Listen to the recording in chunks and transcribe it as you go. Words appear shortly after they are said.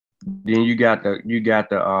Then you got the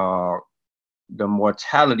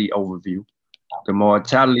mortality overview. The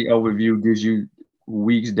mortality overview gives you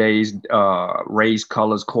weeks, days, race,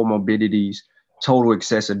 colors, comorbidities, total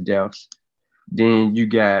excessive deaths. Then you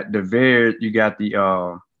got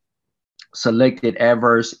the selected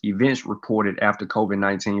adverse events reported after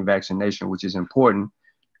COVID-19 vaccination, which is important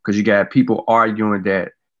because you got people arguing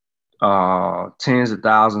that tens of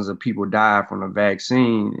thousands of people died from the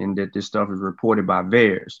vaccine and that this stuff is reported by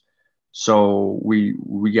VAERS. So we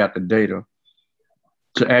got the data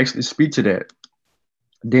to actually speak to that.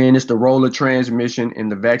 Then it's the role of transmission in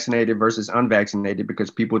the vaccinated versus unvaccinated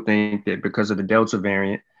because people think that because of the Delta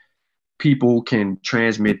variant, people can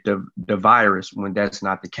transmit the virus when that's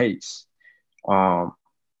not the case. Um,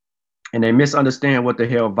 and they misunderstand what the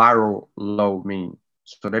hell viral load means.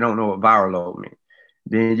 So they don't know what viral load means.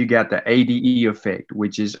 Then you got the ADE effect,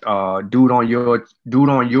 which is dude on your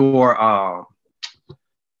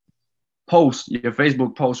post, your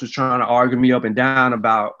Facebook post was trying to argue me up and down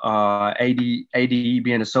about ADE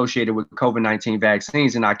being associated with COVID-19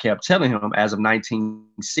 vaccines. And I kept telling him as of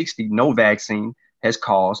 1960, no vaccine has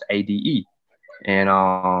caused ADE.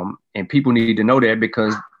 And people need to know that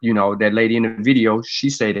because, that lady in the video, she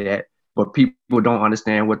said that, but people don't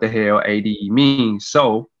understand what the hell ADE means.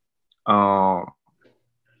 So, 19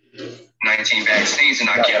 vaccines, and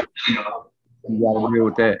I kept, you got to deal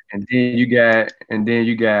with that. And then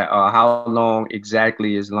you got how long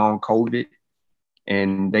exactly is long COVID?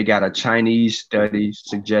 And they got a Chinese study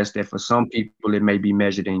suggests that for some people it may be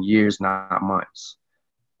measured in years, not months.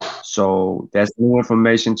 So that's new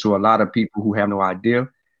information to a lot of people who have no idea.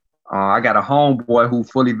 I got a homeboy who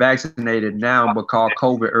fully vaccinated now, but caught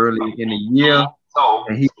COVID early in the year,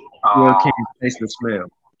 and he still can't taste the smell.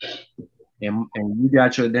 And you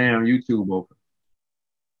got your damn YouTube open.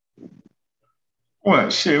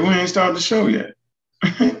 What shit? We ain't started the show yet.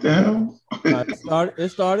 What the hell? It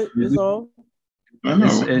started. It's on. I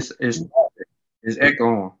know. It's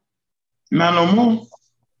echoing. Not no more.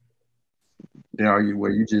 Yeah,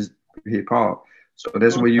 you just hit pause. So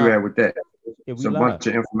that's where you at with that. It's a bunch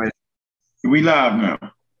of information. We live now.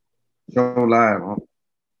 Go live, huh?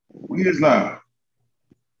 We is live.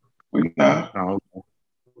 We live. Oh, okay.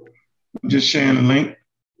 I'm just sharing the link.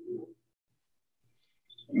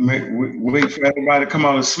 Wait for everybody to come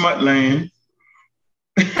out of smut land.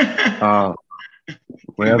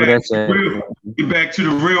 Wherever that's at. Get back to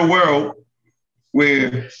the real world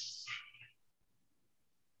where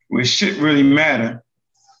shit really matter,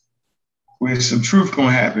 where some truth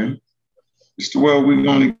gonna happen. It's the world we're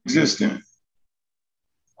gonna exist in.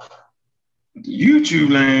 The YouTube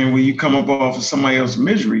land where you come up off of somebody else's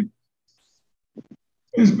misery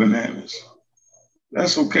is bananas.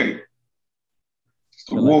 That's okay. It's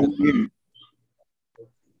the war we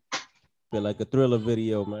feel like a thriller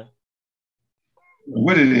video, man.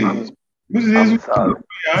 What it is. What it is. I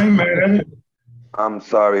ain't mad at it. I'm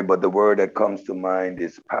sorry, but the word that comes to mind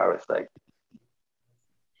is parasite.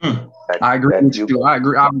 I agree with you. I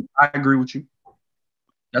agree with you.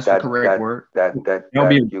 That's the correct word. That you're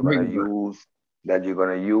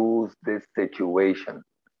gonna use this situation.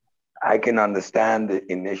 I can understand the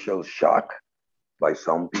initial shock by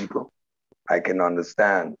some people. I can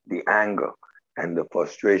understand the anger and the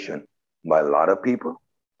frustration by a lot of people.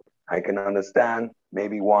 I can understand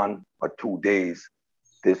maybe 1 or 2 days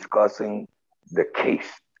discussing the case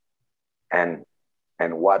and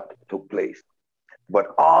what took place.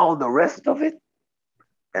 But all the rest of it,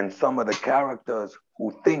 and some of the characters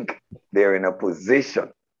who think they're in a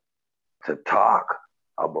position to talk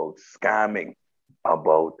about scamming,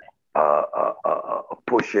 about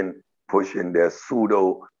pushing their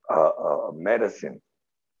pseudo medicine,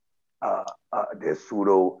 their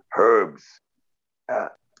pseudo herbs.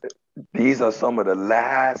 These are some of the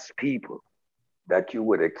last people that you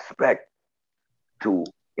would expect to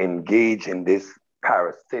engage in this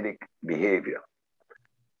parasitic behavior.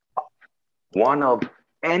 One of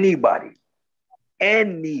anybody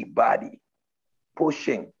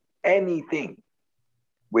pushing anything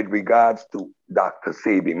with regards to Dr.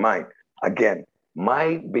 Sebi. Mine, again,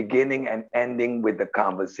 my beginning and ending with the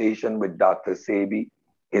conversation with Dr. Sebi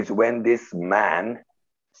is when this man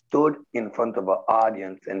stood in front of an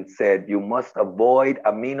audience and said, you must avoid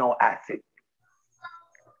amino acids.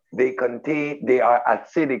 They are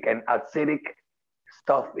acidic, and acidic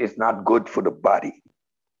stuff is not good for the body.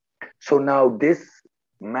 So now this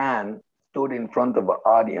man stood in front of an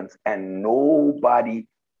audience and nobody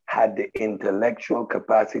had the intellectual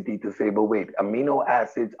capacity to say, but wait, amino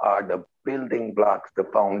acids are the building blocks, the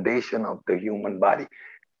foundation of the human body.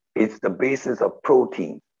 It's the basis of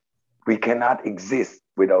protein. We cannot exist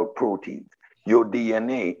without proteins. Your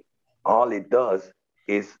DNA All it does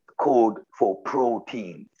is code for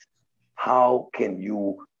proteins. How can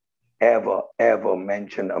you ever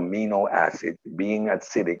mention amino acids being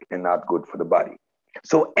acidic and not good for the body?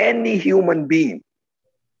 So any human being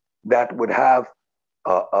that would have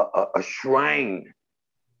a shrine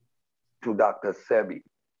to Dr. Sebi,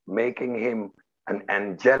 making him an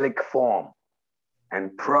angelic form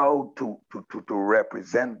and proud to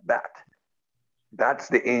represent that. That's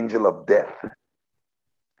the angel of death.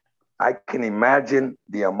 I can imagine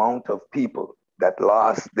the amount of people that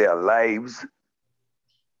lost their lives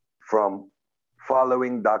from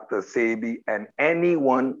following Dr. Sebi and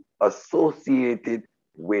anyone associated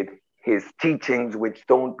with his teachings which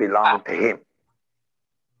don't belong to him.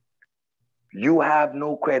 You have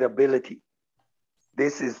no credibility.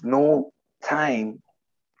 This is no time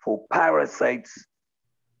for parasites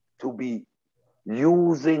to be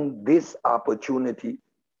using this opportunity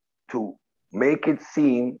to make it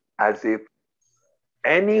seem as if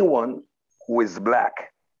anyone who is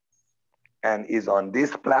Black and is on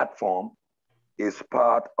this platform is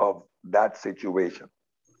part of that situation.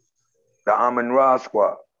 The Amun-Ra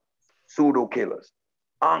squad, pseudo killers,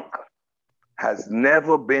 Ankh has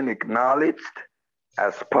never been acknowledged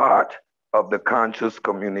as part of the conscious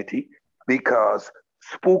community because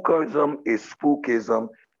spookism is spookism,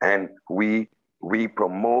 and we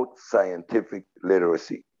promote scientific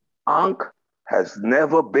literacy. Ankh has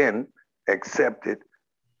never been accepted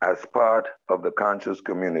as part of the conscious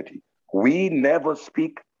community. We never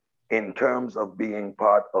speak in terms of being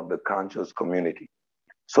part of the conscious community.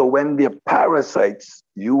 So when the parasites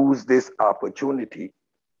use this opportunity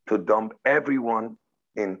to dump everyone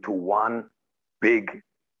into one big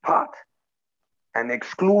pot and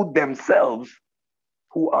exclude themselves,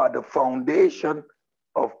 who are the foundation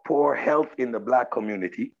of poor health in the Black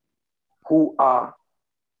community, who are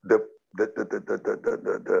the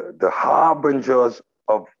harbingers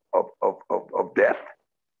of death,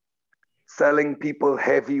 selling people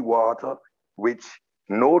heavy water, which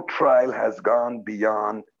no trial has gone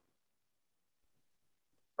beyond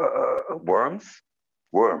worms.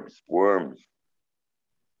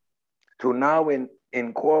 To now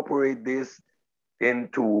incorporate this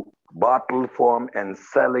into bottle form and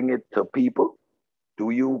selling it to people.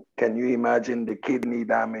 Can you imagine the kidney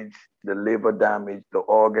damage, the liver damage, the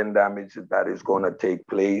organ damage that is going to take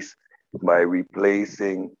place by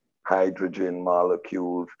replacing hydrogen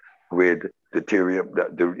molecules with the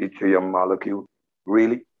deuterium molecule?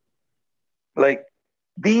 Really? Like,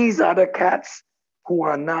 these are the cats who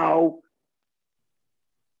are now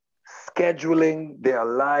scheduling their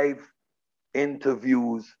live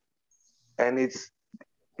interviews, and it's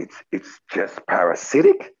just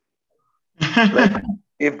parasitic. Like,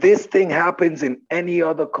 if this thing happens in any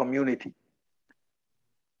other community,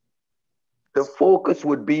 the focus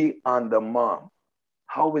would be on the mom.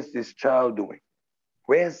 How is this child doing?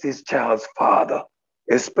 Where's this child's father?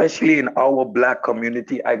 Especially in our Black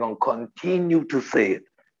community, I'm going to continue to say it.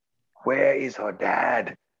 Where is her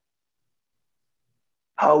dad?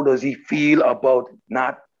 How does he feel about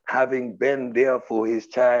not having been there for his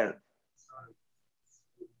child?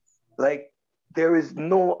 Like, there is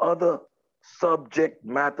no other subject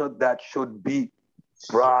matter that should be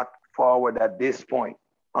brought forward at this point.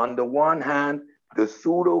 On the one hand, the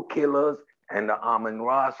pseudo killers and the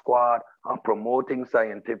Amun-Ra squad are promoting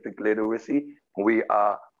scientific literacy. We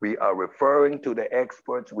are referring to the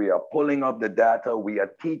experts. We are pulling up the data. We are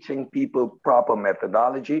teaching people proper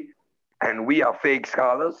methodology, and we are fake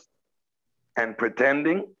scholars and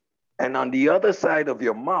pretending. And on the other side of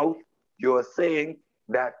your mouth, you're saying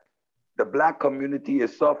that the Black community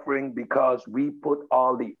is suffering because we put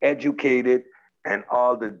all the educated and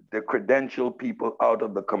all the credentialed people out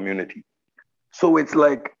of the community. So it's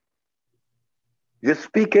like you're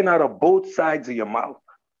speaking out of both sides of your mouth.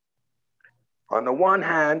 On the one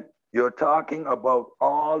hand, you're talking about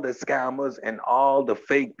all the scammers and all the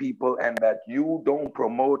fake people, and that you don't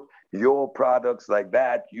promote your products like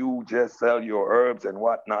that. You just sell your herbs and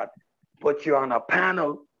whatnot. But you're on a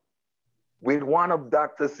panel with one of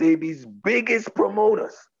Dr. Sebi's biggest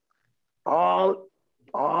promoters, all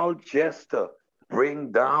just to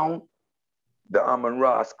bring down the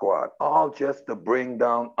Amun-Ra squad, all just to bring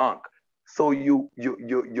down Ankh. So your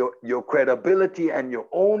credibility and your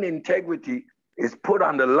own integrity is put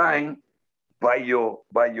on the line by your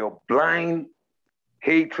blind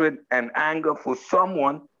hatred and anger for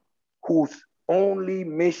someone whose only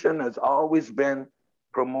mission has always been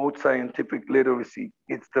promote scientific literacy.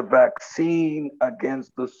 It's the vaccine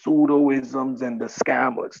against the pseudoisms and the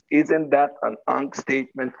scammers. Isn't that an Ankh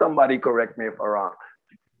statement? Somebody correct me if I'm wrong.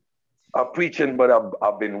 I'm preaching, but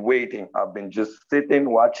I've been waiting. I've been just sitting,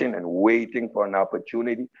 watching, and waiting for an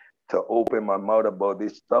opportunity to open my mouth about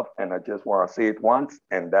this stuff. And I just want to say it once,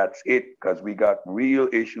 and that's it, because we got real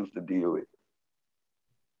issues to deal with.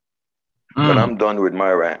 But I'm done with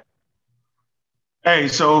my rant. Hey,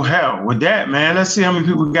 so hell, with that, man, let's see how many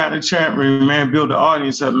people got in the chat room, man. Build the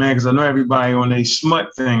audience up, man, because I know everybody on a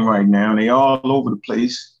smut thing right now. They all over the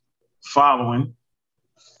place following.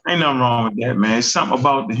 Ain't nothing wrong with that, man. It's something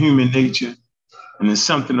about the human nature, and there's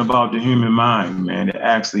something about the human mind, man, that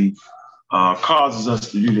actually causes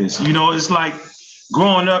us to do this. You know, it's like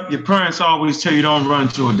growing up, your parents always tell you don't run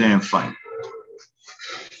to a damn fight.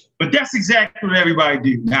 But that's exactly what everybody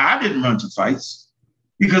do. Now, I didn't run to fights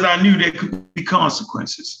because I knew there could be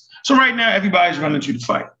consequences. So right now, everybody's running to the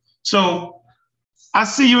fight. So I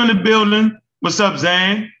see you in the building. What's up,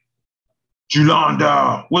 Zan?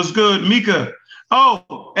 Julanda. What's good, Mika?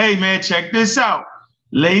 Oh, hey, man, check this out.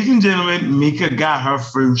 Ladies and gentlemen, Mika got her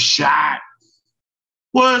first shot.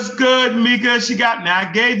 What's good, Mika? Now,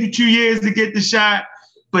 I gave you 2 years to get the shot,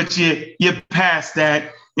 but you passed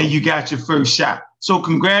that and you got your first shot. So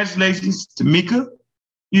congratulations to Mika.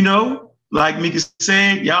 You know, like Mika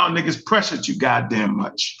said, y'all niggas pressured you goddamn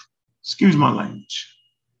much. Excuse my language.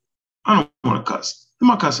 I don't want to cuss.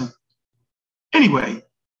 Am I cussing? Anyway,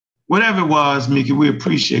 whatever it was, Mika, we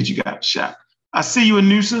appreciate you got the shot. I see you,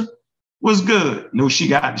 Anusa. What's good? Know she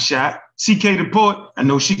got the shot. CK the Port, I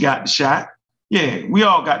know she got the shot. Yeah, we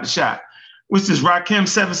all got the shot. What's this? Rakim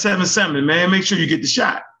 777, man. Make sure you get the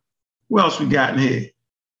shot. Who else we got in here?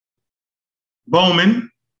 Bowman,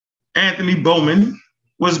 Anthony Bowman.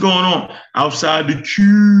 What's going on? Outside the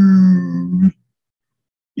queue.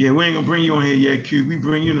 Yeah, we ain't gonna bring you on here yet, Q. We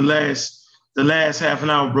bring you in the last half an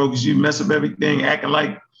hour, bro, because you mess up everything, acting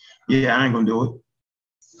like, yeah, I ain't gonna do it.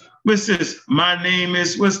 What's this? My name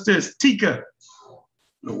is, what's this? Tika.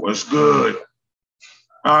 What's good?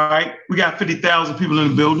 All right, we got 50,000 people in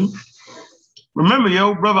the building. Remember,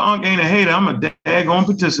 yo, brother Unc ain't a hater. I'm a daggone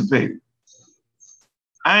participator.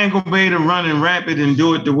 I ain't gonna be able to run and rap it and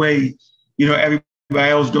do it the way, you know,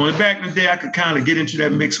 everybody else doing it. Back in the day, I could kind of get into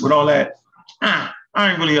that mix with all that. I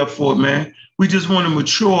ain't really up for it, man. We just want to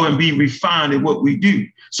mature and be refined in what we do.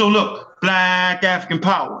 So look, Black African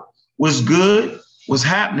Power was good, was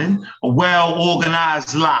happening, a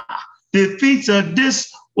well-organized lie. Defeats a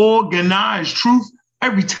disorganized truth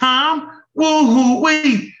every time. Woo-hoo,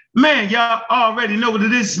 wait. Man, y'all already know what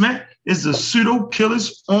it is, man. It's the pseudo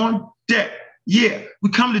killers on deck. Yeah, we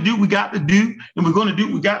come to do what we got to do, and we're going to do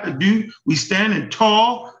what we got to do. We standing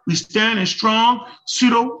tall, we standing strong.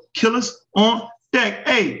 Pseudo killers on deck.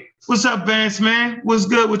 Hey, what's up, Vance, man? What's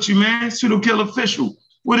good with you, man? Pseudo Killer Official.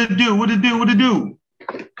 What it do? What it do? What it do?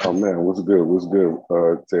 Oh, man, what's good? What's good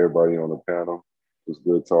to everybody on the panel? What's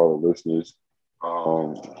good to all the listeners?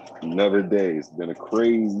 Another day. It's been a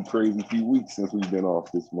crazy few weeks since we've been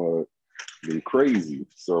off this mud. It's been crazy.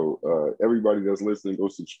 So everybody that's listening, go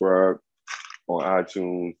subscribe on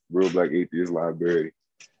iTunes, Real Black Atheist Library.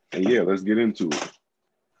 And yeah, let's get into it.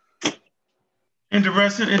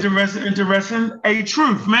 Interesting. Hey,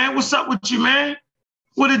 Truth, man, what's up with you, man?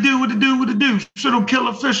 What it do? Pseudo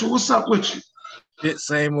Killer Official, what's up with you? Shit,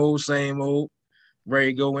 same old.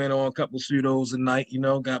 Ready to go in on a couple pseudos tonight, you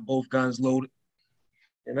know, got both guns loaded,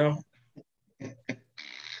 you know?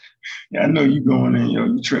 Yeah, I know you going in, yo,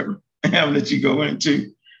 you tripping. I'll let you go in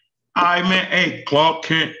too. All right, man. Hey, Clark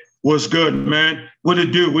Kent, what's good, man? What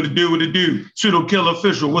it do? Pseudo Killer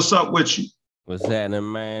Official, what's up with you? What's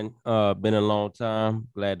happening, man? Been a long time.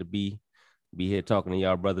 Glad to be here talking to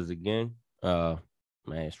y'all brothers again.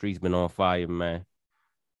 Man, streets been on fire, man.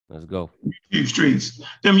 Let's go. YouTube streets.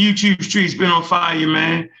 Them YouTube streets been on fire,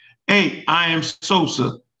 man. Hey, I am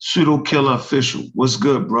Sosa, Pseudo Killer Official. What's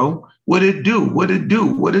good, bro? What it do?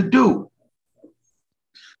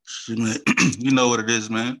 Shit, man. You know what it is,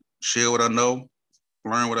 man. Share what I know,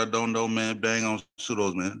 learn what I don't know, man. Bang on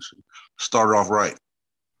pseudos, man. Start it off right.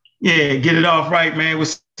 Yeah, get it off right, man,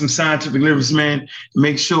 with some scientific lyrics, man.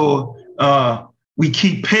 Make sure we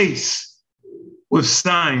keep pace with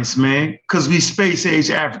science, man, because we space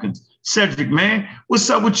age Africans. Cedric, man, what's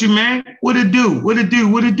up with you, man? What it do?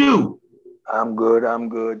 I'm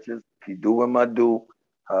good. Just keep doing my do.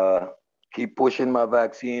 Keep pushing my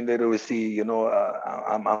vaccine literacy. You know,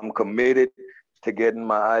 I'm committed to getting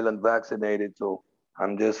my island vaccinated. So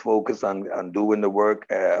I'm just focused on doing the work.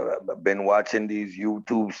 I've been watching these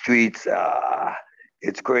YouTube streets.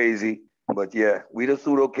 It's crazy. But yeah, we the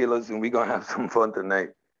pseudo killers and we're going to have some fun tonight.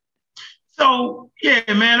 So, yeah,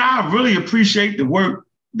 man, I really appreciate the work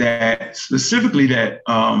that specifically that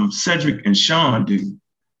Cedric and Sean do.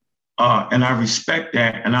 And I respect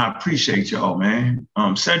that and I appreciate y'all, man.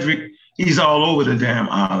 Cedric He's all over the damn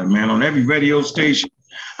island, man, on every radio station.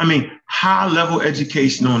 I mean, high-level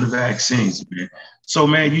education on the vaccines, man. So,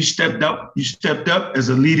 man, you stepped up as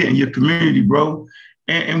a leader in your community, bro.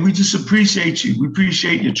 And we just appreciate you. We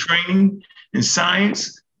appreciate your training in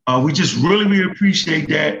science. We just really appreciate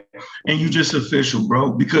that. And you just official,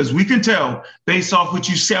 bro, because we can tell based off what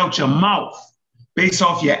you say out your mouth, based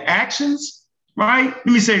off your actions, right? Let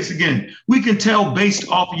me say this again. We can tell based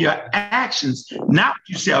off of your actions, not what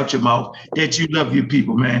you say out your mouth, that you love your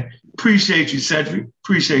people, man. Appreciate you, Cedric.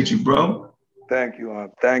 Appreciate you, bro. Thank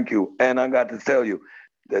you. Thank you. And I got to tell you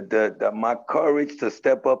that my courage to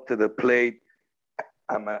step up to the plate,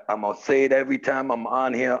 I'm going to say it every time I'm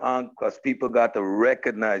on here, because people got to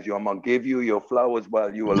recognize you. I'm going to give you your flowers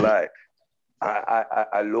while you're alive.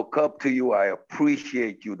 I look up to you. I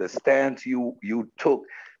appreciate you. The stance you took.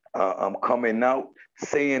 I'm coming out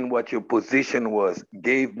saying what your position was,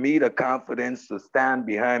 gave me the confidence to stand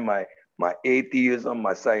behind my atheism,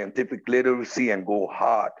 my scientific literacy, and go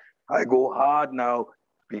hard. I go hard now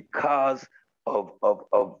because of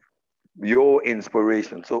your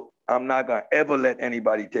inspiration. So I'm not going to ever let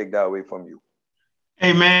anybody take that away from you.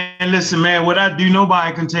 Hey, man, listen, man, what I do,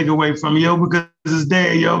 nobody can take away from you, because it's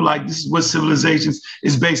there, yo. Like, this is what Civilizations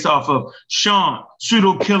is based off of. Sean,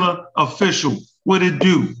 Pseudo Killer Official. What it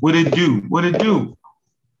do? What it do? What it do?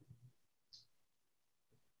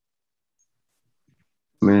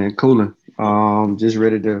 Man, cooling. Just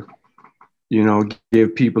ready to,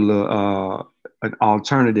 give people an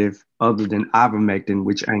alternative other than ivermectin,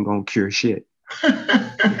 which ain't gonna cure shit.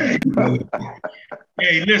 Hey,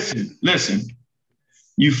 listen.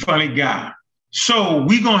 You funny guy. So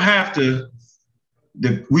we gonna have to.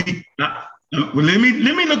 Let me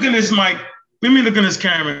look in this mic. Let me look in this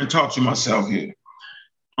camera and talk to myself here.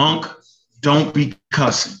 Unc, don't be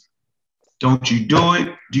cussing. Don't you do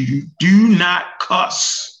it. Do not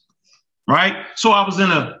cuss. Right? So I was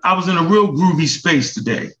in a real groovy space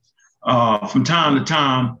today. From time to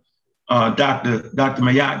time, Dr.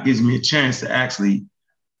 Mayat gives me a chance to actually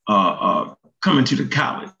come into the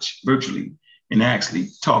college virtually and actually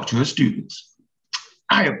talk to her students.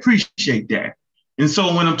 I appreciate that. And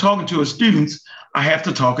so when I'm talking to her students, I have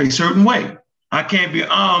to talk a certain way. I can't be,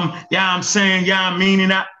 yeah, I'm saying, yeah, I'm meaning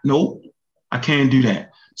that. Nope, I can't do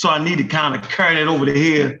that. So I need to kind of carry that over to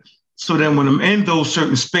here so that when I'm in those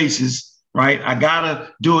certain spaces, right, I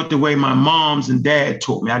gotta do it the way my moms and dad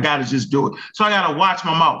taught me. I gotta just do it. So I gotta watch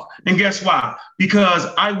my mouth. And guess why? Because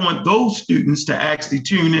I want those students to actually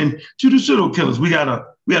tune in to the Pseudo Killers. We had a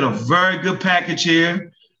very good package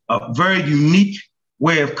here, a very unique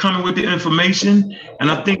way of coming with the information. And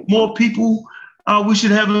I think more people, we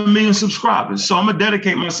should have 1 million subscribers. So I'm gonna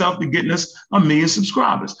dedicate myself to getting us 1 million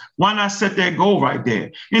subscribers. Why not set that goal right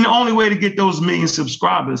there? And the only way to get those 1 million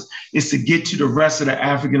subscribers is to get to the rest of the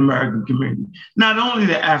African-American community. Not only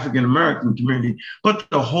the African-American community, but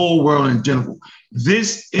the whole world in general.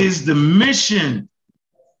 This is the mission,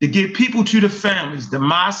 to get people to the families, the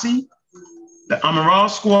Masi, the Amaral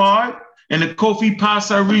Squad, and the Kofi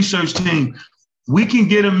Pasa research team. We can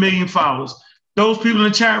get 1 million followers. Those people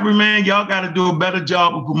in the chat room, man, y'all got to do a better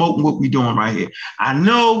job of promoting what we're doing right here. I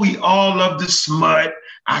know we all love the smut.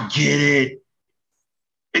 I get it.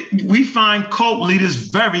 We find cult leaders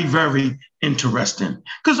very, very interesting.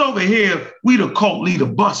 Because over here, we the cult leader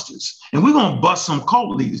busters. And we're going to bust some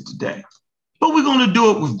cult leaders today. But we're going to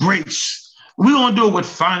do it with grace. We're going to do it with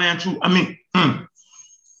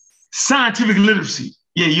scientific literacy.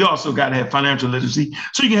 Yeah, you also got to have financial literacy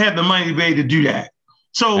so you can have the money to be able to do that.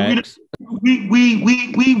 So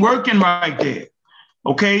we working right there,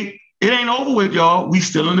 okay? It ain't over with, y'all. We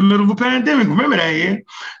still in the middle of a pandemic. Remember that here.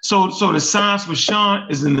 So the Science with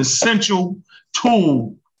Sean is an essential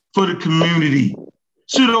tool for the community.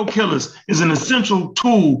 Pseudo Killers is an essential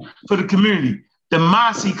tool for the community. The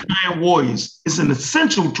Masi Clan Warriors is an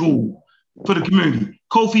essential tool for the community.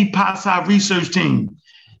 Kofi Pasa Research Team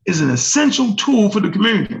is an essential tool for the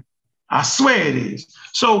community. I swear it is.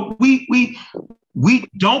 So we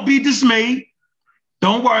don't be dismayed.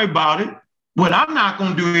 Don't worry about it. What I'm not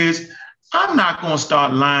going to do is I'm not going to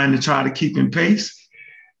start lying to try to keep in pace.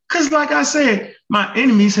 Because like I said, my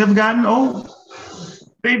enemies have gotten old.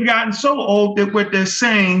 They've gotten so old that what they're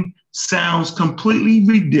saying sounds completely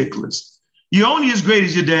ridiculous. You're only as great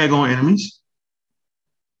as your daggone enemies.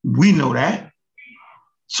 We know that.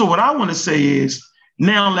 So what I want to say is,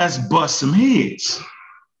 now let's bust some heads.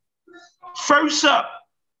 First up,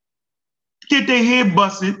 get their head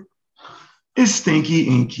busted is Stinky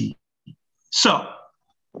Inky. So,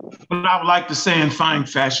 what I would like to say in fine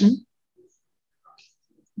fashion,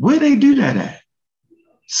 where they do that at?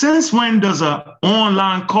 Since when does an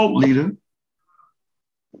online cult leader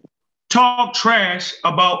talk trash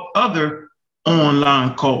about other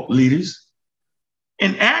online cult leaders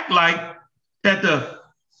and act like that the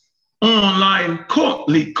online cult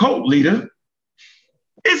leader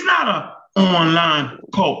is not an online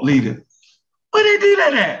cult leader. Where they do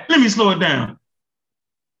that at? Let me slow it down.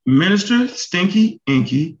 Minister Stinky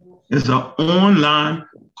Inky is an online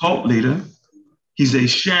cult leader. He's a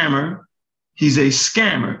shammer. He's a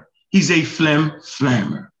scammer. He's a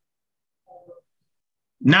flammer.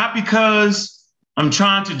 Not because I'm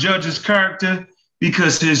trying to judge his character,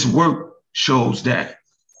 because his work shows that.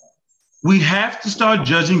 We have to start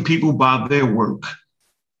judging people by their work.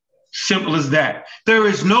 Simple as that. There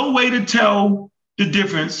is no way to tell the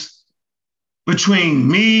difference between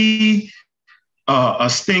me, a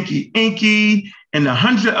Stinky Inky, and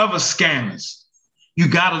 100 other scammers. You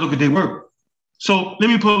got to look at their work. So let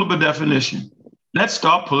me pull up a definition. Let's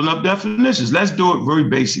start pulling up definitions. Let's do it very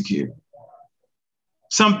basic here.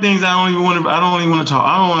 Some things I don't even want to talk.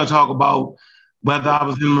 I don't want to talk about whether I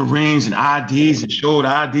was in the Marines and IDs and showed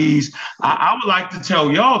IDs. I would like to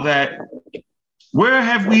tell y'all that where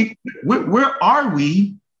are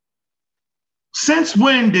we? Since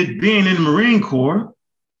when did being in the Marine Corps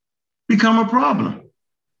become a problem?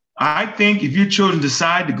 I think if your children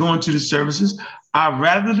decide to go into the services, I'd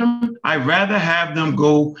rather have them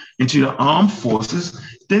go into the armed forces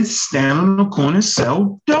than stand on the corner and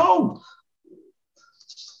sell dope.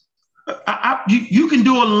 You can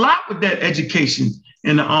do a lot with that education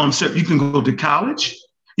in the armed service. You can go to college.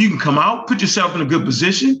 You can come out, put yourself in a good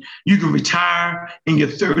position. You can retire in your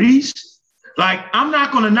 30s. Like, I'm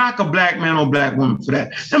not going to knock a black man or black woman for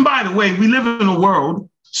that. And by the way, we live in a world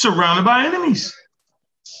surrounded by enemies.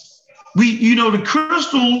 The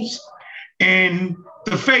crystals and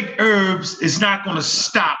the fake herbs is not going to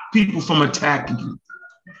stop people from attacking you.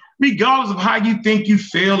 Regardless of how you think you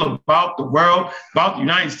feel about the world, about the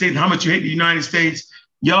United States, how much you hate the United States,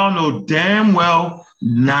 y'all know damn well,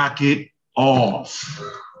 knock it off.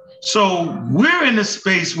 So we're in a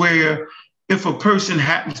space where if a person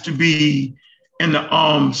happens to be in the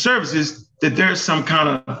armed services, that there's some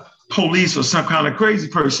kind of police or some kind of crazy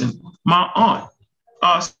person. My aunt,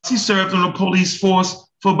 she served on the police force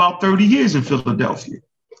for about 30 years in Philadelphia.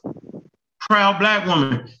 Proud black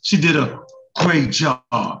woman. She did a great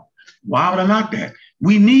job. Why would I knock that?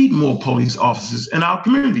 We need more police officers in our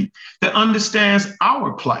community that understands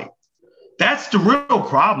our plight. That's the real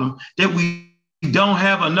problem, that we don't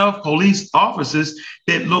have enough police officers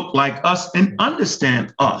that look like us and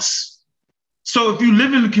understand us. So if you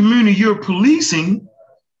live in the community you're policing,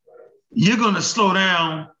 you're going to slow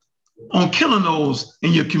down on killing those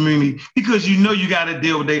in your community because you know you got to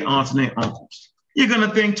deal with their aunts and their uncles. You're going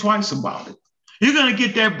to think twice about it. You're going to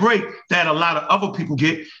get that break that a lot of other people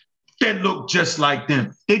get that look just like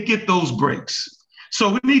them. They get those breaks. So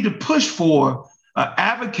we need to push for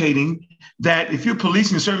advocating that if you're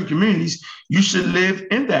policing certain communities, you should live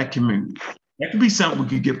in that community. That could be something we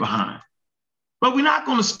could get behind. But we're not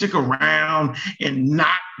going to stick around and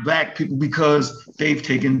knock black people because they've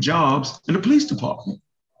taken jobs in the police department.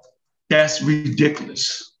 That's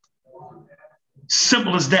ridiculous.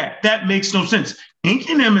 Simple as that. That makes no sense.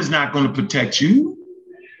 Inky and them is not going to protect you.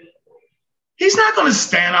 He's not going to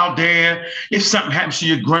stand out there if something happens to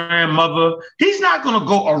your grandmother. He's not going to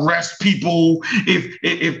go arrest people if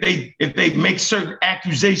they make certain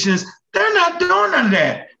accusations. They're not doing none of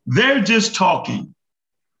that. They're just talking.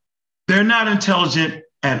 They're not intelligent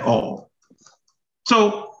at all.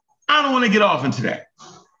 So I don't want to get off into that.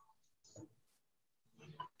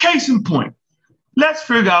 Case in point, let's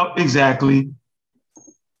figure out exactly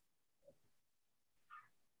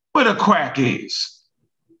what a quack is.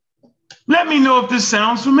 Let me know if this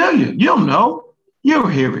sounds familiar. You'll know. You'll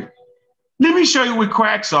hear it. Let me show you what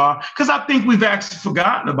quacks are, because I think we've actually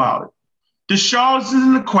forgotten about it. The charlatans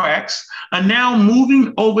and the quacks are now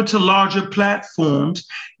moving over to larger platforms,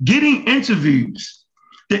 getting interviews.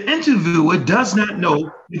 The interviewer does not know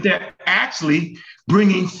that they're actually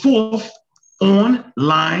bringing forth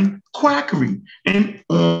online quackery and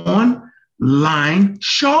online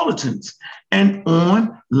charlatans and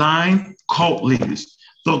online cult leaders.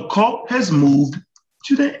 The cult has moved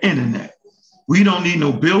to the internet. We don't need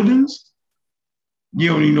no buildings. You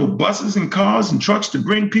don't need no buses and cars and trucks to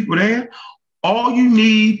bring people there. All you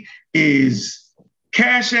need is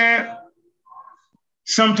Cash App,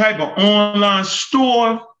 some type of online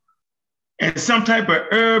store, and some type of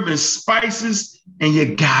herb and spices, and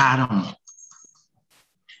you got them.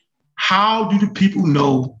 How do the people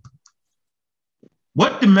know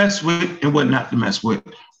what to mess with and what not to mess with?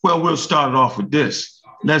 Well, we'll start it off with this.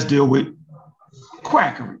 Let's deal with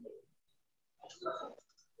quackery.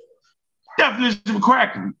 Definition of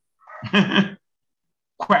quackery.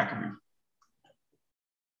 Quackery.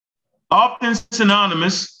 Often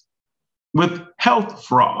synonymous with health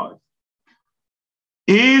fraud,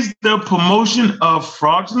 is the promotion of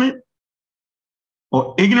fraudulent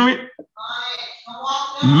or ignorant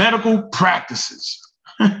medical practices.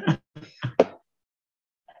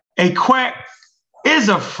 A quack is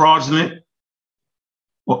a fraudulent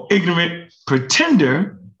or ignorant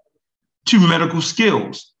pretender to medical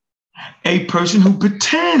skills, a person who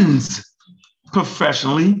pretends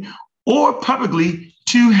professionally or publicly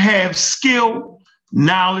to have skill,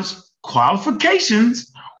 knowledge,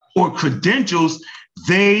 qualifications, or credentials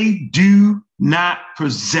they do not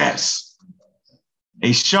possess.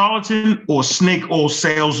 A charlatan or snake oil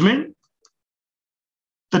salesman.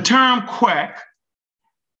 The term quack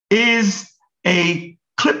is a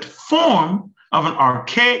clipped form of an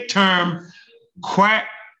archaic term, quack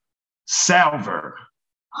salver,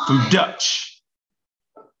 from Dutch.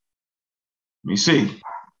 Let me see.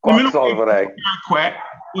 Kwakzalverij. Quack.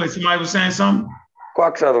 Wait, somebody was saying something?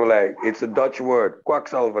 Kwakzalverij. It's a Dutch word.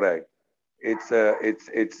 Kwakzalverij.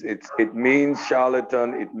 It means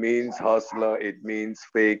charlatan, it means hustler, it means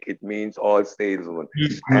fake, it means all salesman.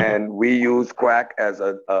 Mm-hmm. And we use quack as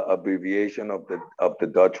a abbreviation of the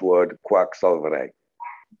Dutch word kwakzalverij.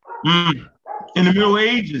 In the Middle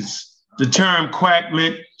Ages, the term quack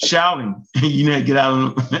meant shouting. You know, get out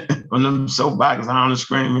on them soapboxes on the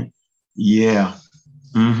screaming. Yeah.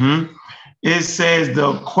 Mm-hmm. It says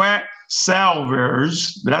the quack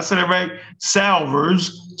salvers, did I say that right?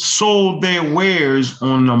 Salvers sold their wares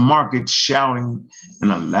on the market shouting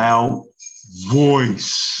in a loud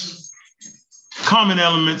voice. Common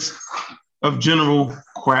elements of general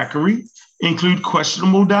quackery include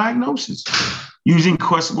questionable diagnosis, using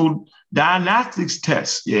questionable diagnostics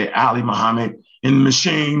tests, Ali Muhammad in the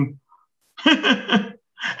machine,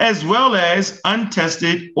 as well as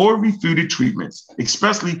untested or refuted treatments,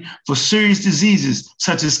 especially for serious diseases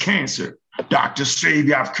such as cancer. Dr.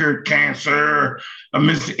 Sebi, I've cured cancer.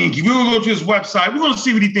 Mr. Inky, we're going to go to his website. We're going to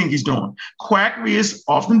see what he thinks he's doing. Quackery is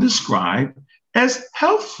often described as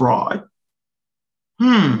health fraud.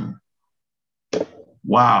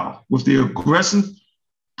 Wow. With the aggressive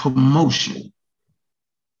promotion.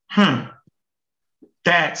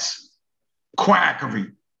 That's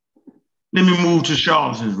quackery. Let me move to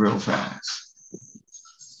charlatans real fast.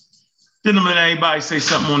 Didn't let anybody say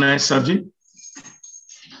something on that subject.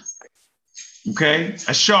 Okay,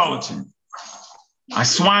 a charlatan, a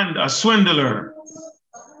swindler,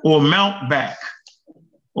 or mountebank,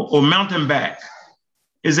 or mountebank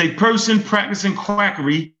is a person practicing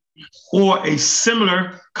quackery or a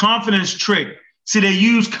similar confidence trick. See, they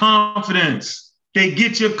use confidence. They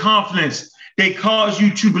get your confidence. They cause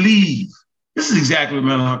you to believe. This is exactly what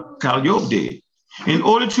Melon Yob did. In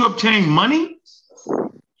order to obtain money,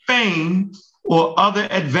 fame, or other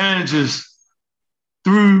advantages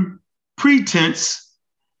through pretense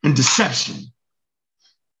and deception.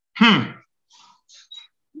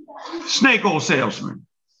 Snake oil salesman.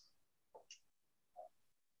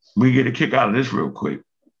 We get a kick out of this real quick.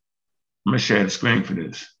 I'm gonna share the screen for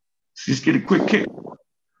this. Just get a quick kick.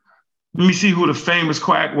 Let me see who the famous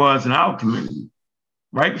quack was in our community.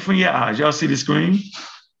 Right before your eyes. Y'all see the screen?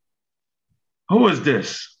 Who is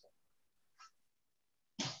this?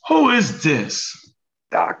 Who is this?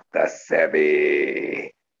 Dr. Sebi.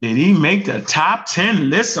 Did he make the top 10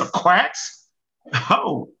 list of quacks?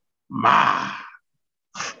 Oh, my.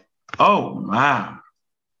 Oh, my.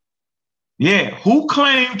 Yeah, who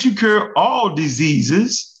claimed to cure all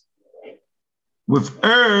diseases with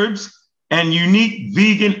herbs and unique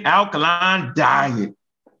vegan alkaline diet?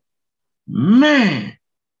 Man.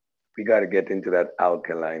 We got to get into that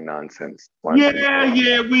alkaline nonsense.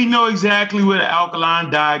 Yeah, we know exactly where the alkaline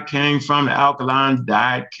diet came from. The alkaline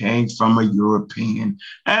diet came from a European.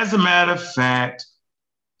 As a matter of fact,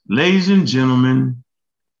 ladies and gentlemen,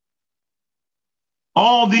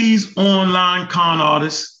 all these online con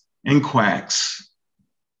artists and quacks,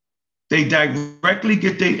 they directly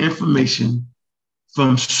get their information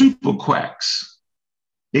from super quacks.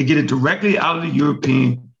 They get it directly out of the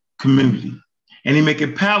European community. And they make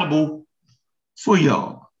it palatable for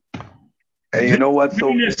y'all. And you know what?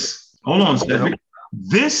 So hold on, Cedric.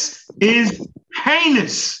 This is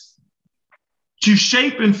heinous to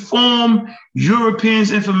shape and form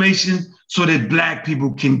Europeans' information so that Black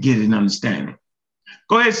people can get an understanding.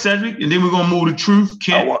 Go ahead, Cedric, and then we're gonna move to truth.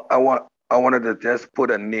 I wanted to just put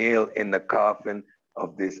a nail in the coffin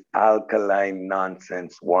of this alkaline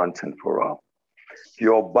nonsense once and for all.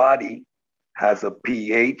 Your body has a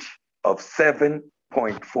pH of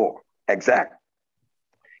 7.4, exact.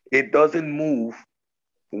 It doesn't move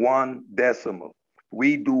 1 decimal.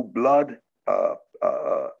 we do blood.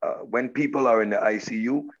 When people are in the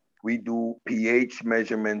ICU, we do pH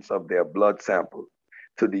measurements of their blood sample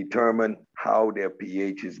to determine how their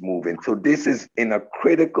pH is moving. So this is in a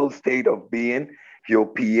critical state of being. Your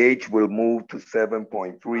pH will move to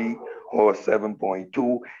 7.3 or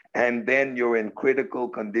 7.2, and then you're in critical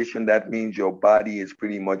condition. That means your body is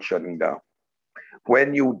pretty much shutting down.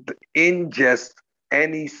 When you ingest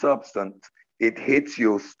any substance, it hits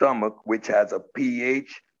your stomach, which has a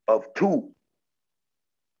pH of 2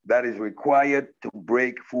 that is required to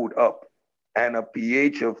break food up. And a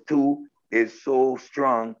pH of 2 is so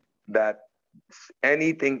strong that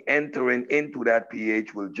anything entering into that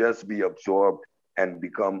pH will just be absorbed and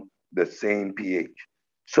become the same pH.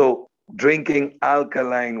 So drinking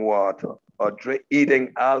alkaline water or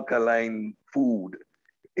eating alkaline food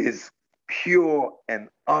is pure and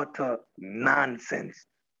utter nonsense.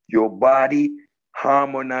 Your body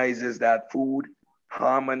harmonizes that food,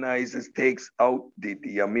 takes out the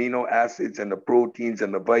amino acids and the proteins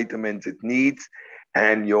and the vitamins it needs,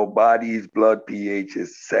 and your body's blood pH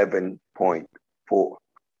is 7.4.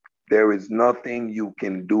 There is nothing you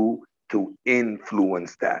can do to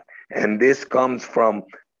influence that. And this comes from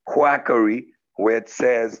quackery, where it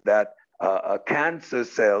says that cancer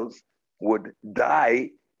cells would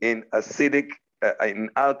die in acidic, in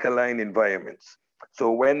alkaline environments.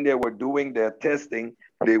 So when they were doing their testing,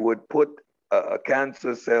 they would put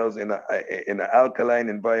cancer cells in an alkaline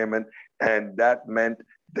environment, and that meant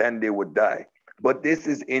then they would die. But this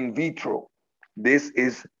is in vitro. This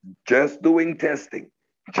is just doing testing,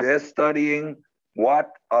 just studying what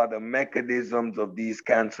are the mechanisms of these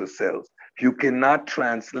cancer cells. You cannot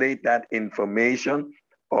translate that information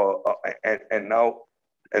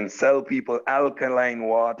and sell people alkaline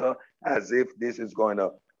water as if this is going to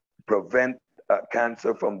prevent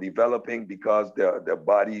cancer from developing because their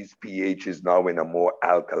body's pH is now in a more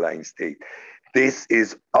alkaline state. This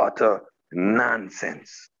is utter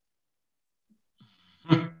nonsense.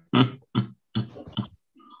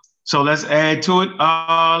 So let's add to it.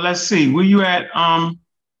 Let's see. Where you at?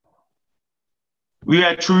 We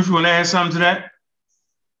at Truth. You want to add something to that?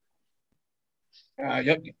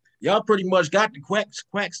 Y'all pretty much got the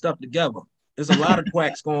quack stuff together. There's a lot of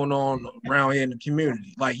quacks going on around here in the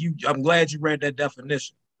community. Like I'm glad you read that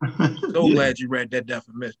definition. So yeah. Glad you read that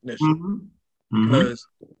definition. Mm-hmm. Because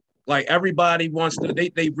like everybody wants to,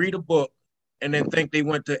 they read a book and then think they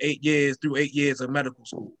went to 8 years of medical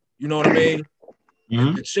school. You know what I mean?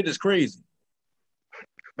 Mm-hmm. The shit is crazy.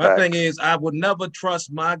 My thing is, I would never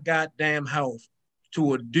trust my goddamn health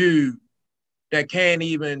to a dude that can't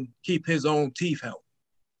even keep his own teeth healthy.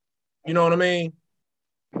 You know what I mean?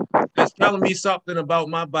 That's telling me something about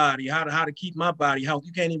my body, how to keep my body healthy.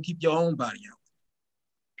 You can't even keep your own body healthy.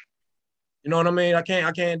 You know what I mean? I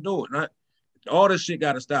can't do it. All this shit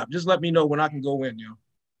got to stop. Just let me know when I can go in, yo.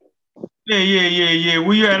 Yeah.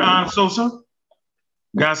 Where you at, Sosa?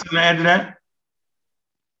 Got something to add to that?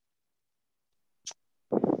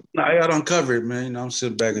 Nah, y'all don't cover it, man. I'm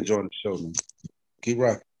sitting back enjoying the show, man. Keep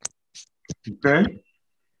rocking. Okay.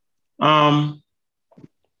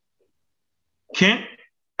 Kent?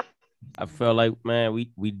 I felt like, man,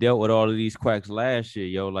 we dealt with all of these quacks last year,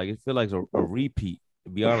 yo. Like, it feel like a repeat,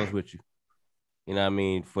 to be honest with you. You know what I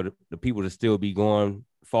mean? For the people to still be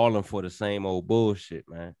falling for the same old bullshit,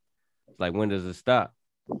 man. It's like, when does it stop?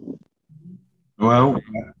 Well,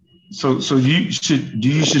 so do you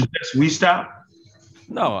suggest we stop?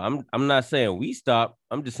 No, I'm not saying we stop.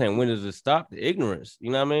 I'm just saying, when does it stop? The ignorance.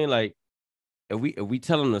 You know what I mean? Like, if we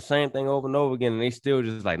tell them the same thing over and over again, and they still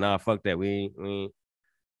just like, nah, fuck that. We ain't.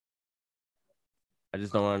 I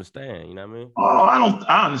just don't understand. You know what I mean? Oh,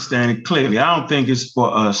 I understand it clearly. I don't think it's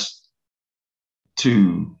for us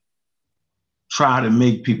to try to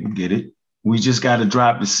make people get it. We just got to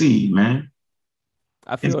drop the seed, man.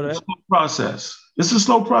 I feel that. It's a slow process. It's a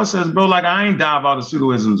slow process, bro. Like, I ain't dive out of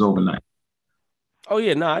pseudoisms overnight. Oh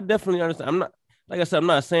yeah, no, I definitely understand. I'm not, like I said, I'm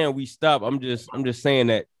not saying we stop. I'm just saying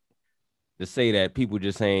that to say that people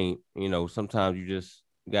just ain't, you know, sometimes you just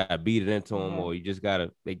gotta beat it into them, or you just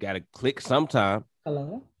they gotta click sometime.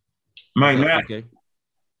 Hello. Might not. Okay.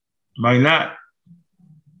 Might not.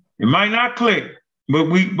 It might not click, but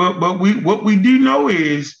what we do know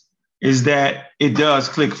is that it does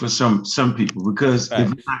click for some people, because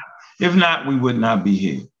if not, we would not be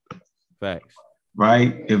here. Facts.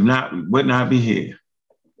 Right? If not, we would not be here.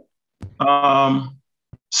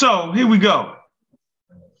 So here we go.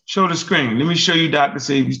 Show the screen. Let me show you Dr.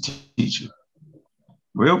 Sebi's teacher.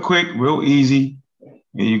 Real quick, real easy.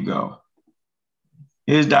 Here you go.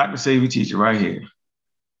 Here's Dr. Sebi teacher right here.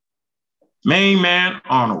 Main man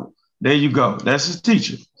Arnold. There you go. That's his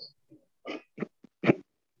teacher.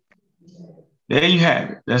 There you have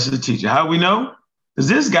it. That's the teacher. How we know? Because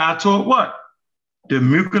this guy taught what? The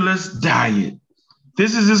muculus diet.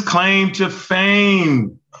 This is his claim to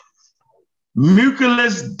fame.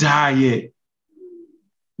 Muculus diet.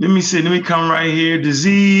 Let me see. Let me come right here.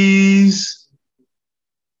 Disease.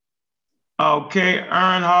 Okay.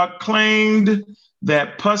 Earnhardt claimed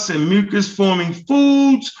that pus and mucus forming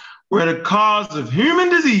foods were the cause of human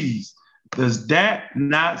disease. Does that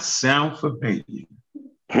not sound familiar?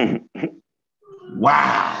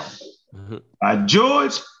 Wow. By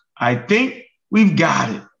George, I think we've got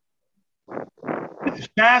it. It's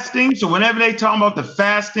fasting. So whenever they talk about the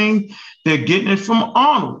fasting, they're getting it from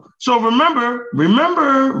Arnold. So remember.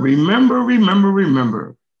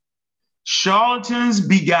 Charlatans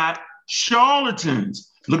begot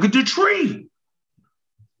charlatans. Look at the tree.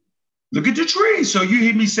 Look at the tree. So you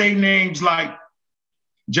hear me say names like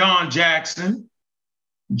John Jackson,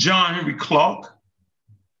 John Henry Clark,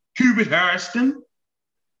 Hubert Harrison,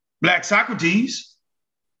 Black Socrates,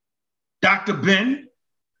 Dr. Ben.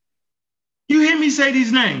 You hear me say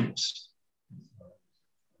these names.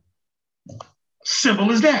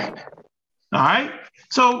 Simple as that. All right.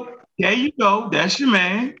 So there you go. That's your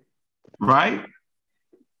man. Right.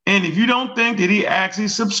 And if you don't think that he actually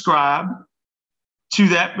subscribed to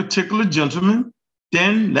that particular gentleman,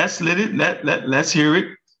 then let's hear it.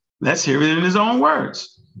 Let's hear it in his own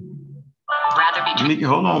words. Rather be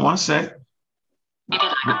hold on one sec.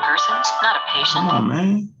 treated like a person, not a patient. Come on,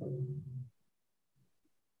 man.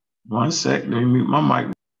 One sec. Let me mute my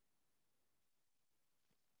mic.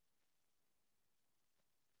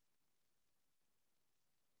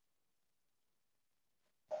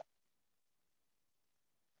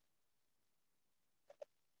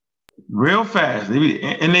 Real fast.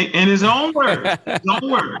 In his own words.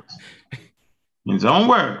 His own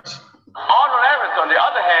words. Arnold Everett, on the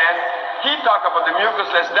other hand, he talked about the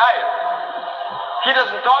mucusless diet. He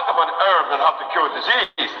doesn't talk about herbs and how to cure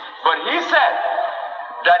disease, but he said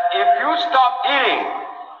that if you stop eating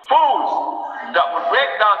foods that would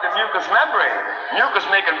break down the mucous membrane,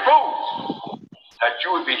 mucus-making foods, that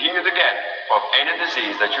you would be healed again of any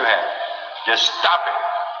disease that you have. Just stop it.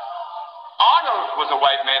 Arnold was a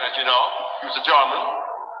white man, as you know. He was a German.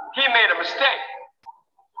 He made a mistake.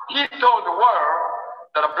 He told the world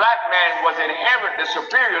that a black man was inherently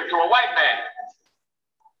superior to a white man.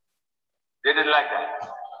 They didn't like that.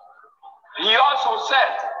 He also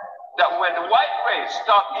said that when the white race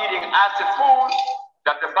stopped eating acid food,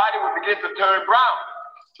 that the body would begin to turn brown,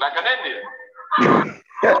 like an Indian.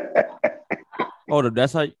 Oh,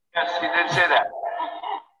 that's how. Yes, he did say that.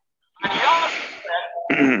 And he also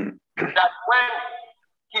said that when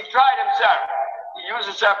he tried himself, he used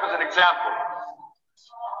himself as an example.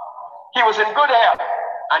 He was in good health,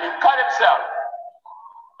 and he cut himself,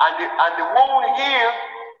 and the wound healed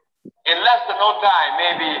in less than no time,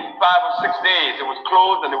 maybe 5 or 6 days. It was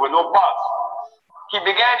closed, and there was no pus. He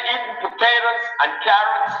began eating potatoes and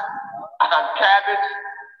carrots and cabbage,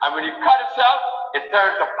 and when he cut himself, it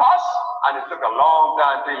turned to pus, and it took a long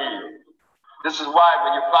time to heal. This is why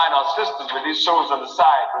when you find our sisters with these sores on the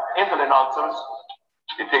side with indolent ulcers,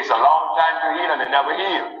 it takes a long time to heal, and they never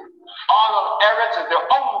heal. Arnold Everett is the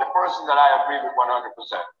only person that I agree with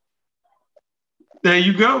 100%. There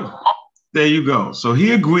you go. There you go. So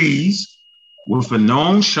he agrees with a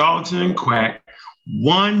known charlatan and quack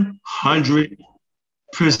 100%.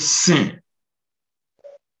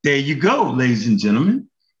 There you go, ladies and gentlemen.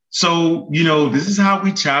 So, this is how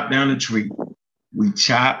we chop down the tree. We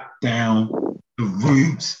chop down the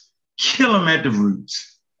roots, kill them at the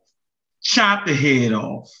roots, chop the head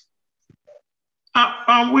off.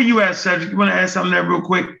 Where you at, Cedric? You want to add something there real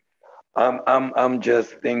quick? I'm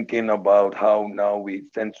just thinking about how now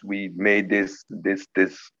since we made this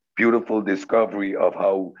beautiful discovery of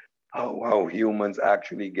how humans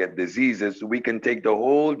actually get diseases, we can take the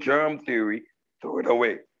whole germ theory, throw it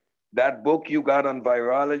away. That book you got on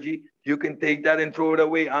virology, you can take that and throw it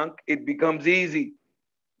away, Unc. It becomes easy.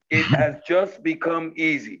 It has just become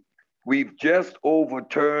easy. We've just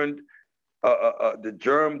overturned the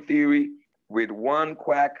germ theory with one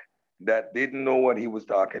quack that didn't know what he was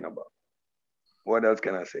talking about. What else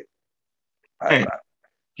can I say?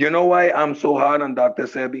 You know why I'm so hard on Dr.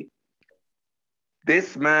 Sebi?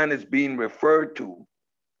 This man is being referred to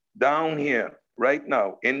down here right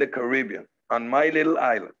now in the Caribbean on my little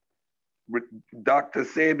island. Dr.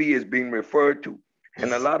 Sebi is being referred to.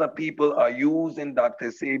 And a lot of people are using Dr.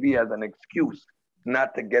 Sebi as an excuse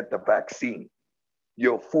not to get the vaccine.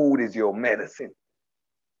 Your food is your medicine.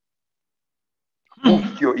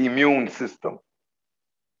 Boost your immune system.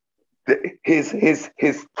 His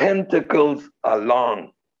tentacles are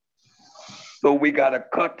long. So we got to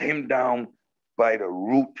cut him down by the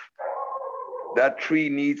root. That tree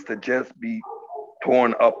needs to just be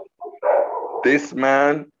torn up. This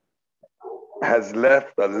man has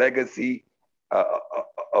left a legacy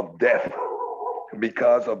of death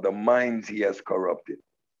because of the minds he has corrupted.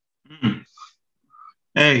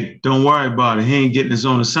 Hey, don't worry about it. He ain't getting his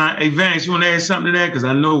own assignment. Hey, Vance, you want to add something to that? Because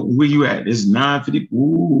I know where you at. It's 9:50.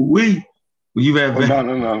 Ooh-wee. Where you at, Vance?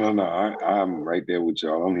 No. I'm right there with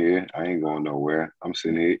y'all. I'm here. I ain't going nowhere. I'm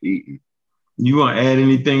sitting here eating. You want to add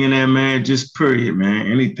anything in there, man? Just period,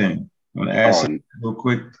 man. Anything. Want to add something real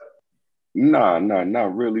quick? Nah,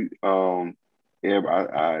 not really. I've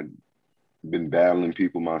been battling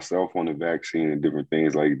people myself on the vaccine and different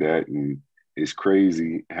things like that. And it's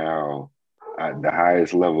crazy how the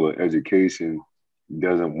highest level of education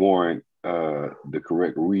doesn't warrant the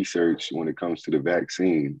correct research when it comes to the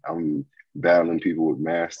vaccine. I'm battling people with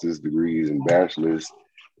master's degrees and bachelors,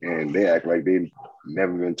 and they act like they've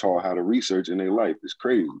never been taught how to research in their life. It's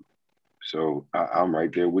crazy. So I'm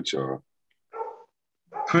right there with y'all.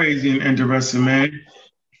 Crazy and interesting, man.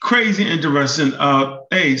 Crazy interesting. CK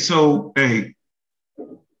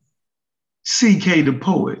the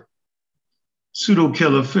poet, Pseudo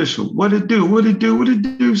Killer Official. What it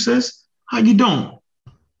do, sis? How you doing?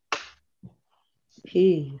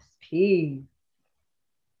 Peace.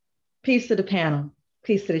 Peace to the panel.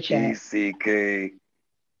 Peace to the chat. Peace, CK.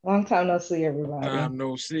 Long time no see, everybody. Time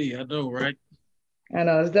no see. I know, right? I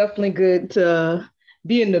know. It's definitely good to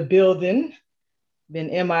be in the building. Been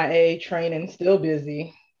MIA training, still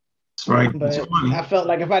busy. That's right. But I felt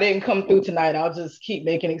like if I didn't come through tonight, I'll just keep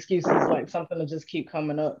making excuses, like something to just keep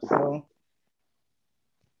coming up. So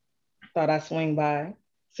thought I'd swing by,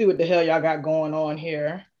 see what the hell y'all got going on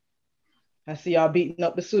here. I see y'all beating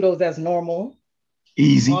up the pseudos as normal.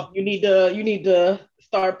 Easy. You need to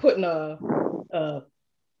start putting a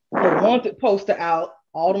wanted poster out.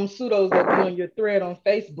 All them pseudos that be on your thread on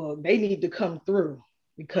Facebook, they need to come through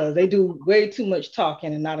because they do way too much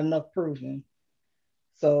talking and not enough proving.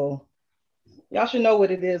 So y'all should know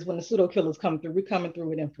what it is when the pseudo killers come through. We're coming through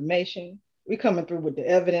with information. We're coming through with the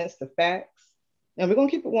evidence, the facts, and we're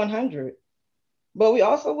gonna keep it 100. But we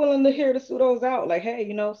also willing to hear the pseudos out. Like,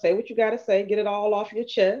 hey, say what you gotta say, get it all off your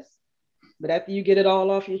chest. But after you get it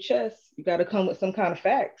all off your chest, you gotta come with some kind of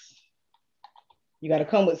facts. You gotta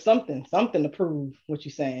come with something to prove what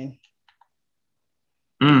you're saying.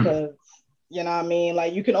 Because, you know what I mean?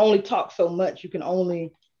 Like, you can only talk so much. You can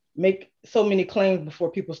only make so many claims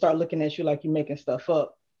before people start looking at you like you're making stuff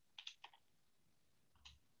up.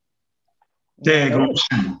 There you go. That's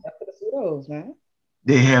for the pseudos, man.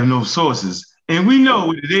 They have no sources. And we know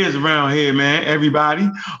what it is around here, man. Everybody,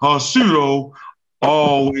 a pseudo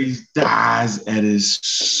always dies at his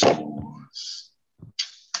source.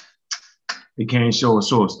 They can't show a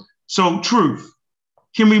source. So, Truth,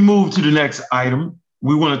 can we move to the next item?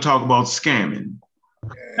 We want to talk about scamming.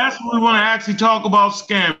 That's what we want to actually talk about,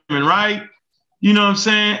 scamming, right? You know what I'm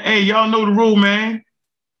saying? Hey, y'all know the rule, man.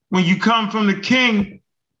 When you come from the king,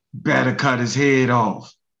 better cut his head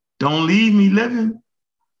off. Don't leave me living.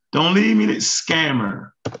 Don't leave me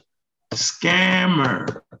scammer.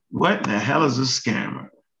 Scammer. What the hell is a scammer?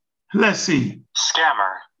 Let's see.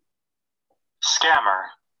 Scammer.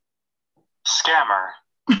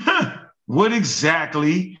 What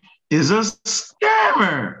exactly is a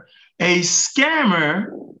scammer? A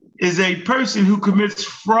scammer is a person who commits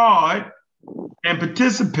fraud and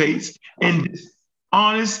participates in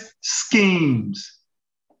dishonest schemes.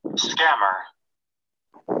 Scammer.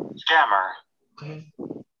 Okay.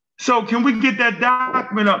 So can we get that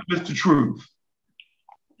document up, Mr. Truth?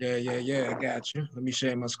 Yeah, I got you. Let me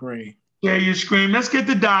share my screen. Share your screen. Let's get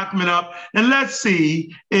the document up and let's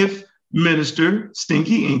see if Minister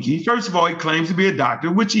Stinky Inky, first of all, he claims to be a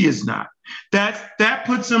doctor, which he is not. That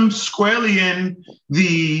puts him squarely in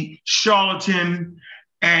the charlatan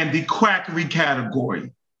and the quackery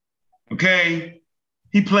category. Okay?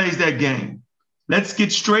 He plays that game. Let's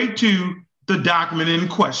get straight to the document in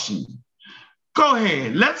question. Go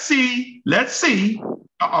ahead. Let's see.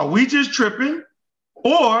 Are we just tripping?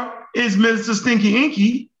 Or is Mr. Stinky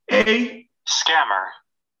Inky a scammer?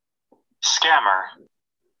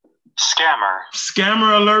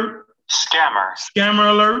 Scammer alert. Scammer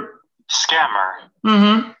alert.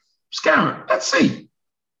 Scammer. Let's see.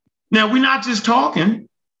 Now we're not just talking.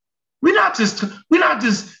 We're not just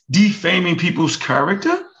defaming people's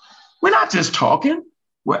character. We're not just talking.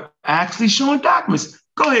 We're actually showing documents.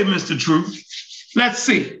 Go ahead, Mr. Truth. Let's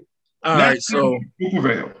see. All right, so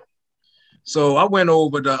I went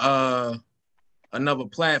over to another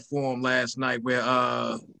platform last night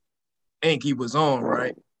where Inky was on,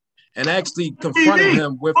 right? And actually confronted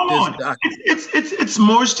him with this document. It's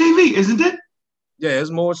Moorish TV, isn't it? Yeah, it's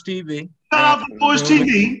Moorish TV. Moorish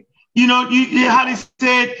TV. You know, you how they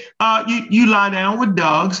said, you lie down with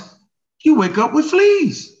dogs, you wake up with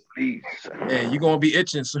fleas. Yeah, you're gonna be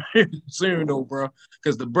itching soon though, bro.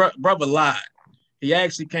 Because the brother lied. He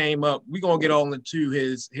actually came up. We're gonna get all into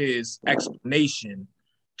his explanation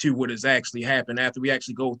to what has actually happened after we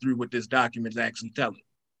actually go through what this document is actually telling.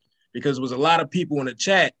 Because there was a lot of people in the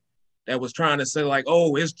chat that was trying to say, like,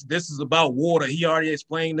 oh, this is about water. He already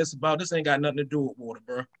explained this ain't got nothing to do with water,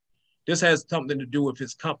 bro. This has something to do with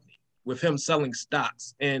his company, with him selling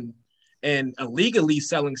stocks and illegally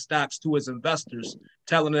selling stocks to his investors,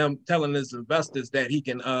 telling his investors that he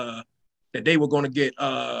can that they were going to get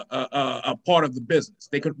a part of the business.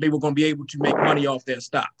 They were going to be able to make money off their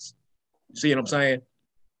stocks. See what I'm saying?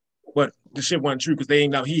 But the shit wasn't true because they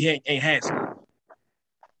ain't know he ain't had some.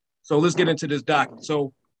 So let's get into this document.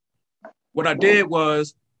 So what I did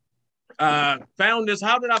was found this.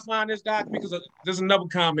 How did I find this document? Because there's another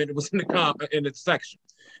comment that was in the section.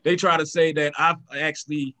 They try to say that I've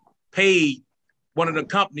actually paid one of the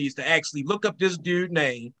companies to actually look up this dude's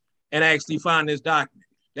name and actually find this document.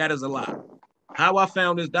 That is a lie. How I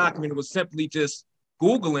found this document was simply just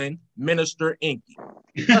Googling Minister Inky.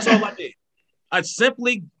 That's all I did. I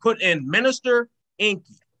simply put in Minister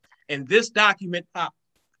Inky, and this document popped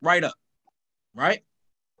right up, right?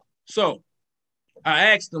 So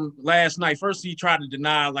I asked him last night. First, he tried to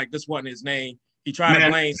deny like this wasn't his name. He tried to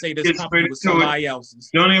blame, say this company was somebody else's.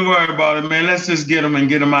 Don't even worry about it, man. Let's just get him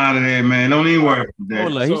out of there, man. Don't even worry about that.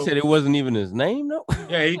 Hold on, he said it wasn't even his name, though.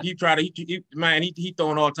 Yeah, he tried to. He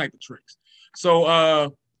throwing all type of tricks.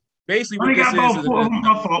 So basically, what this is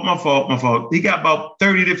my fault. He got about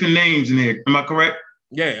 30 different names in here. Am I correct?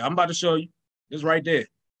 Yeah, I'm about to show you. It's right there.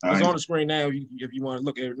 It's on the screen now if you want to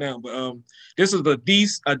look at it now. But this is a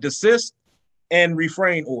desist and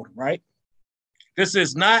refrain order, right? This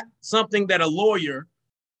is not something that a lawyer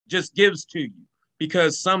just gives to you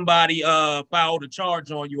because somebody filed a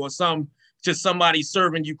charge on you or somebody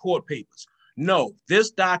serving you court papers. No,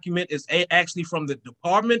 this document is actually from the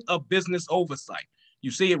Department of Business Oversight.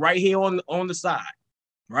 You see it right here on the side,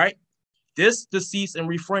 right? This cease and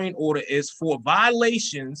refrain order is for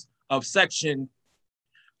violations of section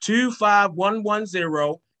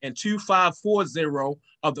 25110 and 2540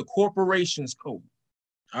 of the Corporations Code.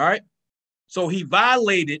 All right. So he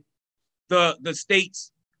violated the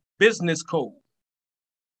state's business code.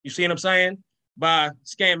 You see what I'm saying? By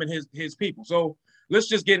scamming his people. So let's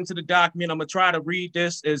just get into the document. I'm gonna try to read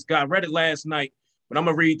this. I read it last night, but I'm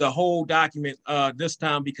gonna read the whole document this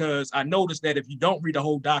time because I noticed that if you don't read the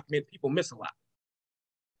whole document, people miss a lot.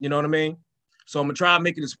 You know what I mean? So I'm gonna try to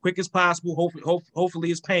make it as quick as possible.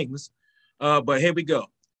 Hopefully it's painless. But here we go.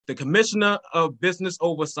 The Commissioner of Business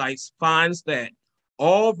Oversight finds that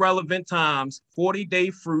all relevant times 40-Day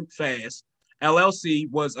Fruit Fast LLC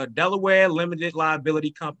was a Delaware limited liability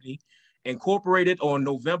company incorporated on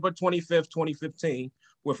November 25th, 2015,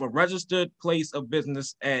 with a registered place of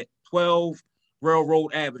business at 12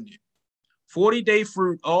 Railroad Avenue. 40-Day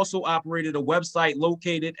Fruit also operated a website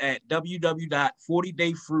located at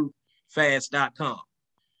www.40dayfruitfast.com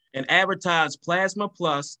and advertised Plasma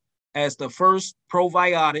Plus as the first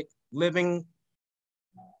probiotic living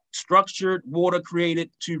structured water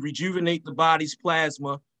created to rejuvenate the body's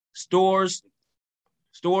plasma, stores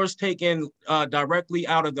taken directly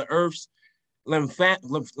out of the Earth's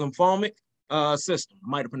lymphomic system. I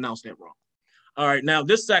might have pronounced that wrong. All right, now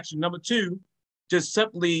this section, number 2, just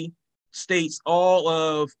simply states all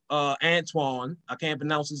of Antoine, I can't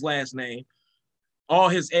pronounce his last name, all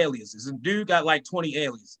his aliases. And dude got like 20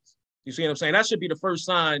 aliases. You see what I'm saying? That should be the first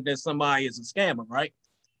sign that somebody is a scammer, right?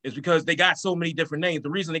 It's because they got so many different names. The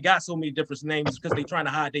reason they got so many different names is because they're trying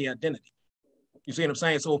to hide their identity. You see what I'm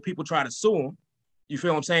saying? So if people try to sue them, you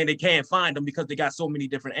feel what I'm saying? They can't find them because they got so many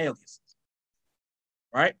different aliases,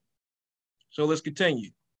 right? So let's continue.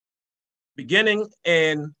 Beginning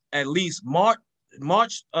in at least March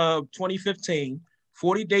of 2015,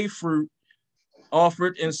 40-Day Fruit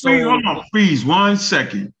offered and sold. Hold on, please, 1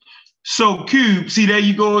 second. So Cube, see there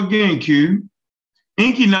you go again, Cube.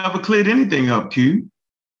 Inky never cleared anything up, Cube.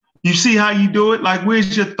 You see how you do it? Like,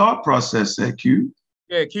 where's your thought process at, Cube?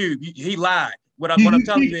 Yeah, Cube, he lied. What I'm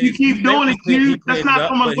telling you is you keep doing it, Cube. That's not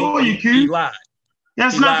from a lawyer, Cube. He lied.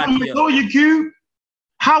 That's not from a lawyer, Cube.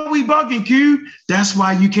 How are we bugging, Cube? That's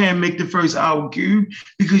why you can't make the first hour, Cube,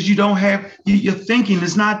 because you don't have, your thinking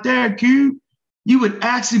is not there, Cube. You would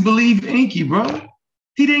actually believe Inky, bro.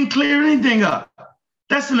 He didn't clear anything up.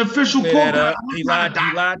 That's an official court. He lied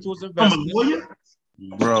to his investors.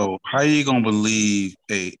 Bro, how you gonna believe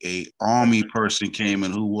a army person came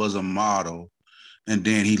in who was a model And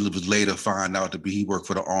then he was later find out he worked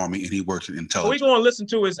for the Army and he works in intelligence. We're going to listen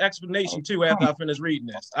to his explanation too after I finish reading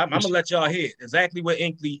this. I'm going to let y'all hear exactly what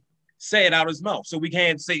Inkley said out of his mouth, so we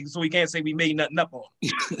can't say we made nothing up on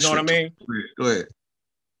him. You know what I mean? Go ahead.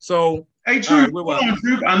 So, hey, Truth,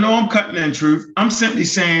 Truth, I know I'm cutting in, Truth. I'm simply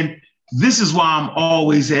saying this is why I'm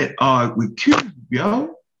always at with Cube,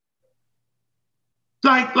 yo.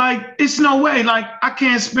 Like it's no way. Like I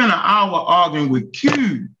can't spend an hour arguing with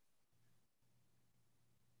Cube.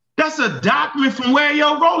 That's a document from where,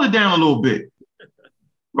 yo, roll it down a little bit.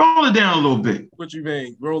 Roll it down a little bit. What you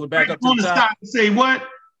mean? Roll it back up to the top? Say what?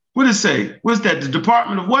 What does it say? What's that? The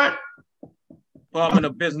Department of what? Department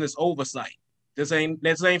of Business Oversight. This ain't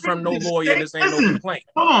from no lawyer. This ain't no complaint.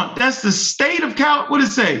 Hold on. That's the state of Cal. What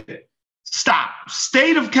does it say? Stop.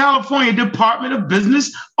 State of California Department of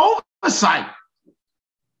Business Oversight.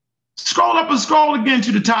 Scroll up and scroll again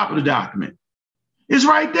to the top of the document. It's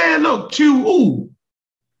right there. Look,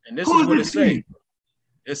 and this is what it says.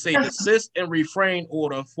 It says desist and refrain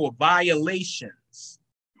order for violations.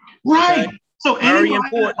 Right. Okay? So very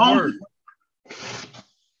important word.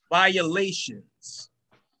 Violations.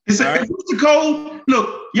 It's the code.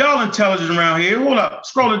 Look, y'all intelligent around here. Hold up.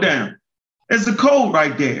 Scroll it down. There's a code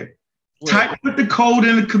right there. Put the code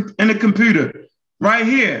in the computer right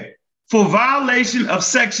here for violation of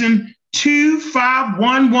section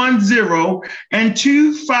 25110 and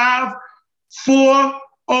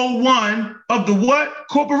 25401 of the what?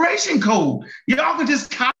 Corporation code. Y'all can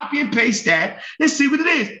just copy and paste that and see what it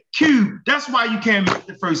is. Cube. That's why you can't make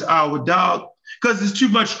the first hour, dog. Because there's too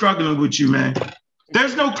much struggling with you, man.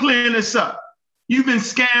 There's no clearing this up. You've been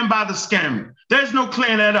scammed by the scammer. There's no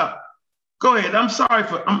clearing that up. Go ahead. I'm sorry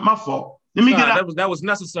for my fault. Let me get out. That was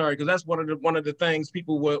necessary because that's one of the things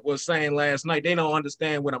people were saying last night. They don't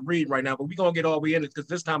understand what I'm reading right now, but we're gonna get all the way in it because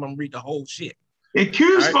this time I'm reading the whole shit.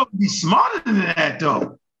 Cube's supposed to be smarter than that,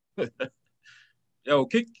 though. Yo,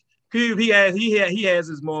 Cube, he has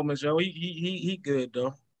his moments, yo. He good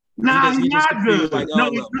though. Nah, he's not good. Like,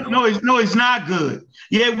 he's not good.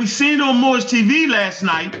 Yeah, we seen it on Moore's TV last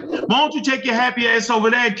night. Why don't you take your happy ass over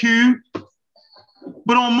there, Cube?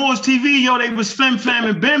 But on Moore's TV, yo, they was flim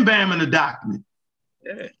and bam bam in the document.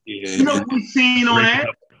 Yeah. You know what we seen on that?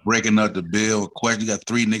 Breaking up the bill. Question, you got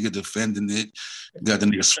 3 niggas defending it. You got the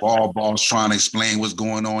nigga Small Boss trying to explain what's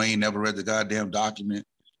going on. He ain't never read the goddamn document.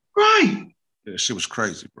 Right. That shit was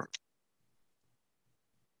crazy, bro.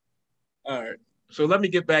 All right. So let me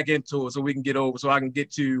get back into it so we can get over, so I can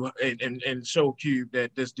get to and show Cube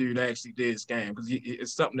that this dude actually did scam, because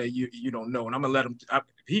it's something that you don't know. And I'm gonna let him.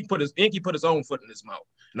 Inky put his own foot in his mouth,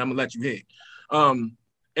 and I'm gonna let you hear. In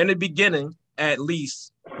the beginning, at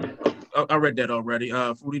least, I read that already.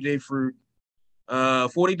 40-day fruit,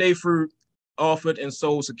 40-day fruit offered and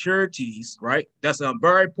sold securities. Right. That's a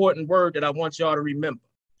very important word that I want y'all to remember.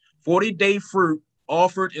 40-day fruit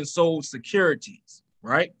offered and sold securities.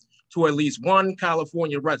 Right. To at least one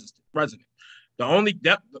California resident.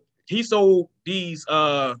 He sold these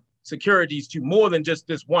securities to more than just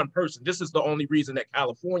this one person. This is the only reason that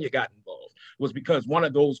California got involved, was because one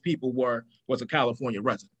of those people was a California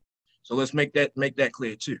resident. So let's make that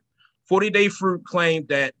clear too. 40-day fruit claimed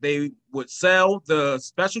that they would sell the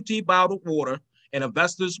specialty bottled water and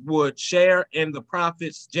investors would share in the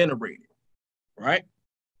profits generated. Right?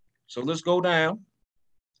 So let's go down.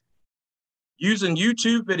 Using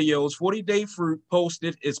YouTube videos, 40-day fruit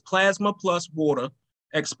posted its plasma plus water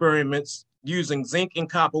experiments using zinc and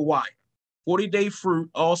copper wire. 40-day fruit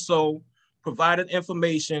also provided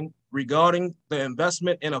information regarding the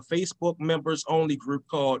investment in a Facebook members only group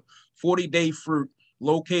called 40-day fruit,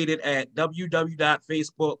 located at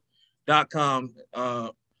www.facebook.com,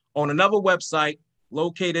 on another website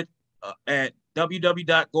located at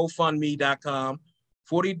www.gofundme.com.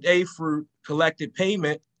 40-day fruit collected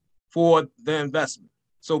payment for the investment.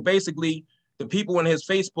 So basically, the people in his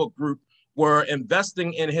Facebook group were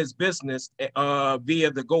investing in his business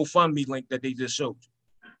via the GoFundMe link that they just showed you.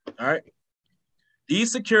 All right.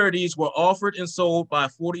 These securities were offered and sold by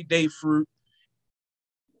 40-day fruit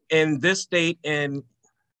in this state and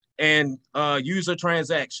user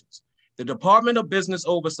transactions. The Department of Business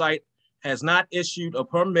Oversight has not issued a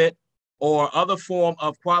permit or other form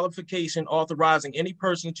of qualification authorizing any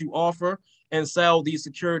person to offer and sell these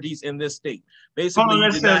securities in this state. Basically,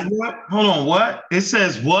 Hold on, what? It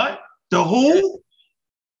says what? The who?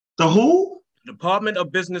 The who? Department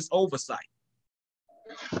of Business Oversight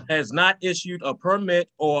has not issued a permit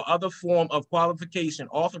or other form of qualification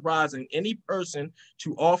authorizing any person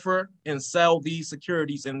to offer and sell these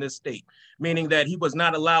securities in this state, meaning that he was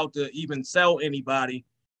not allowed to even sell anybody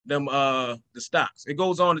the stocks. It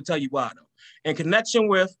goes on to tell you why, though. In connection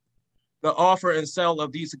with the offer and sale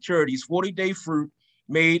of these securities, 40-day fruit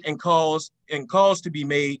made and caused to be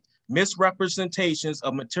made misrepresentations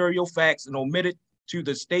of material facts and omitted to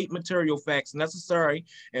the state material facts necessary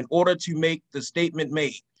in order to make the statement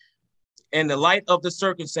made. In the light of the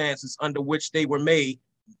circumstances under which they were made,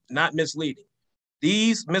 not misleading.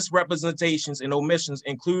 These misrepresentations and omissions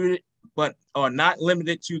included, but are not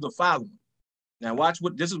limited to the following. Now watch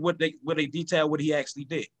this is what they detail what he actually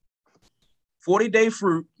did. 40-day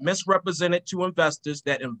fruit misrepresented to investors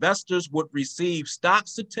that investors would receive stock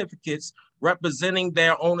certificates representing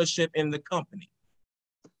their ownership in the company.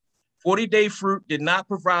 40-day fruit did not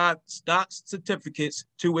provide stock certificates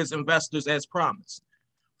to its investors as promised.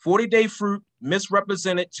 40-day fruit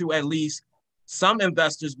misrepresented to at least some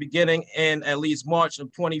investors beginning in at least March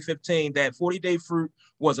of 2015 that 40-day fruit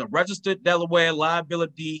was a registered Delaware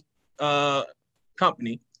liability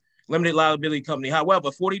company, limited liability company. However,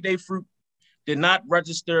 40-day fruit did not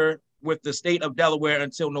register with the state of Delaware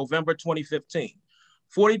until November 2015.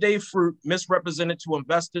 40-day fruit misrepresented to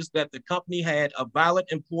investors that the company had a valid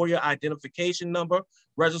employer identification number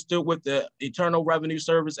registered with the Internal Revenue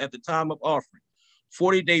Service at the time of offering.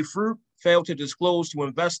 40-day fruit failed to disclose to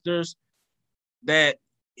investors that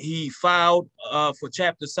he filed for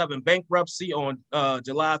Chapter 7 bankruptcy on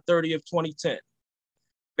July 30th, 2010.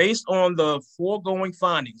 Based on the foregoing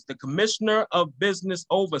findings, the Commissioner of Business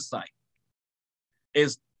Oversight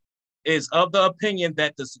is of the opinion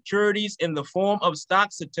that the securities in the form of stock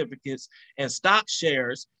certificates and stock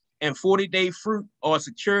shares and 40-day fruit are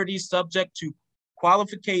securities subject to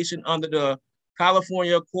qualification under the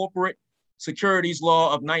California Corporate Securities Law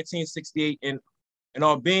of 1968 and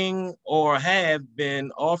are being or have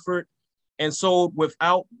been offered and sold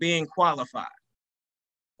without being qualified,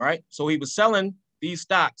 right? So he was selling these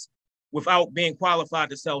stocks without being qualified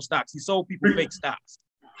to sell stocks. He sold people fake stocks.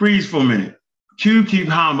 Freeze for a minute. Q keep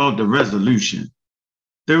hollering about the resolution.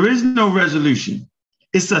 There is no resolution.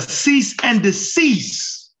 It's a cease and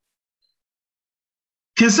desist.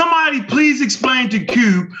 Can somebody please explain to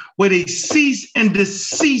Q what a cease and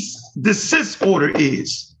desist order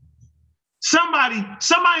is? Somebody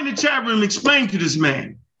in the chat room explain to this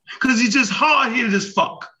man, because he's just hard-headed as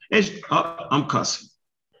fuck. I'm cussing.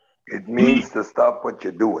 It means to stop what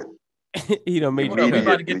you're doing. You know, maybe we're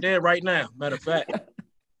about to get there right now. Matter of fact.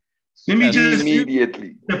 Let me just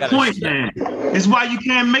immediately. The point, man, is why you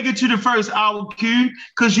can't make it to the first hour, Q,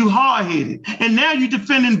 because you hard-headed. And now you're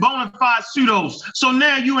defending bona fide pseudos. So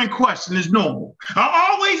now you in question. It's normal. I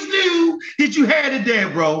always knew that you had it there,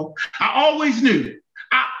 bro. I always knew.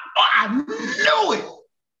 I knew it.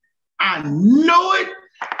 I knew it.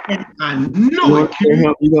 And I knew it.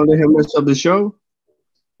 You gonna let him mess up the show?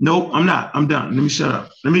 Nope, I'm not. I'm done. Let me shut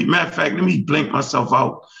up. Matter of fact, let me blink myself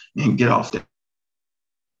out and get off there.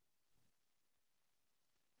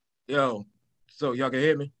 Yo, so y'all can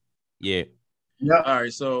hear me? Yeah. All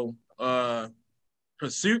right, so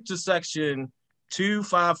pursuant to section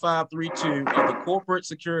 25532 of the Corporate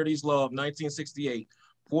Securities Law of 1968,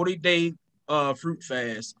 40-day fruit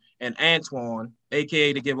fast and Antoine,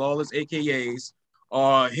 aka to give all his AKAs,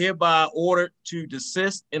 are hereby ordered to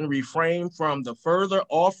desist and refrain from the further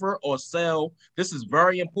offer or sell. This is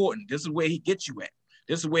very important. This is where he gets you at.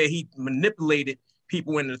 This is where he manipulated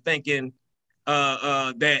people into thinking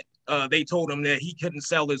that they told him that he couldn't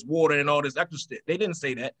sell his water and all this extra stuff. They didn't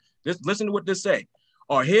say that. Just listen to what this say.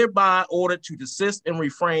 Are hereby ordered to desist and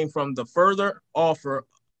refrain from the further offer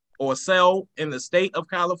or sell in the state of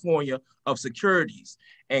California of securities,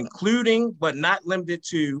 including but not limited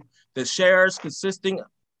to the shares consisting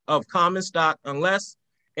of common stock unless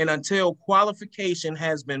and until qualification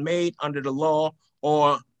has been made under the law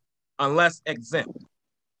or unless exempt.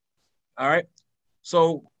 All right.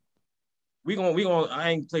 So I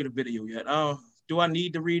ain't played the video yet. Do I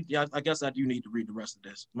need to read? Yeah, I guess I do need to read the rest of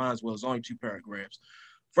this. Might as well. It's only 2 paragraphs.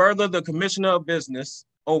 Further, the Commissioner of Business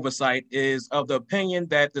Oversight is of the opinion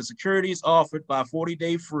that the securities offered by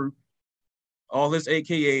 40-day fruit, all his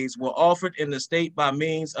AKAs, were offered in the state by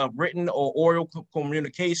means of written or oral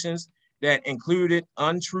communications that included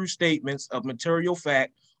untrue statements of material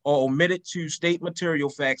fact or omitted to state material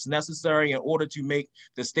facts necessary in order to make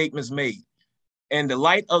the statements made. In the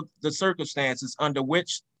light of the circumstances under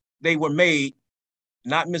which they were made,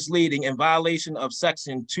 not misleading, in violation of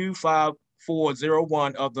section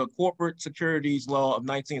 25401 of the Corporate Securities Law of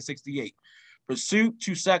 1968. Pursuant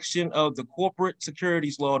to section of the Corporate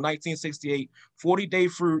Securities Law of 1968, 40-day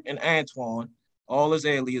fruit and Antoine, all his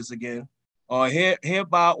alias again, are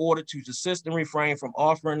hereby ordered to desist and refrain from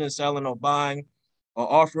offering and selling or buying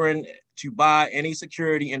or offering to buy any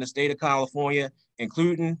security in the state of California,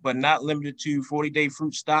 including but not limited to 40-day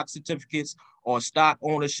fruit stock certificates or stock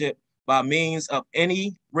ownership by means of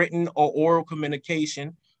any written or oral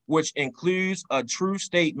communication, which includes a true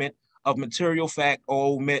statement of material fact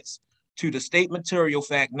or omits to the state material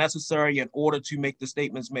fact necessary in order to make the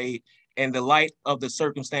statements made in the light of the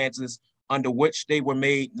circumstances under which they were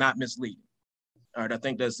made, not misleading. All right, I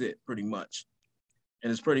think that's it pretty much.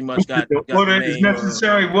 And it's pretty much got the order the is main,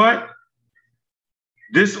 necessary. What?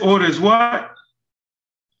 This order is what?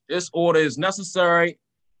 This order is necessary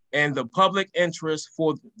and the public interest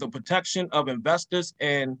for the protection of investors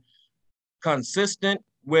and consistent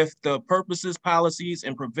with the purposes, policies,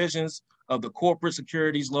 and provisions of the Corporate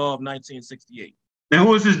Securities Law of 1968. And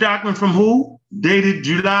who is this document from who? Dated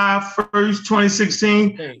July 1st,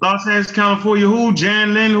 2016, okay. Los Angeles, California. Who?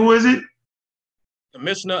 Jan Lin, who is it?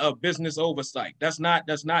 Commissioner of Business Oversight. That's not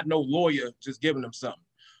no lawyer just giving them something.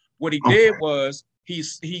 What he did was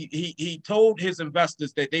he told his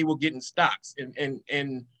investors that they were getting stocks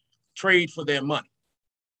and trade for their money.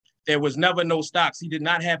 There was never no stocks. He did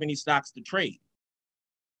not have any stocks to trade.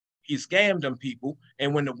 He scammed them people.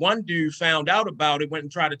 And when the one dude found out about it, went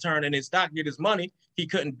and tried to turn in his stock, get his money, he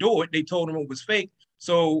couldn't do it. They told him it was fake.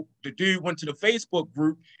 So the dude went to the Facebook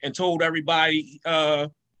group and told everybody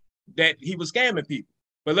that he was scamming people.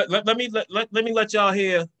 But let me let y'all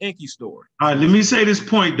hear Inky's story. All right, let me say this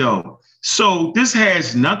point though. So this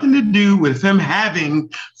has nothing to do with him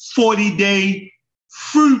having 40-day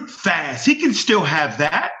fruit fast. He can still have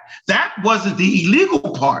that. That wasn't the illegal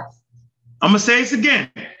part. I'm gonna say this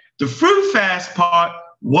again. The fruit fast part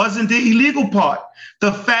wasn't the illegal part.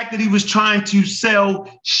 The fact that he was trying to sell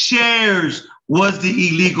shares was the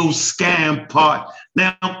illegal scam part.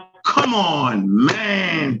 Now, come on,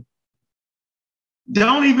 man.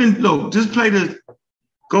 Don't even look, just play the,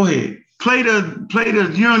 go ahead. Play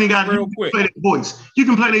the, you only got to play their voice. You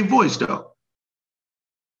can play their voice though.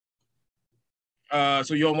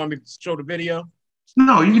 So you don't want me to show the video?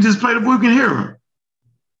 No, you can just play the voice, you can hear him.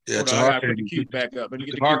 Yeah, Taharka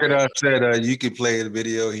said you can play the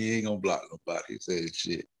video. He ain't gonna block nobody. He said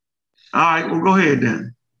shit. All right, well, go ahead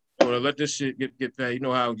then. Well, let this shit get paid. You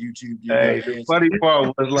know how YouTube. Hey, the funny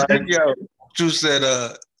part was like, yo, you said,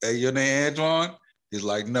 hey, your name Antoine? He's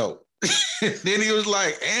like, no. Then he was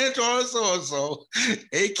like, Antoine so-and-so,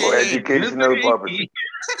 aka for educational purposes.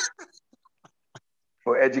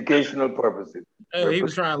 For educational purposes. Hey, he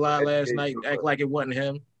was trying to lie last night, act like it wasn't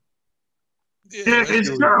him. Yeah,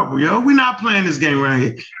 it's terrible, yo. We're not playing this game right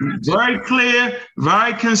here. Very clear,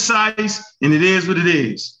 very concise, and it is what it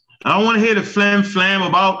is. I don't want to hear the flam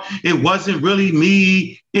about it wasn't really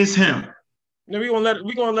me, it's him. No, we're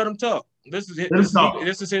gonna let him talk. This is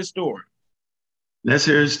his story. Let's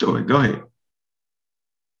hear his story. Go ahead.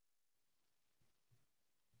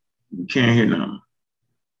 You can't hear nothing.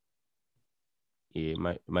 Yeah,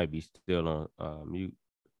 it might be still on mute.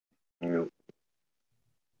 Mute.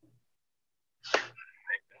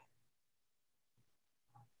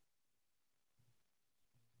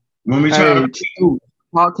 When we try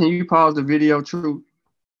can you pause the video, True?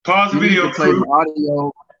 Pause the video, play the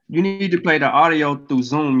audio. You need to play the audio through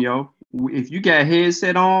Zoom, yo. If you got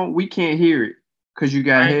headset on, we can't hear it because you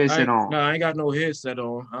got headset on. No, I ain't got no headset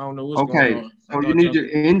on. I don't know what's going on. So you need to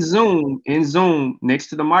in Zoom, next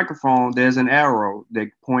to the microphone, there's an arrow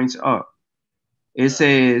that points up. It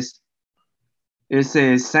says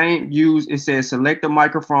select the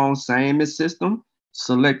microphone, same as system.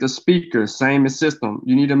 Select the speaker, same as system.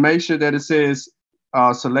 You need to make sure that it says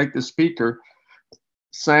select the speaker,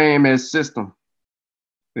 same as system.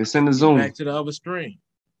 It's in the Zoom. Back to the other screen.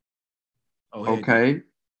 Oh, okay.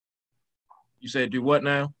 You said do what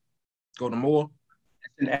now? Go to more?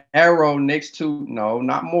 It's an arrow next to, no,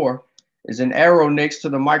 not more. It's an arrow next to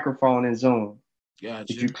the microphone in Zoom.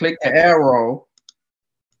 Gotcha. If you click the arrow,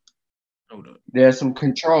 hold up. There's some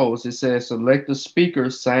controls. It says select the speaker,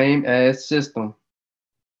 same as system.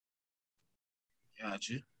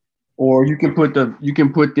 Gotcha. Or you can put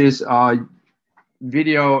this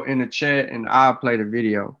video in the chat and I'll play the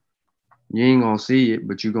video. You ain't gonna see it,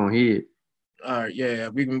 but you're gonna hear it. All right, yeah,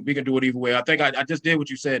 we can do it either way. I think I just did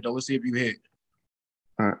what you said though. Let's see if you hit.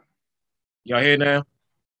 All right. Y'all hear now?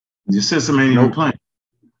 You said something ain't even playing.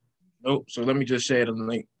 Nope. So let me just share the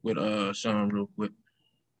link with Sean real quick.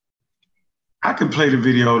 I can play the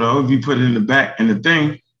video though if you put it in the back in the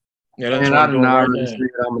thing. Yeah, that's what I'm doing. I'm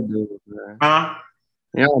gonna do it, man. Huh?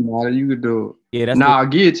 Yeah, man, you could do it. Yeah,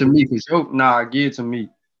 that's give it to me for sure. Give it to me.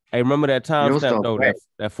 Hey, remember that timestamp though?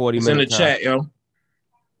 That 40 minutes. It's in the chat, yo.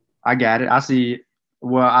 I got it. I see it.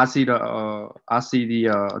 Well, I see the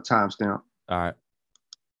timestamp. All right.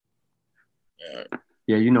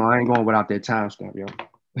 Yeah, I ain't going without that timestamp, yo.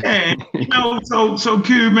 Hey, so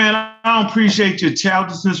Q, man, I don't appreciate your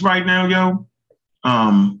childishness right now, yo.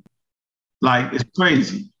 Like it's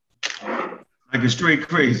crazy. Like it's straight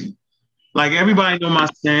crazy. Like everybody know my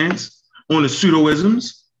stance on the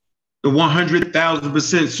pseudoisms, the 100,000%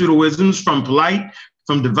 pseudoisms from Polite,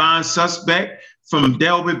 from Divine Suspect, from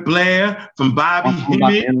Delbert Blair, from Bobby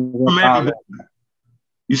Hemmitt, from everybody.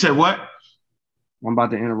 You said what? I'm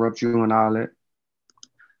about to interrupt you and all that.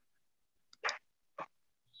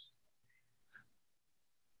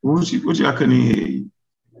 What you? I couldn't hear you.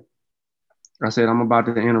 I said I'm about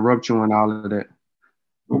to interrupt you and all of that.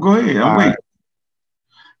 Well, go ahead. I'm waiting.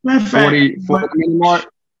 Matter of fact, 40 minute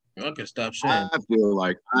mark. I can stop sharing. I feel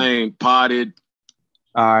like I ain't potted.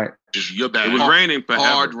 All right. Just your bad. It was raining for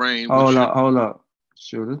hard rain. Hold up.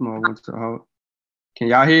 Sure, this mother went to hold. Can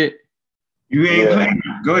y'all hear it? You ain't playing.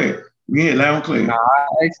 Go ahead. We ain't loud and clear. Nah,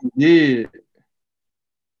 I actually did.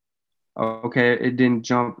 Okay, it didn't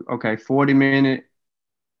jump. Okay, 40 minute.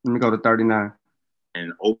 Let me go to 39.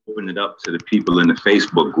 And open it up to the people in the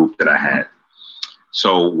Facebook group that I had.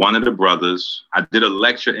 So one of the brothers, I did a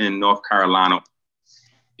lecture in North Carolina.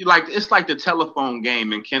 It's like the telephone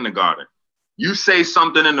game in kindergarten. You say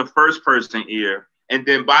something in the first person ear, and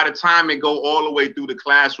then by the time it go all the way through the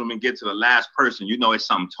classroom and get to the last person, you know it's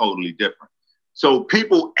something totally different. So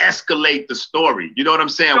people escalate the story. You know what I'm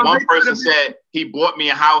saying? So one person said he bought me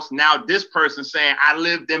a house. Now this person saying I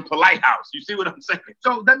lived in Polite House. You see what I'm saying?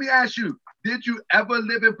 So let me ask you, did you ever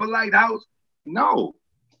live in Polite House? No.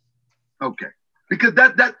 Okay. Because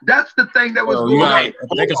that's the thing that was going on. I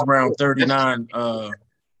think it's around 39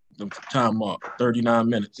 the time mark, 39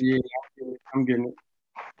 minutes. Yeah, I'm getting it.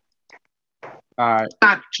 All right.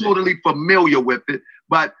 Not totally familiar with it,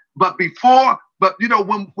 but before, you know,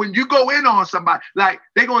 when you go in on somebody, like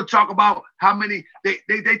they're gonna talk about how many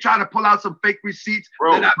they try to pull out some fake receipts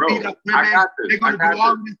that I beat up women. They're gonna do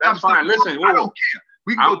all this stuff. Fine. Listen, I don't care.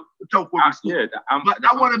 We can go for receipts. But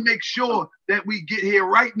I want to make sure that we get here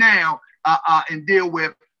right now and deal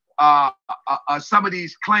with some of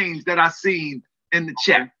these claims that I seen in the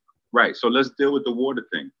chat. Right. So let's deal with the water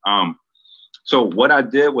thing. So what I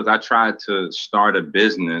did was I tried to start a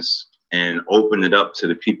business and open it up to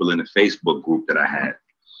the people in the Facebook group that I had.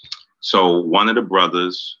 So one of the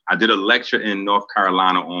brothers, I did a lecture in North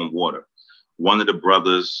Carolina on water. One of the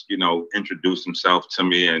brothers, you know, introduced himself to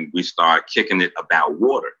me and we started kicking it about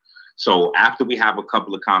water. So after we have a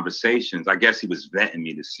couple of conversations, I guess he was vetting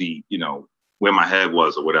me to see, you know, where my head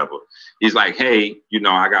was or whatever. He's like, hey, you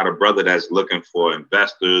know, I got a brother that's looking for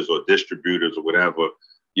investors or distributors or whatever.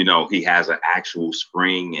 You know, he has an actual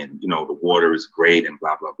spring and, you know, the water is great and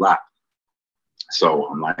blah, blah, blah. So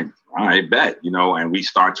I'm like, all right, bet, you know, and we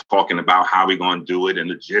start talking about how we're going to do it and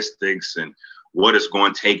logistics and what it's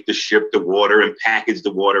going to take to ship the water and package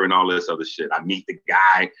the water and all this other shit. I meet the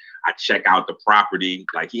guy, I check out the property.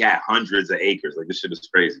 Like he had hundreds of acres. Like this shit is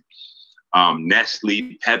crazy.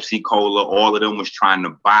 Nestle, Pepsi Cola, all of them was trying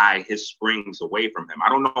to buy his springs away from him. I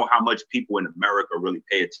don't know how much people in America really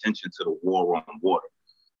pay attention to the war on water,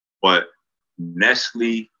 but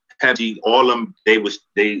Nestle, Pepsi, all of them, they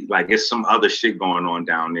like, it's some other shit going on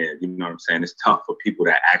down there. You know what I'm saying? It's tough for people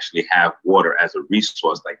that actually have water as a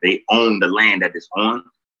resource. Like they own the land that it's on.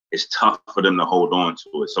 It's tough for them to hold on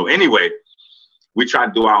to it. So anyway, we try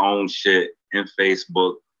to do our own shit in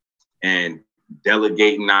Facebook and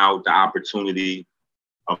delegating out the opportunity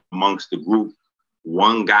amongst the group.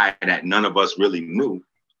 One guy that none of us really knew,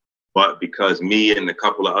 but because me and a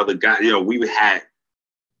couple of other guys, you know, we had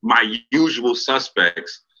my usual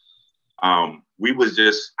suspects. We was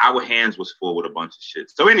just, our hands was full with a bunch of shit.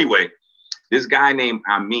 So anyway, this guy named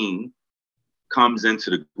Amin comes into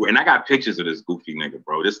the group, and I got pictures of this goofy nigga,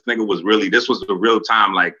 bro. This nigga was really, this was the real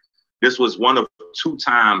time. Like this was one of 2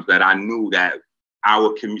 times that I knew that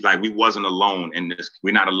our community, like we wasn't alone in this,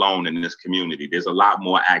 we're not alone in this community. There's a lot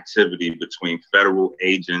more activity between federal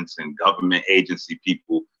agents and government agency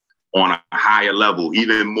people on a higher level,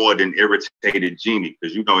 even more than Irritated Genie,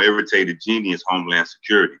 because you know Irritated Genie is Homeland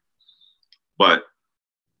Security. But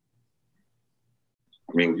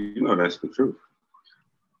I mean, you know that's the truth.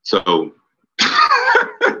 So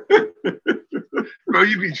bro,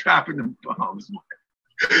 you be dropping them bombs.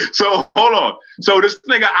 So hold on. So this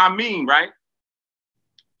nigga Amin, right?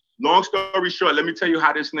 Long story short, let me tell you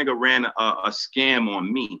how this nigga ran a scam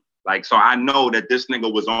on me. Like, so I know that this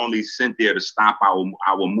nigga was only sent there to stop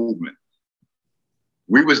our movement.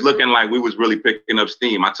 We was looking like we was really picking up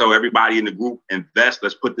steam. I told everybody in the group, invest,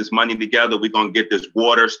 let's put this money together. We're going to get this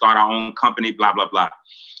water, start our own company, blah, blah, blah.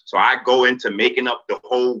 So I go into making up the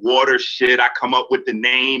whole water shit. I come up with the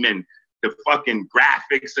name and the fucking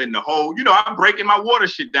graphics and the whole, you know, I'm breaking my water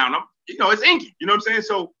shit down. You know, it's inky, you know what I'm saying?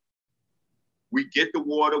 So We get the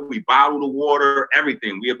water, we bottle the water,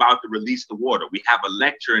 everything. We about to release the water. We have a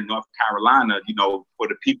lecture in North Carolina, you know, for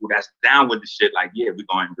the people that's down with the shit. Like, yeah, we're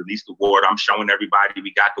going to release the water. I'm showing everybody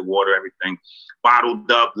we got the water, everything bottled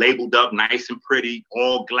up, labeled up, nice and pretty,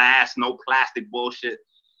 all glass, no plastic bullshit.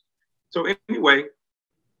 So anyway,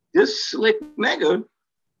 this slick nigga,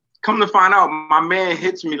 come to find out, my man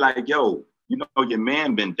hits me like, yo, you know, your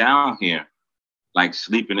man been down here, like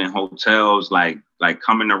sleeping in hotels, like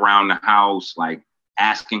coming around the house, like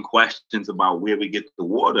asking questions about where we get the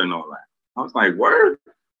water and all that. I was like, word?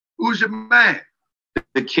 Who's your man?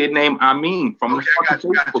 The kid named Amin from the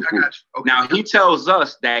fucking Facebook group. Okay. Now he tells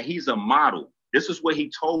us that he's a model. This is what he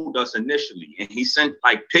told us initially. And he sent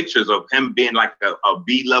like pictures of him being like a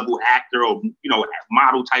B-level actor or, you know,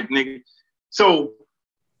 model type nigga. So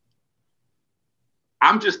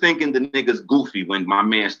I'm just thinking the nigga's goofy when my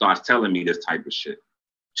man starts telling me this type of shit.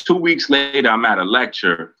 2 weeks later, I'm at a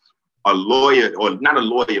lecture. A lawyer, or not a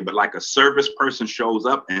lawyer, but like a service person shows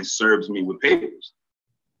up and serves me with papers.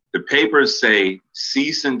 The papers say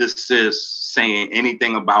cease and desist, saying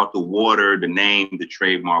anything about the water, the name, the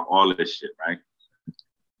trademark, all of this shit, right?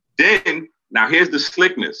 Then, now here's the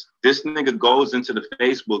slickness. This nigga goes into the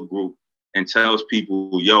Facebook group and tells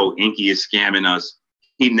people, yo, Inky is scamming us.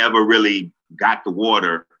 He never really got the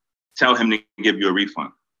water. Tell him to give you a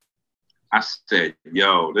refund. I said,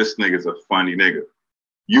 yo, this nigga's a funny nigga.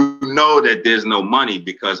 You know that there's no money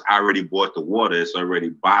because I already bought the water. It's already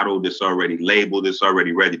bottled. It's already labeled. It's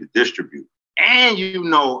already ready to distribute. And you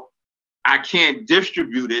know, I can't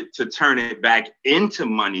distribute it to turn it back into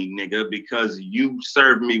money, nigga, because you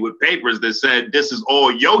served me with papers that said this is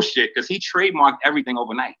all your shit, because he trademarked everything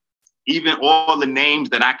overnight. Even all the names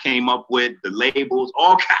that I came up with, the labels,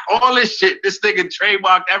 all this shit, this nigga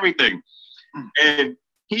trademarked everything. And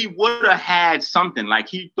he would have had something, like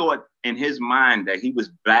he thought in his mind that he was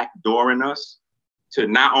backdooring us to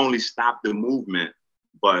not only stop the movement,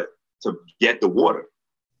 but to get the water.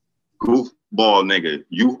 Goofball nigga,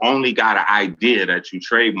 you only got an idea that you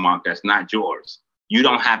trademarked that's not yours. You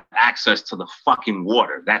don't have access to the fucking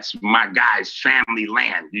water. That's my guy's family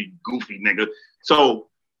land, you goofy nigga. So,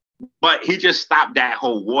 but he just stopped that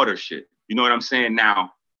whole water shit. You know what I'm saying?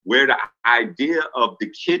 Now, where the idea of the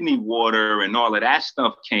kidney water and all of that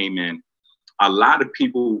stuff came in, a lot of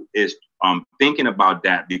people is thinking about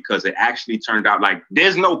that because it actually turned out like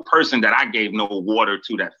there's no person that I gave no water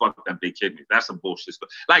to that fucked up their kidneys. That's a bullshit stuff.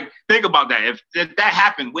 Like, think about that. If that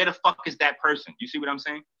happened, where the fuck is that person? You see what I'm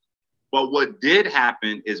saying? But what did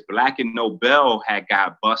happen is Black and Nobel had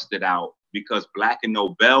got busted out because Black and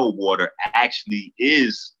Nobel water actually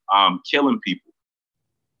is killing people.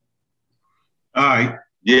 All right.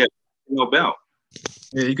 Yeah, Nobel.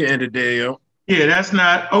 Yeah, you can end it there, yo. Yeah, that's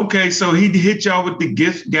not okay. So he hit y'all with the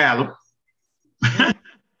gift gallop. All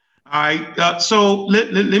right. So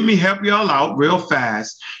let me help y'all out real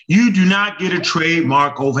fast. You do not get a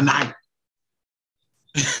trademark overnight.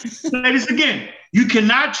 Say this again. You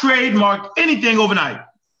cannot trademark anything overnight.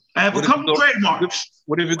 I have a couple trademarks.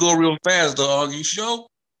 What if you go real fast, dog? You sure?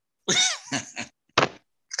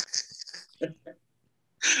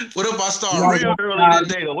 What if I start real early in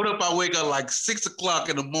the day though? What if I wake up like 6 o'clock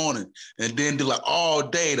in the morning and then do like all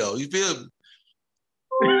day though? You feel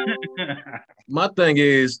me? My thing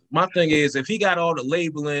is, if he got all the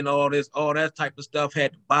labeling, all that type of stuff,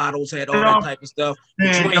 had the bottles, had all that type of stuff,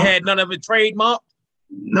 but you ain't had none of it trademarked.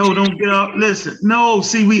 No, don't get off. Listen, no,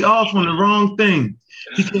 see, we off on the wrong thing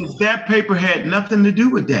because that paper had nothing to do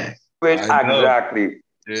with that. Exactly.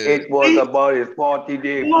 Yeah. It was about his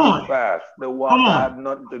 40-day fast. The water had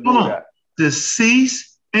nothing to do with that. The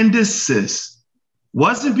cease and desist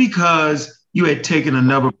wasn't because you had taken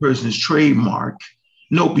another person's trademark.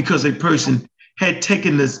 No, because a person had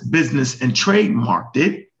taken this business and trademarked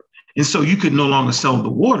it, and so you could no longer sell the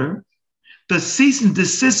water. The cease and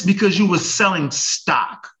desist because you were selling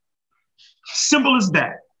stock. Simple as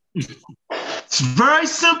that. It's very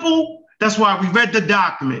simple. That's why we read the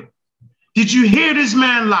document. Did you hear this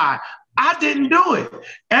man lie? I didn't do it.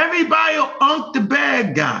 Everybody will unk the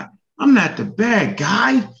bad guy. I'm not the bad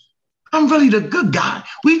guy. I'm really the good guy.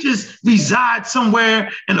 We just reside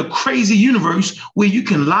somewhere in a crazy universe where you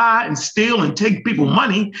can lie and steal and take people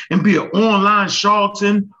money and be an online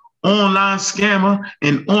charlatan, online scammer,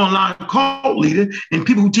 and online cult leader. And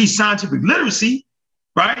people who teach scientific literacy,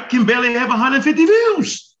 right, can barely have 150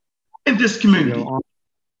 views in this community.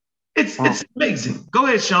 It's amazing. Go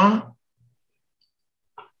ahead, Sean.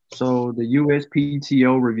 So the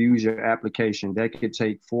USPTO reviews your application. That could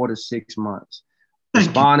take 4 to 6 months.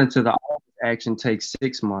 Responding to the action takes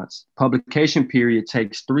 6 months. Publication period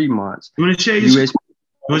takes 3 months. You want to share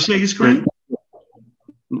your screen?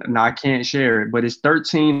 No, No, I can't share it, but it's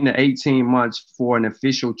 13 to 18 months for an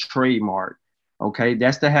official trademark. Okay,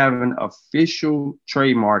 that's to have an official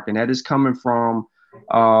trademark, and that is coming from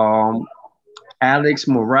Alex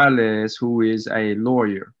Morales, who is a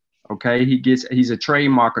lawyer. Okay, he's a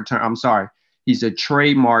trademark attorney. I'm sorry, he's a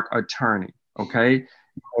trademark attorney. Okay,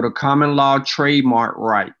 go to common law trademark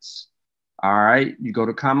rights. All right, you go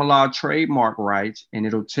to common law trademark rights, and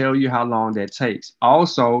it'll tell you how long that takes.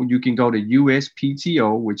 Also, you can go to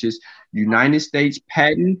USPTO, which is United States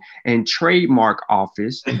Patent and Trademark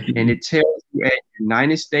Office, and it tells you at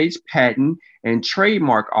United States Patent and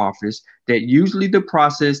Trademark Office that usually the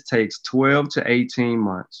process takes 12 to 18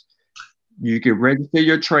 months. You can register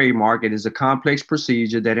your trademark. It is a complex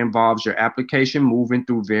procedure that involves your application moving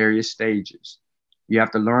through various stages. You have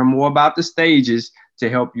to learn more about the stages to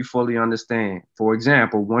help you fully understand. For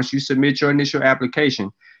example, once you submit your initial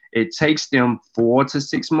application, it takes them 4 to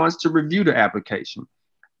 6 months to review the application.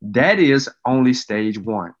 That is only stage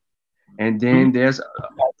 1. And then there's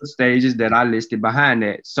other stages that I listed behind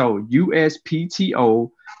that. So USPTO.gov,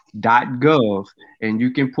 and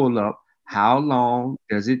you can pull up how long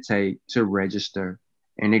does it take to register,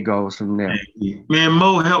 and it goes from there. Man,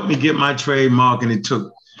 Mo helped me get my trademark, and it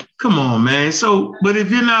took, come on, man. So, but if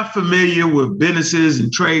you're not familiar with businesses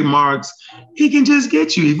and trademarks, he can just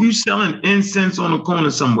get you. If you're selling incense on a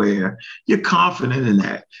corner somewhere, you're confident in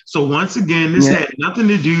that. So once again, this had nothing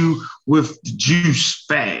to do with the juice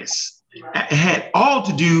fast. It had all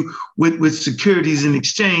to do with securities and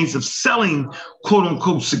exchange of selling quote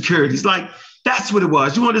unquote securities. Like, that's what it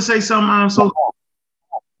was. You want to say something?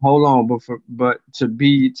 Hold on, but to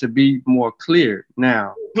be more clear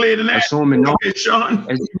now, assuming no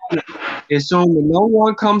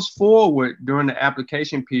one comes forward during the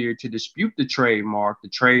application period to dispute the trademark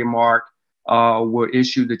will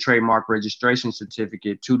issue the trademark registration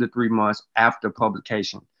certificate 2 to 3 months after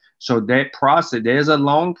publication. So that process, there's a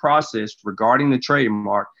long process regarding the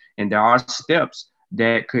trademark, and there are steps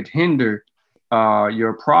that could hinder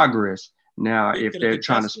your progress. Now, if they're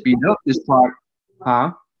trying to speed up this part,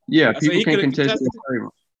 yeah, people can contest the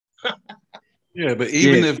trademark. Yeah, but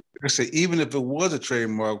even if it was a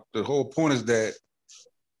trademark, the whole point is that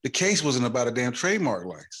the case wasn't about a damn trademark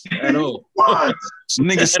license at all. Some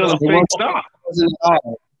niggas selling fake stock.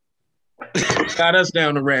 Got us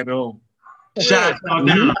down the rabbit hole. Shot down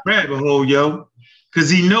the rabbit hole, yo, because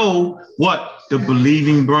he know what the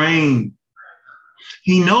believing brain.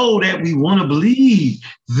 He know that we want to believe.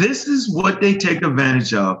 This is what they take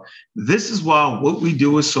advantage of. This is why what we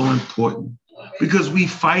do is so important, because we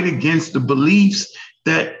fight against the beliefs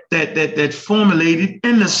that formulated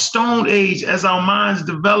in the Stone Age as our minds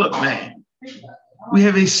develop, man. We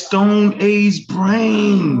have a Stone Age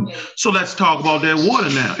brain. So let's talk about that water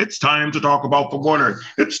now. It's time to talk about the water.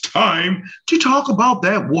 It's time to talk about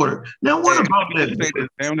that water. Now, what about that?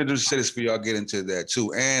 I'm going to say this for y'all, get into that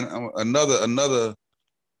too. And another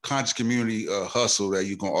conscious community hustle that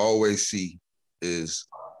you can always see is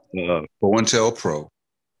COINTELPRO.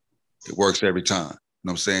 It works every time. You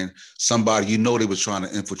know what I'm saying? Somebody, they was trying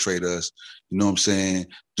to infiltrate us. You know what I'm saying?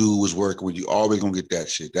 Dude was working with you. Always gonna get that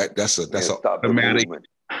shit. That's automatic.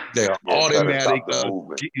 They're automatic.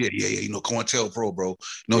 COINTELPRO, bro. You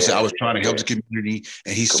know what I'm saying? I was trying to help the community,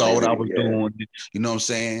 and he saw what I was doing. You know what I'm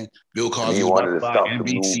saying? Bill Cosby was about to buy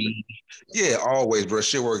NBC. Yeah, always, bro.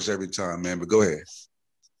 Shit works every time, man. But go ahead.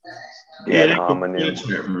 The ad hominems.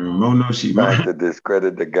 Trying to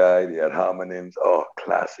discredit the guy. The ad hominems. Oh,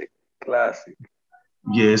 classic.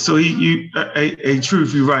 Yeah, so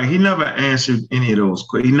truth, you're right. He never answered any of those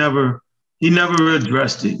questions. He never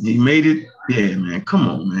addressed it. He made it. Yeah, man. Come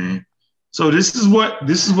on, man. So this is what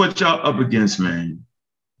y'all up against, man.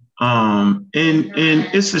 And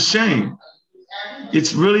it's a shame.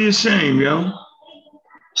 It's really a shame, yo.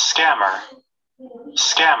 Scammer.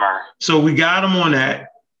 So we got him on that,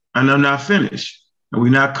 and I'm not finished. And we're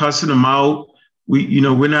not cussing him out.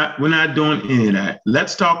 We're not doing any of that.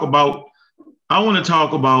 Let's talk about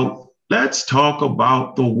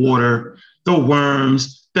the water, the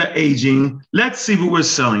worms, the aging. Let's see what we're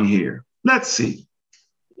selling here. Let's see.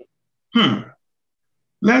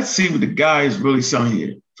 Let's see what the guy is really selling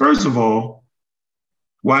here. First of all,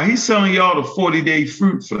 while he's selling y'all the 40-day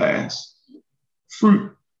fruit fast,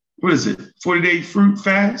 what is it? 40-day fruit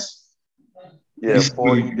fast? Yeah,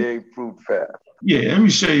 40-day fruit fast. Yeah, let me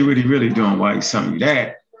show you what he's really doing while he's selling you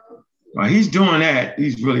that. While he's doing that,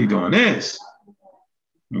 he's really doing this.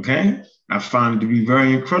 Okay? I find it to be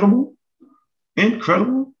very incredible.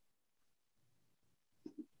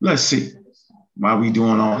 Let's see. While we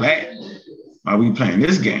doing all that, while we playing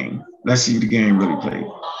this game, let's see what the game really played.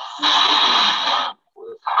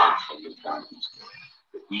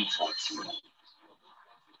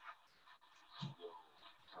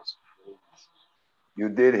 You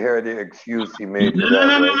did hear the excuse he made.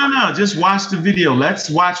 No. Just watch the video. Let's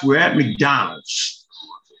watch. We're at McDonald's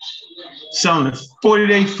selling a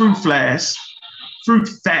 40-day fruit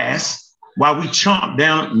fast, while we chomp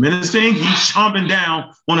down. Minister Inky chomping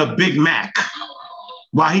down on a Big Mac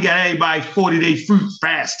while he got everybody 40-day fruit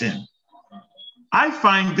fasting. I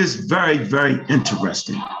find this very, very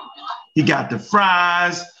interesting. He got the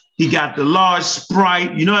fries. He got the large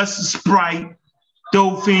Sprite. You know that's the Sprite.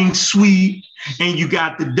 Dolphin sweet. And you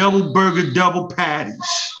got the double burger, double patties.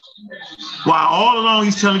 While all along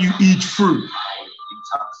he's telling you eat fruit.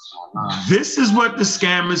 This is what the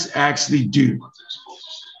scammers actually do.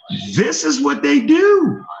 This is what they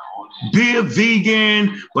do. Be a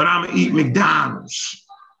vegan, but I'm gonna eat McDonald's.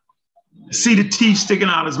 See the teeth sticking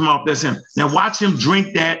out of his mouth, that's him. Now watch him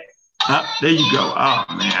drink that. There you go. Oh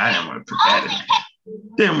man, I didn't want to put that in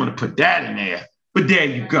there. Didn't want to put that in there, but there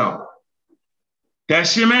you go.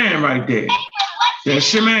 That's your man right there.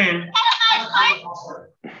 That's your man.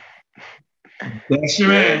 That's your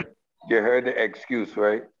man. You heard the excuse,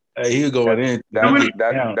 right? Hey, he was going in. That was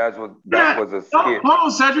a skit. Hold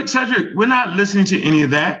on, Cedric. We're not listening to any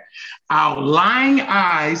of that. Our lying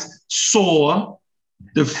eyes saw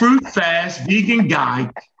the fruit fast vegan guy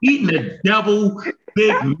eating a double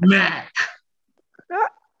Big Mac.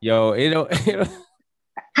 Yo, it don't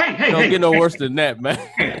Hey, get no worse than that, man.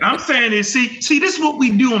 I'm saying this. See, this is what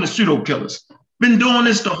we do on the pseudo killers. Been doing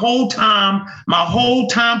this the whole time, my whole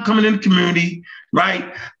time coming in the community,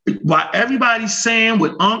 right? While everybody's saying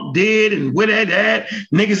what Unc did and what that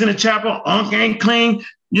niggas in the chapel, Unc ain't clean.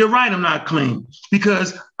 You're right, I'm not clean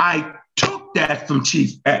because I took that from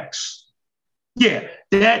Chief X. Yeah,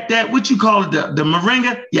 that what you call it, the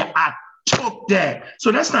moringa. Yeah, I took that.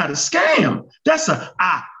 So that's not a scam.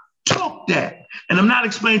 I took that. And I'm not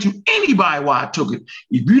explaining to anybody why I took it.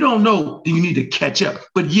 If you don't know, then you need to catch up.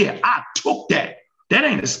 But yeah, I took that. That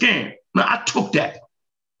ain't a scam. No, I took that.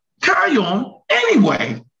 Carry on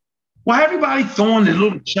anyway. While everybody throwing their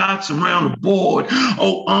little shots around the board,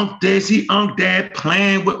 oh, Unc this, Unc that,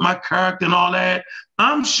 playing with my character and all that.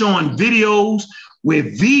 I'm showing videos where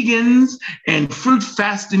vegans and fruit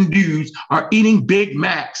fasting dudes are eating Big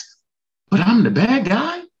Macs. But I'm the bad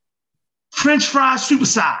guy. French fries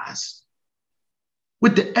supersized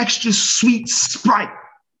with the extra sweet Sprite.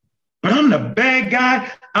 But I'm the bad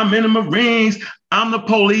guy. I'm in the Marines. I'm the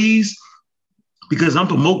police because I'm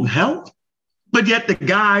promoting health. But yet the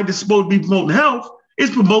guy that's supposed to be promoting health is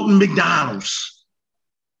promoting McDonald's.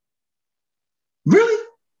 Really?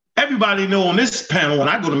 Everybody know on this panel, when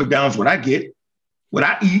I go to McDonald's, what I get, what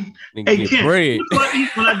I eat. Hey, Ken, what do I eat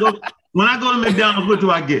when I go to McDonald's, what do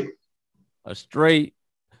I get? A straight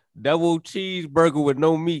double cheeseburger with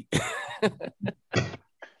no meat.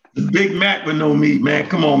 Big Mac with no meat, man.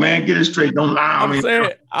 Come on, man. Get it straight. Don't lie. I'm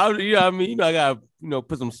saying, I gotta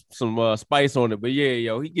put some spice on it. But yeah,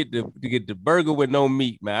 yo, he get the burger with no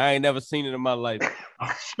meat, man. I ain't never seen it in my life.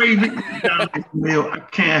 Favorite meal. I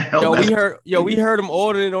can't help it. We heard him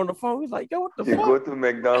ordering it on the phone. He's like, yo, what the fuck? You go to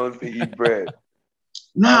McDonald's to eat bread.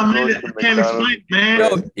 Nah, man, I can't explain,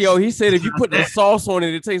 man. Yo, he said if you put the sauce on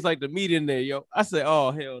it, it tastes like the meat in there, yo. I said,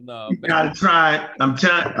 oh, hell no. You gotta try it. I'm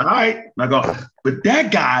telling you, all right. I go, but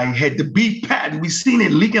that guy had the beef patty. We seen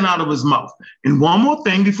it leaking out of his mouth. And one more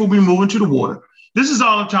thing before we move into the water. This is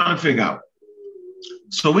all I'm trying to figure out.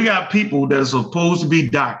 So we got people that are supposed to be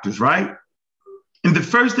doctors, right? And the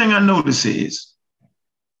first thing I notice is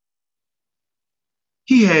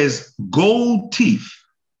he has gold teeth.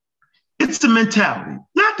 It's the mentality,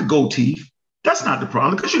 not the gold teeth. That's not the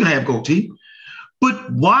problem because you can have gold teeth.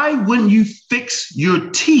 But why wouldn't you fix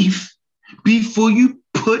your teeth before you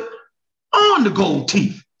put on the gold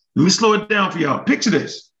teeth? Let me slow it down for y'all. Picture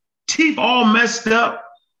this. Teeth all messed up.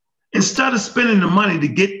 Instead of spending the money to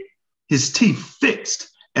get his teeth fixed,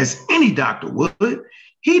 as any doctor would,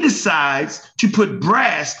 he decides to put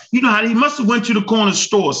brass. You know how he must have went to the corner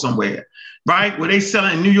store somewhere, right? Where they sell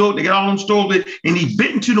it in New York, they got all them stores, and he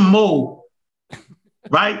bit into the mold,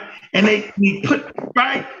 right? And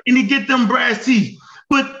he get them brass teeth.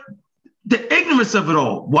 But the ignorance of it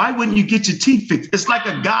all, why wouldn't you get your teeth fixed? It's like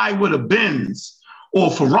a guy with a Benz or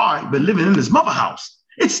a Ferrari, but living in his mother house.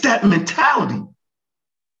 It's that mentality.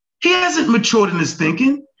 He hasn't matured in his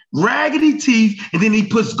thinking. Raggedy teeth, and then he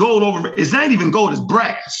puts gold over it. It's not even gold, it's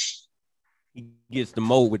brass. He gets the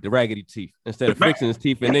mold with the raggedy teeth instead of fixing his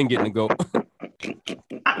teeth and then getting the gold.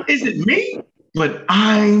 Is it me? But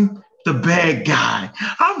I'm the bad guy.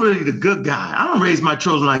 I'm really the good guy. I don't raise my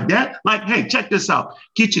children like that. Like, hey, check this out.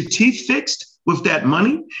 Get your teeth fixed with that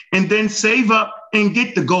money and then save up and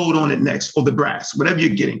get the gold on it next, or the brass, whatever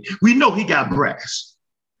you're getting. We know he got brass.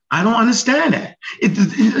 I don't understand that.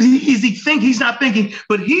 He's not thinking,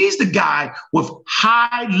 but he's the guy with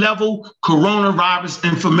high level coronavirus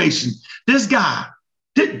information. This guy,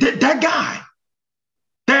 that guy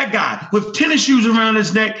with tennis shoes around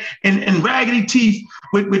his neck and raggedy teeth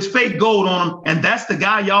with fake gold on him. And that's the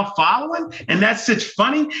guy y'all following? And that's such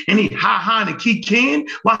funny? And he ha-ha and kikiing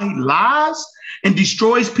while he lies and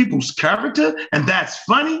destroys people's character? And that's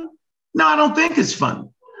funny? No, I don't think it's funny.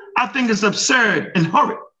 I think it's absurd and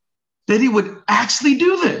horrid that he would actually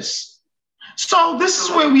do this. So this is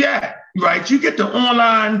where we at, right? You get the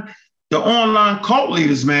online cult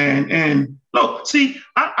leaders, man. And look, see,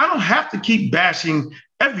 I don't have to keep bashing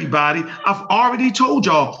everybody. I've already told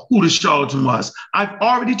y'all who the charlatan was. I've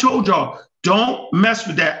already told y'all, don't mess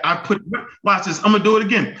with that. Watch this, I'm gonna do it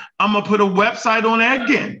again. I'm gonna put a website on there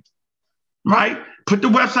again, right? Put the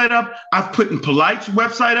website up. I've put in Polite's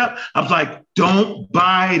website up. I was like, don't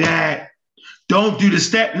buy that. Don't do the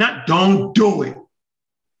stat, don't do it.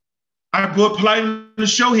 I brought Polite on the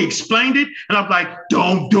show, he explained it, and I'm like,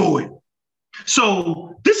 don't do it.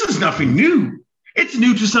 So this is nothing new. It's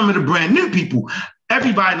new to some of the brand new people.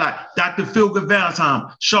 Everybody like Dr. Philgood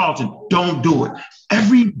Valentine, charlatan, don't do it.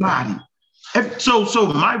 Everybody.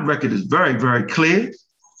 So my record is very, very clear,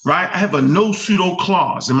 right? I have a no pseudo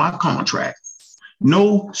clause in my contract.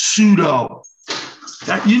 No pseudo.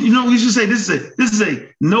 We should say this is a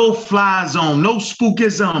no-fly zone, no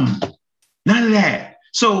spookism, none of that.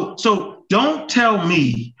 So don't tell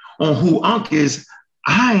me on who Unc is.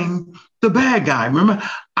 I'm the bad guy. Remember,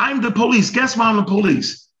 I'm the police. Guess why I'm the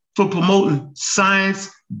police? For promoting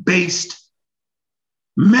science-based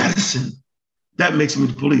medicine. That makes me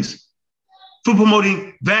the police. For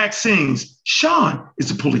promoting vaccines, Sean is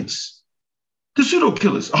the police. The pseudo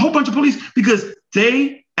killers, a whole bunch of police, because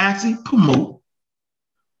they actually promote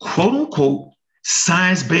quote unquote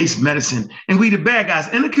science-based medicine. And we the bad guys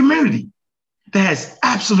in the community that has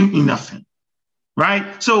absolutely nothing,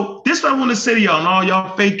 right? So this is what I want to say to y'all and all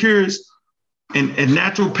y'all fakers and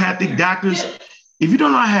naturopathic doctors. If you do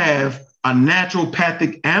not have a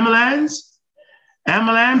naturopathic ambulance in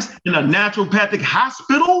a naturopathic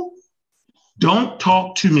hospital, don't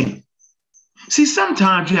talk to me. See,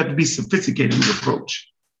 sometimes you have to be sophisticated in your approach.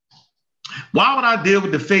 Why would I deal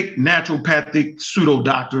with the fake naturopathic pseudo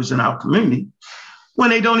doctors in our community when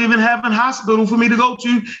they don't even have a hospital for me to go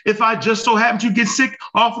to if I just so happen to get sick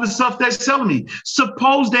off of the stuff they're selling me?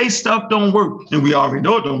 Suppose they stuff don't work, and we already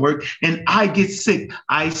know it don't work, and I get sick.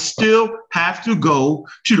 I still have to go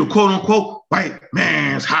to the quote unquote white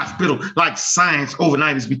man's hospital, like science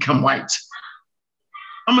overnight has become white.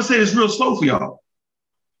 I'm gonna say this real slow for y'all.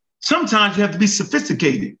 Sometimes you have to be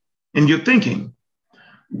sophisticated in your thinking.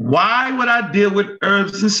 Why would I deal with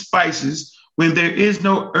herbs and spices when there is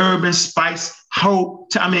no herb and spice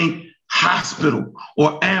hospital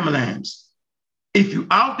or ambulance? If you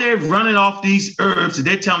out there running off these herbs and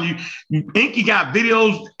they're telling you, Inky got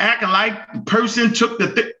videos acting like the person took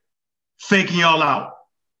the faking y'all out.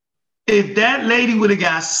 If that lady would have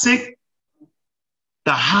got sick,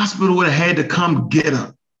 the hospital would have had to come get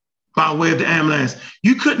her by way of the ambulance.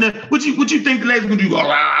 You couldn't have, what you think the lady would do? Oh,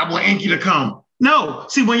 I want Inky to come. No,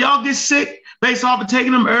 see, when y'all get sick based off of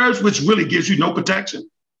taking them herbs, which really gives you no protection,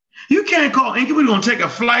 you can't call Inky. We're going to take a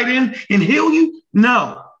flight in and heal you.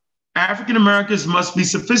 No, African Americans must be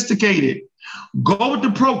sophisticated. Go with the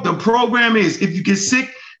program is, if you get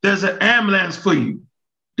sick, there's an ambulance for you.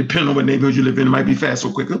 Depending on what neighborhood you live in, it might be faster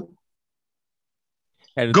or quicker.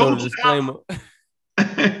 Had to throw a disclaimer.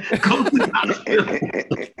 Go to the hospital.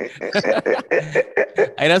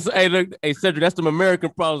 Hey, Cedric, that's some American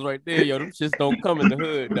problems right there, yo. Them shits don't come in the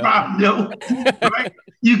hood. Right?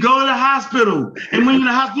 You go to the hospital, and when you're in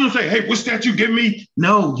the hospital, you say, hey, what's that you give me?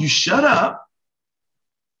 No, you shut up,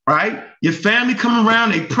 right? Your family come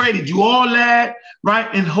around, they pray, they do all that, right?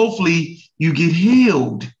 And hopefully you get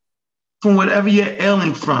healed from whatever you're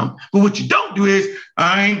ailing from. But what you don't do is,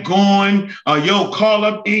 I ain't going, call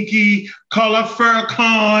up Inky, call up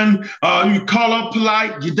Farrakhan, you call up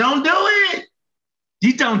Polite. You don't do it.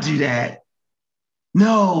 You don't do that.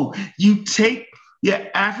 No, you take your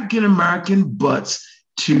African-American butts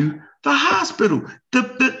to the hospital.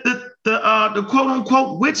 The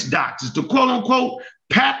quote-unquote witch doctors, the quote-unquote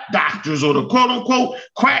pap doctors, or the quote-unquote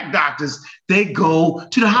quack doctors, they go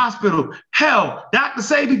to the hospital. Hell, Dr.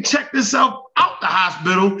 Sebi checked himself out the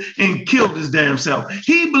hospital and killed his damn self.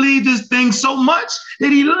 He believed this thing so much that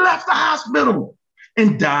he left the hospital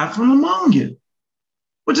and died from pneumonia,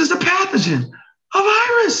 which is the pathogen of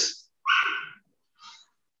virus.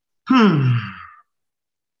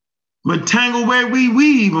 But tangle where we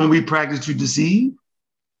weave when we practice to deceive.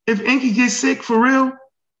 If Inky gets sick for real,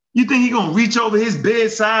 you think he gonna reach over his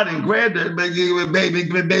bedside and grab the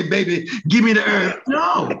baby, give me the herb?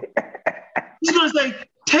 No. He's gonna say,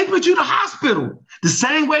 take me to the hospital. The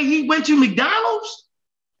same way he went to McDonald's,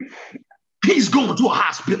 he's going to a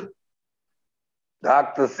hospital.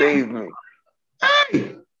 Doctor, save me.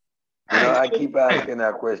 Hey. I keep asking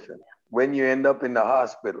that question. When you end up in the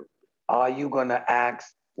hospital, are you gonna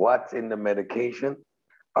ask what's in the medication?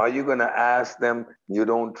 Are you gonna ask them you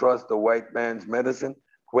don't trust the white man's medicine?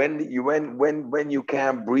 When you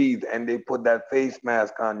can't breathe and they put that face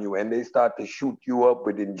mask on you and they start to shoot you up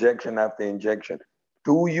with injection after injection,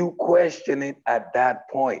 do you question it at that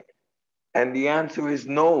point? And the answer is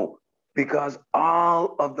no, because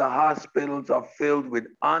all of the hospitals are filled with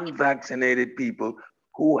unvaccinated people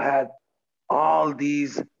who had all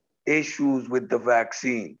these issues with the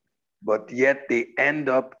vaccine, but yet they end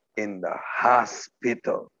up in the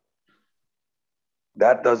hospital.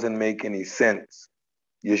 That doesn't make any sense.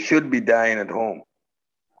 You should be dying at home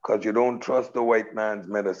because you don't trust the white man's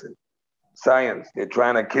medicine. Science, they're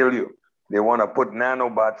trying to kill you. They want to put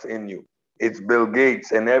nanobots in you. It's Bill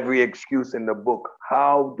Gates and every excuse in the book.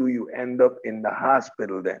 How do you end up in the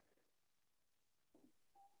hospital then?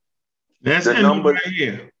 Let's end it right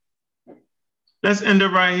here. Let's end it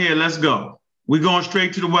right here. Let's go. We're going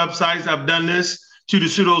straight to the websites. I've done this to the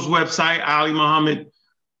Pseudos website, Ali Muhammad.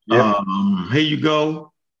 Yep. Here you go.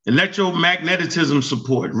 Electromagnetism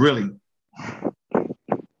support, really.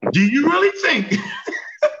 Do you really think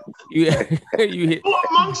who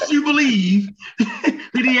amongst you believe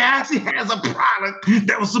that he actually has a product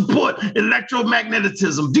that will support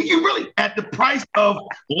electromagnetism? Do you really? At the price of,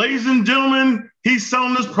 ladies and gentlemen, he's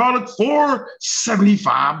selling this product for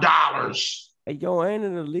 $75. Hey, yo, ain't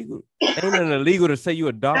it illegal to say you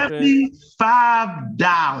a doctor?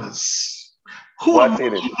 $75. What's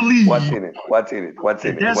in it? What's in it? What's in it? What's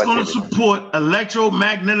in it? That's going to support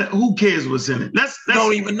electromagnetic. Who cares what's in it? Let's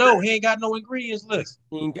don't even know. He ain't got no ingredients list.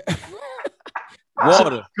 Water.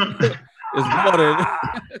 It's water.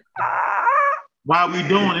 While we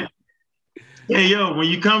doing it, hey yo, when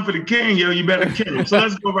you come for the king, yo, you better kill it. So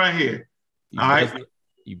let's go right here. All right.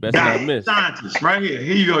 You best not miss. Scientists, right here.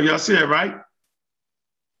 Here you go. Y'all see it, right?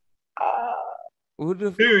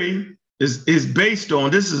 Theory is based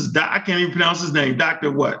on, this is, I can't even pronounce his name,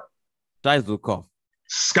 Dr. what? Skyzlukov.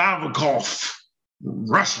 Skyzlukov,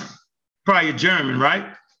 Russian. Probably German,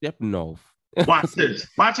 right? Yep, no. Watch this.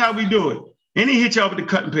 Watch how we do it. And he hit y'all with the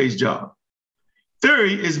cut and paste job.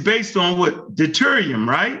 Theory is based on what? Deuterium,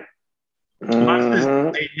 right? Watch this.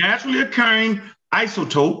 A naturally occurring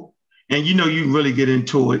isotope, and you know you really get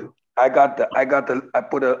into it. I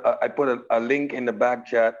put a link in the back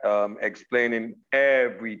chat explaining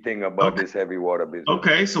everything about this heavy water business.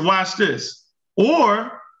 Okay, so watch this.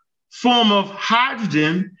 Or form of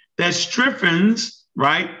hydrogen that strengthens,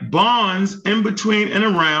 right, bonds in between and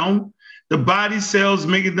around the body cells,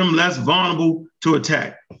 making them less vulnerable to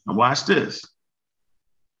attack. Now watch this.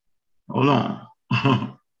 Hold on.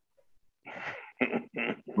 Hold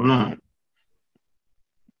on.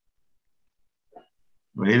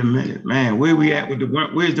 Wait a minute, man. Where we at with the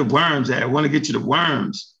worm? Where's the worms at? I want to get you the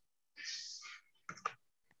worms.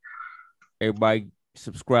 Everybody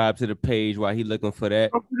subscribe to the page while he looking for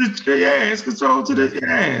that. Yes, control to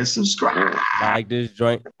the subscribe. Like this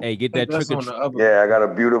joint. Hey, get that trick or treat. Yeah,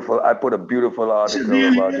 I put a beautiful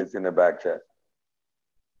article about this in the back chat.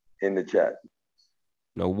 In the chat.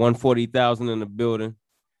 No, 140,000 in the building.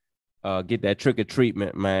 Get that trick or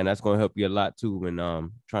treatment, man. That's gonna help you a lot too when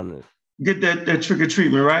trying to get that trick or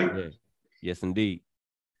treatment, right? Yeah. Yes, indeed.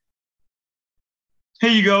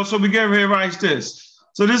 Here you go. So we get here, writes this.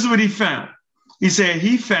 So this is what he found. He said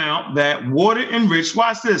he found that water enriched,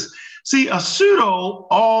 watch this. See, a pseudo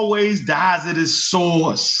always dies at its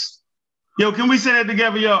source. Yo, can we say that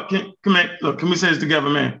together, y'all? Can we say this together,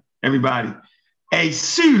 man? Everybody. A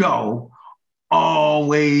pseudo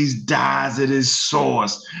always dies at his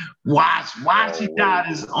source. Watch he die at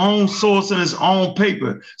his own source and his own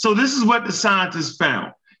paper. So this is what the scientists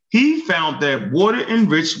found. He found that water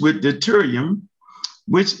enriched with deuterium,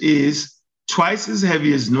 which is twice as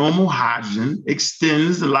heavy as normal hydrogen,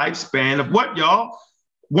 extends the lifespan of what, y'all?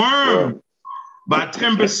 Worm by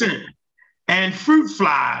 10%. And fruit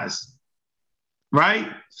flies, right?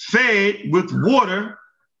 Fed with water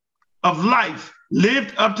of life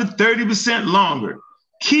lived up to 30% longer.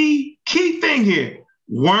 Key thing here,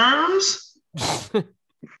 worms,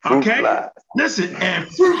 okay? Listen, and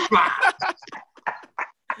fruit flies.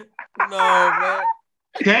 No, man.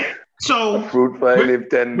 Okay, so fruit fly live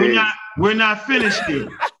 10 days. We're not finished here.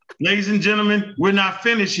 ladies and gentlemen, we're not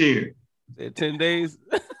finished here. 10 days.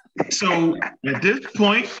 So at this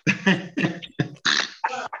point, you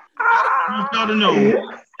gotta know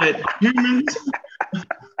that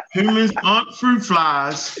humans aren't fruit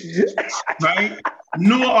flies, right?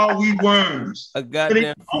 Nor are we worms. A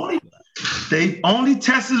goddamn they only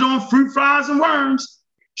tested on fruit flies and worms.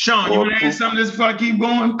 Sean, you want to add something to this before I keep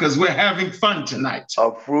going? Because we're having fun tonight.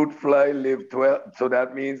 A fruit fly lived 12, so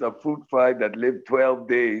that means a fruit fly that lived 12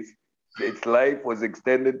 days, its life was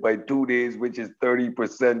extended by 2 days, which is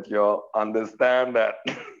 30%, y'all. Understand that.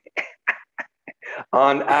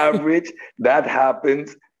 On average, that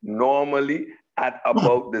happens normally at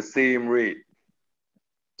about the same rate.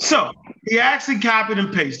 So he actually copied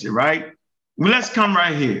and pasted, right? Well, let's come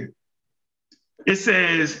right here. It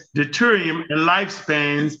says deuterium and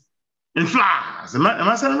lifespans in flies. Am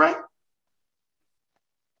I saying it right?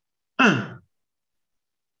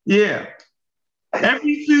 Yeah.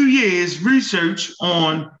 Every few years, research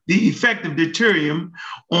on the effect of deuterium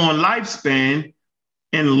on lifespan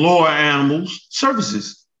in lower animals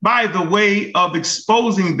surfaces by the way of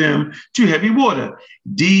exposing them to heavy water,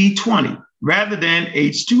 D20, rather than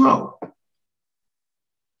H2O.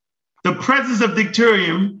 The presence of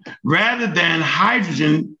deuterium rather than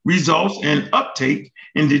hydrogen results in uptake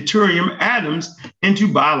in deuterium atoms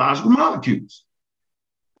into biological molecules.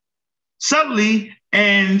 Subtly,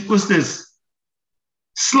 and what's this?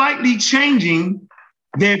 Slightly changing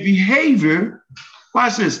their behavior.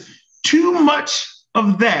 Watch this. Too much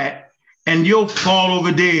of that and you'll fall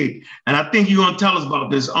over dead. And I think you're going to tell us about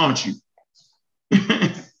this, aren't you?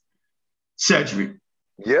 Cedric.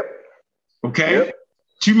 Yep. Okay. Yep.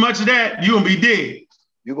 Too much of that, you're going to be dead.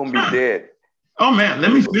 You're going to be dead. Oh, man,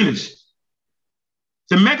 let me finish.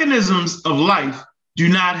 The mechanisms of life do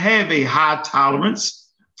not have a high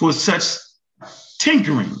tolerance for such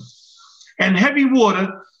tinkering. And heavy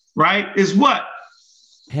water, right, is what?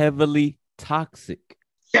 Heavily toxic.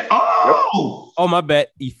 Yeah. Oh! Oh, my bad.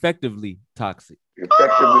 Effectively toxic.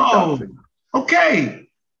 Toxic. Okay.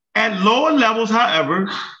 At lower levels,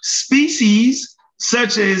 however, species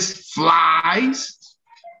such as flies,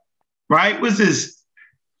 right? What's this?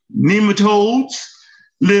 Nematodes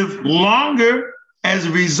live longer as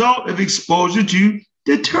a result of exposure to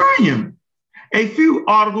deuterium. A few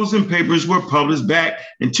articles and papers were published back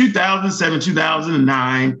in 2007,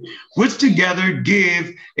 2009, which together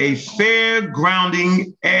give a fair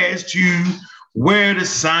grounding as to where the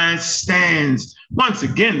science stands. Once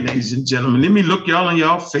again, ladies and gentlemen, let me look y'all in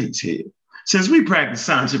y'all face here. Since we practice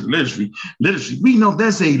scientific literacy, we know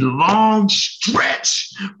there's a long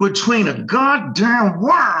stretch between a goddamn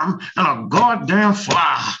worm and a goddamn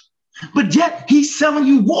fly. But yet he's selling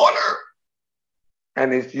you water.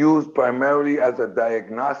 And it's used primarily as a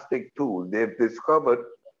diagnostic tool. They've discovered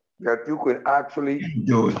that you could actually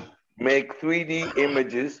make 3D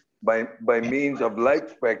images by means of light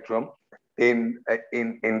spectrum in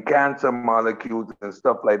cancer molecules and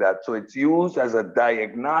stuff like that. So it's used as a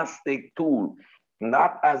diagnostic tool,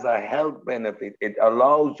 not as a health benefit. It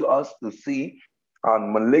allows us to see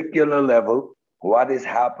on molecular level what is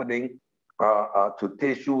happening to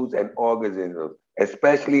tissues and organisms,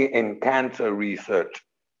 especially in cancer research.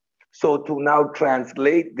 So to now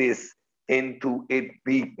translate this into it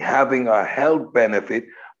be having a health benefit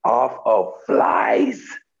of flies,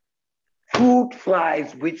 fruit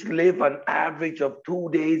flies, which live an average of 2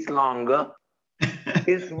 days longer,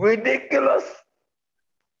 is ridiculous.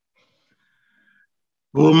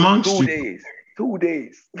 Who amongst you? 2 days. 2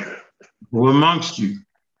 days. Who amongst you?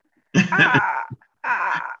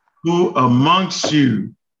 Who amongst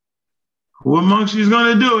you? Who amongst you is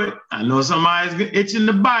going to do it? I know somebody's itching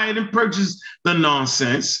to buy it and purchase the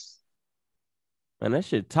nonsense. Man, that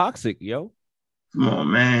shit toxic, yo. Come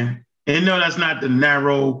on, man. And no, that's not the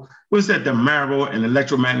narrow, what's that, the marrow and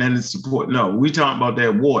electromagnetic support? No, we talking about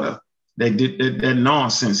that water, that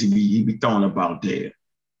nonsense he be throwing about there,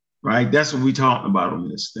 right? That's what we talking about on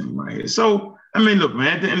this thing right here. So, I mean, look,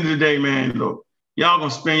 man, at the end of the day, man, look, y'all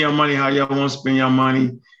gonna spend your money how y'all want to spend your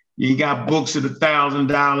money. You got books at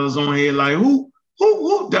 $1,000 on here. Like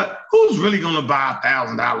who's really gonna buy a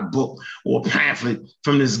 $1,000 book or pamphlet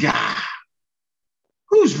from this guy?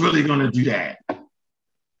 Who's really gonna do that?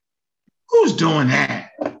 Who's doing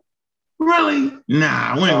that? Really?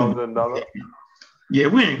 Nah, we ain't gonna, yeah,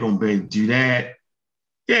 we ain't gonna be able to do that.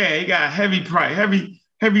 Yeah, he got heavy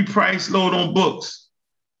price load on books.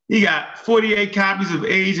 He got 48 copies of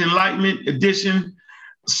Age Enlightenment edition,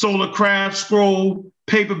 Solar Craft Scroll,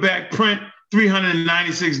 paperback print,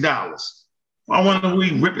 $396. I wonder who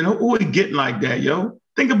he ripping, who he getting like that, yo?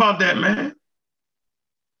 Think about that, man.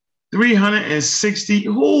 360,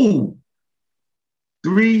 who?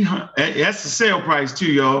 $300. That's the sale price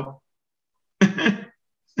too, y'all.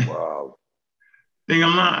 Wow. Think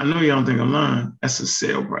I'm lying? I know y'all don't think I'm lying. That's a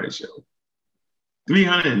sale price, yo.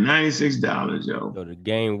 $396, yo. Yo, the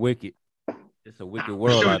game wicked. It's a wicked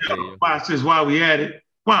world out there. Yo. Watch this. While we at it.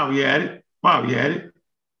 Let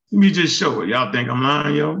me just show it. Y'all think I'm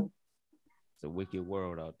lying, yo? It's a wicked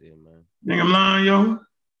world out there, man. Think I'm lying, yo?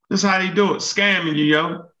 That's how they do it. Scamming you,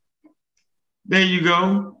 yo. There you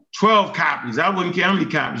go. 12 copies. I wouldn't care how many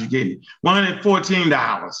copies you get.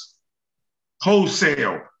 $114.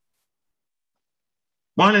 Wholesale.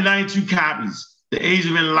 192 copies. The Age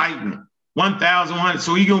of Enlightenment. 1,100.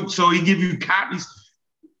 So he give you copies.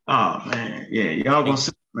 Oh man, yeah, y'all gonna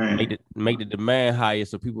say, man. Make the demand higher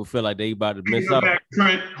so people feel like they about to miss out.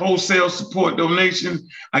 Print, wholesale support donation.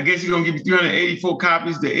 I guess you're gonna give you 384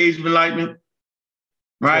 copies. The Age of Enlightenment.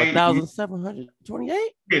 Right.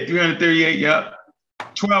 1,728. Yeah, 338. Yep.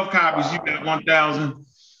 12 copies. You got 1,000.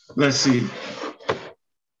 Let's see.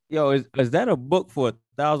 Yo, is that a book for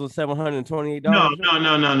 $1,728?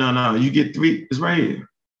 No. You get 3. It's right here.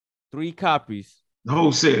 3 copies.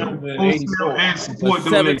 Wholesale and support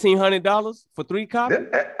 $1,700 for 3 copies?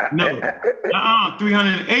 No,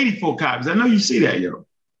 384 copies. I know you see that, yo.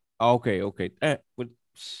 Okay. You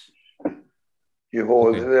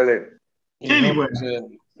wholesale it. Anyway,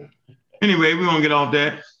 we're gonna get off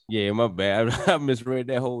that. Yeah, my bad. I misread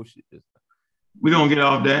that whole shit. We're gonna get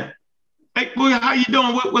off that. Hey, boy, how you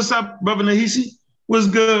doing? What's up, brother Nahisi? What's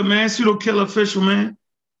good, man? Pseudo Killer Official, man.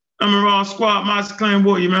 I'm a Raw Squad, Monster Clan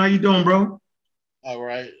Warrior, man. How you doing, bro? All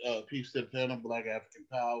right. Peace to the panel, Black African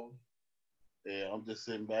Power. Yeah, I'm just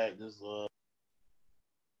sitting back, just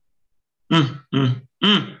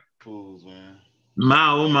fools, man.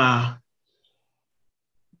 My.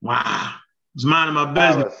 Wow. It's minding my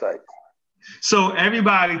business. Parasite. So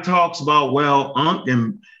everybody talks about, well, Unc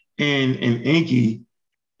and Inky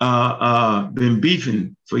been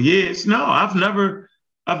beefing for years. No, I've never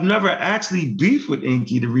actually beefed with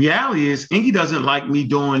Inky. The reality is Inky doesn't like me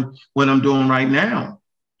doing what I'm doing right now.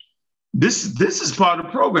 This is part of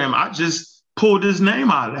the program. I just pulled his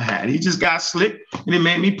name out of the hat. He just got slick and it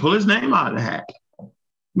made me pull his name out of the hat.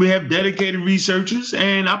 We have dedicated researchers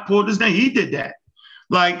and I pulled his name. He did that.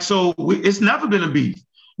 It's never been a beef.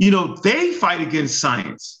 They fight against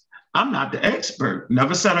science. I'm not the expert.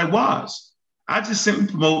 Never said I was. I just simply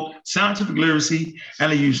promote scientific literacy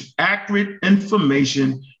and I use accurate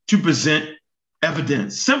information to present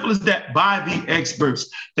evidence. Simple as that, by the experts.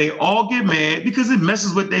 They all get mad because it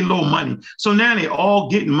messes with their little money. So now they all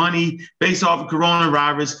getting money based off of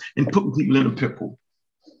coronavirus and putting people in a pickle.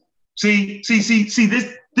 See,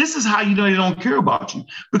 this is how you know they don't care about you,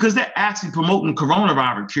 because they're actually promoting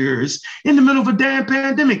coronavirus cures in the middle of a damn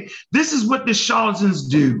pandemic. This is what the charlatans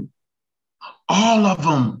do. All of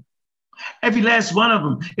them. Every last one of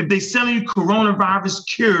them. If they're selling you coronavirus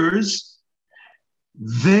cures,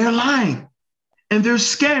 they're lying and they're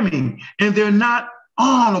scamming and they're not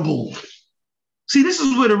honorable. See, this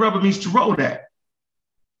is where the rubber meets the road at.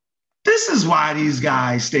 This is why these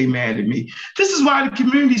guys stay mad at me. This is why the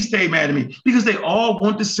community stay mad at me, because they all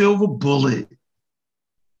want the silver bullet.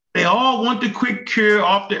 They all want the quick cure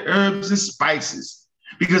off the herbs and spices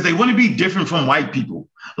because they want to be different from white people.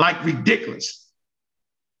 Like ridiculous.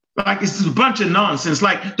 Like it's a bunch of nonsense.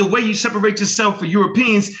 Like the way you separate yourself from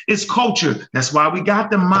Europeans is culture. That's why we got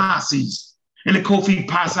the Masis and the Kofi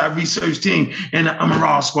Pasa research team and the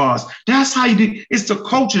Amaral squads. That's how you do. It's the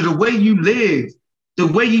culture, the way you live, the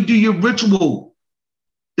way you do your ritual,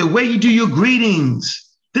 the way you do your greetings.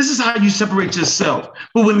 This is how you separate yourself.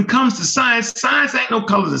 But when it comes to science, science ain't no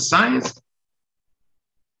colors of science.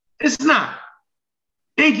 It's not.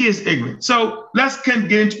 Inky is ignorant. So let's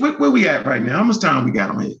get into where we at right now. How much time we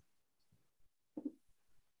got on here?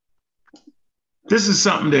 This is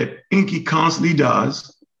something that Inky constantly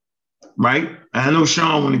does, right? I know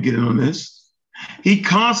Sean want to get in on this. He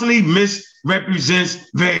constantly misrepresents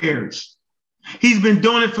VAERS. He's been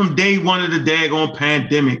doing it from day one of the daggone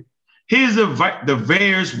pandemic. Here's the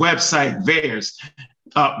VAERS website, VAERS,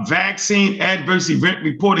 Vaccine Adverse Event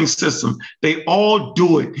Reporting System. They all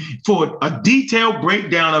do it. For a detailed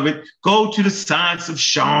breakdown of it, go to the Science of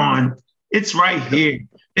Sean. It's right here.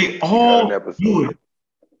 They all do it.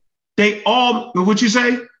 They all, what you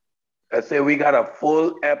say? I say we got a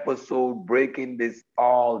full episode breaking this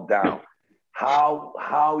all down.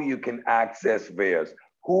 How you can access VAERS.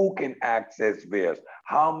 Who can access VAERS?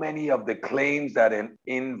 How many of the claims that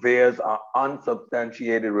in VAERS are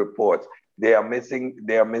unsubstantiated reports? They are missing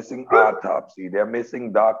autopsy. They're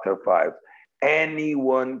missing doctor files.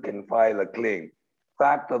 Anyone can file a claim.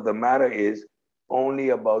 Fact of the matter is, only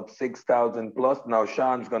about 6,000 plus. Now,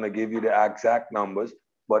 Sean's going to give you the exact numbers,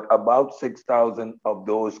 but about 6,000 of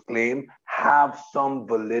those claims have some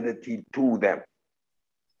validity to them.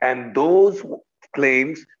 And those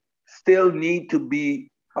claims still need to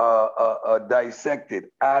be dissected.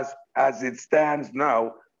 As it stands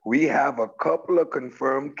now, we have a couple of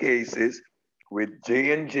confirmed cases with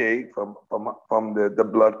J&J from the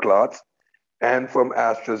blood clots, and from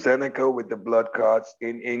AstraZeneca with the blood clots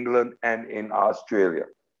in England and in Australia.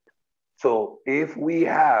 So if we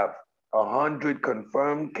have 100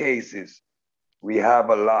 confirmed cases, we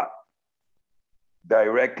have a lot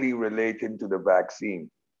directly relating to the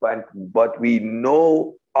vaccine. But we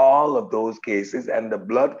know all of those cases, and the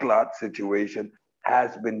blood clot situation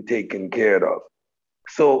has been taken care of.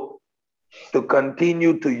 So to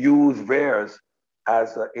continue to use VAERS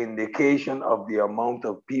as an indication of the amount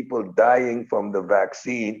of people dying from the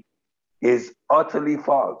vaccine is utterly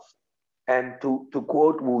false. And to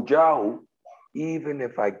quote Wu Jiao, even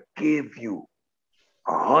if I give you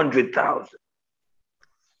 100,000,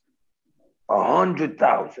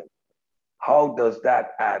 how does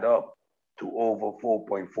that add up to over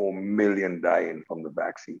 4.4 million dying from the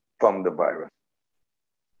vaccine, from the virus?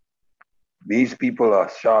 These people are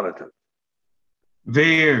charlatans.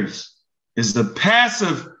 VAERS is a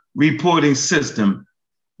passive reporting system,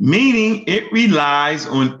 meaning it relies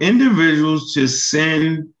on individuals to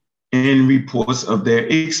send in reports of their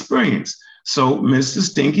experience. So Mr.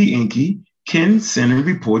 Stinky Inky can send a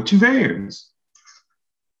report to VAERS.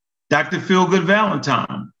 Dr. Feelgood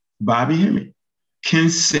Valentine, Bobby Hemming, can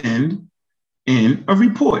send in a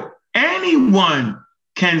report. Anyone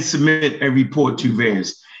can submit a report to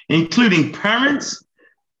VAERS, including parents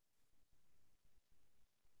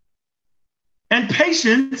and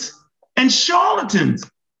patients and charlatans.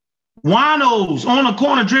 Winos on a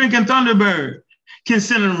corner drinking Thunderbird can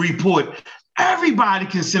send a report. Everybody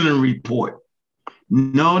can send a report.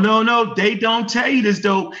 No, they don't tell you this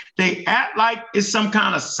though. They act like it's some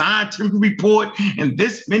kind of scientific report and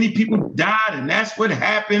this many people died and that's what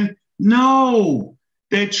happened. No,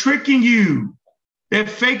 they're tricking you. They're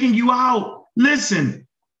faking you out. Listen,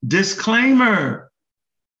 disclaimer,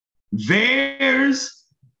 VAERS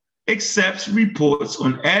accepts reports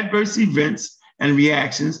on adverse events and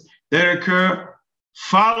reactions that occur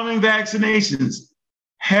following vaccinations.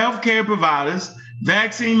 Healthcare providers,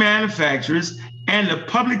 vaccine manufacturers, and the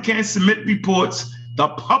public can submit reports. The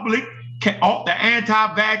public can, the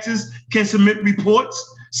anti-vaxxers can submit reports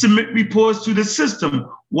to the system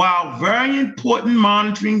while very important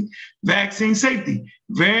monitoring vaccine safety.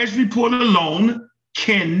 VAERS report alone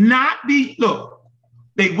cannot be, look,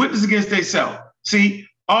 they witness against themselves. See,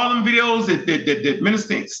 all them videos that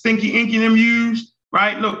Minister Stinky Inky and them use,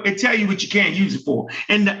 right? Look, they tell you what you can't use it for.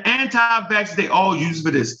 And the anti-vaxxers, they all use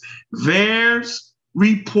for this. VAERS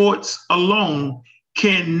reports alone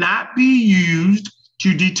cannot be used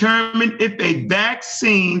to determine if a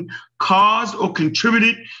vaccine caused or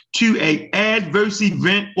contributed to an adverse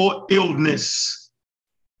event or illness.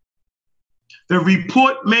 The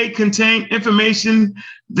report may contain information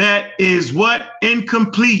that is what?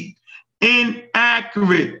 Incomplete,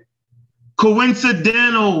 inaccurate,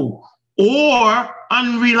 coincidental, or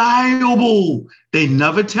unreliable. They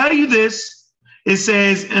never tell you this. It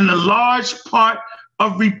says in a large part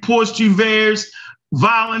of reports to VAERS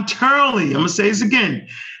voluntarily. I'm gonna say this again.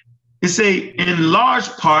 It say in large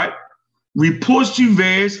part, reports to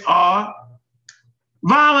VAERS are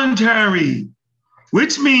voluntary,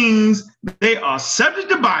 which means they are subject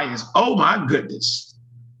to bias. Oh my goodness.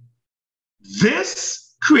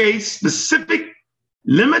 This creates specific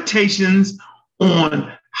limitations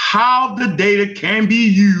on how the data can be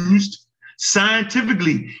used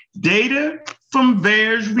scientifically. Data from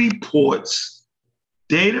VAERS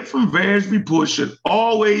reports should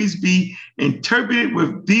always be interpreted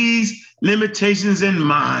with these limitations in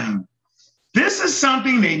mind. This is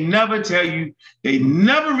something they never tell you. They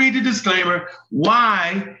never read the disclaimer.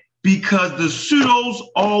 Why? Because the pseudos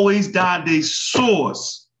always die their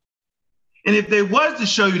source. And if they was to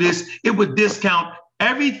show you this, it would discount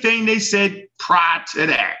everything they said prior to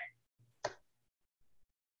that.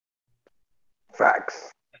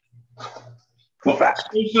 Facts. Well, Facts.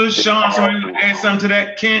 Sean, somebody add something to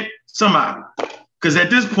that? Kent, somebody. Because at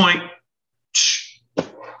this point,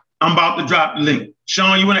 I'm about to drop the link.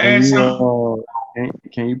 Sean, you want to add something?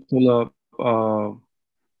 Can you pull up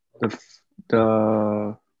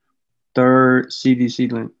the third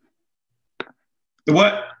CDC link? The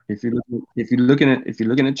what? If you're looking at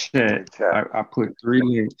the chat, I put 3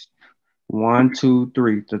 links. 1, 2,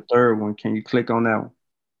 3. The third one. Can you click on that one?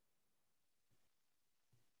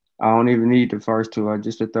 I don't even need the first 2.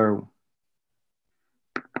 Just the third one.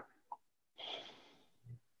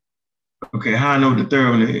 Okay, how I know what the third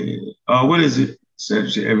one is? What is it? Said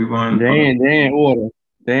to everyone. They in order.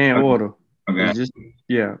 They in order. Okay. It's just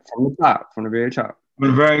from the top, from the very top. From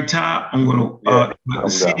the very top, I'm gonna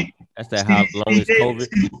see. That's that how long is COVID?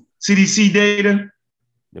 CDC data.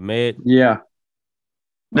 The med. Yeah.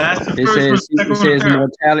 That's the it first says, one. It says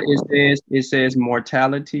mortality. It says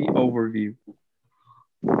mortality overview.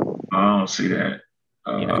 I don't see that.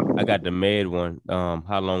 Yeah, I got the med one.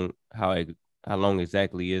 How long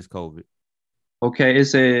exactly is COVID? Okay, it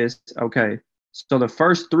says So the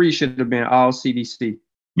first three should have been all CDC.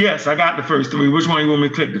 Yes, I got the first three. Which one you want me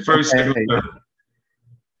to click? The first, second, third?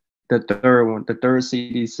 The third one, the third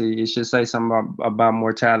CDC. It should say something about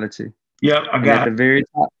mortality. Yep, I got it. At the very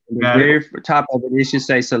top, top of it, it should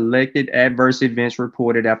say selected adverse events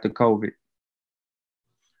reported after COVID.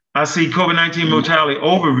 I see COVID-19 mortality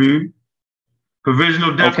overview,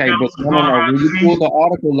 provisional death count. But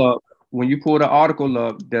when you pull the article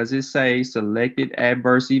up, does it say selected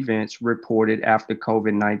adverse events reported after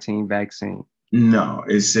COVID-19 vaccine? No,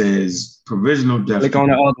 it says provisional death. Click on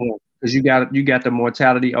the other one because you got the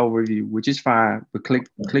mortality overview, which is fine. But click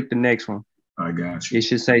the next one. I got you. It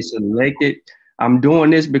should say selected. I'm doing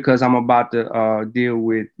this because I'm about to deal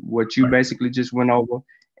with what you basically just went over,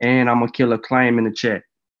 and I'm gonna kill a claim in the chat.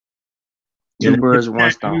 Two birds,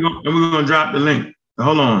 one stone. And we're gonna drop the link.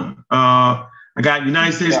 Hold on. I got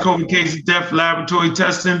United States COVID cases, death laboratory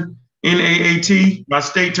testing, NAAT, by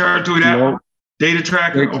state territory. That one. Data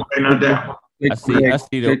tracker. Okay, not that one. I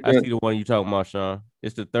see the one you talking about, Sean.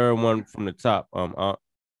 It's the third one from the top. All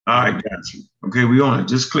right, got you. Okay, we on it.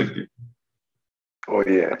 Just clicked it. Oh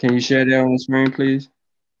yeah. Can you share that on the screen, please?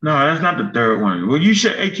 No, that's not the third one. Well, you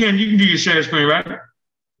share. Hey, Ken, you can do your share screen, right?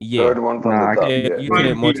 Yeah. Third one from the top. You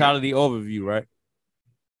said mortality overview, right?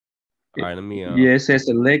 All right, let me. Yeah, it says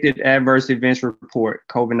selected adverse events report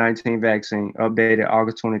COVID-19 vaccine updated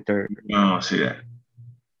August 23rd. Oh, see that.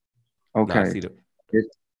 Okay. No, I see the,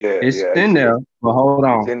 it's in there, but hold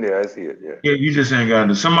on. It's in there. I see it. Yeah. Yeah, you just ain't got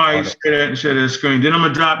to. Somebody share that screen. Then I'm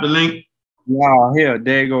gonna drop the link. Wow, here,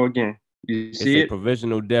 there you go again. You see it?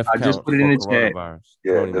 Provisional death I just put it in the chat.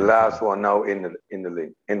 Yeah, the last one now in the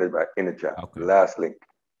link in the chat. Okay. The last link.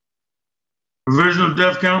 Provisional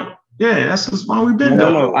death count. Yeah, that's the one we've been.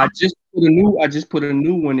 No, I just put a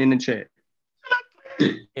new one in the chat.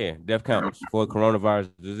 Yeah, death counts for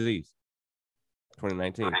coronavirus disease.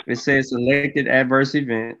 2019. It says selected adverse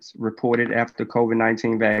events reported after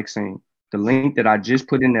COVID-19 vaccine. The link that I just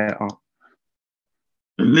put in there.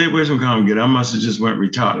 Where's some come get? I must have just went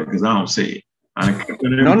retarded because I don't see it.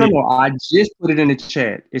 No. I just put it in the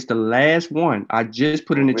chat. It's the last one. I just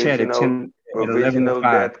put it in the chat at 10. Provisional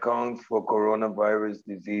death counts for coronavirus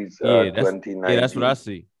disease 2019. Yeah, that's what I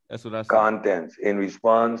see. That's what I see. Contents in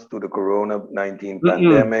response to the COVID-19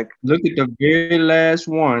 pandemic. Look at the very last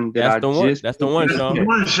one. That's the one, Sean. That's the one,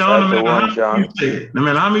 Sean. No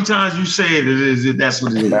matter how many times you say it, that's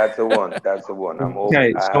what it is. That's the one. That's the one. I'm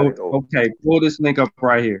okay. Okay, pull this link up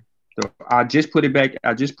right here. So I just put it back.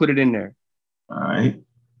 I just put it in there. All right.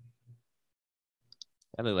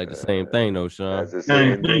 That look like the same thing, though, Sean. That's the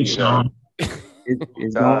same thing, Sean.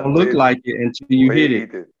 It's gonna look like it until you hit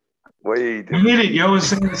it. Wait. You hit it, yo. It's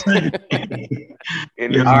the same thing.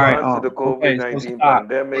 In response to the COVID-19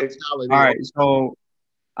 pandemic. All right, so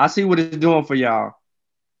I see what it's doing for y'all.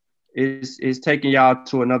 It's taking y'all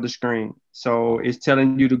to another screen. So it's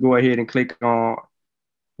telling you to go ahead and click on.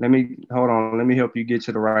 Let me help you get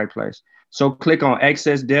to the right place. So click on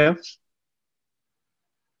access deaths.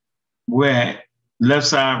 Where? Left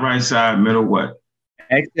side, right side, middle, what?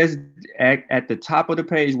 Access at the top of the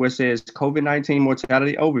page where it says COVID-19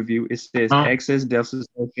 mortality overview, it says excess deaths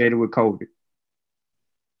associated with COVID.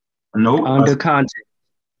 Nope. Under content.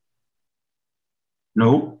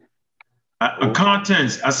 Nope.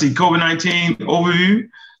 Contents. I see COVID-19 overview.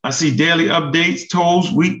 I see daily updates,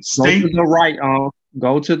 tolls, week, state. Go to the right.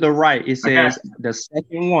 Go to the right. It says the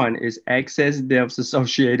second one is excess deaths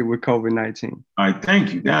associated with COVID-19. All right.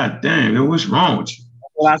 Thank you. God damn. What's wrong with you?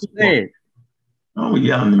 That's what I said. Oh,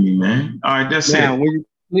 yelling at me, man. All right, that's now,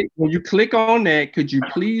 it. When you click on that, could you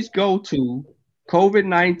please go to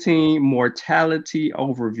COVID-19 mortality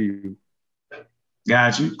overview?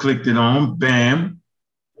 Got you. Clicked it on. Bam.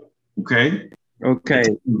 Okay. Okay.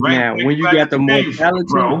 Now, when you got the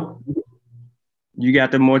mortality, you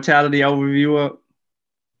got the mortality overview up.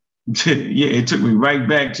 Yeah, it took me right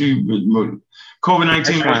back to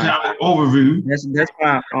COVID-19 mortality overview. That's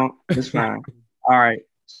fine. That's fine. All right.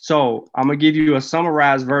 So I'm gonna give you a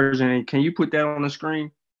summarized version, and can you put that on the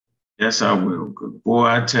screen? Yes, I will. Good boy,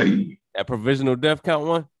 I tell you. That provisional death count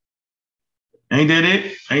one. Ain't that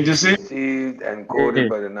it? Ain't just it? Received and coded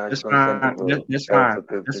by the National Center for That's Health fine.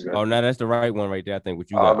 Statistics. Oh, no, that's the right one right there. I think what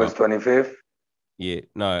you got. August 25th. Yeah,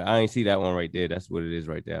 no, I ain't see that one right there. That's what it is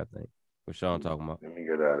right there. I think what Sean talking about. Let me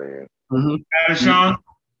get out of here. Got it, Sean?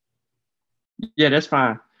 Yeah, that's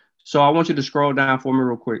fine. So I want you to scroll down for me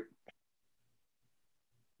real quick.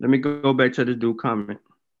 Let me go back to the dude comment.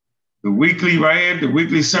 The weekly right here, the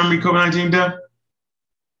weekly summary COVID-19 death.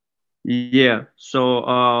 Yeah. So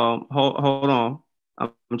hold on.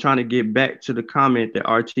 I'm trying to get back to the comment that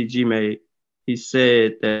RTG made. He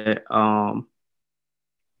said that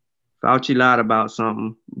Fauci lied about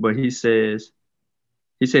something, but he says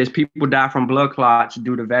people die from blood clots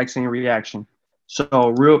due to vaccine reaction.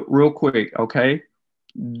 So real quick, okay?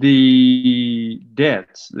 The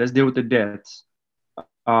deaths. Let's deal with the deaths.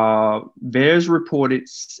 There's reported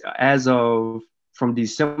as of from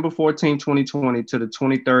December 14, 2020 to the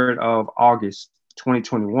 23rd of August,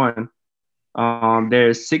 2021,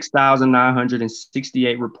 there's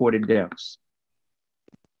 6,968 reported deaths.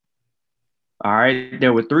 All right,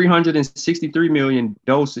 there were 363 million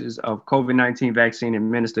doses of COVID-19 vaccine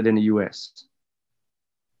administered in the US.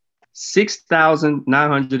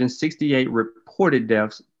 6,968 reported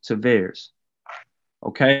deaths to VAERS.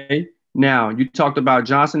 Okay, now you talked about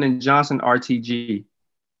Johnson & Johnson RTG.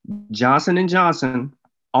 Johnson & Johnson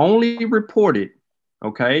only reported,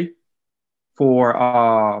 okay, for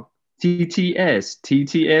TTS.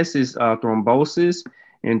 TTS is thrombosis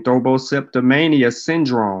and thrombocytopenia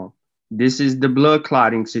syndrome. This is the blood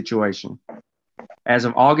clotting situation. As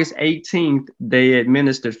of August 18th, they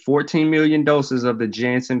administered 14 million doses of the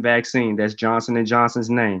Janssen vaccine. That's Johnson & Johnson's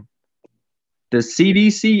name. The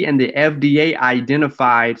CDC and the FDA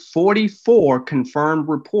identified 44 confirmed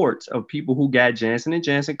reports of people who got Janssen &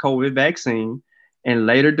 Janssen COVID vaccine and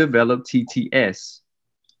later developed TTS.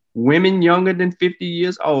 Women younger than 50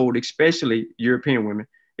 years old, especially European women,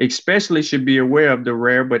 especially should be aware of the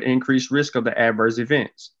rare but increased risk of the adverse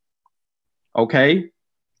events. Okay?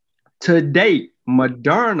 To date,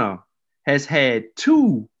 Moderna has had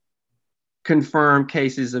 2 confirmed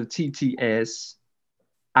cases of TTS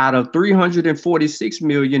out of 346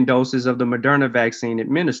 million doses of the Moderna vaccine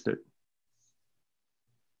administered.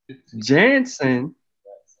 Janssen,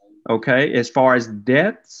 okay, as far as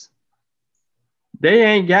deaths, they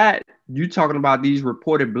ain't got, you talking about these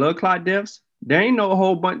reported blood clot deaths? There ain't no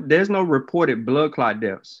whole bunch, there's no reported blood clot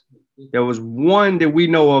deaths. There was one that we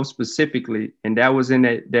know of specifically, and that was in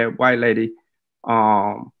that white lady.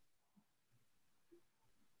 I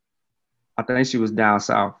think she was down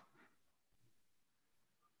south.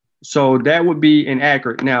 So that would be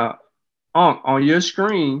inaccurate. Now, on your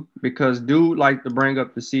screen, because dude like to bring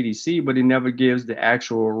up the CDC, but he never gives the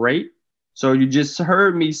actual rate. So you just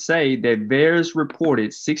heard me say that VAERS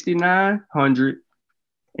reported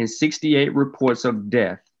 6,968 reports of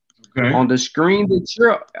death. Okay. On the screen that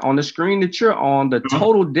you're on, the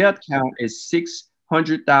total death count is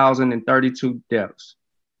 600,032 deaths.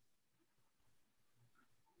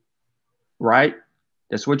 Right?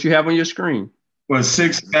 That's what you have on your screen. What,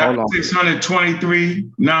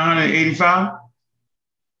 623,985?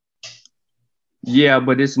 Yeah,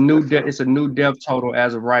 but it's new. It's a new death total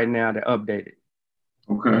as of right now. They're updated.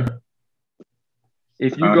 Okay.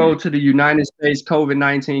 If you go to the United States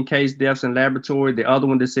COVID-19 case deaths in laboratory, the other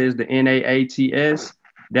one that says the NAATS,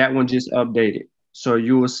 that one just updated. So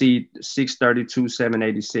you will see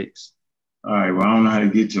 632,786. All right. Well, I don't know how to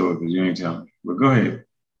get to it because you ain't telling me. But go ahead.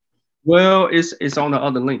 Well, it's on the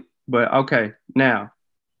other link. But okay, now,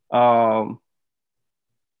 let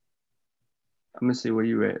me see where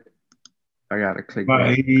you at. I gotta click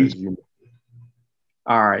that.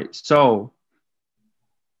 All right, so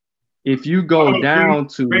if you go down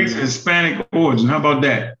to race Hispanic origin, how about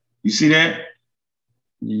that? You see that?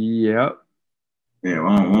 Yep.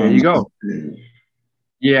 Yeah. There you go.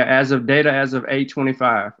 Yeah, as of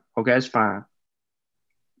 8/25. Okay, that's fine.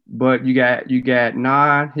 But you got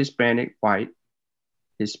non-Hispanic, white,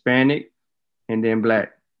 Hispanic, and then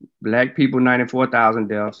black. Black people, 94,000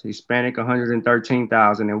 deaths, Hispanic,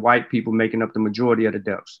 113,000, and white people making up the majority of the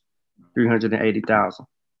deaths, 380,000.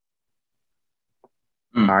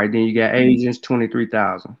 All right, then you got Asians,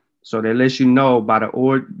 23,000. So that lets you know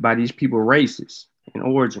by these people races and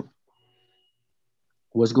origin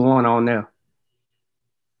what's going on there.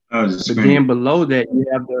 But then below that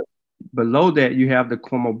you have the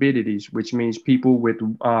comorbidities, which means people with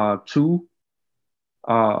two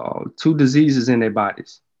diseases in their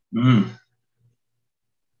bodies.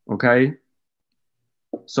 Okay,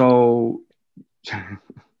 so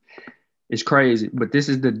it's crazy, but this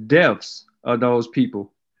is the deaths of those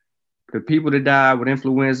people. The people that died with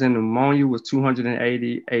influenza and pneumonia was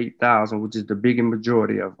 288,000, which is the biggest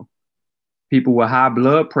majority of them. People with high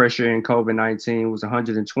blood pressure in COVID-19 was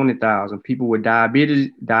 120,000. People with diabetes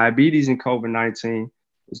in COVID-19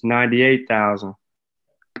 was 98,000.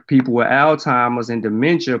 People with Alzheimer's and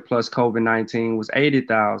dementia plus COVID-19 was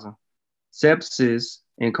 80,000. Sepsis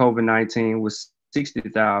in COVID-19 was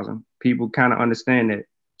 60,000. People kind of understand that.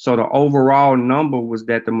 So the overall number was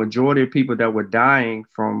that the majority of people that were dying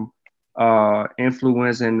from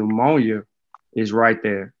influenza and pneumonia is right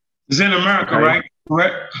there. It's in America, okay? Right?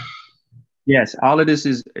 Correct? Yes, all of this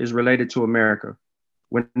is related to America.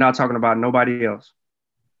 We're not talking about nobody else.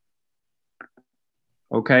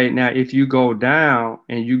 Okay, now if you go down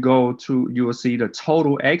and you will see the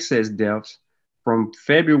total excess deaths from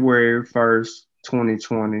February 1st,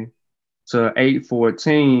 2020 to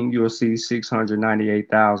 8/14, you'll see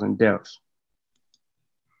 698,000 deaths.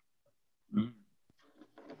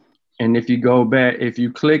 And if you go back, if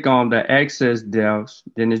you click on the excess deaths,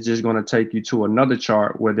 then it's just going to take you to another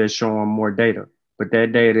chart where they're showing more data. But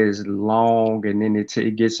that data is long, and then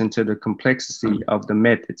it gets into the complexity of the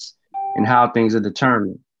methods and how things are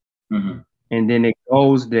determined. Mm-hmm. And then it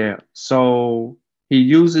goes there. So he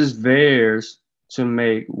uses VAERS to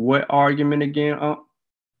make what argument again?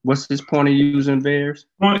 What's his point of using VAERS?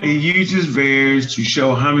 He uses VAERS to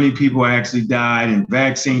show how many people actually died and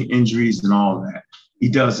vaccine injuries and all that. He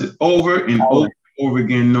does it over and over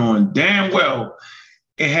again, knowing damn well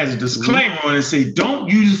it has a disclaimer on it, say don't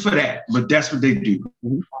use it for that, but that's what they do.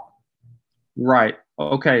 Right.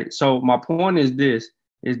 Okay. So my point is this,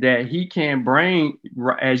 is that he can't bring,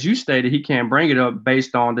 as you stated, he can't bring it up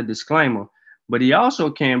based on the disclaimer, but he also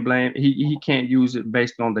can't blame, he can't use it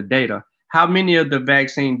based on the data. How many of the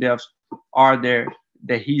vaccine deaths are there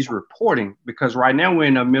that he's reporting? Because right now we're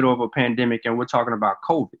in the middle of a pandemic and we're talking about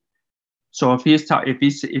COVID. So if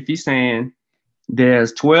he's saying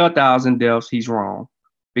there's 12,000 deaths, he's wrong,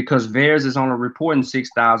 because VAERS is only reporting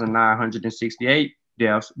 6,968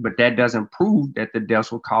 deaths, but that doesn't prove that the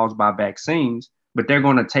deaths were caused by vaccines. But they're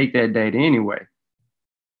going to take that data anyway.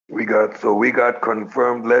 We got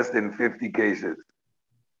confirmed less than 50 cases.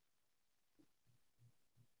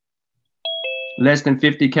 Less than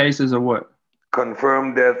 50 cases of what?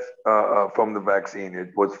 Confirmed deaths from the vaccine.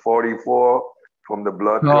 It was 44 from the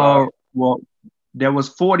blood clot. Well, there was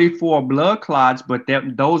 44 blood clots, but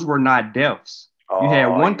those were not deaths. You had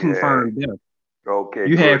one confirmed death. Okay.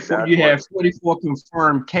 You had 44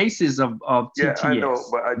 confirmed cases of TTS. Yeah, I know,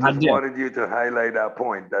 but I just wanted you to highlight that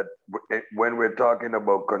point, that when we're talking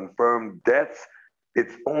about confirmed deaths,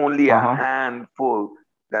 it's only a handful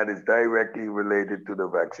that is directly related to the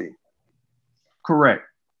vaccine. Correct.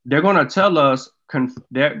 They're going to tell us.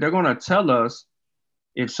 They're going to tell us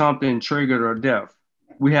if something triggered a death.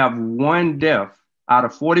 We have one death out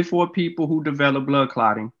of 44 people who develop blood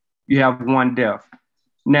clotting. You have one death.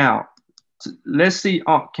 Now, let's see.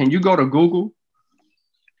 Can you go to Google?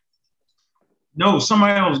 No,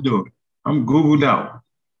 somebody else do it. I'm Googled out.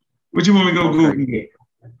 What you want me to go Google?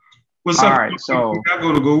 What's up? All right, so I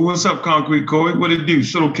go to Google. What's up, Concrete Coy? What it do?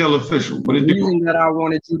 Little Kill Official. What it do? The reason that I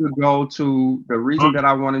wanted you to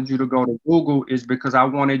go to Google is because I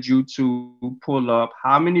wanted you to pull up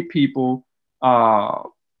how many people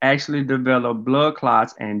actually develop blood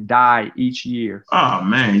clots and die each year. Oh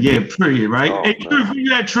man, yeah, period, right? Hey, Truth, you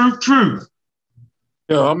got Truth.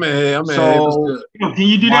 Yo, I'm in. So, can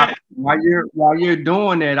you do that? While you're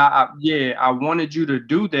doing that, I wanted you to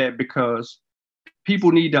do that because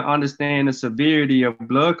people need to understand the severity of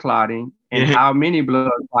blood clotting and how many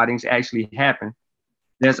blood clottings actually happen.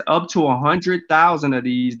 There's up to 100,000 of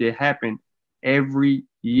these that happen every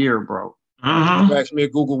year, bro. Ask me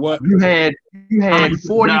at Google what? You had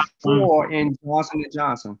 44 in Johnson &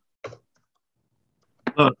 Johnson.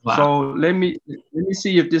 So let me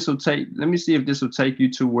see if this will take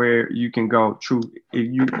you to where you can go. True.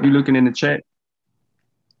 If you looking in the chat.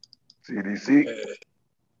 CDC.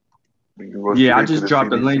 Yeah, I just dropped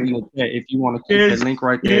the link in the chat. If you want to click that link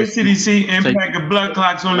right there. Yeah, CDC impact of blood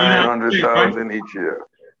clots on 900,000 each year.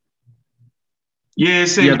 Yeah,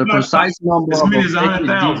 the precise number as many as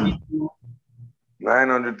 100,000.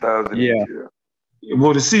 900,000 each year.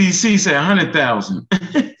 Well, the CDC said 100,000.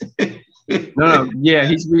 No,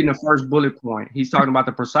 he's reading the first bullet point. He's talking about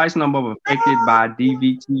the precise number of affected by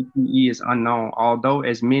DVTPE is unknown, although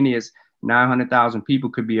as many as 900,000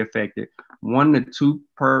 people could be affected. 1 to 2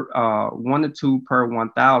 per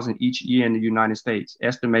 1,000 each year in the United States.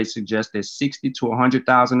 Estimates suggest that 60 to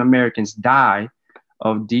 100,000 Americans die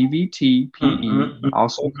of DVTPE,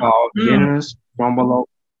 also called venous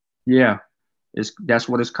thrombolysis. That's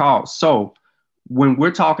what it's called. So when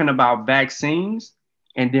we're talking about vaccines,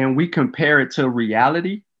 and then we compare it to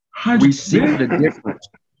reality, we see the difference.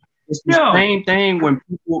 It's the same thing when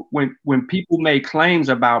people make claims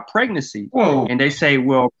about pregnancy. And they say,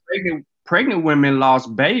 well, pregnant women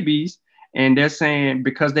lost babies, and they're saying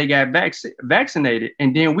because they got vaccinated.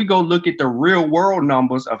 And then we go look at the real world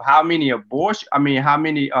numbers of how many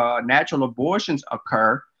natural abortions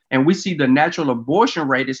occur, and we see the natural abortion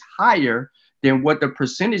rate is higher than what the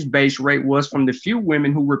percentage-based rate was from the few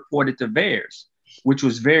women who reported to VAERS, which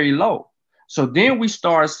was very low. So then we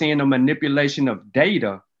start seeing a manipulation of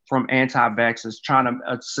data from anti-vaxxers trying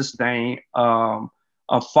to sustain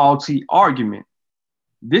a faulty argument.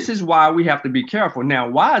 This is why we have to be careful. Now,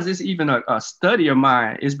 why is this even a study of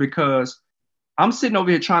mine? Is because I'm sitting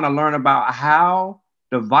over here trying to learn about how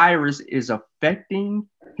the virus is affecting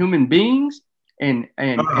human beings. And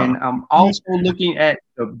I'm also looking at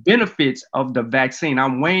the benefits of the vaccine.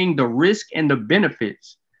 I'm weighing the risk and the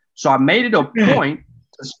benefits. So I made it a point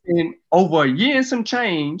to spend over a year and some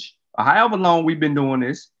change, or however long we've been doing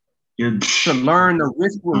this, to learn the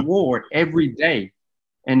risk reward every day.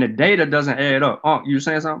 And the data doesn't add up. Oh, you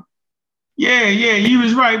saying something? Yeah, you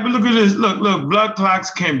was right. But look at this. Look, blood clots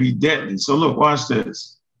can be deadly. So look, watch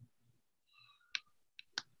this.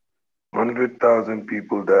 100,000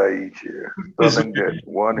 people die each year. Sudden death.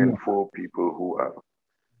 1 in 4 people who have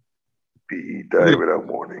PE die without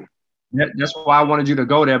warning. That's why I wanted you to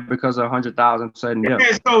go there, because of 100,000 sudden death.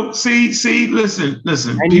 Yeah, so see, listen.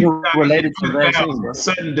 And even related to vaccine.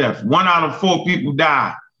 Sudden death. 1 out of 4 people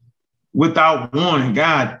die without warning.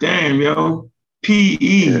 God damn, yo.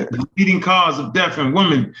 PE, the leading cause of death in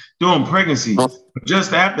women during pregnancy,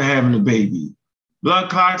 just after having a baby.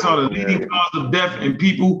 Blood clots are the leading cause of death in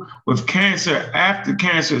people with cancer after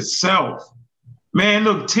cancer itself. Man,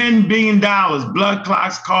 look, $10 billion. Blood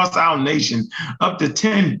clots cost our nation up to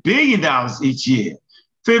 $10 billion each year.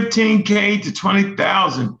 15K to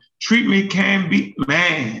 20,000. Treatment can be,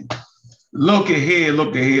 man. Look at here.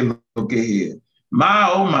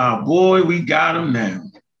 My, oh my, boy, we got them now.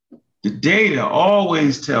 The data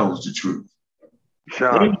always tells the truth.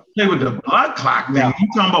 Sure. Play with the blood clot thing. You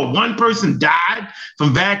talking about one person died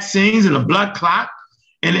from vaccines and a blood clot?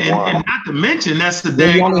 And not to mention, that's the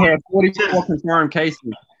day. You only had 44 confirmed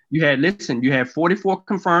cases. You had 44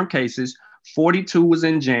 confirmed cases. 42 was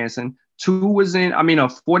in Janssen.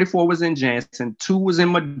 44 was in Janssen. 2 was in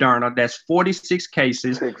Moderna. That's 46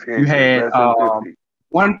 cases. You had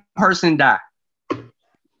 1 person die.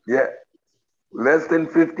 Yeah, less than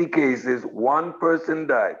 50 cases, 1 person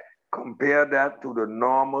died. Compare that to the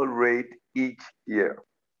normal rate each year.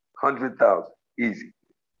 100,000, easy.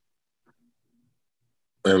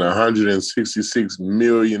 And 166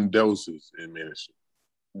 million doses administered.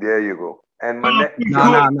 There you go. And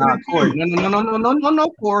Corey. No,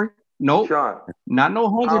 Corey. Nope. Sean, not no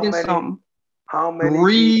 100 and something. How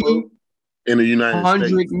many people in the United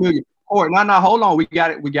States? 100 million. Corey, no, hold on. We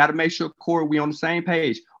got to make sure, Corey, we on the same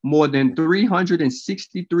page. More than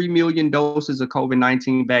 363 million doses of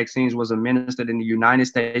COVID-19 vaccines was administered in the United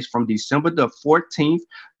States from December the 14th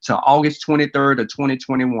to August 23rd of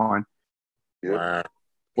 2021. Wow.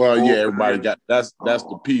 Well, yeah, everybody got that's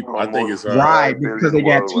the people. I think it's right, because they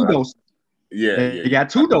got 2 doses. Yeah, they got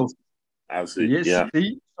 2 doses. I see. Yes, yeah.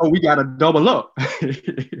 See? So we got to double up.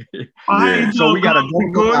 Yeah. So we got to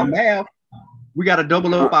double up our math. We got to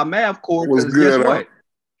double up our math, Corey. What's good, guess what?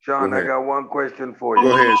 Sean, I got one question for you.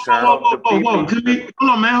 Go ahead, Sean. Hold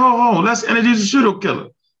on, man. Hold on. Let's introduce the pseudo killer.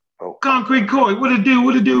 Concrete Corey, what it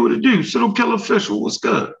do? Pseudo killer official, what's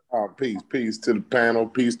good? Oh, peace to the panel,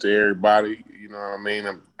 peace to everybody. You know what I mean?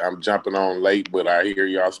 I'm jumping on late, but I hear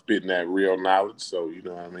y'all spitting that real knowledge. So you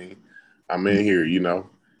know what I mean? I'm in here, you know.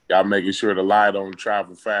 Y'all making sure the lie don't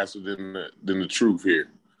travel faster than the truth here.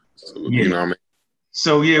 So, you know what I mean?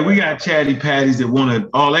 So yeah, we got chatty patties that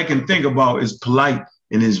all they can think about is polite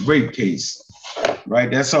in his rape case. Right,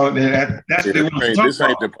 that's all. That's this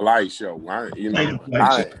ain't the polite show. We don't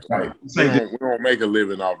make a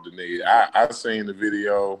living off the nigga. I seen the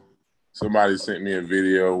video. Somebody sent me a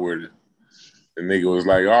video where the nigga was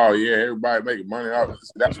like, "Oh yeah, everybody making money off this."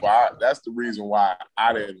 That's the reason why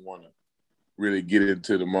I didn't want to really get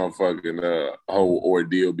into the motherfucking whole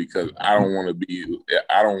ordeal, because I don't want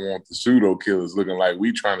the pseudo killers looking like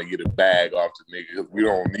we trying to get a bag off the nigga. We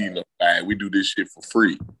don't need no bag. We do this shit for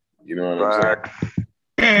free. You know what I'm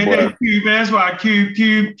saying? Yeah, Cube, man. That's why Cube,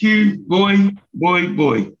 boy.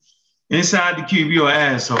 Inside the cube, you're an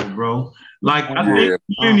asshole, bro. Like, I think the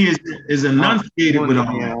community is enunciated with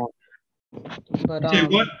all that.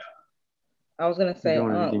 But what? I was gonna say,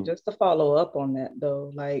 just to follow up on that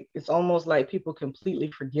though, like it's almost like people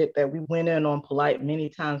completely forget that we went in on polite many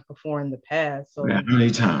times before in the past. So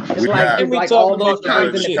many times. It's like all those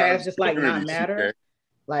times in the past just like not matter.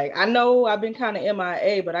 Like I know I've been kind of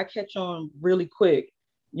MIA, but I catch on really quick.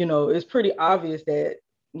 You know, it's pretty obvious that,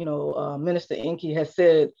 you know, Minister Inky has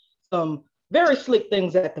said some very slick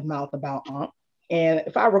things at the mouth about Unc. And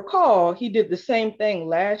if I recall, he did the same thing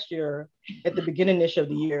last year at the beginning of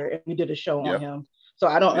the year, and we did a show on him. So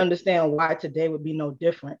I don't understand why today would be no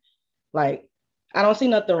different. Like, I don't see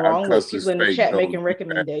nothing wrong with people in the chat making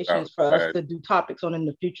recommendations for us to do topics on in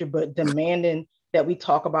the future, but demanding that we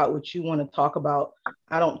talk about what you want to talk about,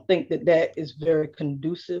 I don't think that that is very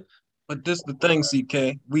conducive. But this is the thing,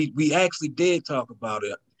 CK. We actually did talk about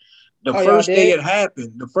it. The first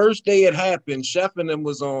day it happened, Chef and them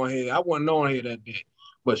was on here. I wasn't on here that day,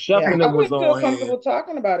 but Chef and them was on here.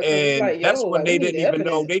 Talking about it, and like, that's when they didn't even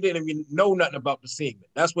know. They didn't even know nothing about the semen.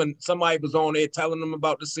 That's when somebody was on there telling them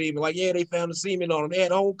about the semen. Like, yeah, they found the semen on them. They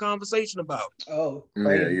had a whole conversation about it. Oh, yeah. I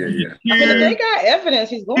mean, if they got evidence,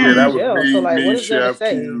 he's going to jail. So, like, what is there to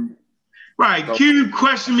say? Right, Cube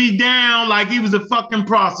questioned me down like he was a fucking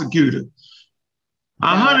prosecutor. The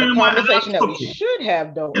conversation that we should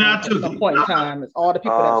have though at some point in time is all the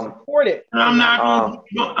people that support it. I'm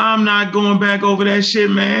not going back over that shit,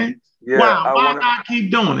 man. Yeah, why not keep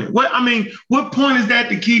doing it? What point is that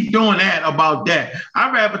to keep doing that about that?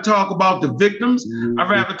 I'd rather talk about the victims. I'd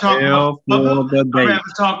rather talk about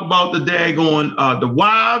the daggone the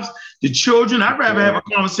wives, the children. I'd rather have a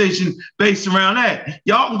conversation based around that.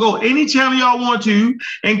 Y'all can go any channel y'all want to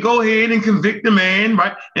and go ahead and convict the man,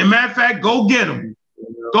 right? And matter of fact, go get him.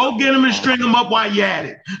 Go get him and string him up while you at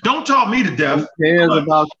it. Don't talk me to death. Who cares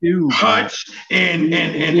about you? Hutch and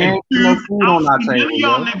none of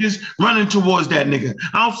y'all niggas running towards that nigga.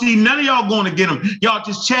 I don't see none of y'all going to get him. Y'all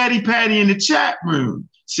just chatty patty in the chat room.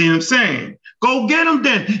 See what I'm saying? Go get him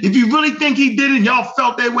then. If you really think he did it and y'all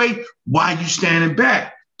felt that way, why you standing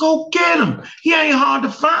back? Go get him. He ain't hard to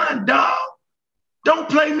find, dog. Don't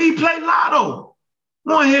play me, play Lotto.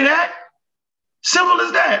 Want to hear that? Simple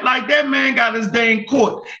as that. Like that man got his day in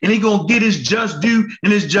court and he gonna get his just due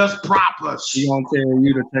and his just propers. He gonna tell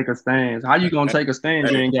you to take a stand. How you gonna take a stand?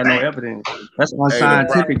 You ain't got no evidence. That's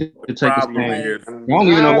unscientific to take a stand. You don't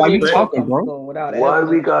even know why you talking, bro. Why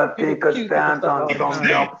we gotta take a stand on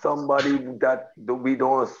somebody that we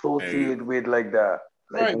don't associate with like that?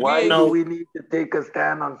 Like, why do we need to take a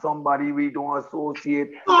stand on somebody we don't associate?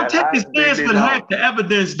 Don't take a stance but have the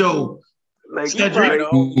evidence though. Like, Hey,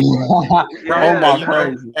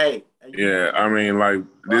 I mean, like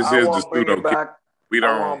this is the pseudo. We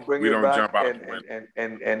don't jump out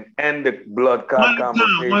and end the blood clot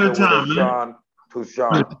conversation with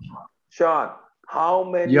Sean, how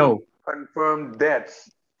many confirmed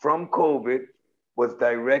deaths from COVID was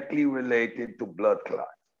directly related to blood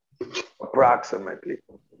clots? Approximately.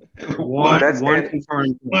 One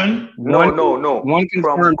confirmed. No. One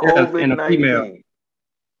confirmed death in a female.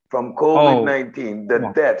 From COVID-19,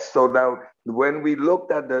 the deaths. So now when we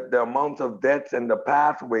looked at the amount of deaths and the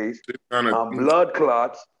pathways, blood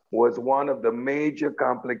clots was one of the major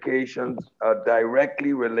complications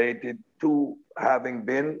directly related to having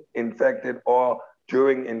been infected or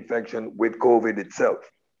during infection with COVID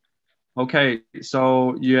itself. Okay,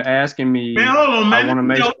 so you're asking me. Man, hold on, man. I want to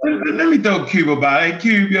make let me throw Cube about it. Hey,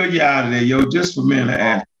 Cube, yo, you out of there, yo. Just for me to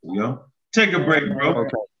ask you, yo. Take a break, bro.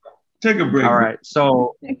 Okay. Take a break. All right.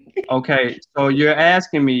 So, okay. So you're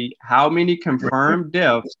asking me how many confirmed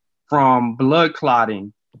deaths from blood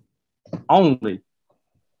clotting only?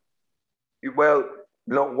 Well,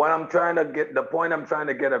 no, the point I'm trying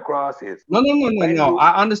to get across is. No.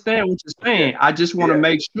 I understand what you're saying. I just want to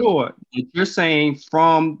make sure that you're saying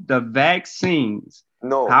from the vaccines.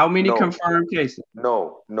 No. How many confirmed cases?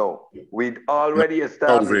 No. We'd already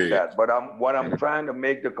established that. But what I'm trying to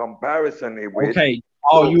make the comparison with. Okay.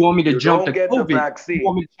 Oh, you want me to jump to COVID? The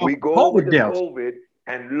vaccine. We go with the COVID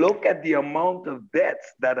and look at the amount of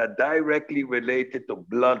deaths that are directly related to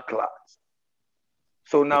blood clots.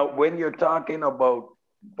 So now when you're talking about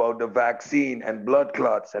the vaccine and blood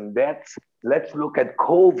clots and deaths, let's look at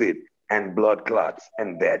COVID and blood clots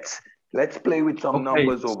and deaths. Let's play with some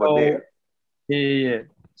numbers over there. Yeah.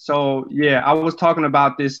 So, I was talking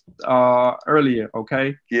about this earlier,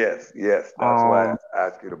 okay? Yes. That's why I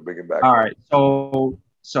asked you to bring it back. All right. So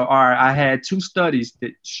all right, I had 2 studies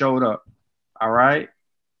that showed up, all right?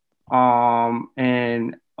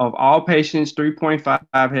 And of all patients, 3.5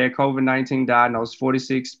 had COVID-19 diagnosed,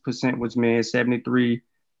 46% was men, 73%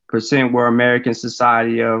 were American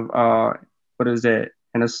Society of,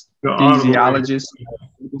 anesthesiologists.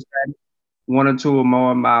 1 or 2 or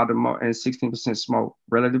more mild and 16% smoke.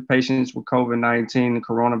 Relative patients with COVID-19 and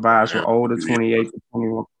coronavirus were older, 28 to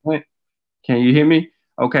 21%. Can you hear me?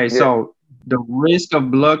 Okay, so the risk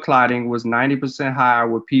of blood clotting was 90% higher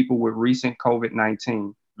with people with recent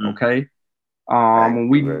COVID-19. Okay. When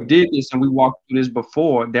we did this and we walked through this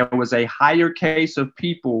before, there was a higher case of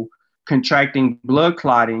people contracting blood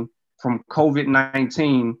clotting from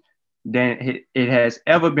COVID-19 than it has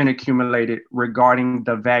ever been accumulated regarding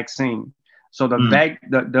the vaccine. So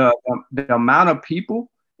the amount of people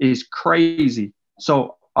is crazy.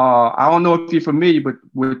 So I don't know if you're familiar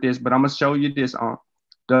with this, but I'm gonna show you this.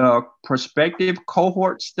 The prospective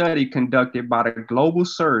cohort study conducted by the Global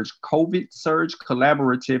Surge COVID Surge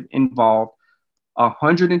Collaborative involved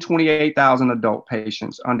 128,000 adult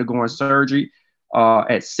patients undergoing surgery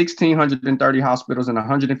at 1,630 hospitals in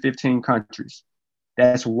 115 countries.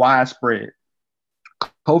 That's widespread.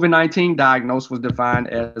 COVID-19 diagnosis was defined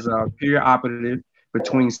as a perioperative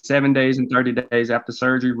between 7 days and 30 days after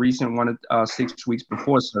surgery, recent 1 to 6 weeks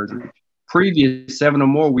before surgery, previous 7 or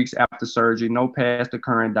more weeks after surgery, no past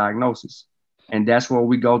occurring diagnosis. And that's where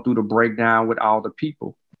we go through the breakdown with all the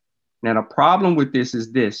people. Now, the problem with this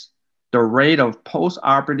is this. The rate of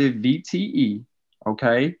post-operative VTE,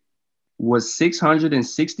 okay, was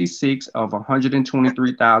 666 of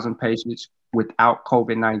 123,000 patients without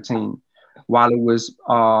COVID-19, while it was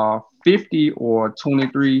 50 or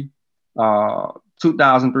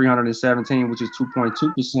 2,317, which is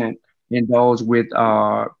 2.2% in those with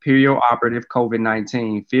perioperative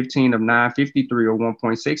COVID-19, 15 of 953 or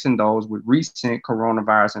 1.6 in those with recent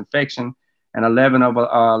coronavirus infection, and 11 of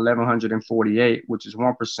 1,148, which is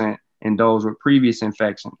 1% in those with previous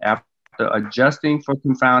infection. After adjusting for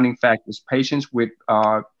confounding factors, patients with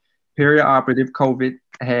perioperative COVID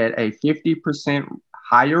had a 50%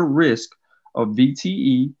 higher risk of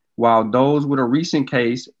VTE, while those with a recent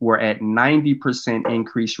case were at 90%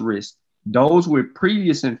 increased risk. Those with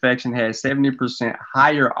previous infection had 70%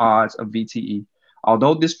 higher odds of VTE,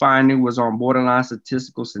 although this finding was on borderline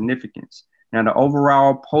statistical significance. Now, the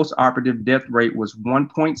overall post-operative death rate was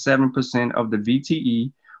 1.7% of the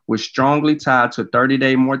VTE, was strongly tied to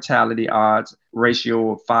 30-day mortality odds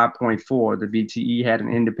ratio of 5.4. The VTE had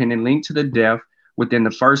an independent link to the death within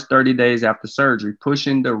the first 30 days after surgery,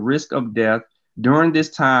 pushing the risk of death during this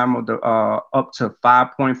time of the up to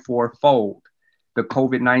 5.4-fold. The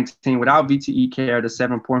COVID-19 without VTE carried a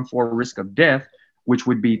 7.4 risk of death, which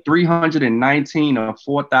would be 319 of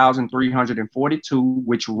 4,342,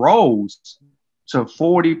 which rose to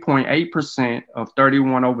 40.8% of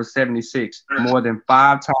 31 over 76, more than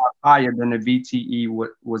 5 times higher than the VTE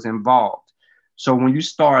was involved. So when you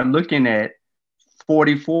start looking at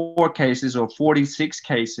 44 cases or 46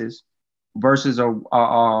 cases versus a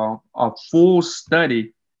full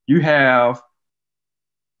study, you have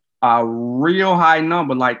a real high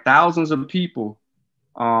number, like thousands of people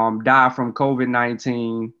die from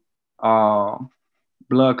COVID-19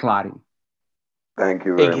 blood clotting. Thank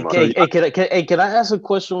you very much. Can I ask a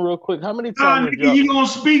question real quick? How many times? You gonna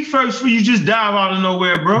speak first before you just dive out of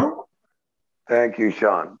nowhere, bro? Thank you,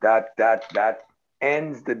 Sean. That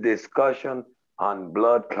ends the discussion on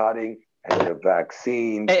blood clotting and the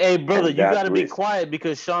vaccine. Hey, brother, you gotta be quiet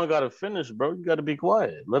because Sean gotta finish, bro. You gotta be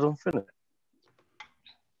quiet. Let him finish.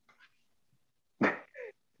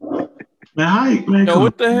 Man,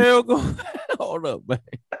 what the hell going? Hold up, man.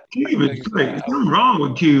 Cube is great. Something wrong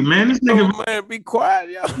with Cube, man. This nigga, man, be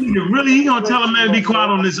quiet, yo. He gonna tell a man to be quiet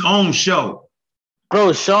on his own show.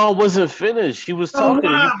 Bro, Sean wasn't finished. He was talking.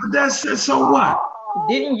 But that's so what?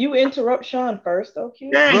 Didn't you interrupt Sean first, though,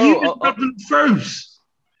 Cube? Yeah, you interrupted him first.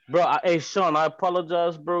 Bro, hey, Sean, I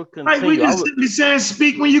apologize, bro. Continue. Like, we just simply saying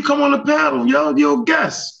speak when you come on the panel, yo. You're a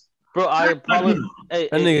guest. Bro, I apologize.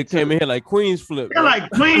 That nigga came in here like Queen's flip. Yeah, like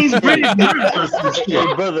Queen's flip. Hey,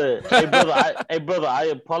 brother, I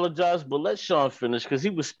apologize, but let Sean finish because he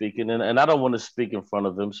was speaking, and I don't want to speak in front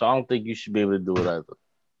of him, so I don't think you should be able to do it either.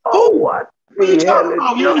 Oh, what? What are you talking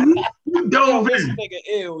about, yo? You dove in. This nigga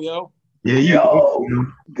ill, yo. Yeah,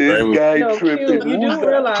 this guy tripping. You do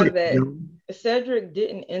realize that Cedric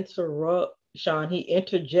didn't interrupt Sean. He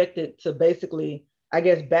interjected to basically, I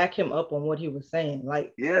guess, back him up on what he was saying.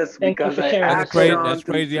 Like, yes, because that's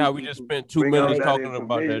crazy how we just spent 2 minutes talking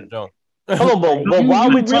about that junk. Hold on, but why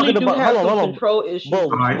are we talking about? Hold on. Control issues.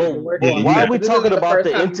 Why are we talking about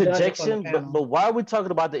the interjection? But why are we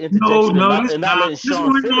talking about the interjection and not letting Sean finish? This is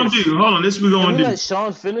what we're gonna do. Hold on, this is what we're gonna do. Let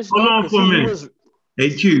Sean finish. Hold on for a minute.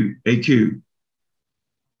 Hey Q.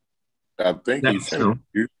 I think he's finished.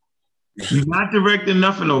 You're not directing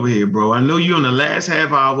nothing over here, bro. I know you on the last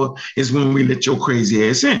half hour is when we let your crazy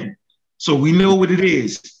ass in. So we know what it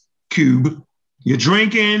is, Cube. You're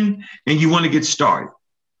drinking and you want to get started.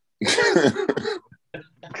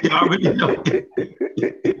 You already know.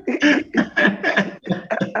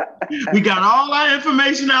 We got all our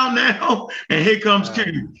information out now, and here comes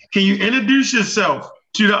Q. Can you introduce yourself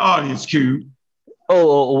to the audience, Q?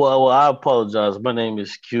 Oh, well, I apologize. My name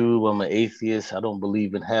is Q. I'm an atheist. I don't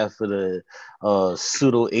believe in half of the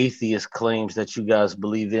pseudo-atheist claims that you guys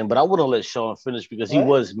believe in. But I want to let Sean finish because he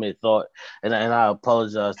was mid-thought, and I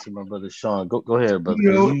apologize to my brother Sean. Go ahead, brother.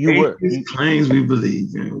 You claims we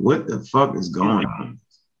believe in. What the fuck is going on?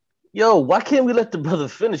 Yo, why can't we let the brother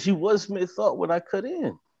finish? He was mid-thought when I cut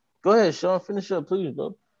in. Go ahead, Sean. Finish up, please,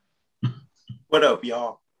 bro. What up,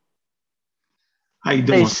 y'all? How you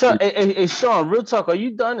doing? Hey, Sean, real talk. Are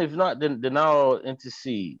you done? If not, then I'll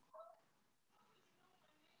intercede.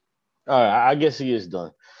 All right, I guess he is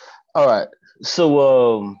done. All right.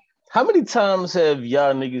 So, how many times have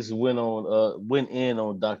y'all niggas went in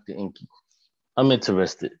on Dr. Inky? I'm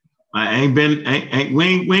interested. We ain't been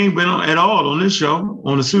on at all on this show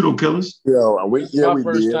on the pseudo killers. We did.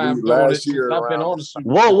 Last year.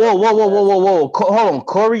 Whoa. Hold on.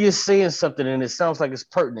 Corey is saying something and it sounds like it's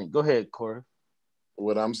pertinent. Go ahead, Corey.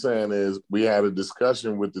 What I'm saying is we had a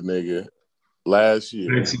discussion with the nigga last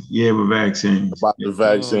year. Yeah, with vaccines. About the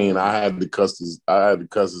vaccine. I had to cuss his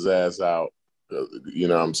ass out. You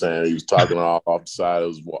know what I'm saying? He was talking off the side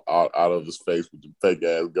of out of his face with the fake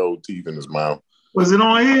ass gold teeth in his mouth. Was it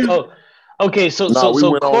on here? Oh, okay, so we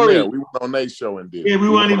went Corey, on there. We went on their show and did. Yeah, we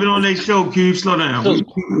weren't even on their show, Cube. Slow down. It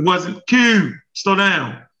wasn't Cube. Slow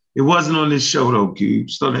down. It wasn't on this show though, Cube.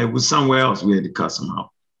 Slow down. It was somewhere else. We had to cuss him out.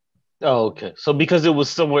 Oh, okay. So because it was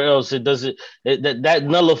somewhere else, that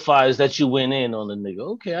nullifies that you went in on the nigga.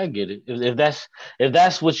 Okay, I get it. If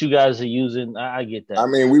that's what you guys are using, I get that. I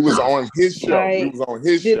mean, we was on his show. We was on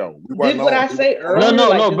his show. Did what I say earlier?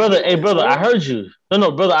 No, brother. Hey, brother, I heard you. No,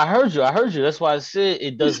 brother, I heard you. That's why I said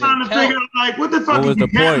it doesn't count. Figure out, like, what the fuck? What was the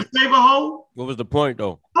point? Saberho? What was the point,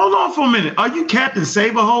 though? Hold on for a minute. Are you Captain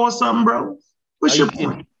Saberho or something, bro? What's your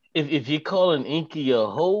point? If you're calling Inky a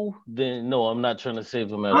hoe, then no, I'm not trying to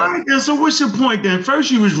save him at all. All right, then, so what's your point then?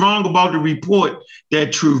 First, you was wrong about the report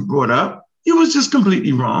that Truth brought up. You was just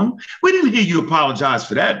completely wrong. We didn't hear you apologize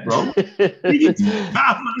for that, bro. This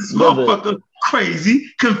motherfucker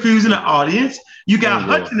crazy, confusing the audience. You got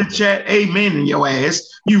Hutch in the chat, amen in your ass.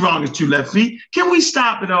 You wrong as two left feet. Can we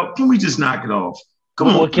stop it off? Can we just knock it off? Come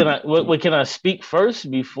on. Can I speak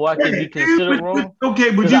first before I can be considered wrong?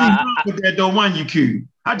 Okay, but you wrong with that, don't want you, Q.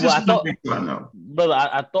 I know. Brother,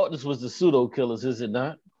 I thought this was the pseudo killers, is it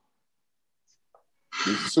not?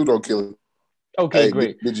 It's the pseudo killers. Okay,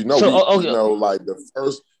 great. Did you know? You know, like the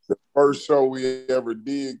first show we ever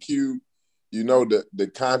did, Q. You know, the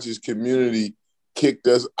conscious community kicked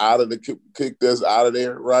us out of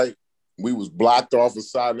there, right? We was blocked off of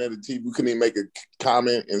Sidnet TV. We couldn't even make a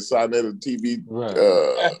comment in Sidnet TV. Right.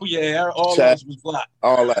 All chat, that was blocked.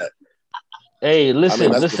 All that. Hey,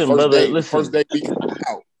 listen, brother. Listen. First day we came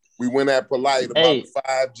out, we went at Polite about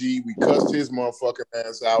 5G. We cussed his motherfucking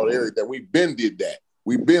ass out. Everything. We been did that.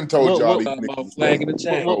 We been told y'all these niggas. Flagging the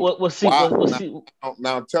chat.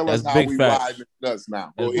 Now tell us how we ride the nuts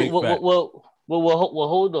now. Go ahead. Well,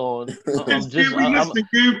 hold on.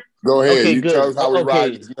 Go ahead. Okay, tell us how we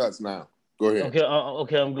ride these nuts now. Go ahead.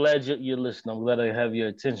 Okay. I'm glad you're listening. I'm glad I have your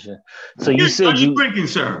attention. So you said are you drinking,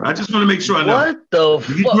 sir? I just want to make sure I know. What the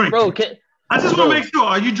fuck, bro? I just want to make sure.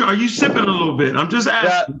 Are you sipping a little bit? I'm just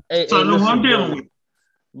asking. So I know who I'm dealing with.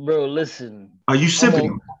 Bro, listen. Are you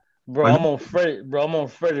sipping? I'm on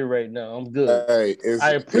Freddie right now. I'm good. Hey,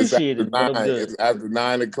 I appreciate it. But I'm good. It's after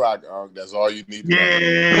 9 o'clock. That's all you need.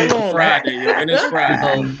 Yeah. Hold on, Friday, and it's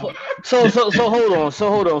Friday. So hold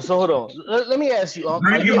on. Let me ask you, Unc.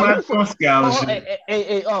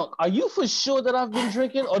 Hey, Unc, are you for sure that I've been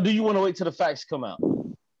drinking, or do you want to wait till the facts come out?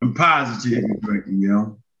 I'm positive you're drinking,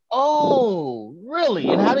 yo. Oh, really?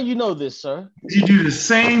 And how do you know this, sir? You do the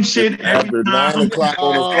same shit after 9 o'clock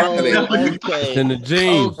on a Friday. Okay. It's in the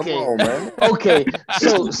genes. Okay. Come on, man. Okay.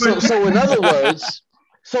 So in other words,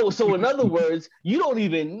 so in other words, you don't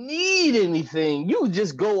even need anything. You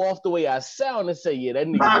just go off the way I sound and say, yeah, that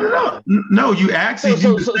nigga. No, you actually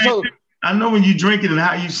I know when you drink it and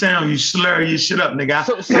how you sound, you slur your shit up, nigga.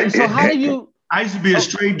 So how do you? I used to be a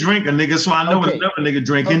straight drinker, nigga, so I know when another nigga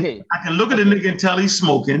drinking. Okay. I can look at a nigga and tell he's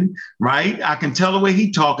smoking, right? I can tell the way he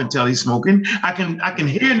talking, tell he's smoking. I can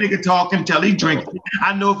hear a nigga talking, tell he drinking.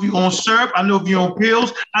 I know if you on syrup. I know if you on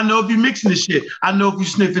pills. I know if you mixing the shit. I know if you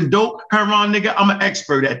sniffing dope. Heron, nigga, I'm an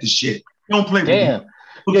expert at this shit. Don't play with me. Yeah,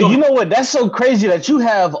 you know what? That's so crazy that you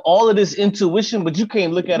have all of this intuition, but you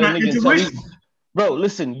can't look at a nigga and tell Bro,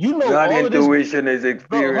 listen, you know Not all of this. intuition is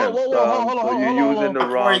experience. So you're using the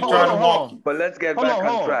wrong word. But let's get back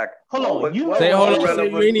on track. Hold on. You say, hold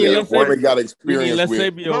on. We need let's got experience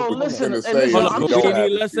with. Bro, listen. Hold on, we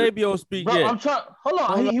need let Sabio speak. Bro, I'm trying. Hold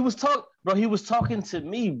on. He was talking. Bro, he was talking to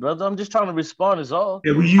me, brother. I'm just trying to respond. Is all.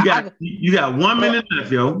 Yeah, well, you got 1 minute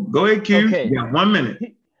left, yo. Go ahead, Q. Okay. You got 1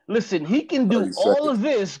 minute. Listen, he can do all of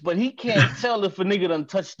this, but he can't tell if a nigga done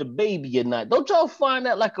touched the baby or not. Don't y'all find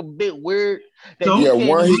that like a bit weird? That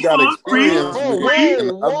one he got experience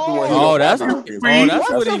with. Oh, that's what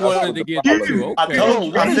he wanted to get into. Okay.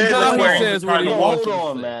 Hold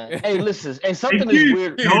on, man. Hey, listen. Hey, something is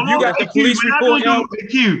weird. You got the police report, yo.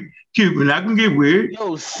 Q, we're not gonna get weird.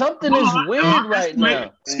 Yo, something is weird right now.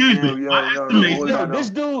 Excuse me. Yo, this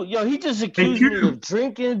dude, he just accused me of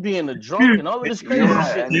drinking, being a drunk, and all of this crazy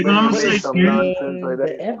shit. You're gonna say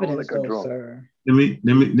the evidence, though, sir. Let me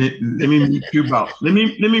mute Q out. Let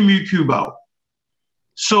me mute Q out.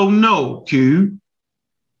 So no, Q.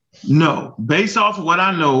 No. Based off of what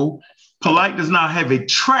I know, Polite does not have a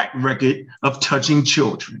track record of touching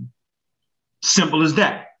children. Simple as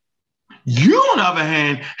that. You, on the other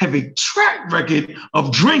hand, have a track record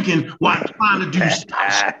of drinking while trying to do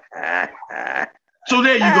stuff. So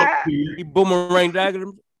there you go. He boomerang dagger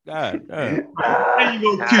him. God. There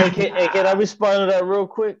you go, Q. Hey, can I respond to that real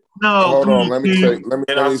quick? No. Hold on. Let me say something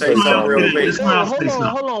real quick.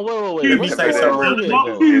 Hold on. Wait. Let me say something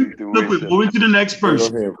real quick. Look, we're moving to the next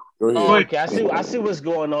person. Go ahead. Oh, okay, I see what's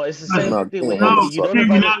going on. It's the same thing with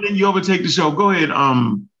we're not letting you overtake the show. Go ahead,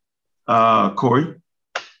 Corey.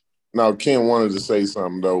 Now, Ken wanted to say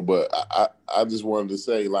something though, but I just wanted to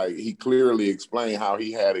say, like, he clearly explained how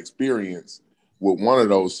he had experience with one of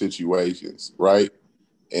those situations, right?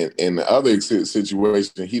 And the other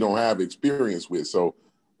situation he don't have experience with. So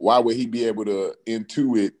why would he be able to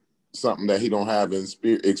intuit something that he don't have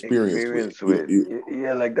experience with?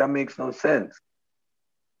 Yeah, like that makes no sense.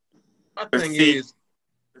 My thing is,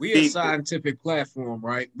 we a scientific platform,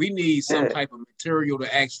 right? We need some type of material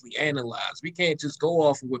to actually analyze. We can't just go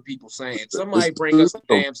off of what people saying. Somebody bring us a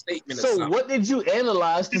damn statement or something. So what did you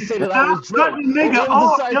analyze to say that I was drunk? What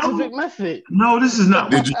was the scientific method? No, this is not.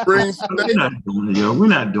 Did you bring We're not doing it, yo. We're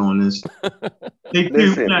not doing this.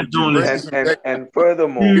 We're not doing this. And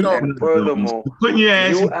furthermore, putting your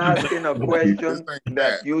ass you asking a question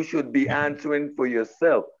that you should be answering for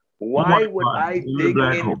yourself. Why would I dig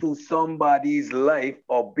into somebody's life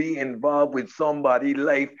or be involved with somebody's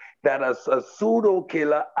life that as a pseudo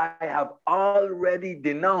killer I have already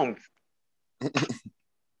denounced?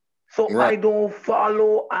 So I don't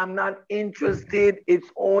follow. I'm not interested.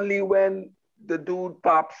 It's only when the dude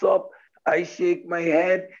pops up, I shake my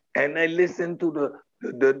head and I listen to the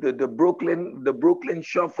Brooklyn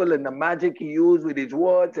shuffle and the magic he used with his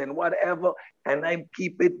words and whatever, and I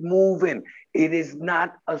keep it moving. It is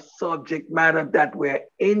not a subject matter that we're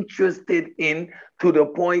interested in to the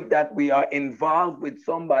point that we are involved with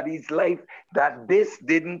somebody's life, that this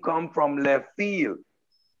didn't come from left field.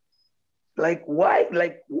 Like, why?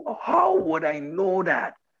 Like, how would I know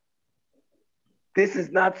that? This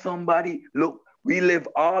is not somebody, look, we live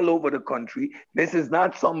all over the country. This is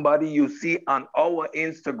not somebody you see on our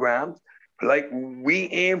Instagrams. Like, we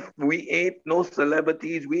ain't no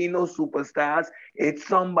celebrities, we ain't no superstars. It's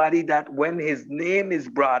somebody that when his name is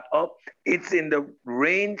brought up, it's in the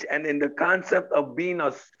range and in the concept of being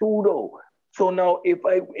a pseudo. So now if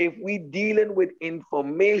we dealing with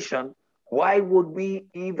information, why would we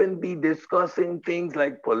even be discussing things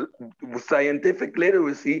like scientific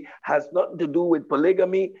literacy? Has nothing to do with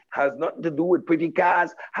polygamy, has nothing to do with pretty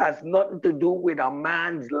cars, has nothing to do with a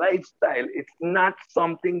man's lifestyle. It's not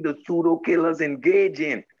something the pseudo killers engage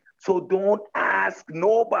in. So don't ask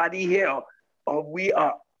nobody here, or we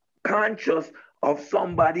are conscious of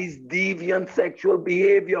somebody's deviant sexual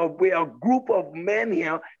behavior. We're a group of men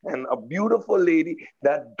here and a beautiful lady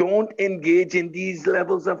that don't engage in these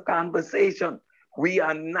levels of conversation. We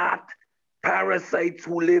are not parasites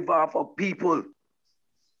who live off of people.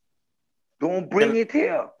 Don't bring it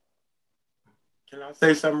here. Can I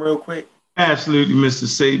say something real quick? Absolutely, Mr.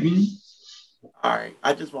 Sabian. All right,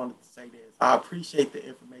 I just wanted to say this. I appreciate the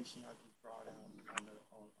information y'all just brought out on the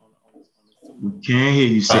Can't hear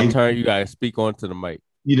you, Sabian. Turn, you gotta speak onto the mic.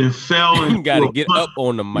 You done fell in. You gotta get up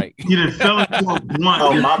on the mic. You done fell into a blunt.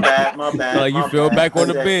 Oh, my bad. Like you fell back on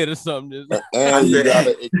the bed or something. And you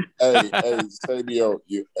gotta, hey, Sabio,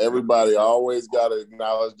 everybody always gotta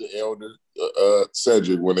acknowledge the elder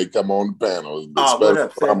Cedric when they come on the panel. What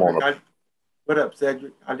up, Cedric? What up,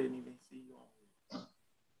 Cedric? I didn't even see you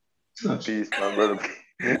on. Peace, my brother.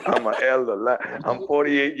 I'm an elder. I'm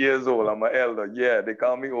 48 years old. I'm an elder. Yeah, they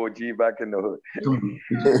call me OG back in the hood.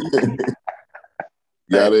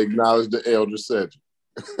 You gotta acknowledge the elder Cedric.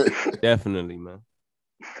 Definitely, man.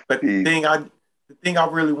 But the thing I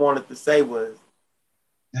really wanted to say was,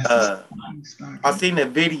 I seen that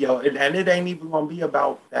video, and it ain't even gonna be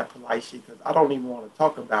about that polite shit because I don't even want to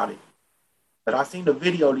talk about it. But I seen the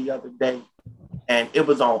video the other day, and it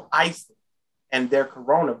was on Iceland and their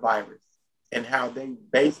coronavirus and how they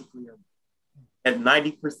basically are at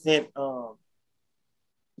 90%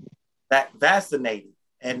 vaccinated,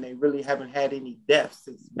 and they really haven't had any deaths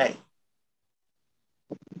since May.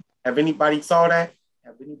 Have anybody saw that?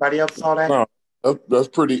 Have anybody else saw that? No, that's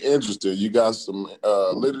pretty interesting. You got some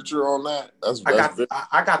literature on that?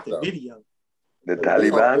 I got the video. The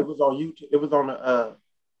Taliban. It was on YouTube. It was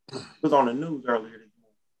on the news earlier this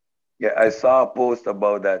morning. Yeah, I saw a post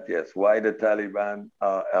about that. Yes, why the Taliban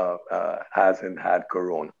hasn't had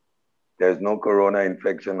corona. There's no corona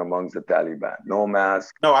infection amongst the Taliban. No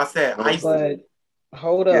mask. No, I said But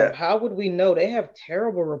hold up. Yeah. How would we know? They have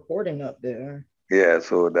terrible reporting up there. Yeah,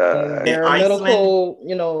 so their medical,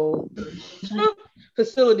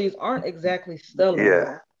 facilities aren't exactly stellar.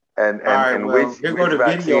 Yeah, and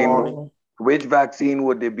which vaccine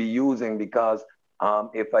would they be using? Because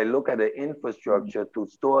if I look at the infrastructure to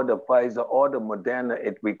store the Pfizer or the Moderna,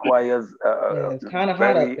 it requires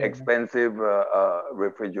very expensive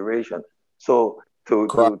refrigeration. So to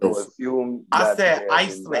assume that I said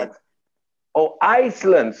Iceland. Oh,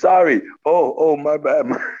 Iceland. Sorry. Oh, my bad.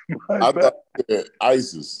 I thought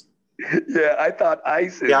ISIS. Yeah, I thought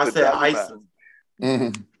ISIS. Yeah, I said Iceland.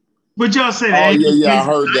 Mm-hmm. But y'all said I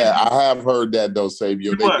heard that. I have heard that though,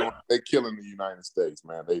 Sabio. They're killing the United States,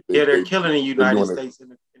 man. They're killing the United States in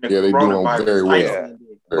the they're doing very well.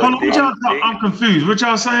 Hold on, what y'all I'm confused. What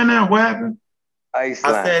y'all saying now? What happened?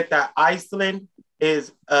 Iceland. I said that Iceland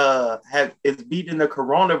is beating the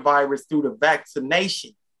coronavirus through the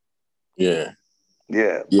vaccination. Yeah.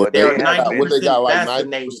 But they got like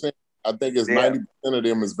 90%. I think it's 90% of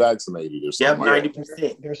them is vaccinated or something. Yeah,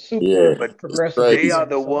 90%. They're super progressive. They are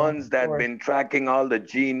the ones that have been tracking all the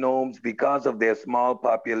genomes because of their small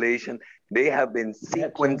population. They have been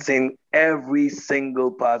sequencing every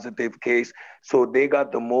single positive case. So they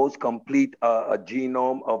got the most complete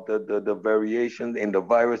genome of the variations in the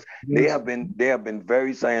virus. Yes. They have been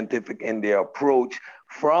very scientific in their approach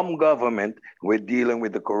from government with dealing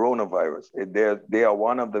with the coronavirus. They are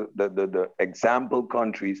one of the example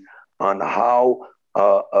countries on how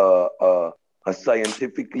a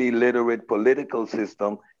scientifically literate political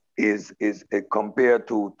system is compared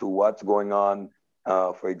to what's going on,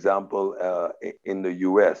 for example, in the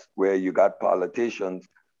US, where you got politicians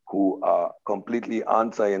who are completely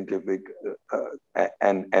unscientific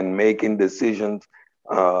and making decisions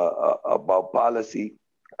about policy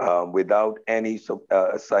without any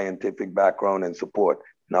scientific background and support.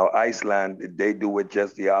 Now, Iceland, they do it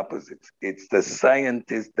just the opposite. It's the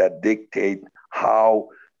scientists that dictate how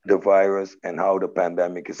the virus and how the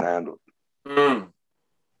pandemic is handled.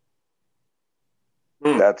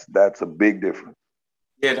 That's a big difference.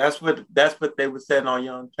 Yeah, that's what they were saying on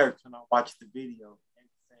Young Turks when I watched the video. They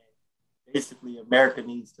were saying basically America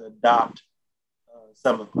needs to adopt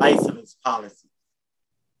some of Iceland's policies.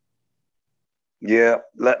 Yeah,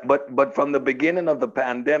 but from the beginning of the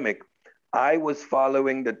pandemic, I was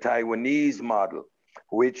following the Taiwanese model,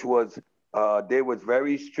 which was they was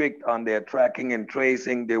very strict on their tracking and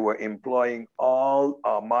tracing. They were employing all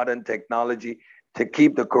modern technology to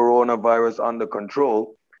keep the coronavirus under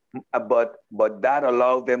control. But that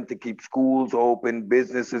allowed them to keep schools open,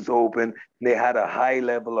 businesses open. They had a high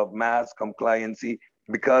level of mass compliancy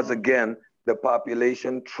because, again, the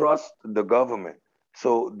population trusts the government.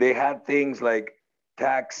 So they had things like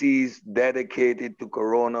taxis dedicated to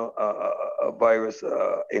coronavirus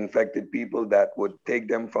infected people that would take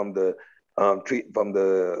them from the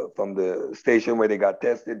station where they got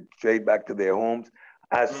tested straight back to their homes.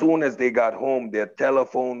 As soon as they got home, their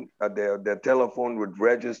telephone would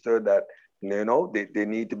register that they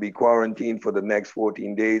need to be quarantined for the next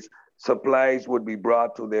 14 days. Supplies would be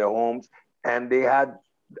brought to their homes, and they had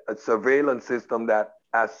a surveillance system that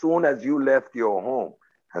as soon as you left your home,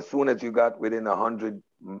 as soon as you got within 100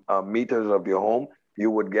 meters of your home,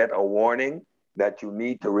 you would get a warning that you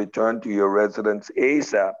need to return to your residence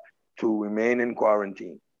ASAP to remain in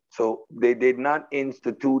quarantine. So they did not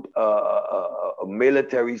institute a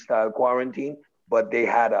military-style quarantine, but they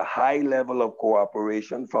had a high level of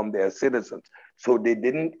cooperation from their citizens. So they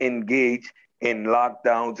didn't engage in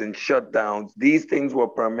lockdowns and shutdowns. These things were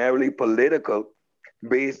primarily political,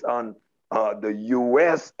 based on the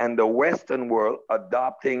US and the Western world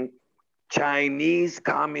adopting Chinese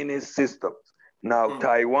communist systems. Now,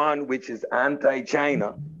 Taiwan, which is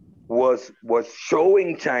anti-China, was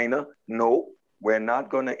showing China, no, We're not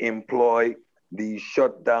going to employ these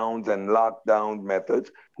shutdowns and lockdown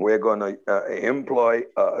methods. We're going to employ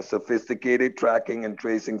a sophisticated tracking and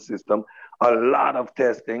tracing system, a lot of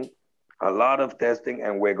testing,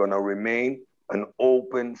 and we're going to remain an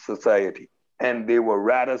open society. And they were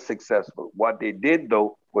rather successful. What they did,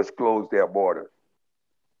 though, was close their borders.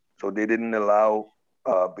 So they didn't allow,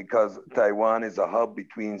 because Taiwan is a hub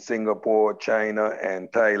between Singapore, China, and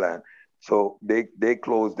Thailand. So they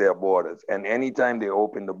closed their borders. And anytime they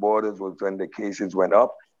opened the borders was when the cases went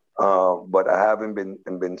up. But I haven't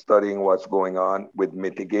been studying what's going on with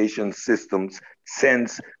mitigation systems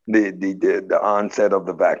since the onset of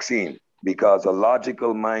the vaccine, because a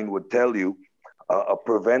logical mind would tell you a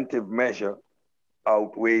preventive measure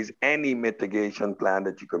outweighs any mitigation plan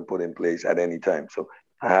that you can put in place at any time. So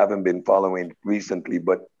I haven't been following recently,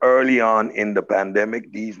 but early on in the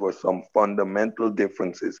pandemic, these were some fundamental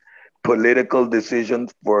differences. Political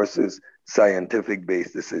decisions versus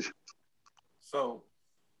scientific-based decisions. So,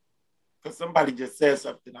 because somebody just said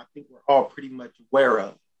something I think we're all pretty much aware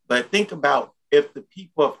of, but think about if the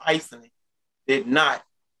people of Iceland did not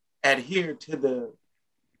adhere to the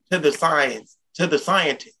science, to the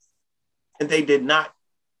scientists, and they did not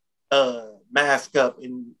mask up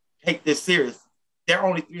and take this serious. They're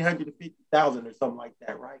only 350,000 or something like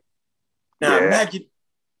that, right? Now imagine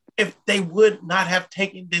if they would not have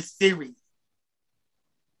taken this serious,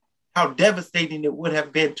 how devastating it would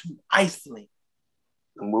have been to Iceland.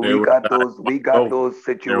 We got those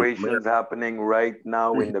situations happening right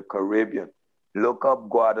now in the Caribbean. Look up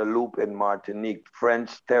Guadeloupe and Martinique,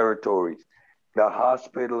 French territories. The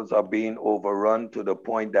hospitals are being overrun to the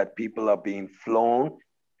point that people are being flown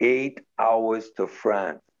 8 hours to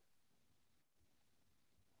France.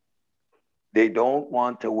 They don't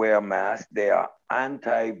want to wear masks. They are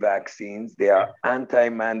anti-vaccines. They are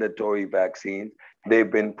anti-mandatory vaccines.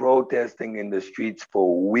 They've been protesting in the streets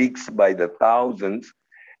for weeks by the thousands,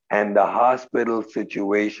 and the hospital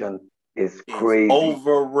situation is crazy.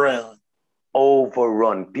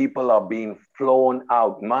 Overrun. People are being flown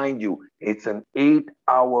out. Mind you, it's an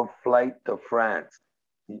 8-hour flight to France.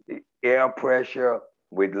 Air pressure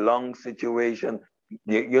with lung situation.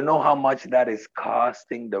 You know how much that is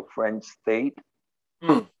costing the French state?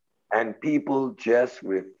 And people just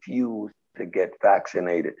refuse to get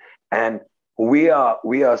vaccinated. And we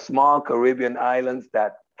are small Caribbean islands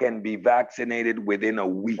that can be vaccinated within a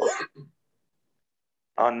week.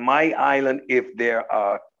 On my island, if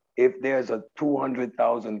there's a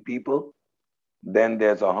 200,000 people, then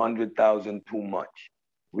there's 100,000 too much.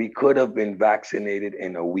 We could have been vaccinated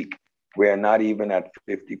in a week. We're not even at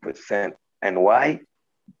 50%. And why?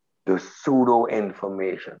 The pseudo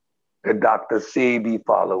information, the Dr. Sebi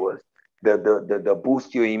followers, the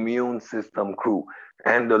boost your immune system crew,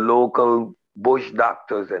 and the local bush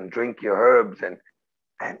doctors and drink your herbs,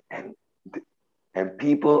 and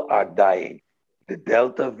people are dying. The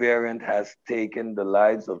Delta variant has taken the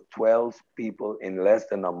lives of 12 people in less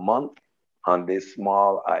than a month on this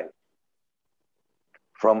small island.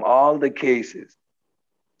 From all the cases,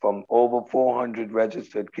 from over 400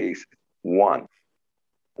 registered cases, one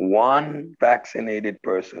vaccinated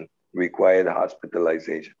person required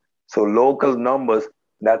hospitalization. So local numbers,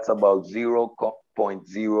 that's about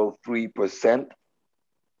 0.03%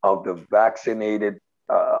 of the vaccinated,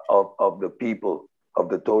 of the people, of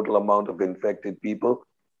the total amount of infected people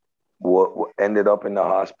who ended up in the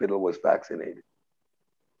hospital was vaccinated.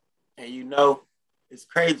 And you know, it's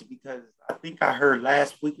crazy because I think I heard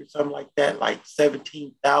last week or something like that, like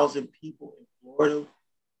 17,000 people in Florida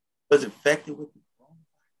was infected with the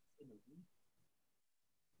coronavirus in a week.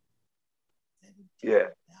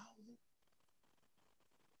 Yeah.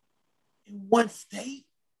 In one state?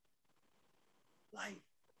 Like,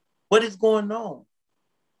 what is going on?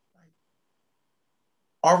 Like,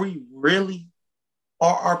 are we really,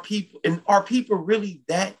 are people really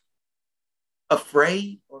that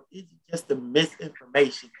afraid, or is it just the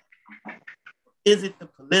misinformation? Is it the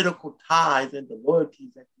political ties and the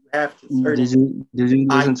loyalties that you have to certain? Did you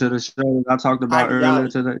listen to the show I talked about earlier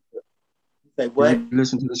today? Say what? Did you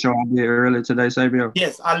listen to the show I did earlier today, Sabio?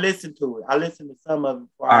 Yes, I listened to it. I listened to some of it.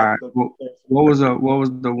 All right. What was the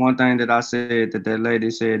one thing that I said that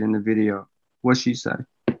lady said in the video? What she say?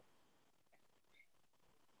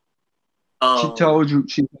 She told you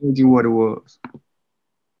what it was.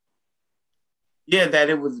 Yeah, that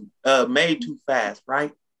it was made too fast,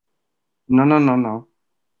 right? No.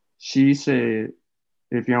 She said,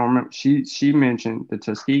 if you don't remember, she mentioned the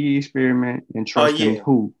Tuskegee experiment and trusting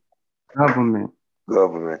who? Government.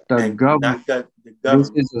 The government.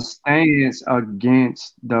 This is a stance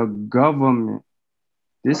against the government.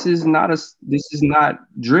 This is not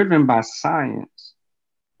driven by science.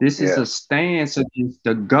 This is a stance against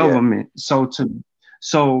the government. So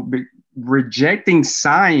rejecting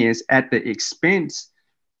science at the expense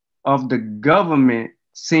of the government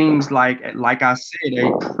seems like I said,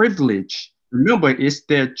 a privilege. Remember, it's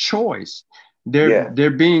their choice.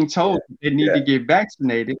 They're being told they need to get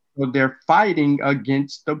vaccinated, so they're fighting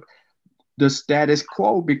against the status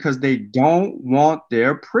quo because they don't want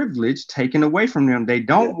their privilege taken away from them. They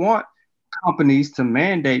don't want companies to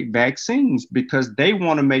mandate vaccines because they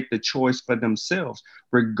want to make the choice for themselves.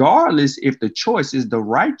 Regardless if the choice is the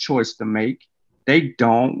right choice to make, they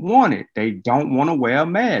don't want it. They don't want to wear a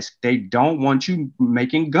mask. They don't want you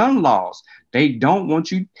making gun laws. They don't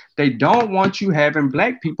want you having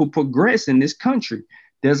Black people progress in this country.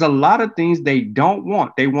 There's a lot of things they don't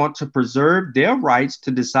want. They want to preserve their rights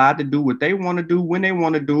to decide to do what they want to do when they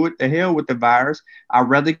want to do it. The hell with the virus. I'd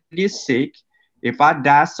rather get sick. If I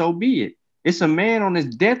die, so be it. It's a man on his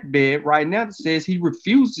deathbed right now that says he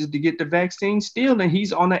refuses to get the vaccine still, and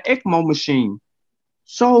he's on an ECMO machine.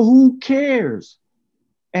 So who cares?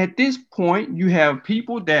 At this point, you have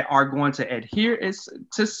people that are going to adhere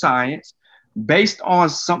to science based on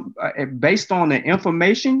the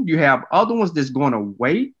information. You have other ones that's going to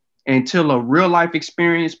wait until a real life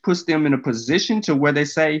experience puts them in a position to where they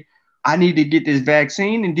say, I need to get this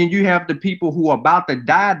vaccine. And then you have the people who are about to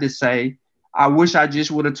die to say, I wish I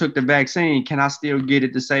just would have took the vaccine. Can I still get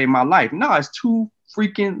it to save my life? No, it's too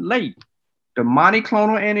freaking late. The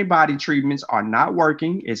monoclonal antibody treatments are not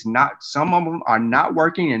working. Some of them are not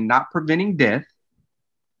working and not preventing death.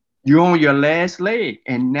 You're on your last leg.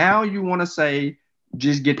 And now you want to say,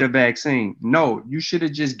 just get the vaccine. No, you should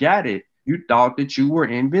have just got it. You thought that you were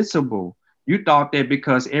invincible. You thought that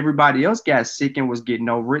because everybody else got sick and was getting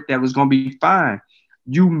over it, that was going to be fine.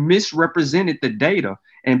 You misrepresented the data,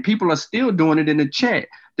 and people are still doing it in the chat.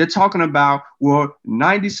 They're talking about, well,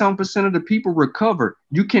 90-some% of the people recovered.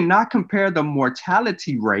 You cannot compare the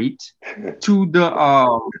mortality rate to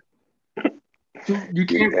the you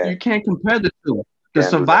can't compare the two. The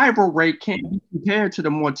survival rate can't be compared to the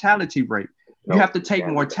mortality rate. You have to take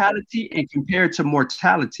mortality and compare it to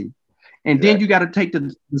mortality. And then you got to take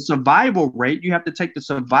the survival rate. You have to take the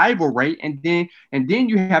survival rate, and then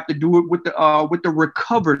you have to do it with the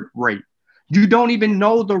recovered rate. You don't even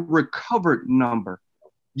know the recovered number.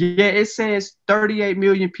 Yeah, it says 38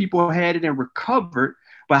 million people had it and recovered,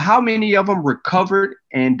 but how many of them recovered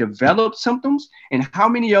and developed symptoms, and how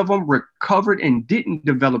many of them recovered and didn't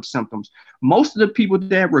develop symptoms? Most of the people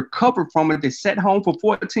that recovered from it, that sat home for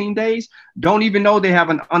 14 days, don't even know they have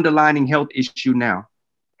an underlying health issue now.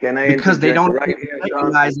 Can I because they don't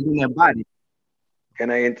recognize it in their body. Can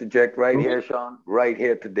I interject right here, Sean? Right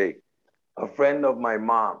here today. A friend of my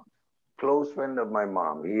mom, close friend of my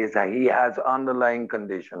mom, he has underlying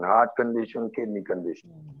condition, heart condition, kidney condition.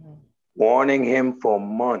 Warning him for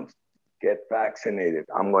months, get vaccinated.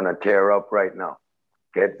 I'm gonna tear up right now.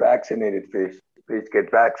 Get vaccinated, Fish. Fish, get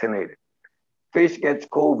vaccinated. Fish gets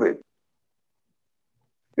COVID.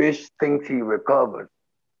 Fish thinks he recovered.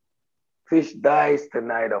 Fish dies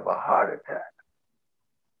tonight of a heart attack.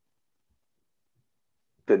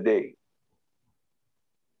 Today,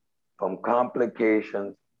 from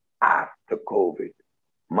complications after COVID.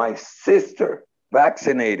 My sister,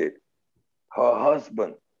 vaccinated, her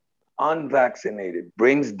husband, unvaccinated,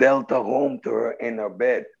 brings Delta home to her in her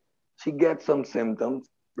bed. She gets some symptoms,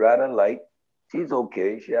 rather light. She's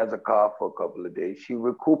okay. She has a cough for a couple of days. She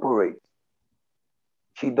recuperates.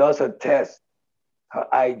 She does a test. Her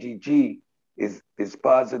IgG is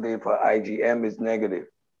positive. Her IgM is negative.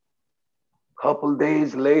 Couple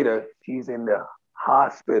days later, she's in the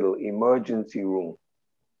hospital emergency room,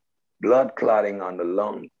 blood clotting on the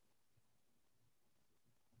lungs.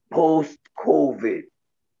 Post-COVID.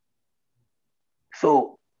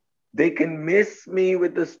 So they can miss me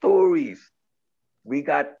with the stories. We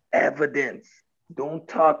got evidence. Don't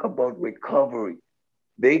talk about recovery.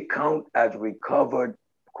 They count as recovered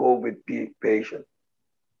COVID patients,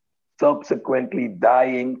 subsequently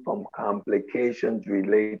dying from complications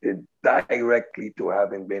related directly to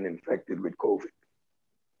having been infected with COVID.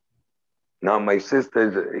 Now, my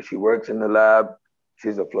sister, she works in the lab.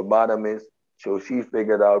 She's a phlebotomist. So she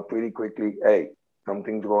figured out pretty quickly, hey,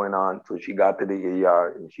 something's going on. So she got to the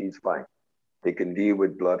ER and she's fine. They can deal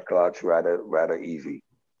with blood clots rather easy,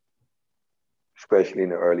 especially in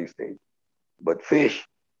the early stage. But Fish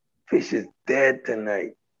is dead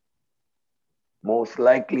tonight. Most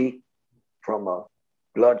likely from a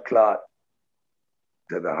blood clot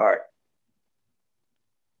to the heart.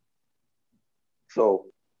 So,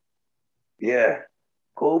 yeah,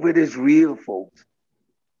 COVID is real, folks.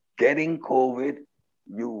 Getting COVID,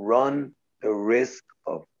 you run the risk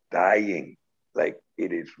of dying. Like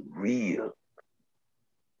it is real.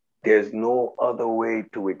 There's no other way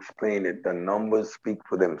to explain it. The numbers speak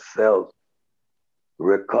for themselves.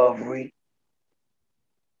 Recovery,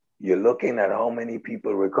 you're looking at how many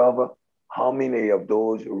people recover. How many of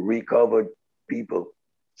those recovered people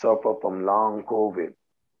suffer from long COVID?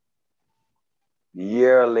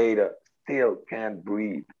 Year later, still can't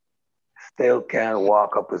breathe, still can't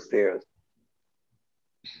walk up the stairs.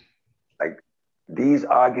 Like these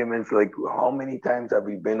arguments, like how many times have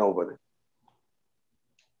we been over this?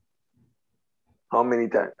 How many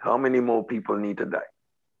times? How many more people need to die?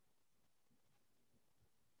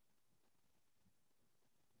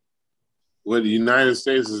 Well, the United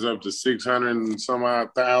States is up to 600 and some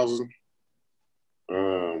odd thousand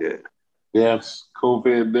deaths,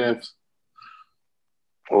 COVID deaths.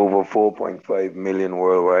 Over 4.5 million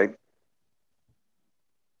worldwide.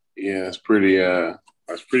 Yeah, that's pretty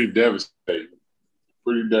devastating.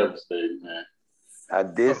 Pretty devastating, man.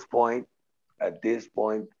 At this point,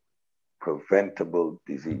 preventable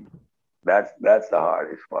disease. That's the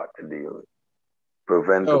hardest part to deal with.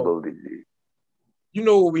 Preventable disease. You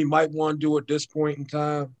know what we might want to do at this point in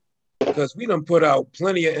time? Because we done put out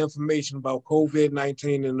plenty of information about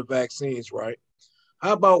COVID-19 and the vaccines, right?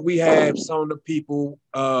 How about we have some of the people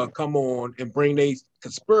come on and bring their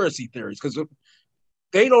conspiracy theories? Because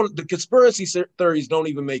the conspiracy theories don't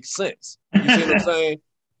even make sense. You see what I'm saying?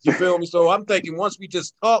 You feel me? So I'm thinking once we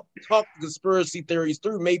just talk the conspiracy theories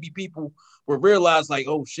through, maybe people will realize like,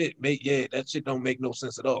 oh shit, that shit don't make no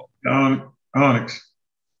sense at all. Onyx.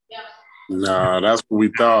 No, that's what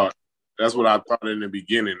we thought. That's what I thought in the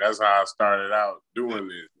beginning. That's how I started out doing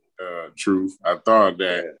this, Truth. I thought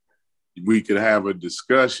that we could have a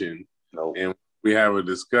discussion, and when we have a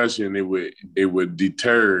discussion, it would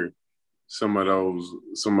deter some of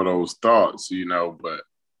those thoughts, you know. But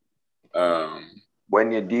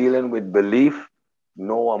when you're dealing with belief,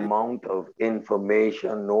 no amount of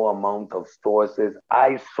information, no amount of sources.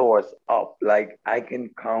 I source up, like I can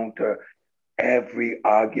counter every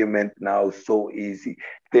argument now so easy.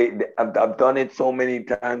 I've done it so many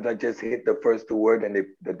times. I just hit the first two words and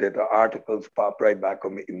the articles pop right back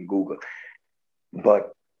on me in Google.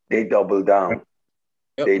 But they double down.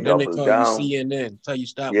 Yep, they then double they call down. you CNN. Tell you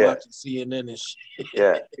stop watching CNN and shit.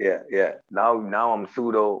 Yeah. Now I'm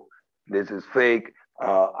pseudo. This is fake.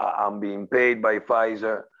 I'm being paid by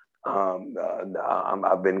Pfizer.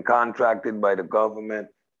 I've been contracted by the government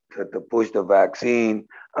to push the vaccine.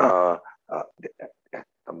 I'm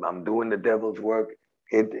doing the devil's work.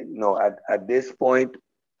 At this point,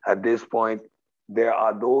 there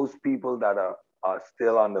are those people that are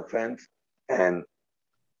still on the fence, and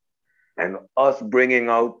us bringing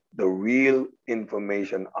out the real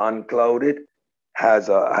information unclouded has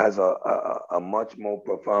a much more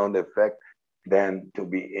profound effect than to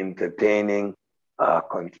be entertaining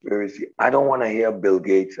conspiracy. I don't want to hear Bill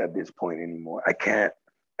Gates at this point anymore. I can't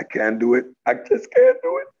do it. I just can't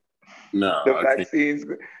do it. No, the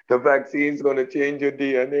vaccine's going to change your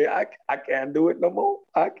DNA. I can't do it no more.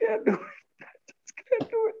 I can't do it. I just can't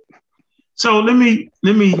do it. So let me.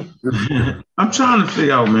 I'm trying to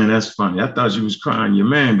figure out, man. That's funny. I thought you was crying. Your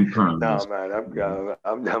man be crying. No, man.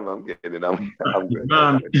 I'm kidding. I'm good.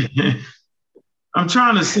 I'm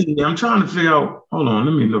trying to see. I'm trying to figure out. Hold on.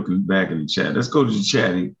 Let me look back in the chat. Let's go to the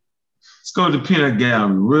chat. Let's go to the peanut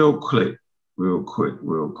gallery real quick.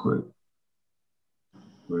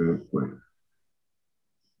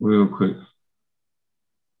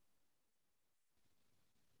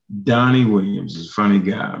 Donnie Williams is a funny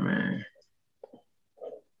guy, man.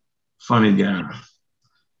 Funny guy.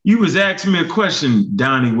 You was asking me a question,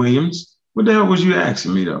 Donnie Williams. What the hell was you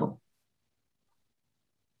asking me, though?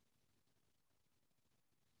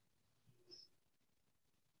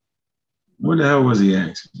 What the hell was he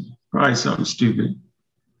asking me? Probably something stupid.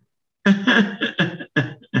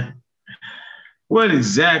 What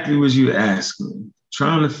exactly was you asking me?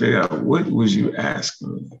 Trying to figure out what was you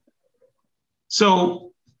asking me.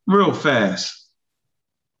 So, real fast.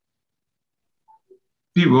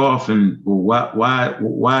 People often, well,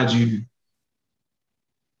 why'd you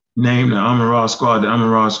name the Amon-Ra Squad the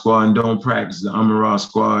Amon-Ra Squad and don't practice the Amon-Ra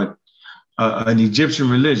Squad an Egyptian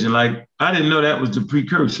religion? Like, I didn't know that was the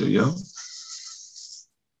precursor, yo.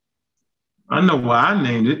 I know why I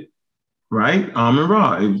named it, right?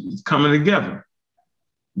 Amon-Ra, it's coming together.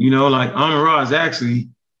 You know, like Amon-Ra is actually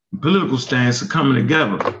a political stance of coming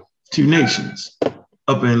together, two nations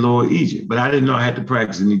up in Lower Egypt. But I didn't know I had to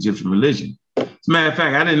practice an Egyptian religion. As a matter of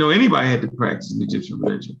fact, I didn't know anybody had to practice an Egyptian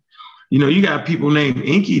religion. You know, you got people named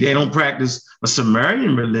Enki, they don't practice a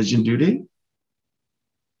Sumerian religion, do they?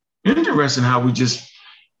 Interesting how we just,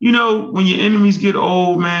 you know, when your enemies get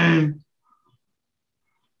old, man,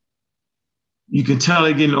 you can tell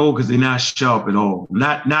they're getting old because they're not sharp at all.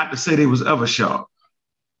 Not to say they was ever sharp.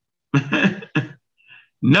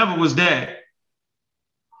 Never was that.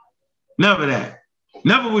 Never that.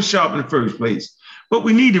 Never was sharp in the first place. But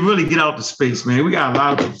we need to really get out to space, man. We got a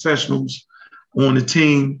lot of professionals on the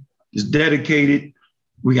team that's dedicated.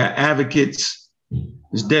 We got advocates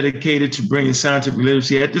that's dedicated to bringing scientific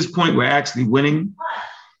literacy. At this point, we're actually winning.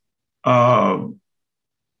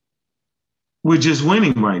 We're just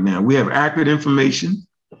winning right now. We have accurate information.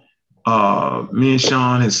 Me and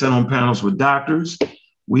Sean has sat on panels with doctors.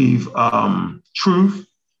 We've, Truth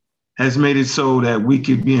has made it so that we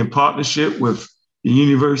could be in partnership with the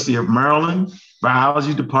University of Maryland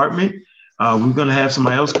Biology Department. We're gonna have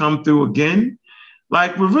somebody else come through again.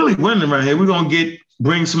 Like, we're really winning right here. We're gonna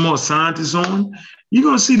bring some more scientists on. You're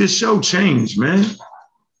gonna see the show change, man.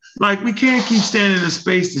 Like, we can't keep standing in a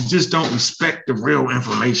space that just don't respect the real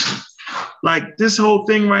information. Like, this whole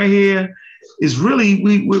thing right here is really,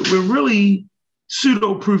 we're really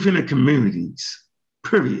pseudo-proofing the communities,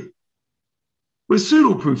 period. We're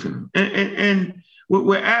pseudo-proofing them. And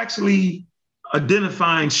we're actually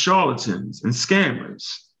identifying charlatans and scammers.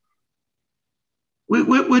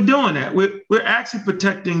 We're doing that. We're actually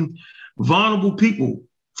protecting vulnerable people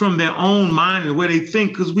from their own mind and the way they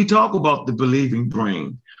think, because we talk about the believing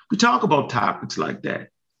brain. We talk about topics like that.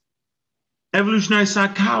 Evolutionary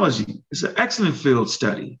psychology is an excellent field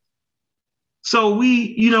study. So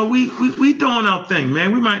we doing our thing,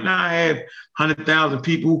 man. We might not have 100,000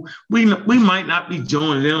 people. We might not be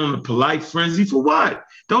joining in on the polite frenzy for what?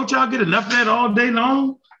 Don't y'all get enough of that all day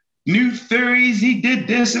long? New theories, he did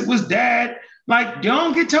this, it was that. Like,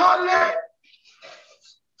 y'all don't get tired of that?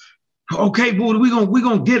 Okay, boy, we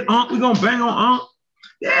gonna get Unc, we gonna bang on Unc.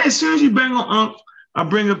 Yeah, as soon as you bang on Unc, I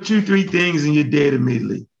bring up 2-3 things and you're dead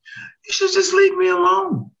immediately. You should just leave me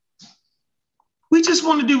alone. We just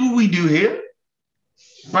want to do what we do here,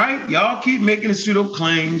 right? Y'all keep making the pseudo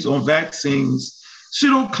claims on vaccines,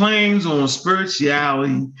 pseudo claims on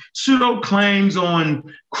spirituality, pseudo claims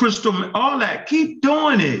on crystal, all that. Keep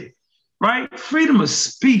doing it, right? Freedom of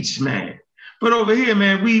speech, man. But over here,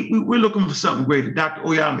 man, we're looking for something greater. Dr.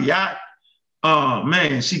 Oyama,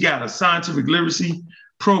 man, she got a scientific literacy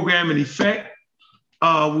program in effect.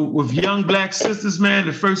 With young Black sisters, man,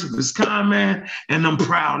 the first of its kind, man, and I'm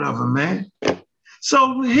proud of her, man.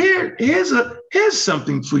 So here's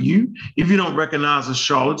something for you if you don't recognize a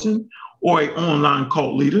charlatan or an online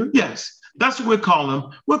cult leader. Yes, that's what we're calling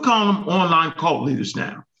them. We're calling them online cult leaders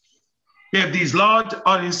now. They have these large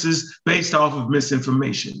audiences based off of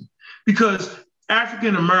misinformation because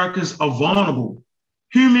African Americans are vulnerable.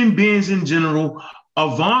 Human beings in general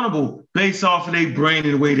are vulnerable based off of their brain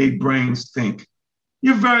and the way their brains think.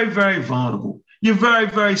 You're very, very vulnerable. You're very,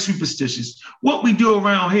 very superstitious. What we do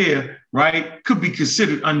around here, right, could be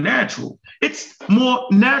considered unnatural. It's more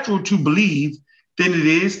natural to believe than it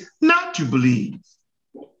is not to believe.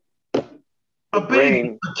 A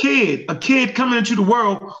baby, a kid coming into the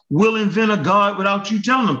world will invent a God without you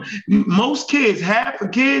telling them. Most kids, half the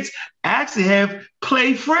kids actually have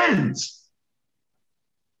play friends.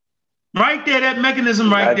 Right there, that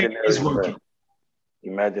mechanism right there is working.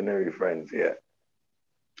 Imaginary friends, yeah.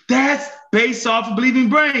 That's based off of believing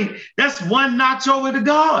brain. That's one notch over to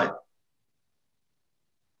God.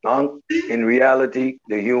 In reality,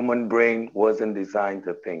 the human brain wasn't designed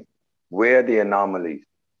to think. We're the anomalies.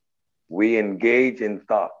 We engage in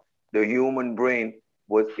thought. The human brain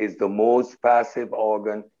is the most passive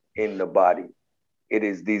organ in the body. It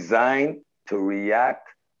is designed to react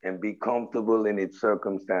and be comfortable in its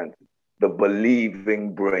circumstances. The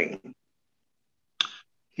believing brain.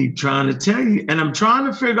 Keep trying to tell you, and I'm trying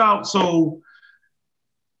to figure out, so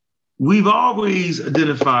we've always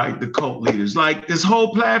identified the cult leaders. Like, this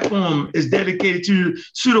whole platform is dedicated to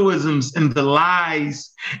pseudoisms and the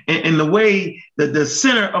lies and the way that the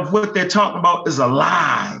center of what they're talking about is a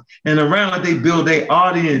lie, and around it they build their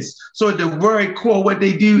audience. So at the very core, what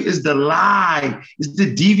they do is the lie, is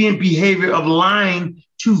the deviant behavior of lying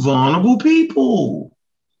to vulnerable people.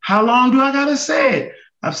 How long do I gotta say it?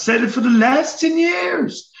 I've said it for the last 10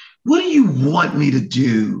 years. What do you want me to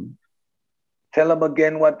do? Tell them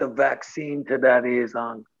again what the vaccine to that is,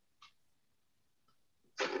 on.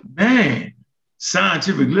 Man,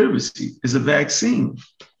 scientific literacy is a vaccine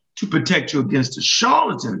to protect you against the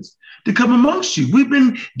charlatans that come amongst you. We've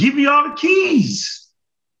been giving you all the keys.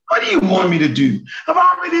 What do you want me to do? I've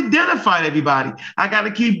already identified everybody. I got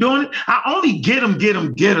to keep doing it. I only get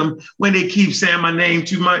them when they keep saying my name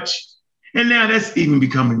too much. And now that's even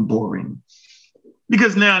becoming boring.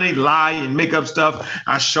 Because now they lie and make up stuff.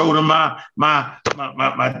 I showed them my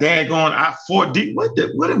daggone I-4D.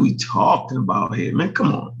 What are we talking about here, man?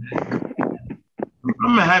 Come on.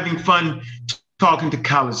 I'm having fun talking to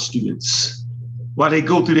college students while they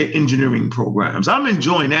go through their engineering programs. I'm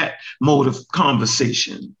enjoying that mode of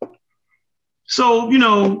conversation. So, you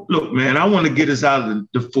know, look, man, I want to get us out of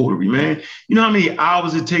the foolery, man. You know how many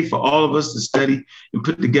hours it takes for all of us to study and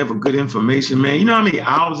put together good information, man? You know how many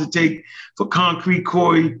hours it takes for Concrete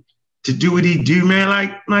Corey to do what he do, man?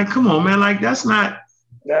 Like, come on, man. Like, that's not...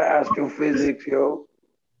 That's astrophysics, yo.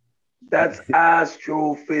 That's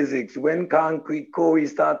astrophysics. When Concrete Corey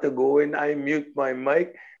start to go in, I mute my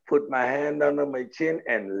mic, put my hand under my chin,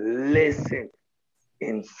 and listen.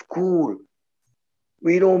 In school,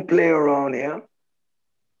 we don't play around here.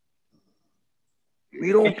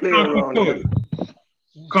 We don't play around here.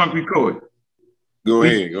 Concrete Corey. Go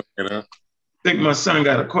ahead. Huh? I think my son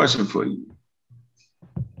got a question for you.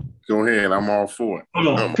 Go ahead. I'm all for it.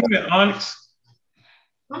 Hold on. Come here, Onyx.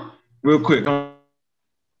 Real quick.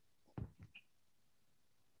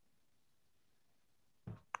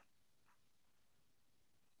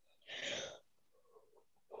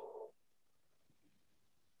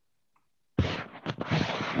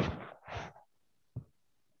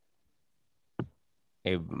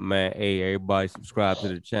 Hey man, hey everybody, subscribe to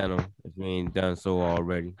the channel if you ain't done so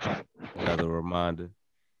already. Another reminder.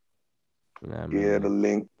 You know what I mean? Share the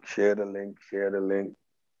link, share the link, share the link.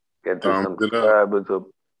 Get to some subscribers up.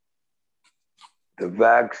 The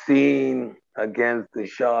vaccine against the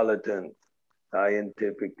charlatan,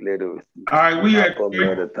 scientific literacy. All right, we are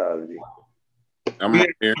methodology. I'm here.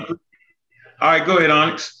 All right, go ahead,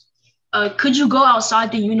 Onyx. Could you go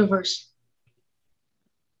outside the universe?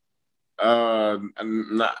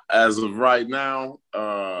 Not as of right now,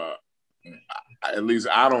 at least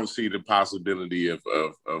I don't see the possibility of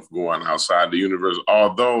going outside the universe.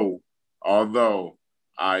 Although I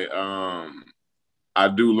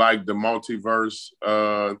do like the multiverse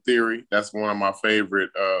theory. That's one of my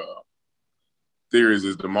favorite theories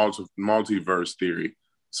is the multiverse theory.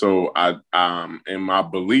 So in my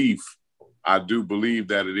belief, I do believe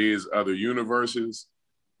that it is other universes,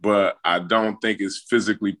 but I don't think it's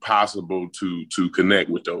physically possible to connect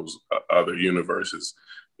with those other universes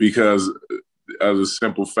because of the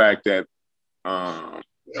simple fact that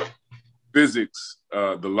physics,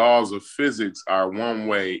 the laws of physics are one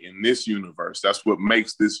way in this universe. That's what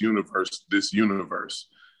makes this universe.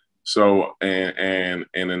 So, and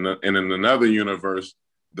in another universe,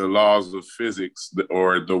 the laws of physics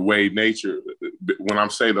or the way nature, when I'm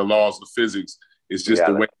saying the laws of physics, it's just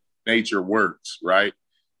the way nature works, right?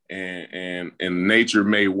 And nature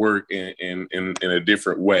may work in a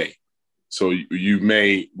different way. So we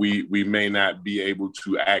may not be able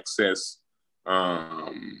to access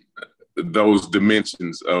those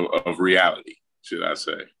dimensions of reality, should I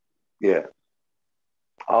say. Yeah.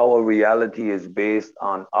 Our reality is based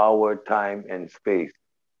on our time and space.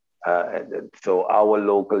 So our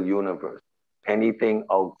local universe. Anything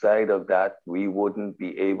outside of that, we wouldn't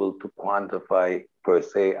be able to quantify per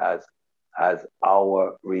se as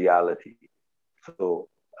our reality. So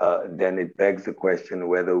then it begs the question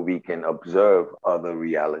whether we can observe other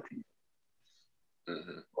realities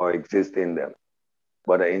or exist in them.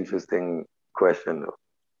 What an interesting question, though.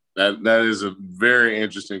 That is a very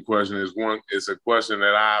interesting question. It's a question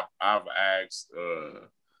that I've asked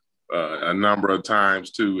a number of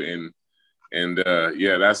times too, and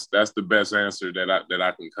yeah, that's the best answer that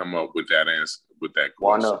I can come up with that answer with that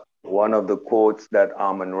question. One of the quotes that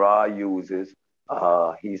Amun-Ra uses,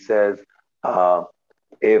 he says,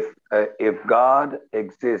 if God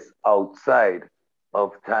exists outside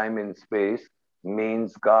of time and space,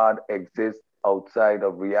 means God exists outside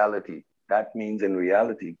of reality. That means in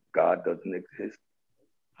reality, God doesn't exist.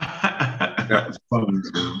 That's funny.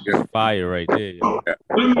 Fire right there. Yeah,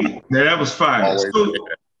 that was fire.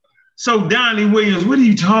 So Donnie Williams, what are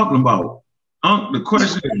you talking about? The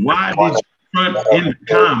question is, why did you front in the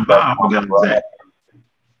combat? What the hell is that?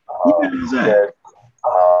 What the hell is that?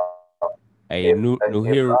 Hey,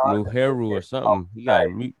 Nuheru or something. You got to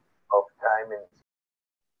mute.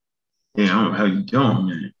 Yeah, I don't know how you doing,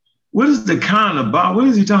 man. What is the Carnival? What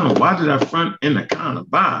is he talking about? Why did I front in the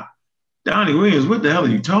Carnival? Donnie Williams, what the hell are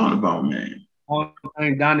you talking about, man? I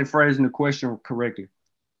think Donnie phrasing the question correctly.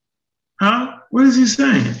 Huh? What is he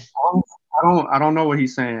saying? I don't know what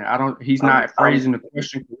he's saying. He's not phrasing the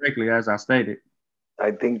question correctly as I stated.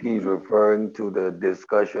 I think he's referring to the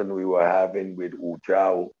discussion we were having with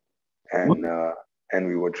Uchao and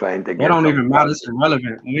we were trying to get. It don't even matter. It's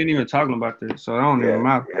irrelevant. We ain't even talking about this, so it don't even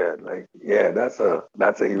matter. That's a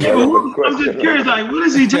irrelevant question. I'm just curious, like, what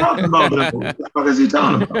is he talking about? What the fuck is he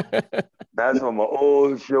talking about? That's from an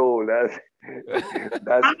old show. That's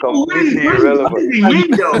completely irrelevant.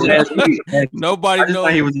 Nobody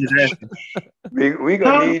knows. He was just asking. We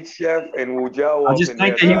gonna need Chef and Wujao. I just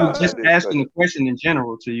think that he was just asking a question in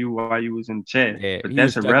general to you while you was in the chat. Yeah, but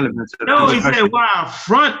that's irrelevant to the No, he discussion. said, why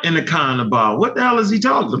front in the carnival? What the hell is he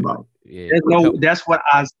talking about? Yeah. That's what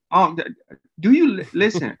I do you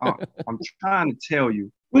listen? I'm trying to tell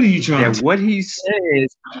you. What are you trying to? What he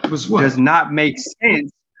says does not make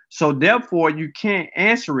sense. So therefore, you can't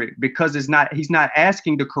answer it because he's not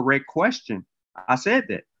asking the correct question. I said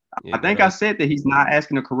that. Yeah, I think I said that he's not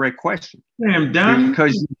asking the correct question. Damn, done.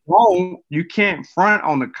 Because you can't front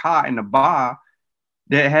on the car in the bar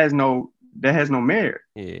that has no merit.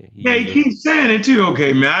 Yeah, he keeps saying it too.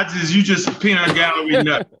 Okay, man. You just a peanut gallery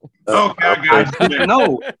nut. Okay, I got you.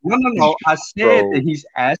 No. I said that he's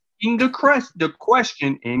asking the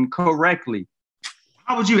question incorrectly.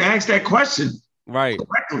 How would you ask that question? Right.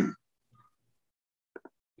 Correctly.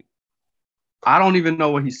 I don't even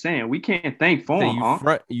know what he's saying. We can't think for him.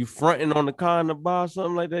 You fronting on the car in the bar,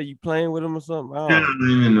 something like that? You playing with him or something? I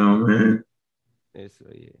don't even know, man. It's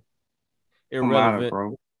yeah. Irrelevant,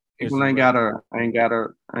 bro. People ain't gotta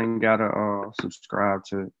subscribe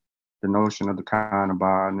to the notion of the kind of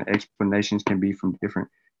bar, and the explanations can be from different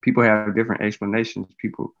people. Have different explanations.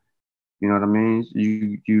 People, you know what I mean?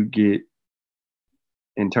 You get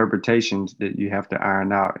interpretations that you have to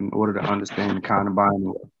iron out in order to understand the kind of bar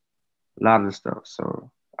and a lot of the stuff.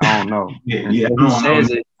 So I don't know. He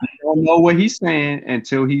says it. You don't know what he's saying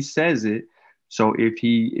until he says it. So if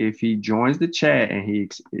he joins the chat and he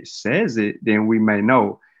says it, then we may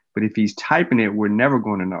know. But if he's typing it, we're never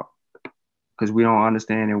going to know because we don't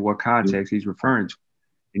understand in what context he's referring to.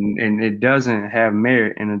 And it doesn't have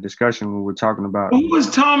merit in a discussion when we're talking about. Who was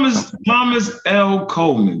Thomas L.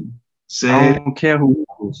 Coleman? Said, I don't care who it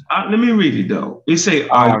was. Let me read it though. It say,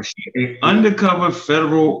 an undercover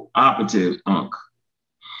federal operative, Unc.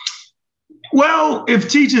 Well, if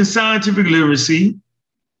teaching scientific literacy,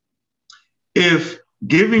 if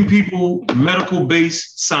giving people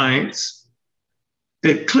medical-based science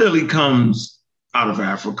that clearly comes out of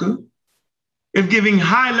Africa, if giving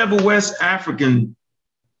high-level West African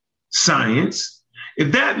science,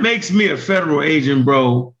 if that makes me a federal agent,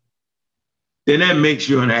 bro, then that makes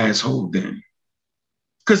you an asshole then.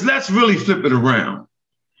 Because let's really flip it around.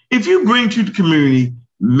 If you bring to the community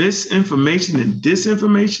misinformation and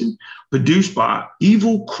disinformation produced by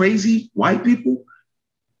evil, crazy white people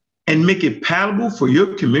and make it palatable for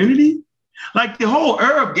your community, like the whole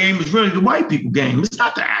Arab game is really the white people game. It's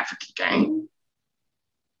not the African game.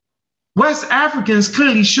 West Africans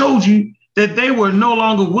clearly showed you that they were no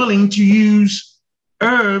longer willing to use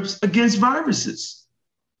herbs against viruses.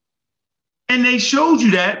 And they showed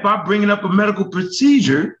you that by bringing up a medical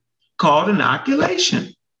procedure called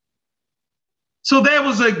inoculation. So there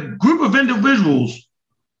was a group of individuals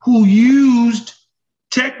who used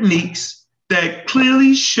techniques that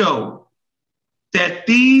clearly show that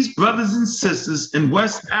these brothers and sisters in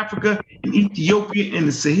West Africa and Ethiopia and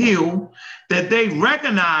the Sahel, that they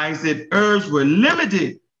recognized that herbs were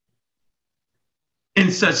limited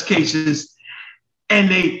in such cases, and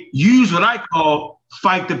they use what I call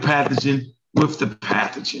fight the pathogen with the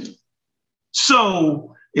pathogen.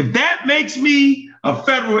 So if that makes me a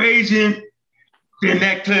federal agent, then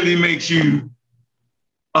that clearly makes you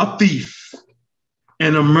a thief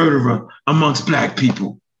and a murderer amongst Black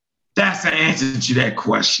people. That's the answer to that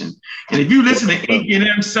question. And if you listen to Inky and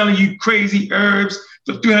them selling you crazy herbs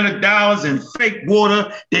for $300 and fake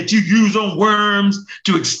water that you use on worms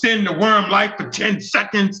to extend the worm life for 10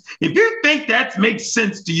 seconds, if you think that makes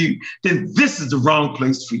sense to you, then this is the wrong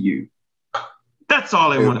place for you. That's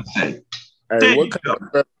all I want to say. Hey,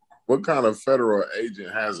 what kind of federal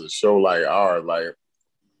agent has a show like ours? Like,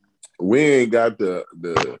 we ain't got the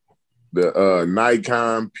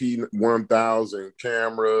Nikon P1000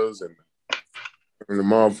 cameras and the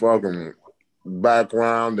motherfucking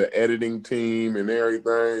background, the editing team and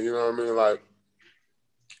everything. You know what I mean? Like,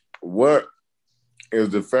 what is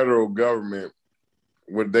the federal government?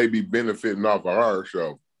 Would they be benefiting off of our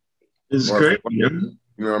show? It's great. You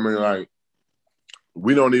know what I mean? Like,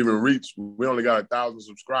 we don't even reach. We only got 1,000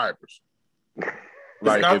 subscribers. It's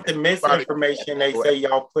not the misinformation they say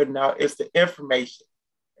y'all putting out. It's the information.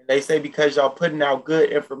 And they say because y'all putting out good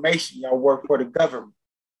information, y'all work for the government.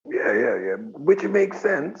 Yeah. Which makes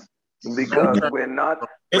sense because we're not.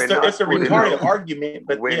 It's a retarded argument,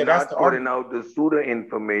 but we're that's not putting out the pseudo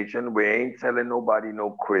information. We ain't telling nobody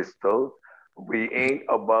no crystals. We ain't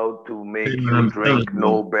about to make you drink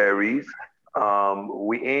no berries.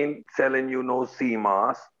 We ain't selling you no sea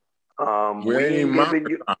moss. We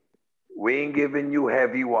ain't giving you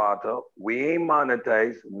heavy water. We ain't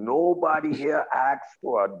monetized. Nobody here asks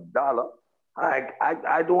for $1.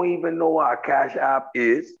 I don't even know what a Cash App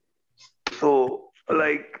is.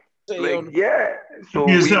 yeah. So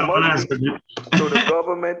we must be, so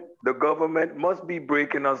the government must be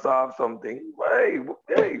breaking us off something.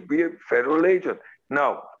 Hey, be a federal agent.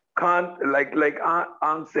 Now, like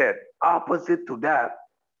Ang said, opposite to that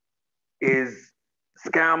is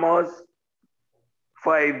scammers.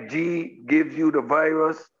 5G gives you the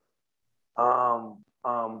virus.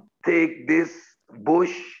 Take this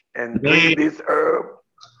bush and drink this herb.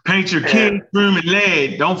 Paint your kid's room in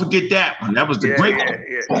lead. Don't forget that one. That was the great one.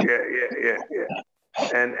 Yeah.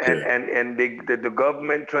 And the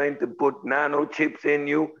government trying to put nano chips in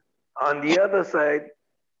you. On the other side,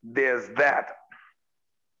 there's that.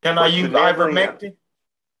 Can I use ivermectin?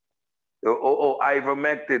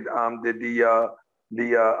 Ivermectin.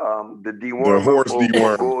 The dewormer the horse for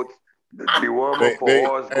dewormer. goats, the dewormer for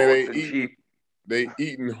horse, goats, and sheep. They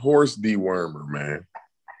eating horse dewormer, man.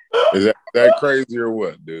 Is that crazy or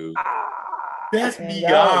what, dude? That's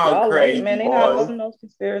y'all crazy, man. They not listening to those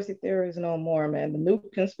conspiracy theories no more, man. The new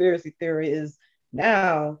conspiracy theory is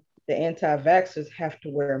now the anti-vaxxers have to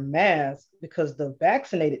wear masks because the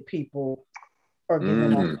vaccinated people are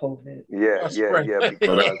giving off COVID. Yeah.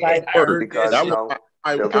 Because now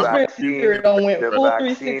the vaccine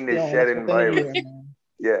is shedding virus.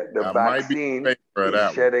 Yeah, the vaccine is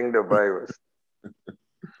shedding the virus.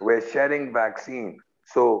 We're shedding vaccine.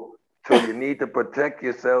 So you need to protect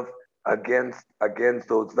yourself against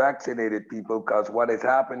those vaccinated people, because what is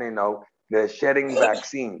happening now, they're shedding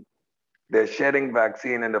vaccine. They're shedding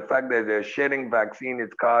vaccine, and the fact that they're shedding vaccine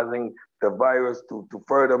is causing the virus to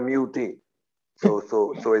further mutate. So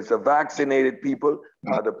it's the vaccinated people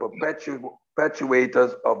are the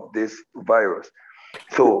perpetuators of this virus.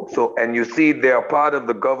 So and you see they are part of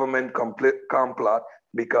the government complot,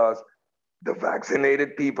 because the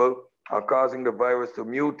vaccinated people are causing the virus to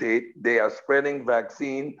mutate. They are spreading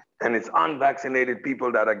vaccine, and it's unvaccinated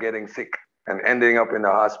people that are getting sick and ending up in the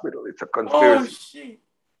hospital. It's a conspiracy.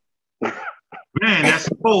 Oh, man, that's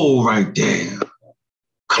cold right there.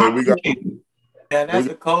 Hey, we got that's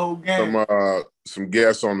a cold game. Some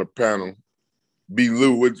guests on the panel. B.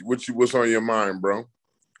 Lou, what's on your mind, bro?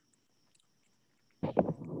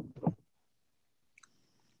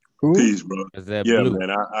 Peace, bro. Yeah, Blue?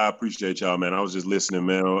 Man. I appreciate y'all, man. I was just listening,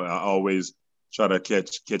 man. I always try to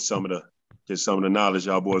catch some of the knowledge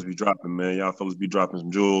y'all boys be dropping, man. Y'all fellas be dropping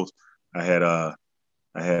some jewels. I had a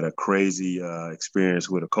crazy experience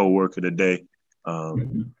with a coworker today,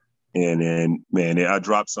 and man, I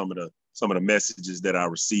dropped some of the messages that I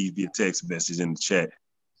received via text message in the chat.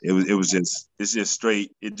 It was just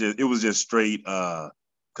straight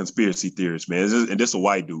conspiracy theorists, man. And this a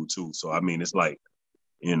white dude too, so I mean, it's like,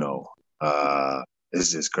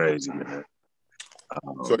 it's just crazy, man.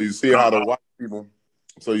 So you see how the white people,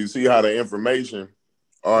 the information,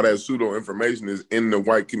 all that pseudo information is in the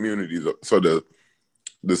white communities. So the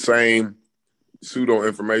same pseudo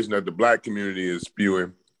information that the black community is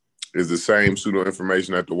spewing is the same pseudo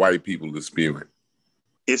information that the white people are spewing.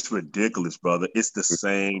 It's ridiculous, brother. It's the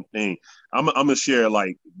same thing. I'm gonna share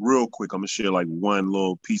like real quick. I'm gonna share like one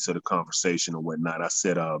little piece of the conversation or whatnot. I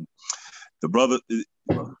said, the brother,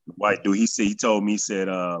 white dude, he told me,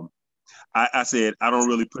 I said, I don't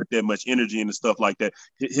really put that much energy into stuff like that.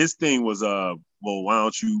 His thing was, well, why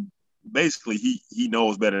don't you, basically, he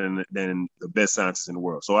knows better than the best scientists in the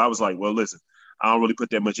world. So I was like, well, listen, I don't really put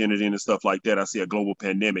that much energy into stuff like that. I see a global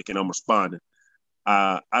pandemic and I'm responding.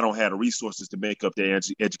 I don't have the resources to make up the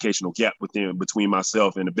educational gap between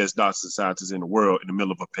myself and the best doctors and scientists in the world in the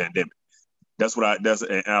middle of a pandemic.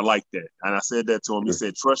 And I like that. And I said that to him. He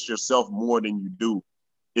said, trust yourself more than you do.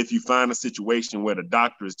 If you find a situation where the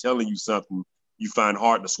doctor is telling you something you find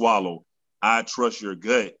hard to swallow, I trust your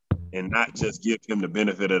gut and not just give him the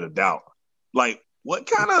benefit of the doubt. Like, what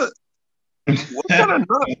the hell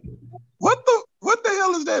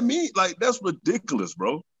does that mean? Like, that's ridiculous,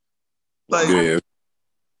 bro. Like,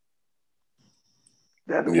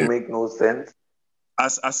 that don't make no sense.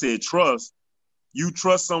 I said, trust. You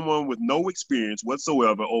trust someone with no experience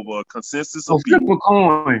whatsoever over a consensus of people.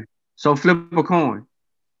 Flip a coin.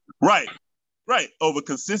 Right. Over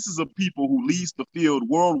consensus of people who leads the field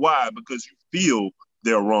worldwide because you feel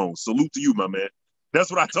they're wrong. Salute to you, my man.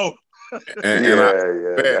 That's what I told him.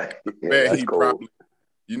 bet he probably,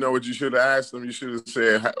 you know what you should have asked him? You should have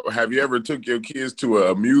said, have you ever took your kids to an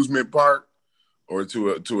amusement park or to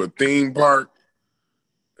a theme park?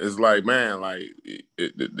 It's like, man, like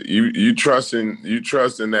you trusting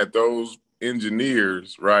that those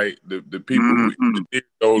engineers, right? The people who engineered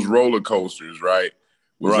those roller coasters, right?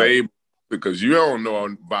 Was able, because you don't know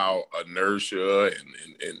about inertia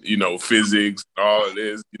and physics and all of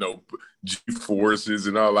this, G forces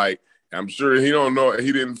and all. Like, I'm sure he don't know.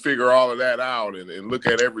 He didn't figure all of that out and look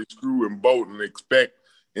at every screw and bolt and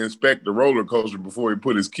inspect the roller coaster before he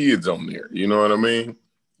put his kids on there. You know what I mean?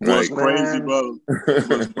 What's Like, crazy, brother?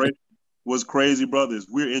 What's crazy, brother, is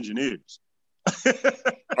we're engineers.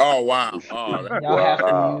 Oh wow! Oh, Y'all have to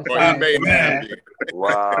use well, he made that.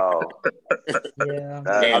 Wow. Yeah.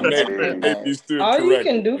 I maybe stood All you corrected.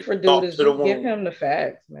 can do for dude is just give him the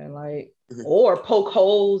facts, man. Like, or poke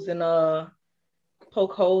holes in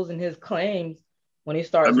his claims when he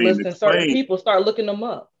starts listing certain people. Start looking them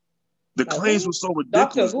up. The claims were so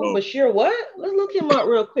ridiculous. Dr. Who Bashir, what? Let's look him up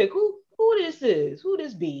real quick. Who this is? Who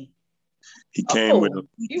this be? He came with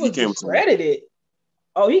he was discredited.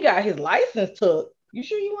 Oh, he got his license took. You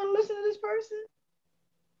sure you want to listen to this person?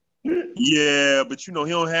 Yeah, but he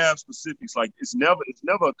don't have specifics. Like it's never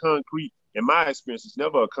a concrete. In my experience, it's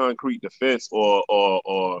never a concrete defense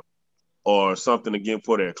or something again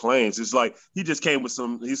for their claims. It's like he just came with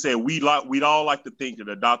some. He said we'd all like to think that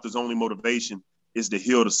a doctor's only motivation is to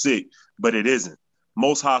heal the sick, but it isn't.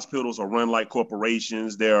 Most hospitals are run like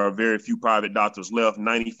corporations. There are very few private doctors left.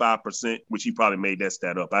 95%, which he probably made that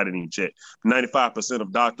stat up. I didn't even check. 95%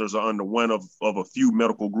 of doctors are under one of a few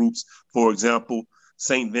medical groups. For example,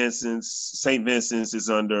 St. Vincent's is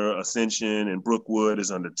under Ascension, and Brookwood is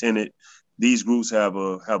under Tenet. These groups have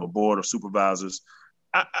a board of supervisors.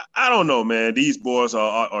 I don't know, man. These boys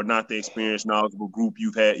are not the experienced, knowledgeable group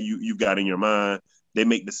you've got in your mind. They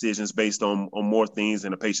make decisions based on more things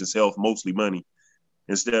than a patient's health, mostly money,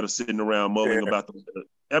 instead of sitting around mulling about the.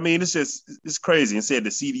 I mean, it's crazy. Instead, the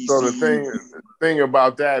CDC. So the thing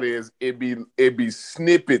about that is it be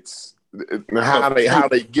snippets how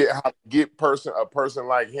they get a person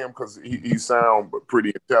like him, because he sound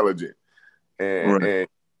pretty intelligent, and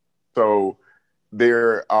so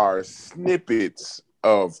there are snippets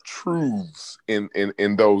of truths in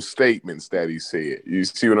those statements that he said. You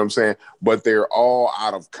see what I'm saying? But they're all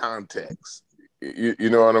out of context. You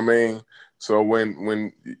know what I mean? So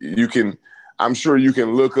when you can, I'm sure you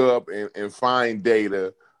can look up and find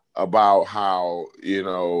data about how,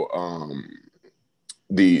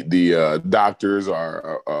 the doctors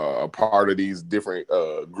are a part of these different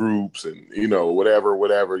groups and,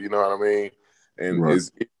 whatever, you know what I mean? And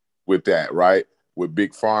is with that, right? With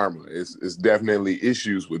Big Pharma, it's definitely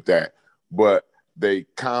issues with that, but they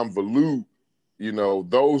convolute,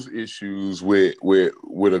 those issues with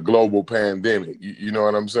a global pandemic. You know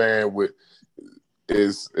what I'm saying?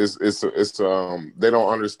 It's they don't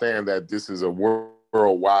understand that this is a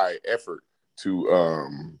worldwide effort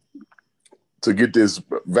to get this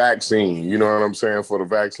vaccine. You know what I'm saying? For the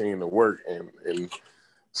vaccine to work, and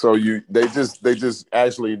so they just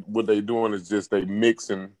actually what they're doing is just they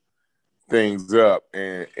mixing things up,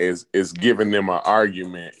 and it's giving them an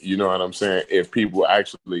argument. You know what I'm saying? If people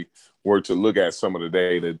actually were to look at some of the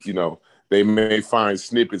data, they may find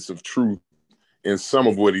snippets of truth in some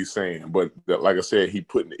of what he's saying, but like I said, he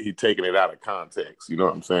taking it out of context. You know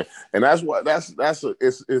what I'm saying? And that's what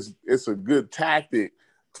it's a good tactic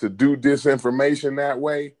to do disinformation that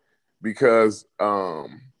way, because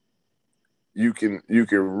you can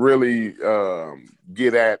really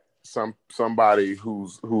get at somebody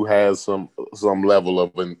who has some level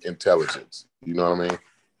of intelligence. You know what I mean?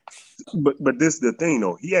 But this is the thing,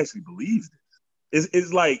 though. He actually believes it.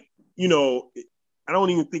 It's like, I don't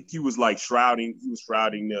even think he was like shrouding. He was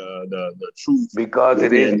shrouding the truth, because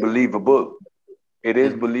it is believable. It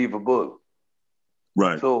is believable.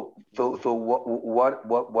 Right. So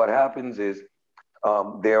what happens is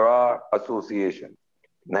there are associations.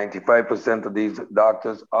 95% of these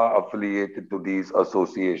doctors are affiliated to these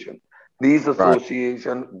associations. These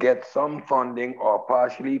associations get some funding, or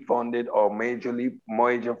partially funded, or major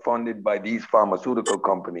funded by these pharmaceutical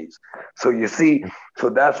companies. So you see,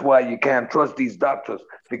 so that's why you can't trust these doctors,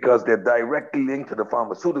 because they're directly linked to the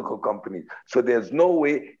pharmaceutical companies. So there's no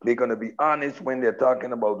way they're going to be honest when they're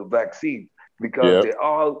talking about the vaccine, because they're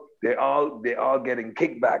all getting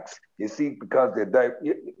kickbacks. You see, because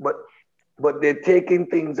but they're taking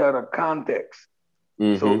things out of context.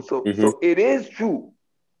 So it is true.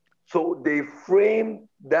 So they frame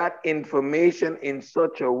that information in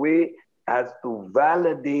such a way as to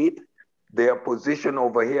validate their position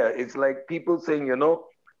over here. It's like people saying,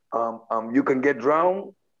 you can get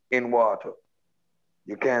drowned in water.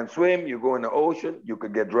 You can't swim, you go in the ocean, you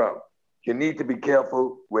could get drowned. You need to be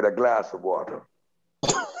careful with a glass of water.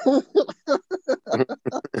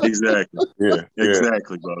 Exactly. Yeah.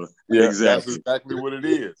 Exactly, brother. Yeah, exactly. That's exactly what it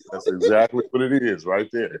is. That's exactly what it is right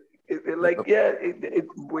there.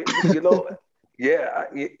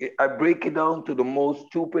 I break it down to the most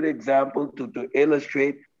stupid example to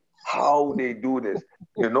illustrate how they do this.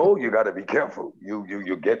 You know, you got to be careful.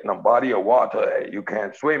 You get in a body of water. You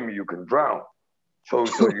can't swim. You can drown. So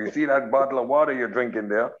you see that bottle of water you're drinking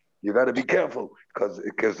there. You got to be careful because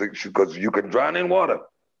you can drown in water.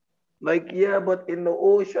 Like, yeah, but in the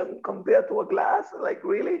ocean compared to a glass, like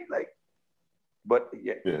really, like, but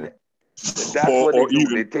yeah. That's what they do.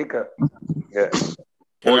 They take a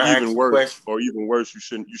Or even worse,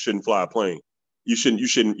 you shouldn't fly a plane. You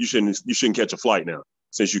shouldn't catch a flight now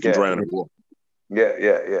since you can drown in water. Yeah.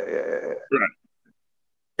 Right.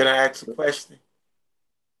 Can I ask a question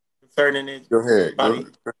concerning it? Go ahead.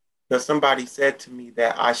 Because somebody said to me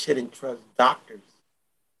that I shouldn't trust doctors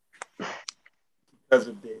because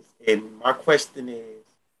of this. And my question is,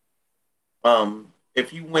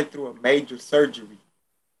 if you went through a major surgery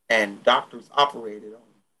and doctors operated on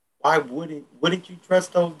you, why wouldn't you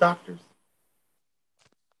trust those doctors?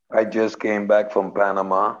 I just came back from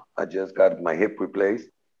Panama. I just got my hip replaced,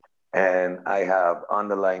 and I have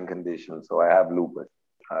underlying conditions. So I have lupus.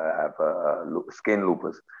 I have skin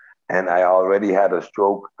lupus, and I already had a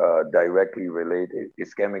stroke directly related,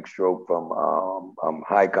 ischemic stroke from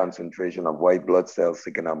high concentration of white blood cells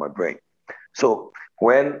sticking on my brain. So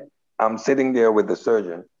when I'm sitting there with the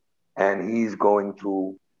surgeon, and he's going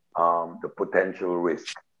through the potential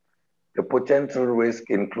risk. The potential risk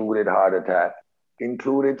included heart attack,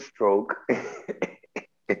 included stroke,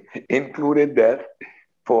 included death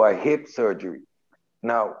for a hip surgery.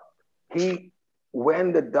 Now,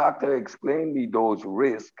 when the doctor explained me those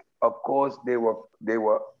risks, of course, they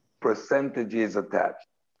were percentages attached.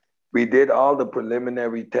 We did all the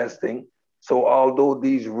preliminary testing. So although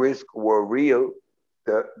these risks were real,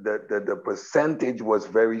 the percentage was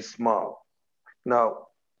very small. Now,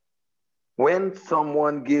 when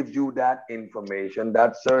someone gives you that information,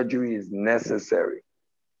 that surgery is necessary.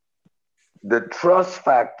 The trust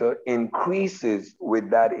factor increases with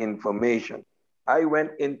that information. I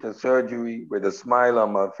went into surgery with a smile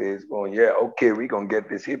on my face going, yeah, okay, we're going to get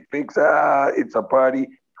this hip fixed. It's a party.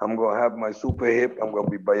 I'm going to have my super hip. I'm going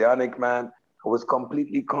to be bionic, man. I was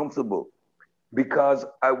completely comfortable because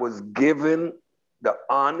I was given the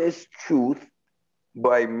honest truth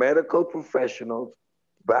by medical professionals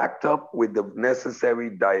backed up with the necessary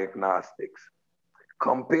diagnostics.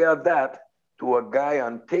 Compare that to a guy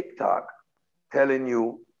on TikTok telling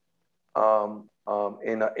you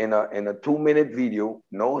in a 2-minute video,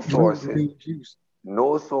 no sources,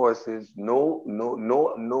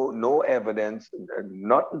 no evidence,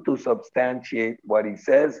 nothing to substantiate what he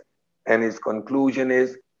says, and his conclusion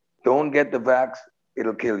is, don't get the vax,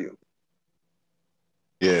 it'll kill you.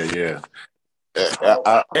 Yeah.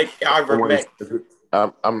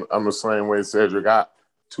 I'm the same way, Cedric.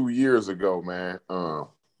 2 years ago, man,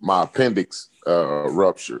 my appendix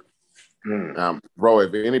ruptured. Bro,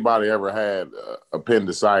 if anybody ever had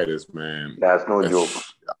appendicitis, man, that's no joke.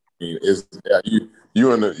 I mean, it's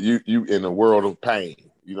you in a world of pain.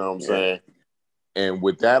 You know what I'm saying? And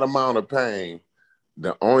with that amount of pain,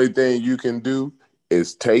 the only thing you can do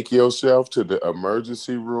is take yourself to the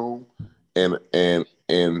emergency room and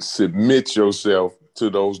submit yourself to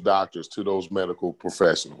those doctors, to those medical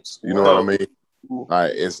professionals. You know what I mean?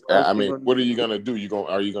 What are you gonna do?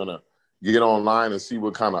 Are you gonna get online and see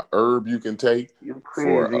what kind of herb you can take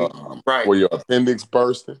for your appendix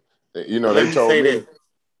bursting? You know, they told me.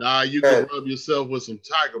 Nah, you can rub yourself with some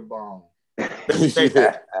Tiger Balm. Let me say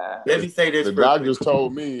this. The doctors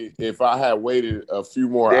told me if I had waited a few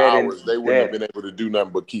more hours, they wouldn't have been able to do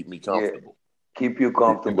nothing but keep me comfortable. Keep you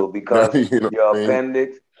comfortable because your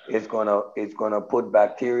appendix is gonna put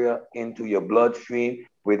bacteria into your bloodstream.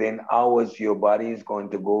 Within hours, your body is going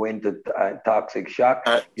to go into toxic shock.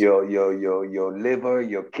 Your liver,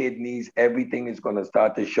 your kidneys, everything is going to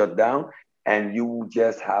start to shut down, and you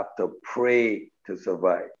just have to pray to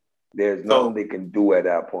survive. There's nothing they can do at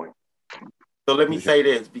that point. So let me say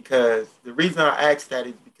this, because the reason I asked that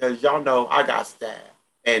is because y'all know I got stabbed,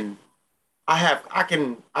 and I have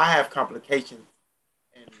complications,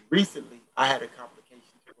 and recently I had a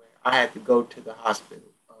complication where I had to go to the hospital.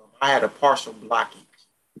 I had a partial blockage.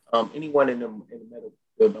 Anyone in the medical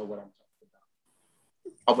field know what I'm talking about.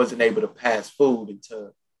 I wasn't able to pass food into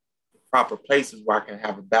the proper places where I can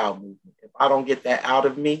have a bowel movement. If I don't get that out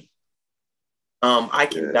of me, I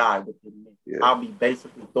can die within minutes. I'll be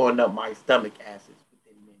basically throwing up my stomach acids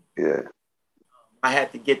within minutes. I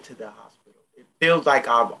had to get to the hospital. It feels like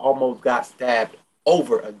I've almost got stabbed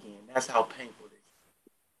over again. That's how painful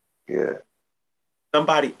it is.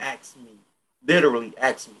 Somebody literally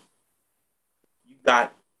asked me, you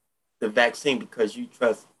got the vaccine because you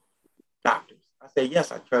trust doctors? I say,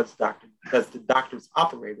 yes, I trust doctors because the doctors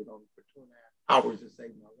operated on me for 2.5 hours to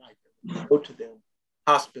save my life. When you go to them,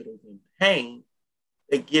 hospitals in pain,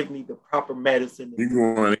 they give me the proper medicine. You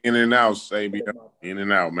going in and out, Sabi. In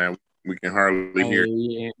and out, man. We can hardly hear.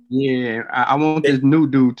 Yeah. I want this new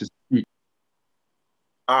dude to speak.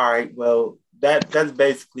 All right. Well, that's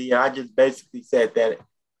basically. I just basically said that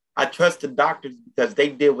I trust the doctors because they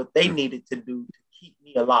did what they needed to do to keep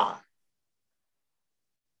me alive.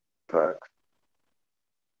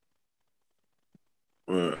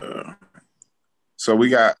 So we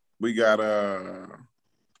got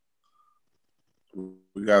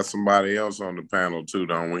somebody else on the panel too,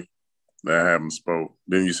 don't we? That haven't spoke.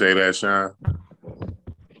 Didn't you say that, Sean?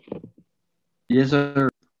 Yes, sir.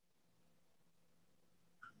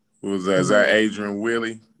 Who was that? Is that Adrian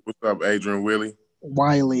Willie? What's up, Adrian Willie?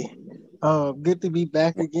 Wiley. Good to be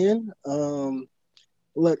back again.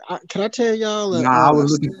 Look, can I tell y'all? I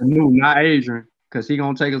was looking for new, not Adrian, because he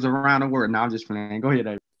gonna take us around the world. Now I'm just playing. Go ahead,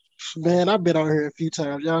 Adrian. Man, I've been on here a few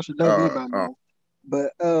times. Y'all should know me by now.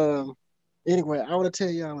 But anyway, I want to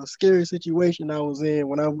tell y'all a scary situation I was in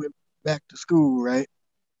when I went back to school, right?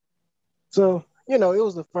 So, it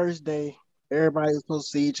was the first day. Everybody was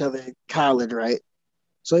supposed to see each other at college, right?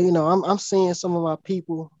 So, I'm seeing some of my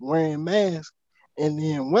people wearing masks. And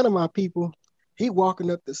then one of my people, he walking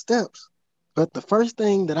up the steps. But the first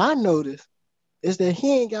thing that I noticed is that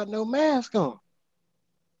he ain't got no mask on.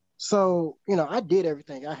 So, I did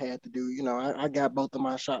everything I had to do. I got both of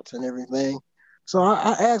my shots and everything. So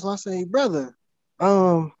I asked him, I say, brother,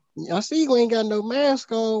 I see you ain't got no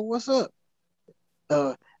mask on. What's up?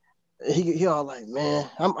 He all like, man,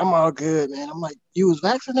 I'm all good, man. I'm like, you was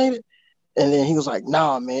vaccinated? And then he was like,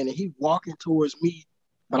 nah, man. And he walking towards me,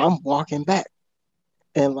 but I'm walking back.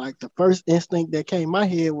 And like the first instinct that came in my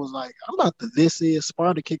head was like, I'm about to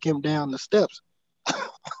Sparta kick him down the steps.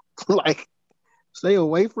 Like, stay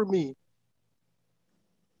away from me.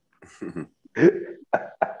 Down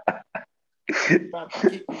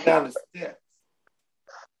the steps.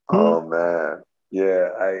 Oh man, yeah.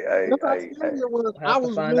 I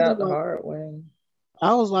was find out the hard way.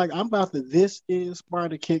 I was like, I'm about to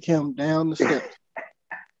Sparta kick him down the steps.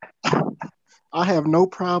 I have no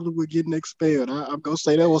problem with getting expelled. I'm gonna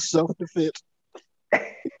say that was self-defense.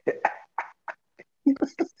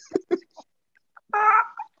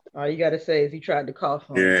 All you gotta say is he tried to cough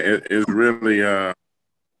on. Yeah, it's really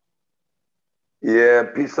Yeah,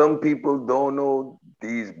 some people don't know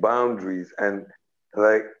these boundaries, and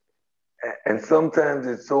sometimes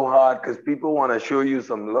it's so hard because people want to show you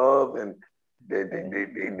some love, and they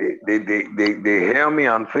hear me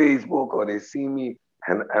on Facebook or they see me,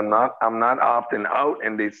 and I'm not often out,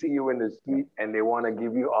 and they see you in the street and they want to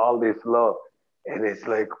give you all this love, and it's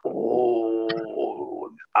like,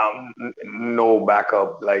 no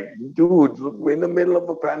backup. Like, dude, we're in the middle of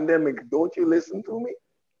a pandemic. Don't you listen to me?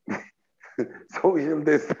 Social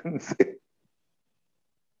distancing.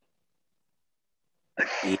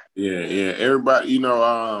 Yeah. Everybody,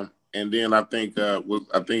 and then I think it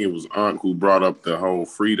was Unc who brought up the whole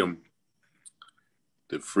freedom.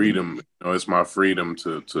 The freedom, it's my freedom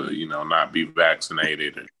to not be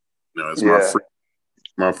vaccinated, and it's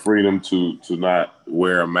my freedom to not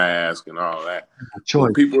wear a mask and all that.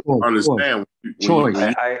 Choice. People don't understand.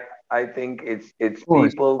 I think it's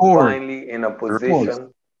people finally in a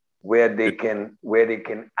position where they can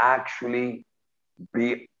actually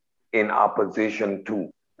be in opposition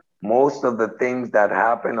to most of the things that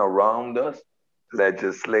happen around us,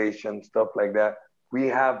 legislation, stuff like that. We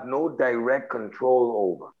have no direct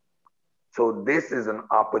control over. So this is an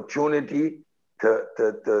opportunity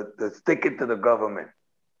to stick it to the government,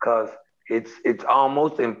 because it's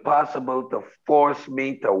almost impossible to force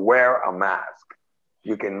me to wear a mask.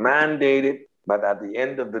 You can mandate it, but at the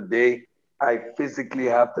end of the day, I physically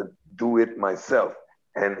have to do it myself.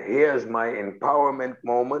 And here's my empowerment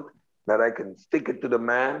moment that I can stick it to the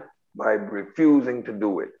man by refusing to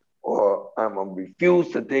do it. Or I'm going to refuse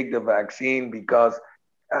to take the vaccine because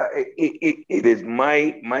it is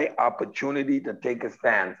my opportunity to take a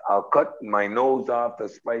stance. I'll cut my nose off to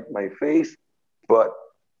spite my face, but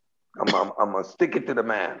I'm going to stick it to the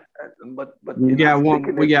man. But we got one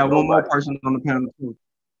more person on the panel too.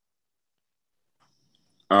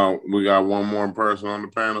 We got one more person on the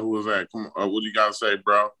panel. Who is that? Come on, what do you got to say,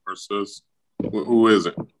 bro or sis? Who is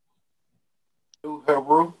it? New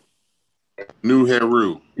Heru. New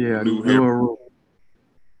Heru. Yeah, New Heru.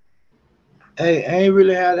 Hey, I ain't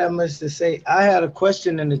really had that much to say. I had a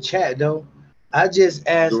question in the chat though. I just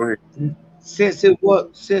asked, since it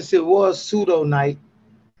was pseudo night,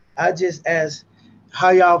 I just asked how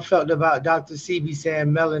y'all felt about Dr. Sebi saying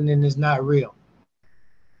melanin is not real.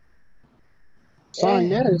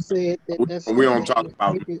 Sarnetta said that we don't talk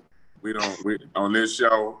about it. We on this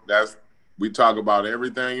show. That's We talk about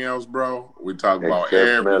everything else, bro. We talk about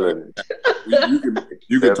Except everything. melanin.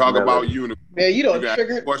 You can talk melanin. about unicorns. Man, you don't got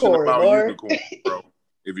trigger a question Corey, about Lord. unicorns, bro.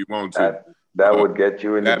 If you want to. That would get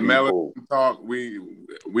you in the that deep melanin hole. talk. We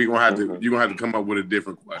gonna have to. You gonna have to come up with a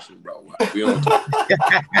different question, bro. We don't talk.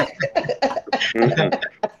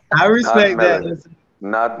 I respect that.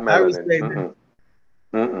 Not melanin. I respect that.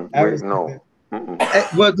 I Wait, respect no.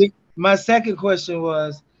 that. Well, my second question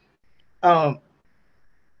was,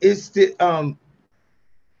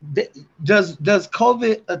 does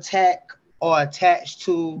COVID attack or attach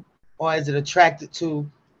to, or is it attracted to,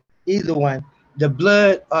 either one, the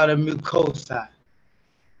blood or the mucosa?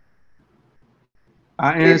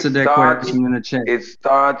 I answered that question in the chat. It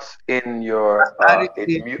starts in your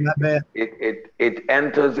it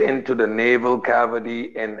enters into the navel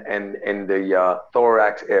cavity and the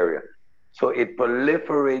thorax area. So it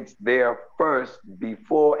proliferates there first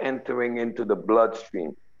before entering into the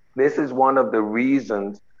bloodstream. This is one of the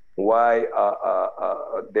reasons why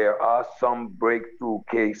there are some breakthrough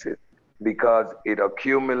cases, because it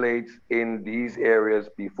accumulates in these areas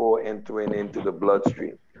before entering into the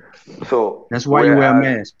bloodstream. So that's why you wear a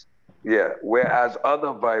mask. Yeah, whereas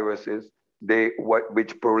other viruses,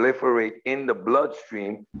 which proliferate in the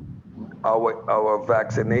bloodstream, our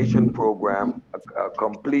vaccination program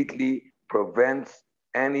completely prevents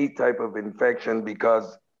any type of infection,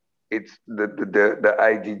 because it's the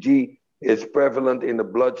IgG is prevalent in the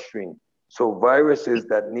bloodstream. So viruses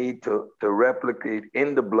that need to replicate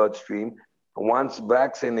in the bloodstream, once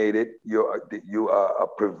vaccinated, you are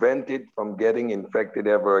prevented from getting infected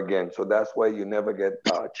ever again. So that's why you never get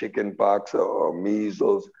chicken pox or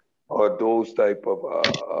measles or those type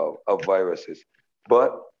of viruses.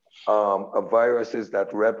 But viruses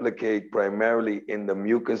that replicate primarily in the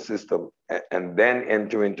mucous system and then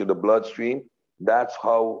enter into the bloodstream, that's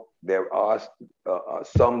how there are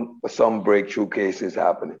some breakthrough cases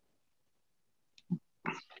happening.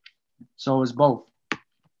 So it's both.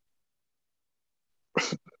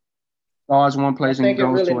 Starts one place and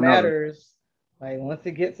goes really to another. Matters. Like once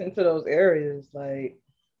it gets into those areas, like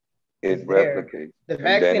it replicates. The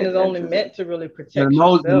vaccine is only meant to really protect the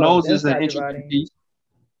nose is an intricate piece.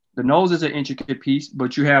 The nose is an intricate piece,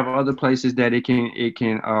 but you have other places that it can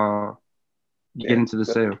get into the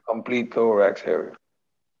cell. Complete thorax area.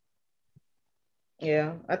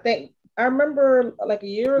 Yeah, I remember like a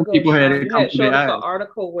year ago, people had you had showed us an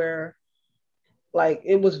article where like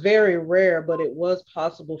it was very rare, but it was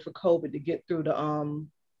possible for COVID to get through the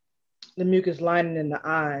mucus lining in the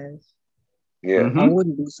eyes. Yeah, I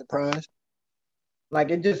wouldn't be surprised.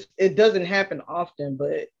 Like it doesn't happen often,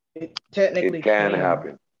 but it technically can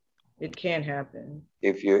happen. It can happen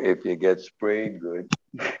if you get sprayed good.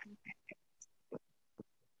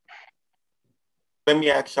 Let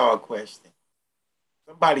me ask y'all a question.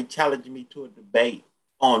 Somebody challenged me to a debate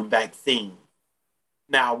on vaccines.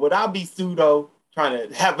 Now, would I be pseudo trying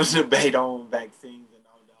to have a debate on vaccines and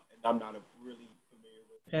I'm not really familiar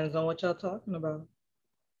with it? Depends on what y'all talking about.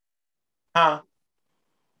 Huh?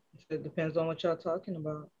 It depends on what y'all talking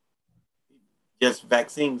about. Just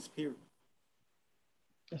vaccines, period.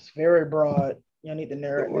 It's very broad. Y'all need to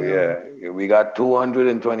narrow it down. Yeah, we got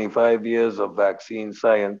 225 years of vaccine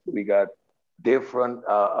science. We got different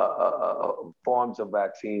forms of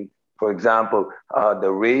vaccine. For example,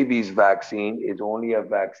 the rabies vaccine is only a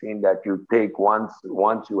vaccine that you take once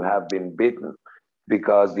you have been bitten,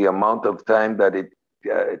 because the amount of time that it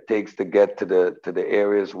takes to get to the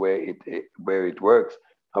areas where it works,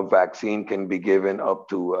 a vaccine can be given up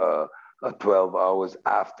to 12 hours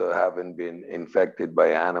after having been infected by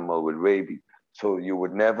an animal with rabies. So you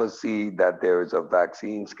would never see that there is a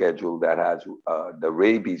vaccine schedule that has the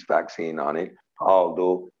rabies vaccine on it,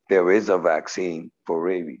 although there is a vaccine for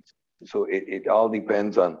rabies. So it all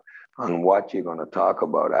depends on what you're going to talk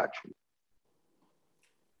about, actually.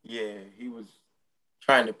 Yeah, he was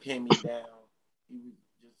trying to pin me down. He was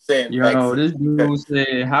just saying this dude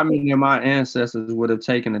said, how many of my ancestors would have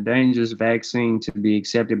taken a dangerous vaccine to be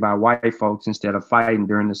accepted by white folks instead of fighting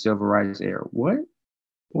during the civil rights era? What?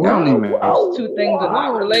 Those two things are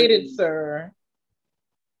not related, sir.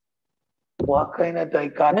 What kind of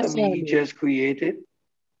dichotomy you just created?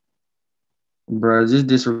 Bro, just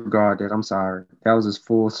disregard that. I'm sorry. That was his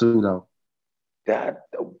full pseudo.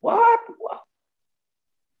 What?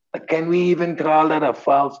 Can we even call that a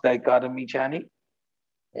false dichotomy, Channy?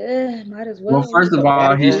 Might as well. Well, first of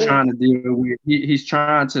all, he's trying to deal with. He's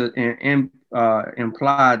trying to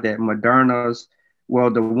imply that Moderna's,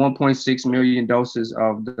 the 1.6 million doses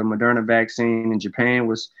of the Moderna vaccine in Japan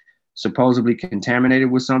was supposedly contaminated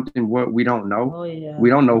with something. What we don't know. Oh, yeah. We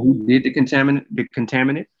don't know who did the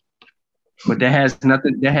contaminant. but that has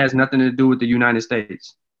nothing to do with the United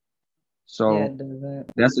States. So Yeah, it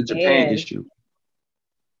doesn't. that's a Japan And issue.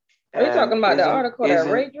 are you talking about the article that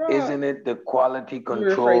Ray dropped? Isn't it the quality Let me rephrase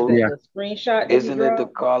control? that. The screenshot that he Isn't it the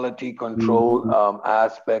dropped? quality control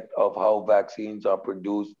aspect of how vaccines are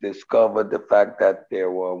produced? Discovered the fact that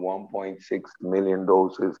there were 1.6 million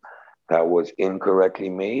doses that was incorrectly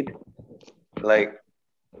made. Like,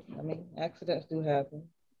 I mean, accidents do happen.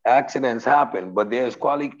 accidents happen, but there's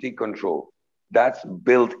quality control that's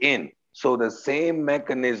built in. So the same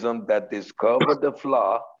mechanism that discovered the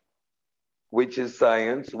flaw, which is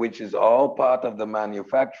science, which is all part of the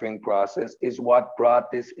manufacturing process, is what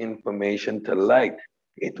brought this information to light.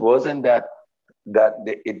 It wasn't that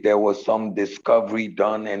there was some discovery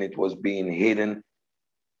done and it was being hidden.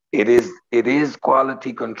 It is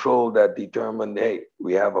quality control that determined, hey,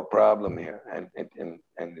 we have a problem here, and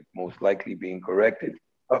it's most likely being corrected.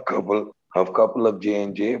 A couple of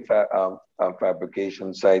J&J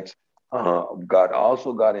fabrication sites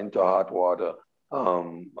also got into hot water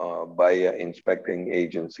by inspecting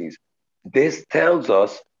agencies. This tells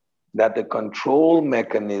us that the control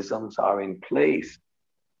mechanisms are in place,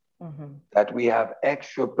 that we have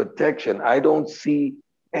extra protection. I don't see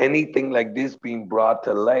anything like this being brought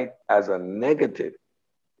to light as a negative.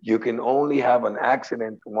 You can only have an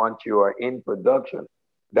accident once you are in production.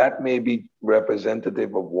 That may be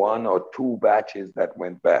representative of 1 or 2 batches that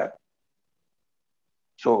went bad.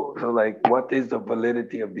 So like, what is the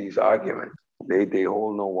validity of these arguments? They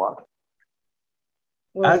hold no water.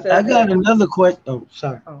 I got another question. Oh,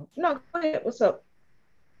 sorry. Oh, no, go ahead. What's up?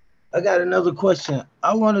 I got another question.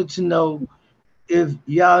 I wanted to know if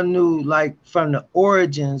y'all knew, like, from the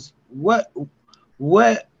origins, what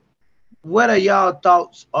are y'all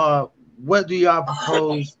thoughts, or what do y'all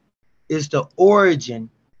propose is the origin,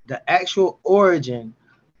 the actual origin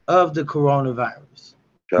of the coronavirus?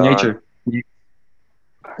 Nature.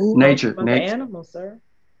 Nature. From the animal, sir.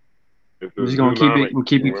 We're just gonna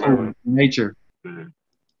keep it cool. Nature.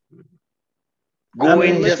 Go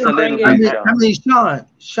in just a little bit, Sean. I mean,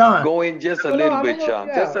 Sean. Go in just a little bit, Sean.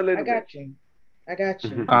 Just a little bit. I got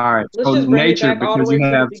you. All right. Let's So just bring nature, it back all the because way you to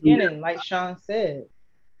the have beginning, like Sean said.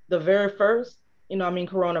 The very first,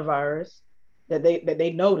 coronavirus that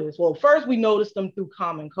they noticed. Well, first we noticed them through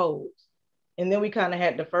common colds, and then we kind of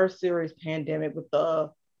had the first serious pandemic with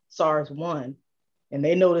the SARS-1, and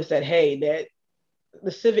they noticed that, hey, that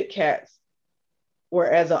the civet cats were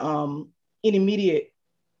as a intermediate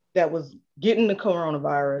that was getting the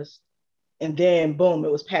coronavirus, and then boom,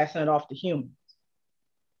 it was passing it off to humans.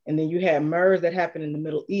 And then you had MERS that happened in the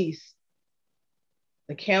Middle East.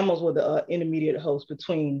 The camels were the intermediate host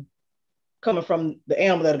between coming from the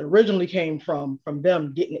animal that it originally came from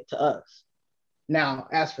them getting it to us. Now,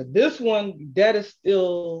 as for this one, that is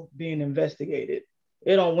still being investigated.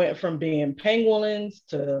 It went from being pangolins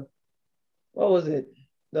to, what was it?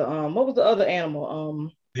 What was the other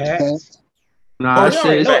animal? Bats. No,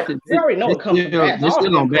 we already know it comes from bats. All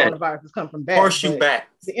of them coronaviruses come from bats. Horseshoe bat.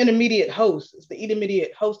 The intermediate host is the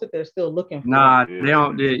intermediate host that they're still looking for. Nah, they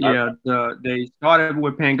don't. They started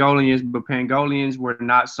with pangolins, but pangolins were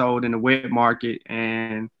not sold in the wet market,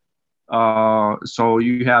 and so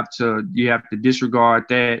you have to disregard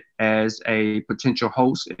that as a potential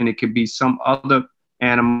host, and it could be some other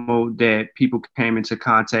animal that people came into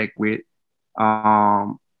contact with.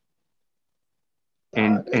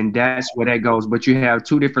 And that's where that goes. But you have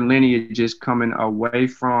 2 different lineages coming away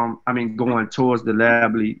from, going towards the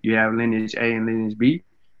lab. You have lineage A and lineage B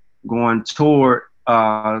going toward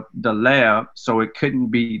the lab. So it couldn't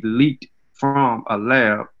be leaked from a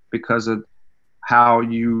lab because of how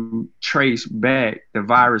you trace back the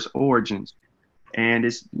virus origins. And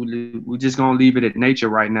we're just going to leave it at nature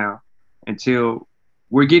right now until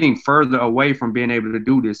we're getting further away from being able to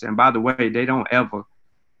do this. And by the way, they don't ever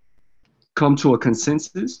come to a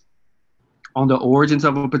consensus on the origins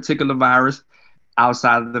of a particular virus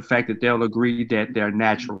outside of the fact that they'll agree that they're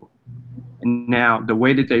natural. And now, the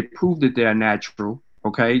way that they prove that they're natural,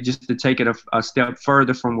 okay, just to take it a step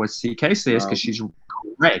further from what CK says, because she's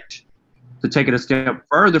correct, to take it a step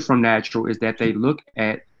further from natural is that they look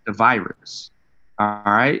at the virus, all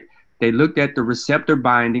right? They looked at the receptor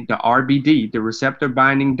binding, the RBD, the receptor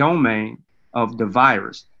binding domain of the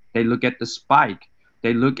virus. They look at the spike.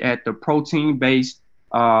 They look at the protein-based,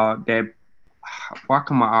 why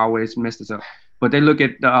come I always mess this up? But they look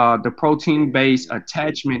at the protein-based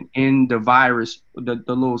attachment in the virus, the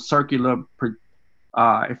little circular.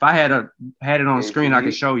 If I had it on the screen, I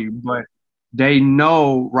could show you. But they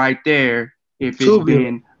know right there if it's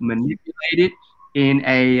been manipulated in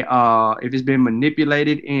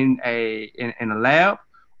a lab,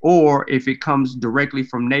 or if it comes directly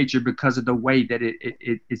from nature because of the way that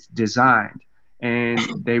it's designed. And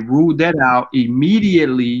they ruled that out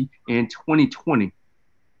immediately in 2020.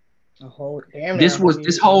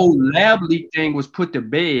 This whole lab leak thing was put to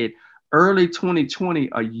bed early 2020,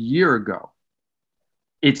 a year ago.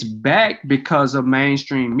 It's back because of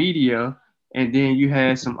mainstream media, and then you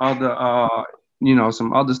had some other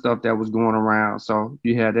some other stuff that was going around. So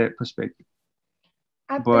you had that perspective.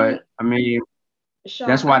 But I mean, Sean,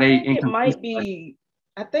 that's why it might be.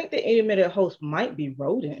 I think the intermittent host might be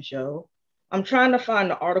rodents, yo. I'm trying to find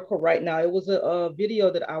the article right now. It was a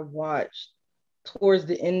video that I watched towards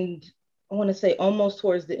the end. I want to say almost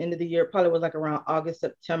towards the end of the year. Probably was like around August,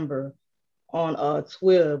 September, on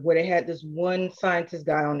Twib, where they had this one scientist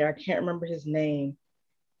guy on there. I can't remember his name.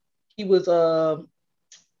 He was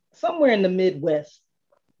somewhere in the Midwest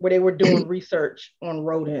where they were doing research on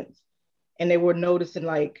rodents, and they were noticing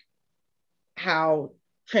like how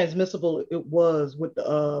transmissible it was with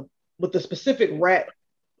the specific rat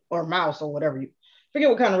or mouse or whatever. Forget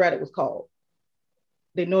what kind of rat it was called.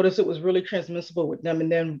 They noticed it was really transmissible with them,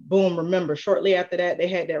 and then boom, remember, shortly after that, they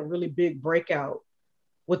had that really big breakout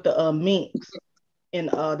with the minks in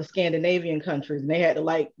the Scandinavian countries, and they had to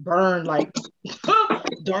like burn like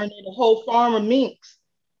darn near the whole farm of minks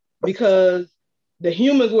because the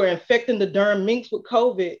humans were infecting the darn minks with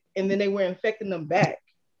COVID, and then they were infecting them back.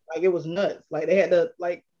 Like it was nuts. Like they had to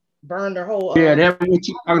like burn their whole. Yeah, that's what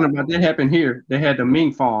you're talking about. That happened here. They had the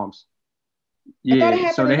mink farms.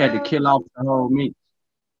 Yeah, so they had to kill off the whole mink.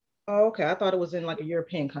 Oh, okay. I thought it was in like a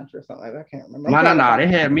European country or something like that. I can't remember. No. They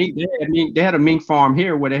had mink. They had a mink farm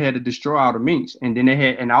here where they had to destroy all the minks, and then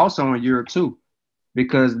and also in Europe too,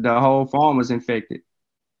 because the whole farm was infected.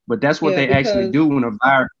 But that's what they actually do when a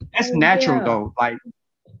virus. That's natural though. Like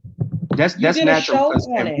that's natural. Because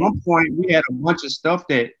at one point we had a bunch of stuff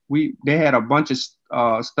they had a bunch of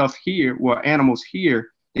stuff here where animals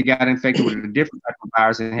here they got infected with a different type of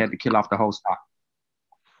virus and had to kill off the whole stock.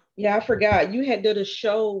 Yeah, I forgot. You had did a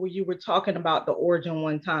show where you were talking about the origin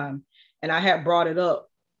one time, and I had brought it up.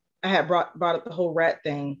 I had brought up the whole rat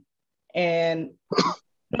thing. And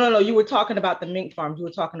no, you were talking about the mink farms. You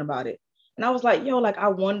were talking about it. And I was like, yo, like, I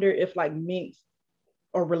wonder if like minks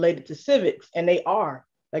are related to civics, and they are.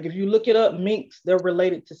 Like, if you look it up, minks, they're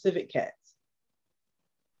related to civet cats.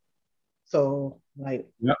 So like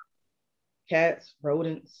cats,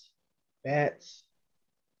 rodents, bats,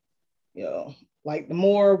 like the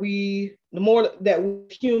more that we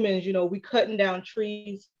humans, we cutting down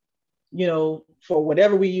trees, for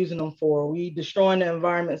whatever we're using them for. We destroying the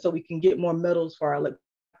environment so we can get more metals for our electronic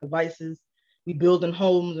devices. We building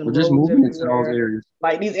homes and just moving into those areas.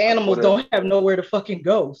 Like these animals don't have nowhere to fucking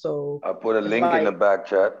go. So I put a link in the back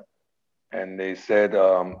chat, and they said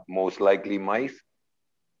most likely mice.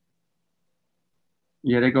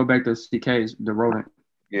 Yeah, they go back to CK's, the rodent.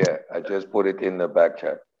 Yeah, I just put it in the back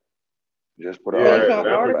chat. Just put it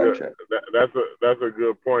that's a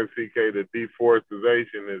good point, CK. The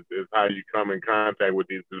deforestation is how you come in contact with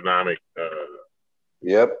these zoonotic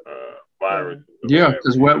viruses. Yeah,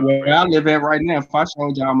 because where I live at right now, if I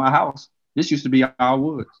showed y'all my house, this used to be all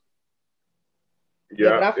woods.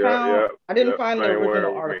 I didn't find the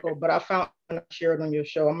original article, but I found it shared on your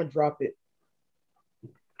show. I'm gonna drop it.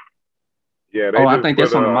 Yeah. I think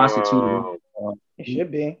that's on the Mossy too. It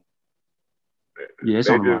should be. Yeah, it's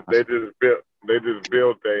on the they just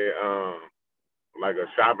built a like a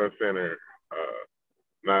shopping center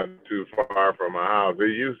not too far from my house. It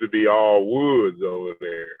used to be all woods over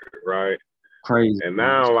there, right? Crazy. And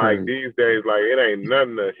now, like these days, like it ain't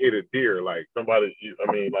nothing to hit a deer. Like it's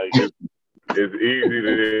easy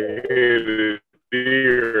to hit a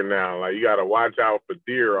deer now. Like you got to watch out for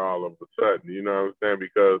deer all of a sudden. You know what I'm saying?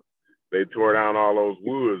 Because they tore down all those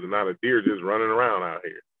woods, and now the deer just running around out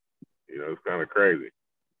here. It's kind of crazy.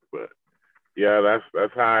 But yeah,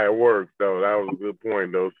 that's how it works, though. That was a good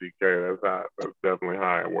point, though, CK. That's definitely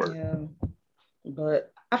how it works. Yeah.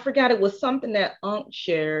 But I forgot, it was something that Unc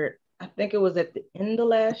shared. I think it was at the end of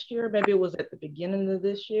last year, maybe it was at the beginning of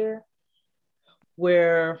this year,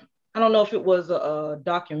 where I don't know if it was a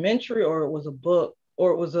documentary or it was a book,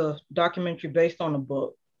 or it was a documentary based on a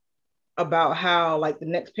book about how like the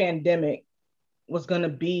next pandemic was going to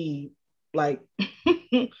be like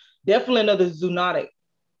definitely another zoonotic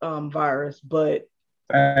virus, but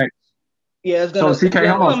it's gonna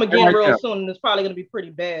come again real soon, and it's probably gonna be pretty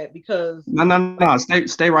bad because no,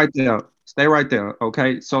 stay right there.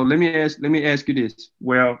 Okay, so let me ask you this.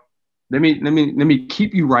 Well, let me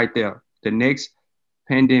keep you right there. The next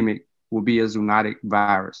pandemic will be a zoonotic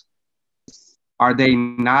virus. Are they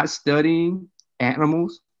not studying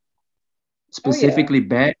animals, specifically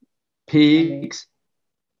bat, pigs,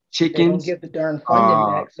 chickens. They don't give the darn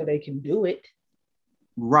funding back so they can do it.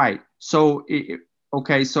 Right. So,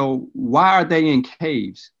 okay, so why are they in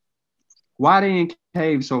caves? Why are they in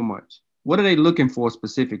caves so much? What are they looking for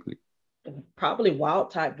specifically? Probably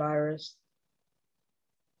wild type virus.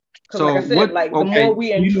 So like I said, the more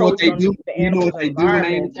we encroach on the animals'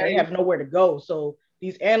 environment, they have nowhere to go. So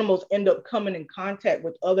these animals end up coming in contact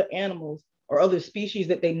with other animals or other species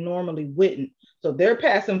that they normally wouldn't. So they're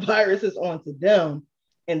passing viruses on to them.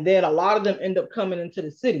 And then a lot of them end up coming into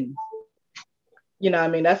the cities. You know what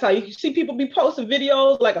I mean? That's how you see people be posting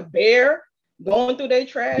videos like a bear going through their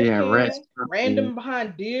trash can, random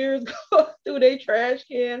behind deers going through their trash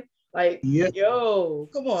can. Like, yo,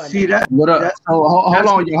 come on. See that? What up?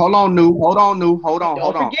 Hold on, New.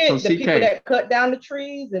 Don't forget the people that cut down the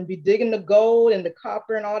trees and be digging the gold and the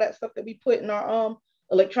copper and all that stuff that we put in our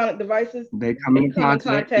electronic devices. They come in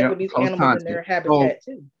contact with these animals in their habitat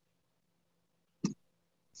too.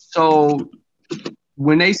 So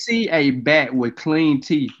when they see a bat with clean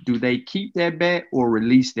teeth, do they keep that bat or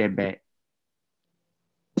release that bat?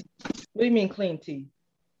 What do you mean clean teeth?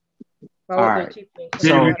 All right.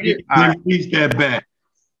 So they release that bat.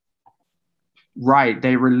 Right,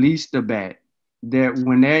 they release the bat. That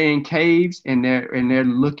when they're in caves and they're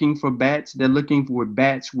looking for bats, they're looking for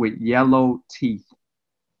bats with yellow teeth.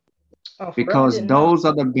 Because those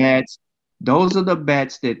are the bats. Those are the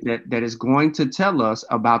bats that is going to tell us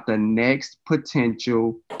about the next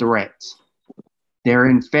potential threats. They're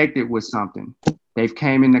infected with something. They've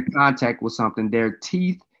came into contact with something. Their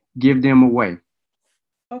teeth give them away.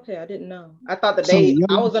 Okay, I didn't know. I thought that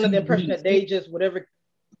I was under the impression that they just, whatever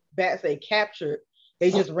bats they captured, they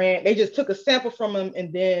just took a sample from them,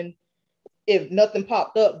 and then if nothing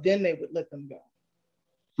popped up, then they would let them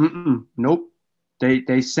go. Nope.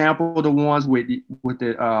 They sample the ones with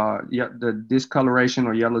the discoloration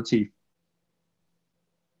or yellow teeth.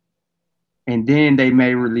 And then they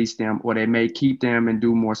may release them, or they may keep them and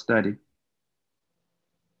do more study.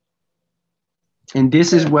 And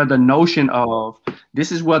this is where the notion of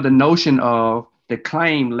the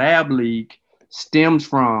claim lab leak stems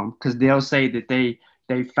from, because they'll say that they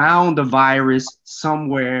found the virus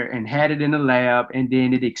somewhere and had it in the lab, and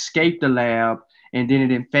then it escaped the lab, and then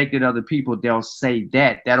it infected other people. They'll say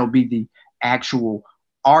that'll be the actual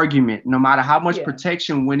argument, no matter how much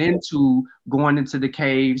protection went into going into the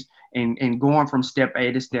caves and going from step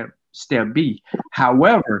A to step B.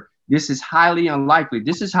 However, this is highly unlikely.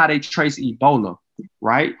 This is how they trace Ebola,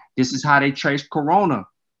 right? This is how they trace Corona,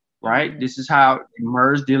 right? This is how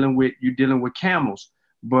MERS dealing with camels.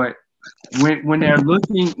 But when they're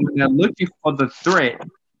looking for the threat,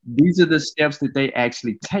 these are the steps that they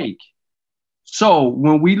actually take. So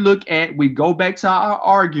when we go back to our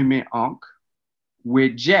argument,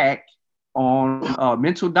 with Jack on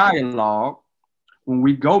mental dialogue, when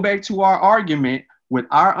we go back to our argument with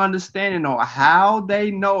our understanding of how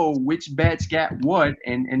they know which bats got what,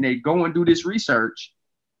 and they go and do this research,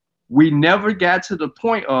 we never got to the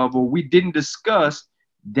point of, or we didn't discuss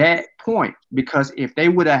that point, because if they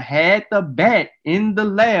would have had the bat in the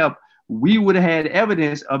lab, we would have had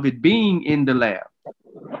evidence of it being in the lab.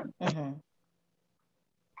 Mm-hmm.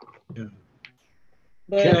 Yeah.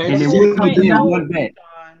 But and it would have been one bat.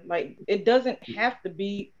 Like, it doesn't have to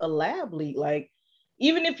be a lab leak. Like,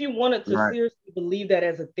 even if you wanted to seriously believe that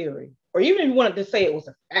as a theory, or even if you wanted to say it was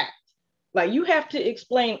a fact, like, you have to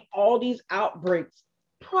explain all these outbreaks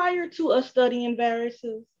prior to us studying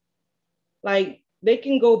viruses. Like, they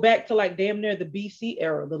can go back to like damn near the BC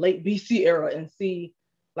era, the late BC era, and see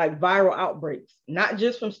like viral outbreaks, not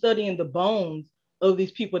just from studying the bones of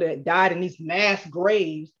these people that died in these mass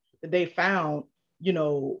graves that they found, you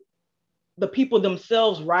know, the people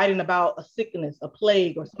themselves writing about a sickness, a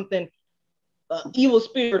plague, or something, evil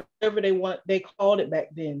spirit, whatever they called it back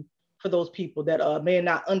then, for those people that may have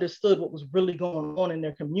not understood what was really going on in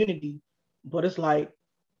their community. But it's like,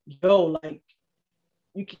 yo, like,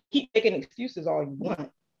 you can keep making excuses all you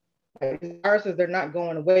want. Like, viruses, they're not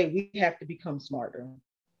going away. We have to become smarter.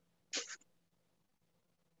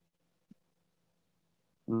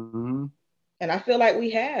 Mm-hmm. And I feel like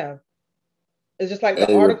we have. It's just like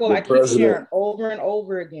the article I keep sharing over and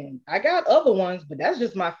over again. I got other ones, but that's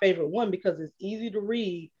just my favorite one because it's easy to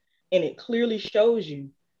read and it clearly shows you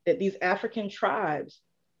that these African tribes,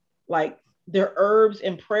 like, their herbs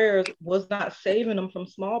and prayers was not saving them from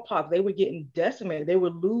smallpox. They were getting decimated. They were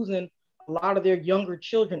losing a lot of their younger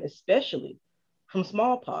children, especially from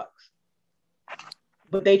smallpox.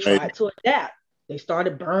 But they tried to adapt. They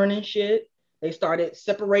started burning shit. They started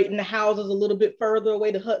separating the houses a little bit further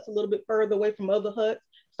away, the huts a little bit further away from other huts,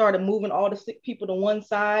 started moving all the sick people to one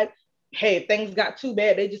side. Hey, if things got too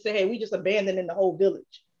bad, they just say, hey, we just abandoning the whole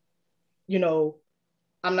village. you know,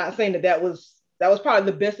 I'm not saying that was probably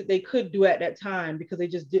the best that they could do at that time because they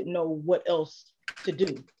just didn't know what else to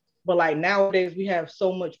do. But like nowadays, we have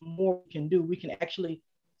so much more we can do. We can actually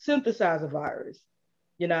synthesize a virus.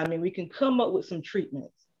 You know what I mean? We can come up with some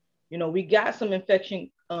treatments. You know, we got some infection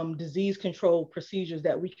disease control procedures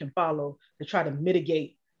that we can follow to try to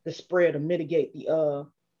mitigate the spread or mitigate the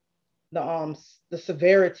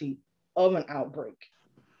severity of an outbreak.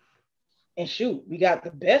 And shoot, we got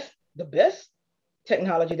the best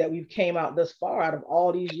technology that we've came out thus far out of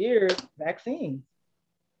all these years, vaccines.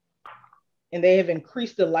 And they have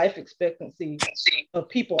increased the life expectancy of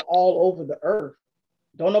people all over the earth.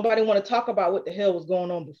 Don't nobody want to talk about what the hell was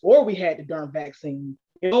going on before we had the darn vaccine.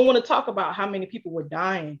 You don't want to talk about how many people were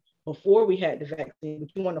dying before we had the vaccine, but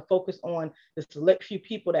you want to focus on the select few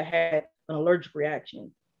people that had an allergic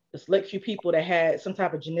reaction, the select few people that had some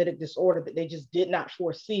type of genetic disorder that they just did not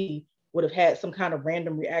foresee would have had some kind of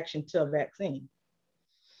random reaction to a vaccine.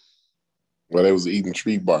 Well, they was eating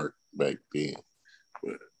tree bark back then.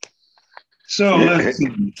 But... So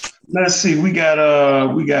let's see. We got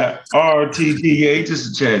RTG. Yeah,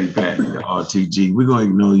 just a chatty patty. RTG. We're gonna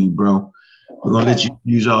ignore you, bro. We're gonna let you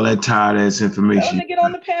use all that tired ass information. Tell him to get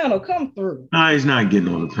on the panel. Come through. No, he's not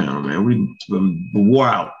getting on the panel, man. We're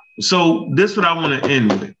out. So this is what I want to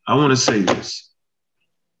end with. I want to say this.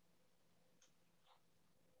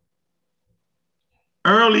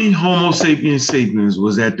 Early Homo sapiens sapiens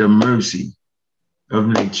was at the mercy of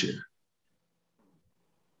nature.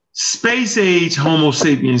 Space age Homo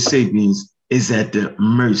sapiens sapiens is at the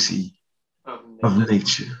mercy of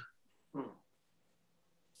nature.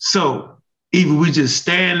 So either we just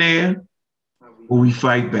stand there or we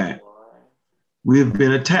fight back. We have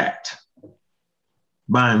been attacked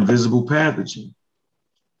by an invisible pathogen.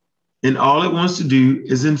 And all it wants to do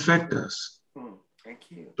is infect us. So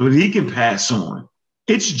that he can pass on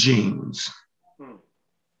its genes.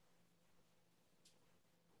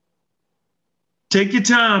 Take your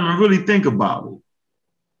time and really think about it.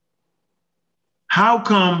 How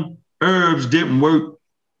come herbs didn't work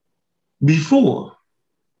before?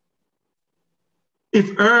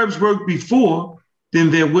 If herbs worked before,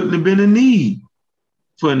 then there wouldn't have been a need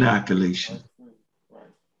for inoculation.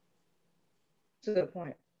 That's a good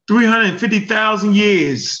point. 350,000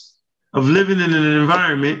 years of living in an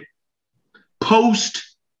environment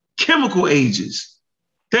post-chemical ages.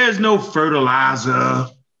 There's no fertilizer.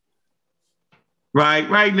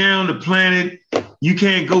 Right now on the planet, you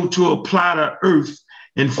can't go to a plot of earth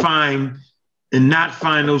and not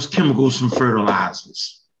find those chemicals from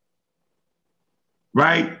fertilizers.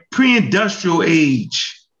 Right? Pre-industrial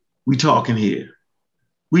age, we talking here.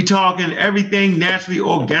 We talking everything naturally,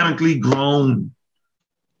 organically grown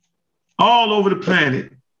all over the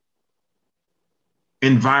planet.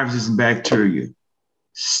 And viruses and bacteria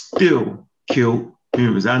still kill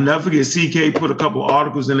humans. I'll never forget, CK put a couple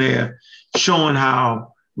articles in there showing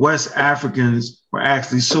how West Africans were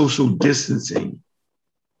actually social distancing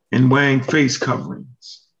and wearing face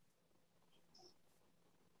coverings.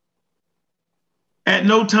 At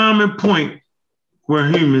no time and point were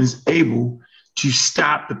humans able to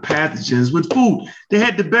stop the pathogens with food. They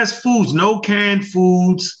had the best foods, no canned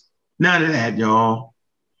foods, none of that, y'all.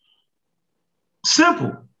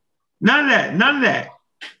 Simple. None of that.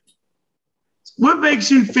 What makes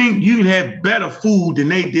you think you can have better food than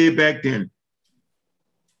they did back then?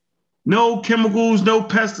 No chemicals, no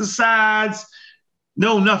pesticides,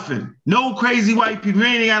 no nothing. No crazy white people. We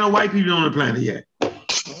ain't got no white people on the planet yet.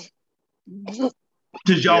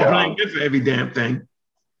 Because y'all blame it for every damn thing.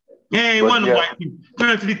 There ain't one white people.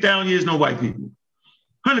 150,000 years, no white people.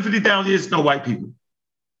 150,000 years, no white people.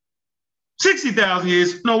 60,000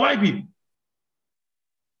 years, no white people.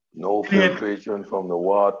 No filtration from the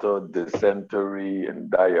water, dysentery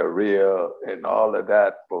and diarrhea and all of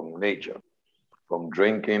that from nature. From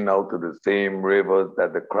drinking out of the same rivers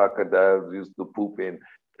that the crocodiles used to poop in,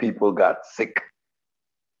 people got sick.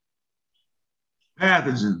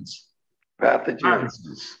 Pathogens.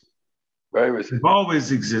 Viruses. They've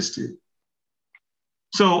always existed.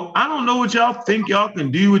 So I don't know what y'all think y'all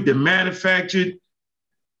can do with the manufactured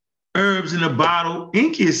herbs in a bottle.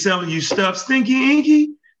 Inky is selling you stuff. Stinky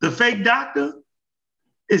Inky, the fake doctor,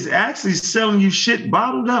 is actually selling you shit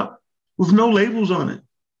bottled up with no labels on it.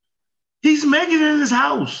 He's making it in his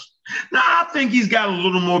house. Now, I think he's got a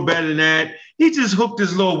little more better than that. He just hooked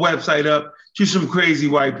his little website up to some crazy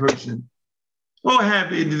white person. Or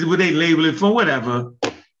have it, would they label it for whatever?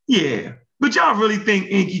 Yeah. But y'all really think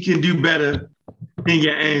Inky can do better than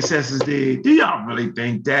your ancestors did? Do y'all really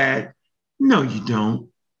think that? No, you don't.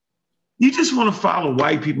 You just want to follow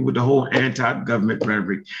white people with the whole anti-government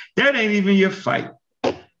rhetoric. That ain't even your fight.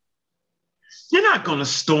 You're not going to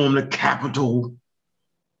storm the Capitol.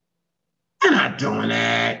 You're not doing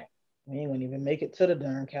that. We ain't gonna even make it to the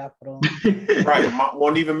darn Capitol. Right,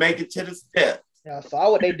 won't even make it to the step. Y'all saw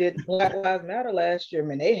what they did to Black Lives Matter last year,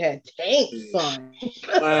 man. They had tanks, son.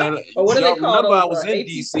 Or what do they call those? I was in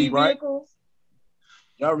ATC DC, right? vehicles?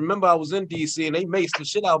 Y'all remember I was in DC and they maced the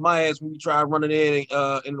shit out of my ass when we tried running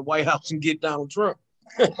in the White House and get Donald Trump.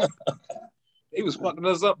 They was fucking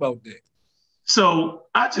us up out there. So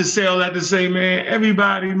I just say all that to say, man,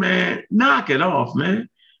 everybody, man, knock it off, man.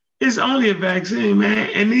 It's only a vaccine,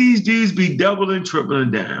 man. And these dudes be doubling,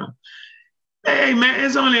 tripling down. Hey, man,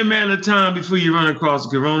 it's only a matter of time before you run across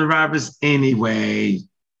the coronavirus anyway.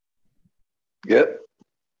 Yep.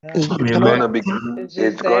 It's gonna be endemic.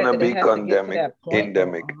 It's gonna become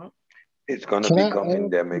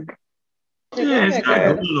endemic. Yeah, it's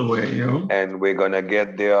not going away, yo. And we're gonna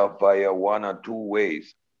get there via one or two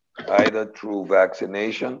ways, either through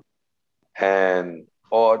vaccination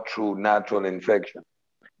or through natural infection.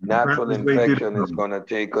 Natural infection is gonna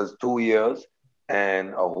take us 2 years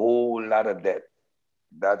and a whole lot of death.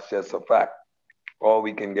 That's just a fact. Or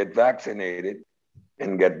we can get vaccinated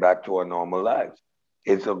and get back to our normal lives.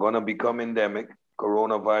 It's going to become endemic.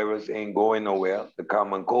 Coronavirus ain't going nowhere. The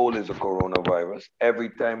common cold is a coronavirus. Every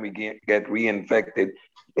time we get reinfected,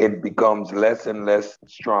 it becomes less and less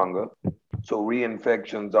stronger. So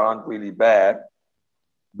reinfections aren't really bad.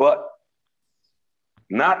 But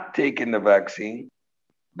not taking the vaccine,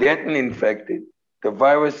 getting infected, the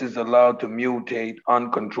virus is allowed to mutate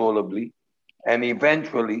uncontrollably. And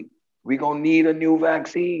eventually, we're going to need a new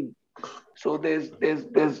vaccine. So there's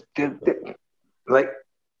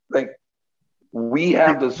we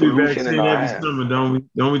have the solution in our hands. Summer,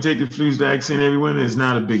 don't we take the flu vaccine every winter? It's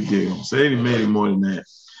not a big deal. So they done made it more than that.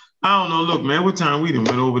 I don't know. Look, man, what time we done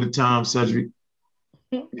went over the time, Cedric?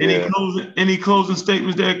 Any closing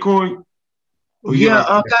statements there, Corey?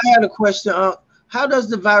 I had a question. How does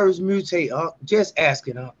the virus mutate? Just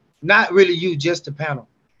asking. Not really you, just the panel.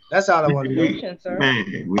 That's all I want to know.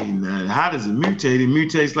 Man, how does it mutate? It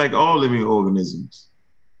mutates like all living organisms.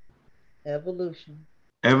 Evolution.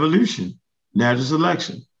 Natural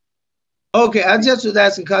selection. Okay, I just was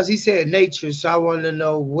asking because he said nature, so I wanted to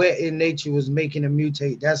know where in nature was making it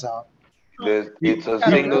mutate. That's all. It's a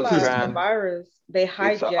single strand. The virus, they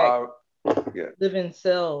hijack living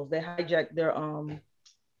cells. They hijack their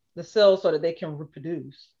the cells so that they can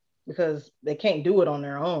reproduce because they can't do it on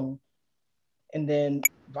their own. And then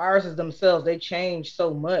viruses themselves, they change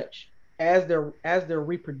so much as they're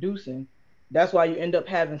reproducing. That's why you end up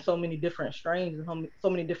having so many different strains and so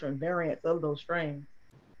many different variants of those strains.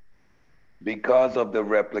 Because of the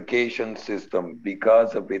replication system,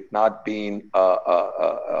 because of it not being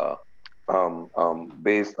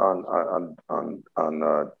based on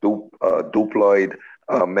duploid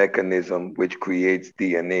mechanism, which creates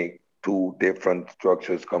DNA, two different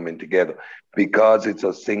structures coming together. Because it's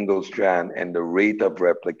a single strand and the rate of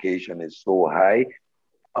replication is so high,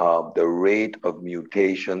 the rate of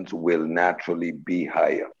mutations will naturally be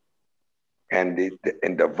higher. And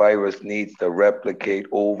the virus needs to replicate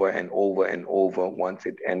over and over and over once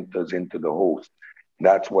it enters into the host.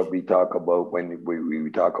 That's what we talk about when we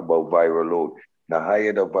talk about viral load. The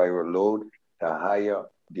higher the viral load, the higher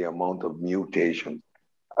the amount of mutations.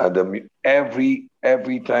 Every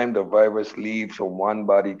time the virus leaves from one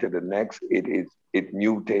body to the next, it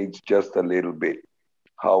mutates just a little bit.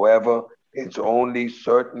 However, it's only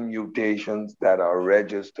certain mutations that are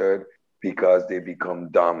registered because they become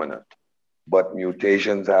dominant. But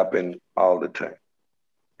mutations happen all the time,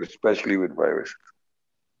 especially with viruses.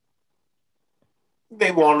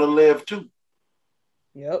 They want to live too.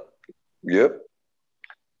 Yep.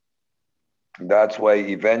 That's why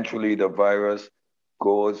eventually the virus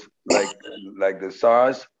goes like the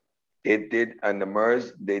SARS, it did, and the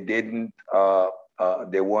MERS, they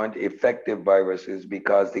weren't effective viruses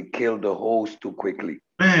because they killed the host too quickly.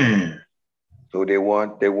 Man. So they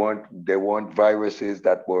want viruses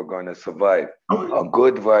that were going to survive. A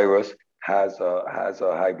good virus has a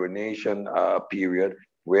hibernation period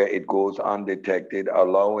where it goes undetected,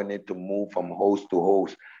 allowing it to move from host to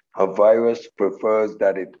host. A virus prefers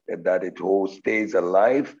that its host stays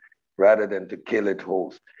alive rather than to kill its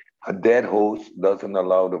host. A dead host doesn't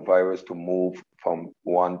allow the virus to move from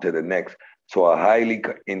one to the next. So a highly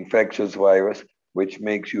infectious virus, which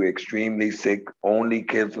makes you extremely sick, only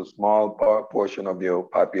kills a small portion of your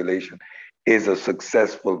population, is a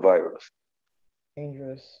successful virus.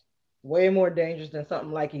 Dangerous. Way more dangerous than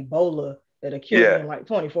something like Ebola that'll kill you in like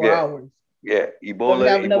 24 hours. Yeah,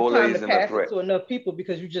 Ebola isn't a threat. To enough people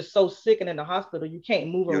because you're just so sick and in the hospital, you can't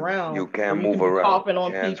move around. You can't move around. Coughing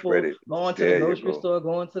on people, going to the grocery store,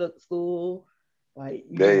 going to the school. Like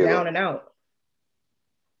you just down and out.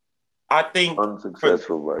 I think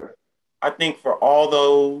unsuccessful life. I think for all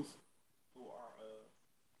those who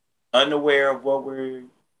are unaware of what we're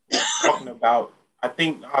talking about, I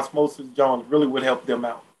think Osmosis Jones really would help them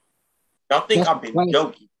out. Y'all think I've been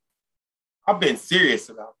joking? I've been serious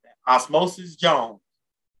about that. Osmosis Jones.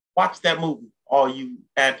 Watch that movie, all you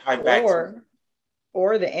anti-vaxxers.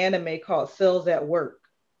 Or the anime called Cells at Work.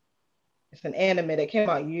 It's an anime that came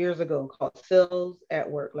out years ago called Cells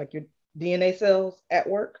at Work, like your DNA cells at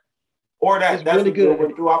work. Or that's really good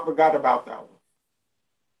one too. I forgot about that one.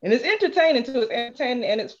 And it's entertaining too. It's entertaining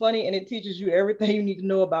and it's funny and it teaches you everything you need to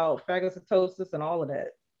know about phagocytosis and all of that.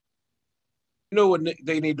 You know what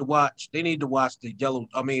they need to watch? They need to watch the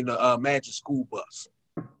Magic School Bus.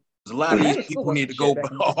 There's a lot of these people need to go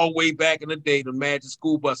all the way back in the day to Magic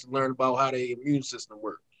School Bus and learn about how their immune system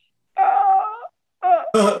works.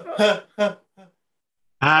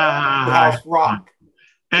 House rock.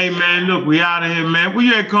 Hey man, look, we out of here, man. Where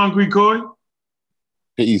you at, Concrete Corey?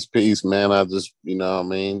 Peace, man. I just, you know what I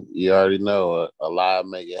mean? You already know a lie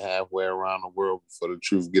make it halfway around the world before the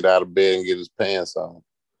truth get out of bed and get his pants on.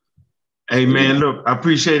 Hey man, look, I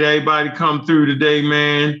appreciate everybody come through today,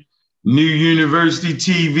 man. New University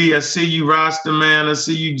TV. I see you, Rasta man. I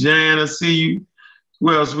see you, Jan. I see you.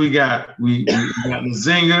 Who else we got? We got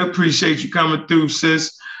Nzinga. Appreciate you coming through,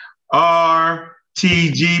 sis.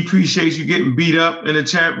 RTG. Appreciate you getting beat up in the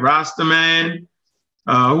chat. Rasta man.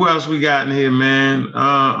 Who else we got in here, man?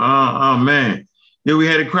 Man. Yeah, we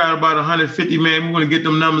had a crowd about 150, man. We want to get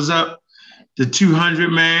them numbers up to 200,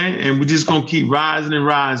 man. And we're just going to keep rising and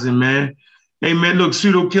rising, man. Hey, man, look,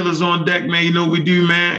 Pseudo Killers on deck, man. You know what we do, man.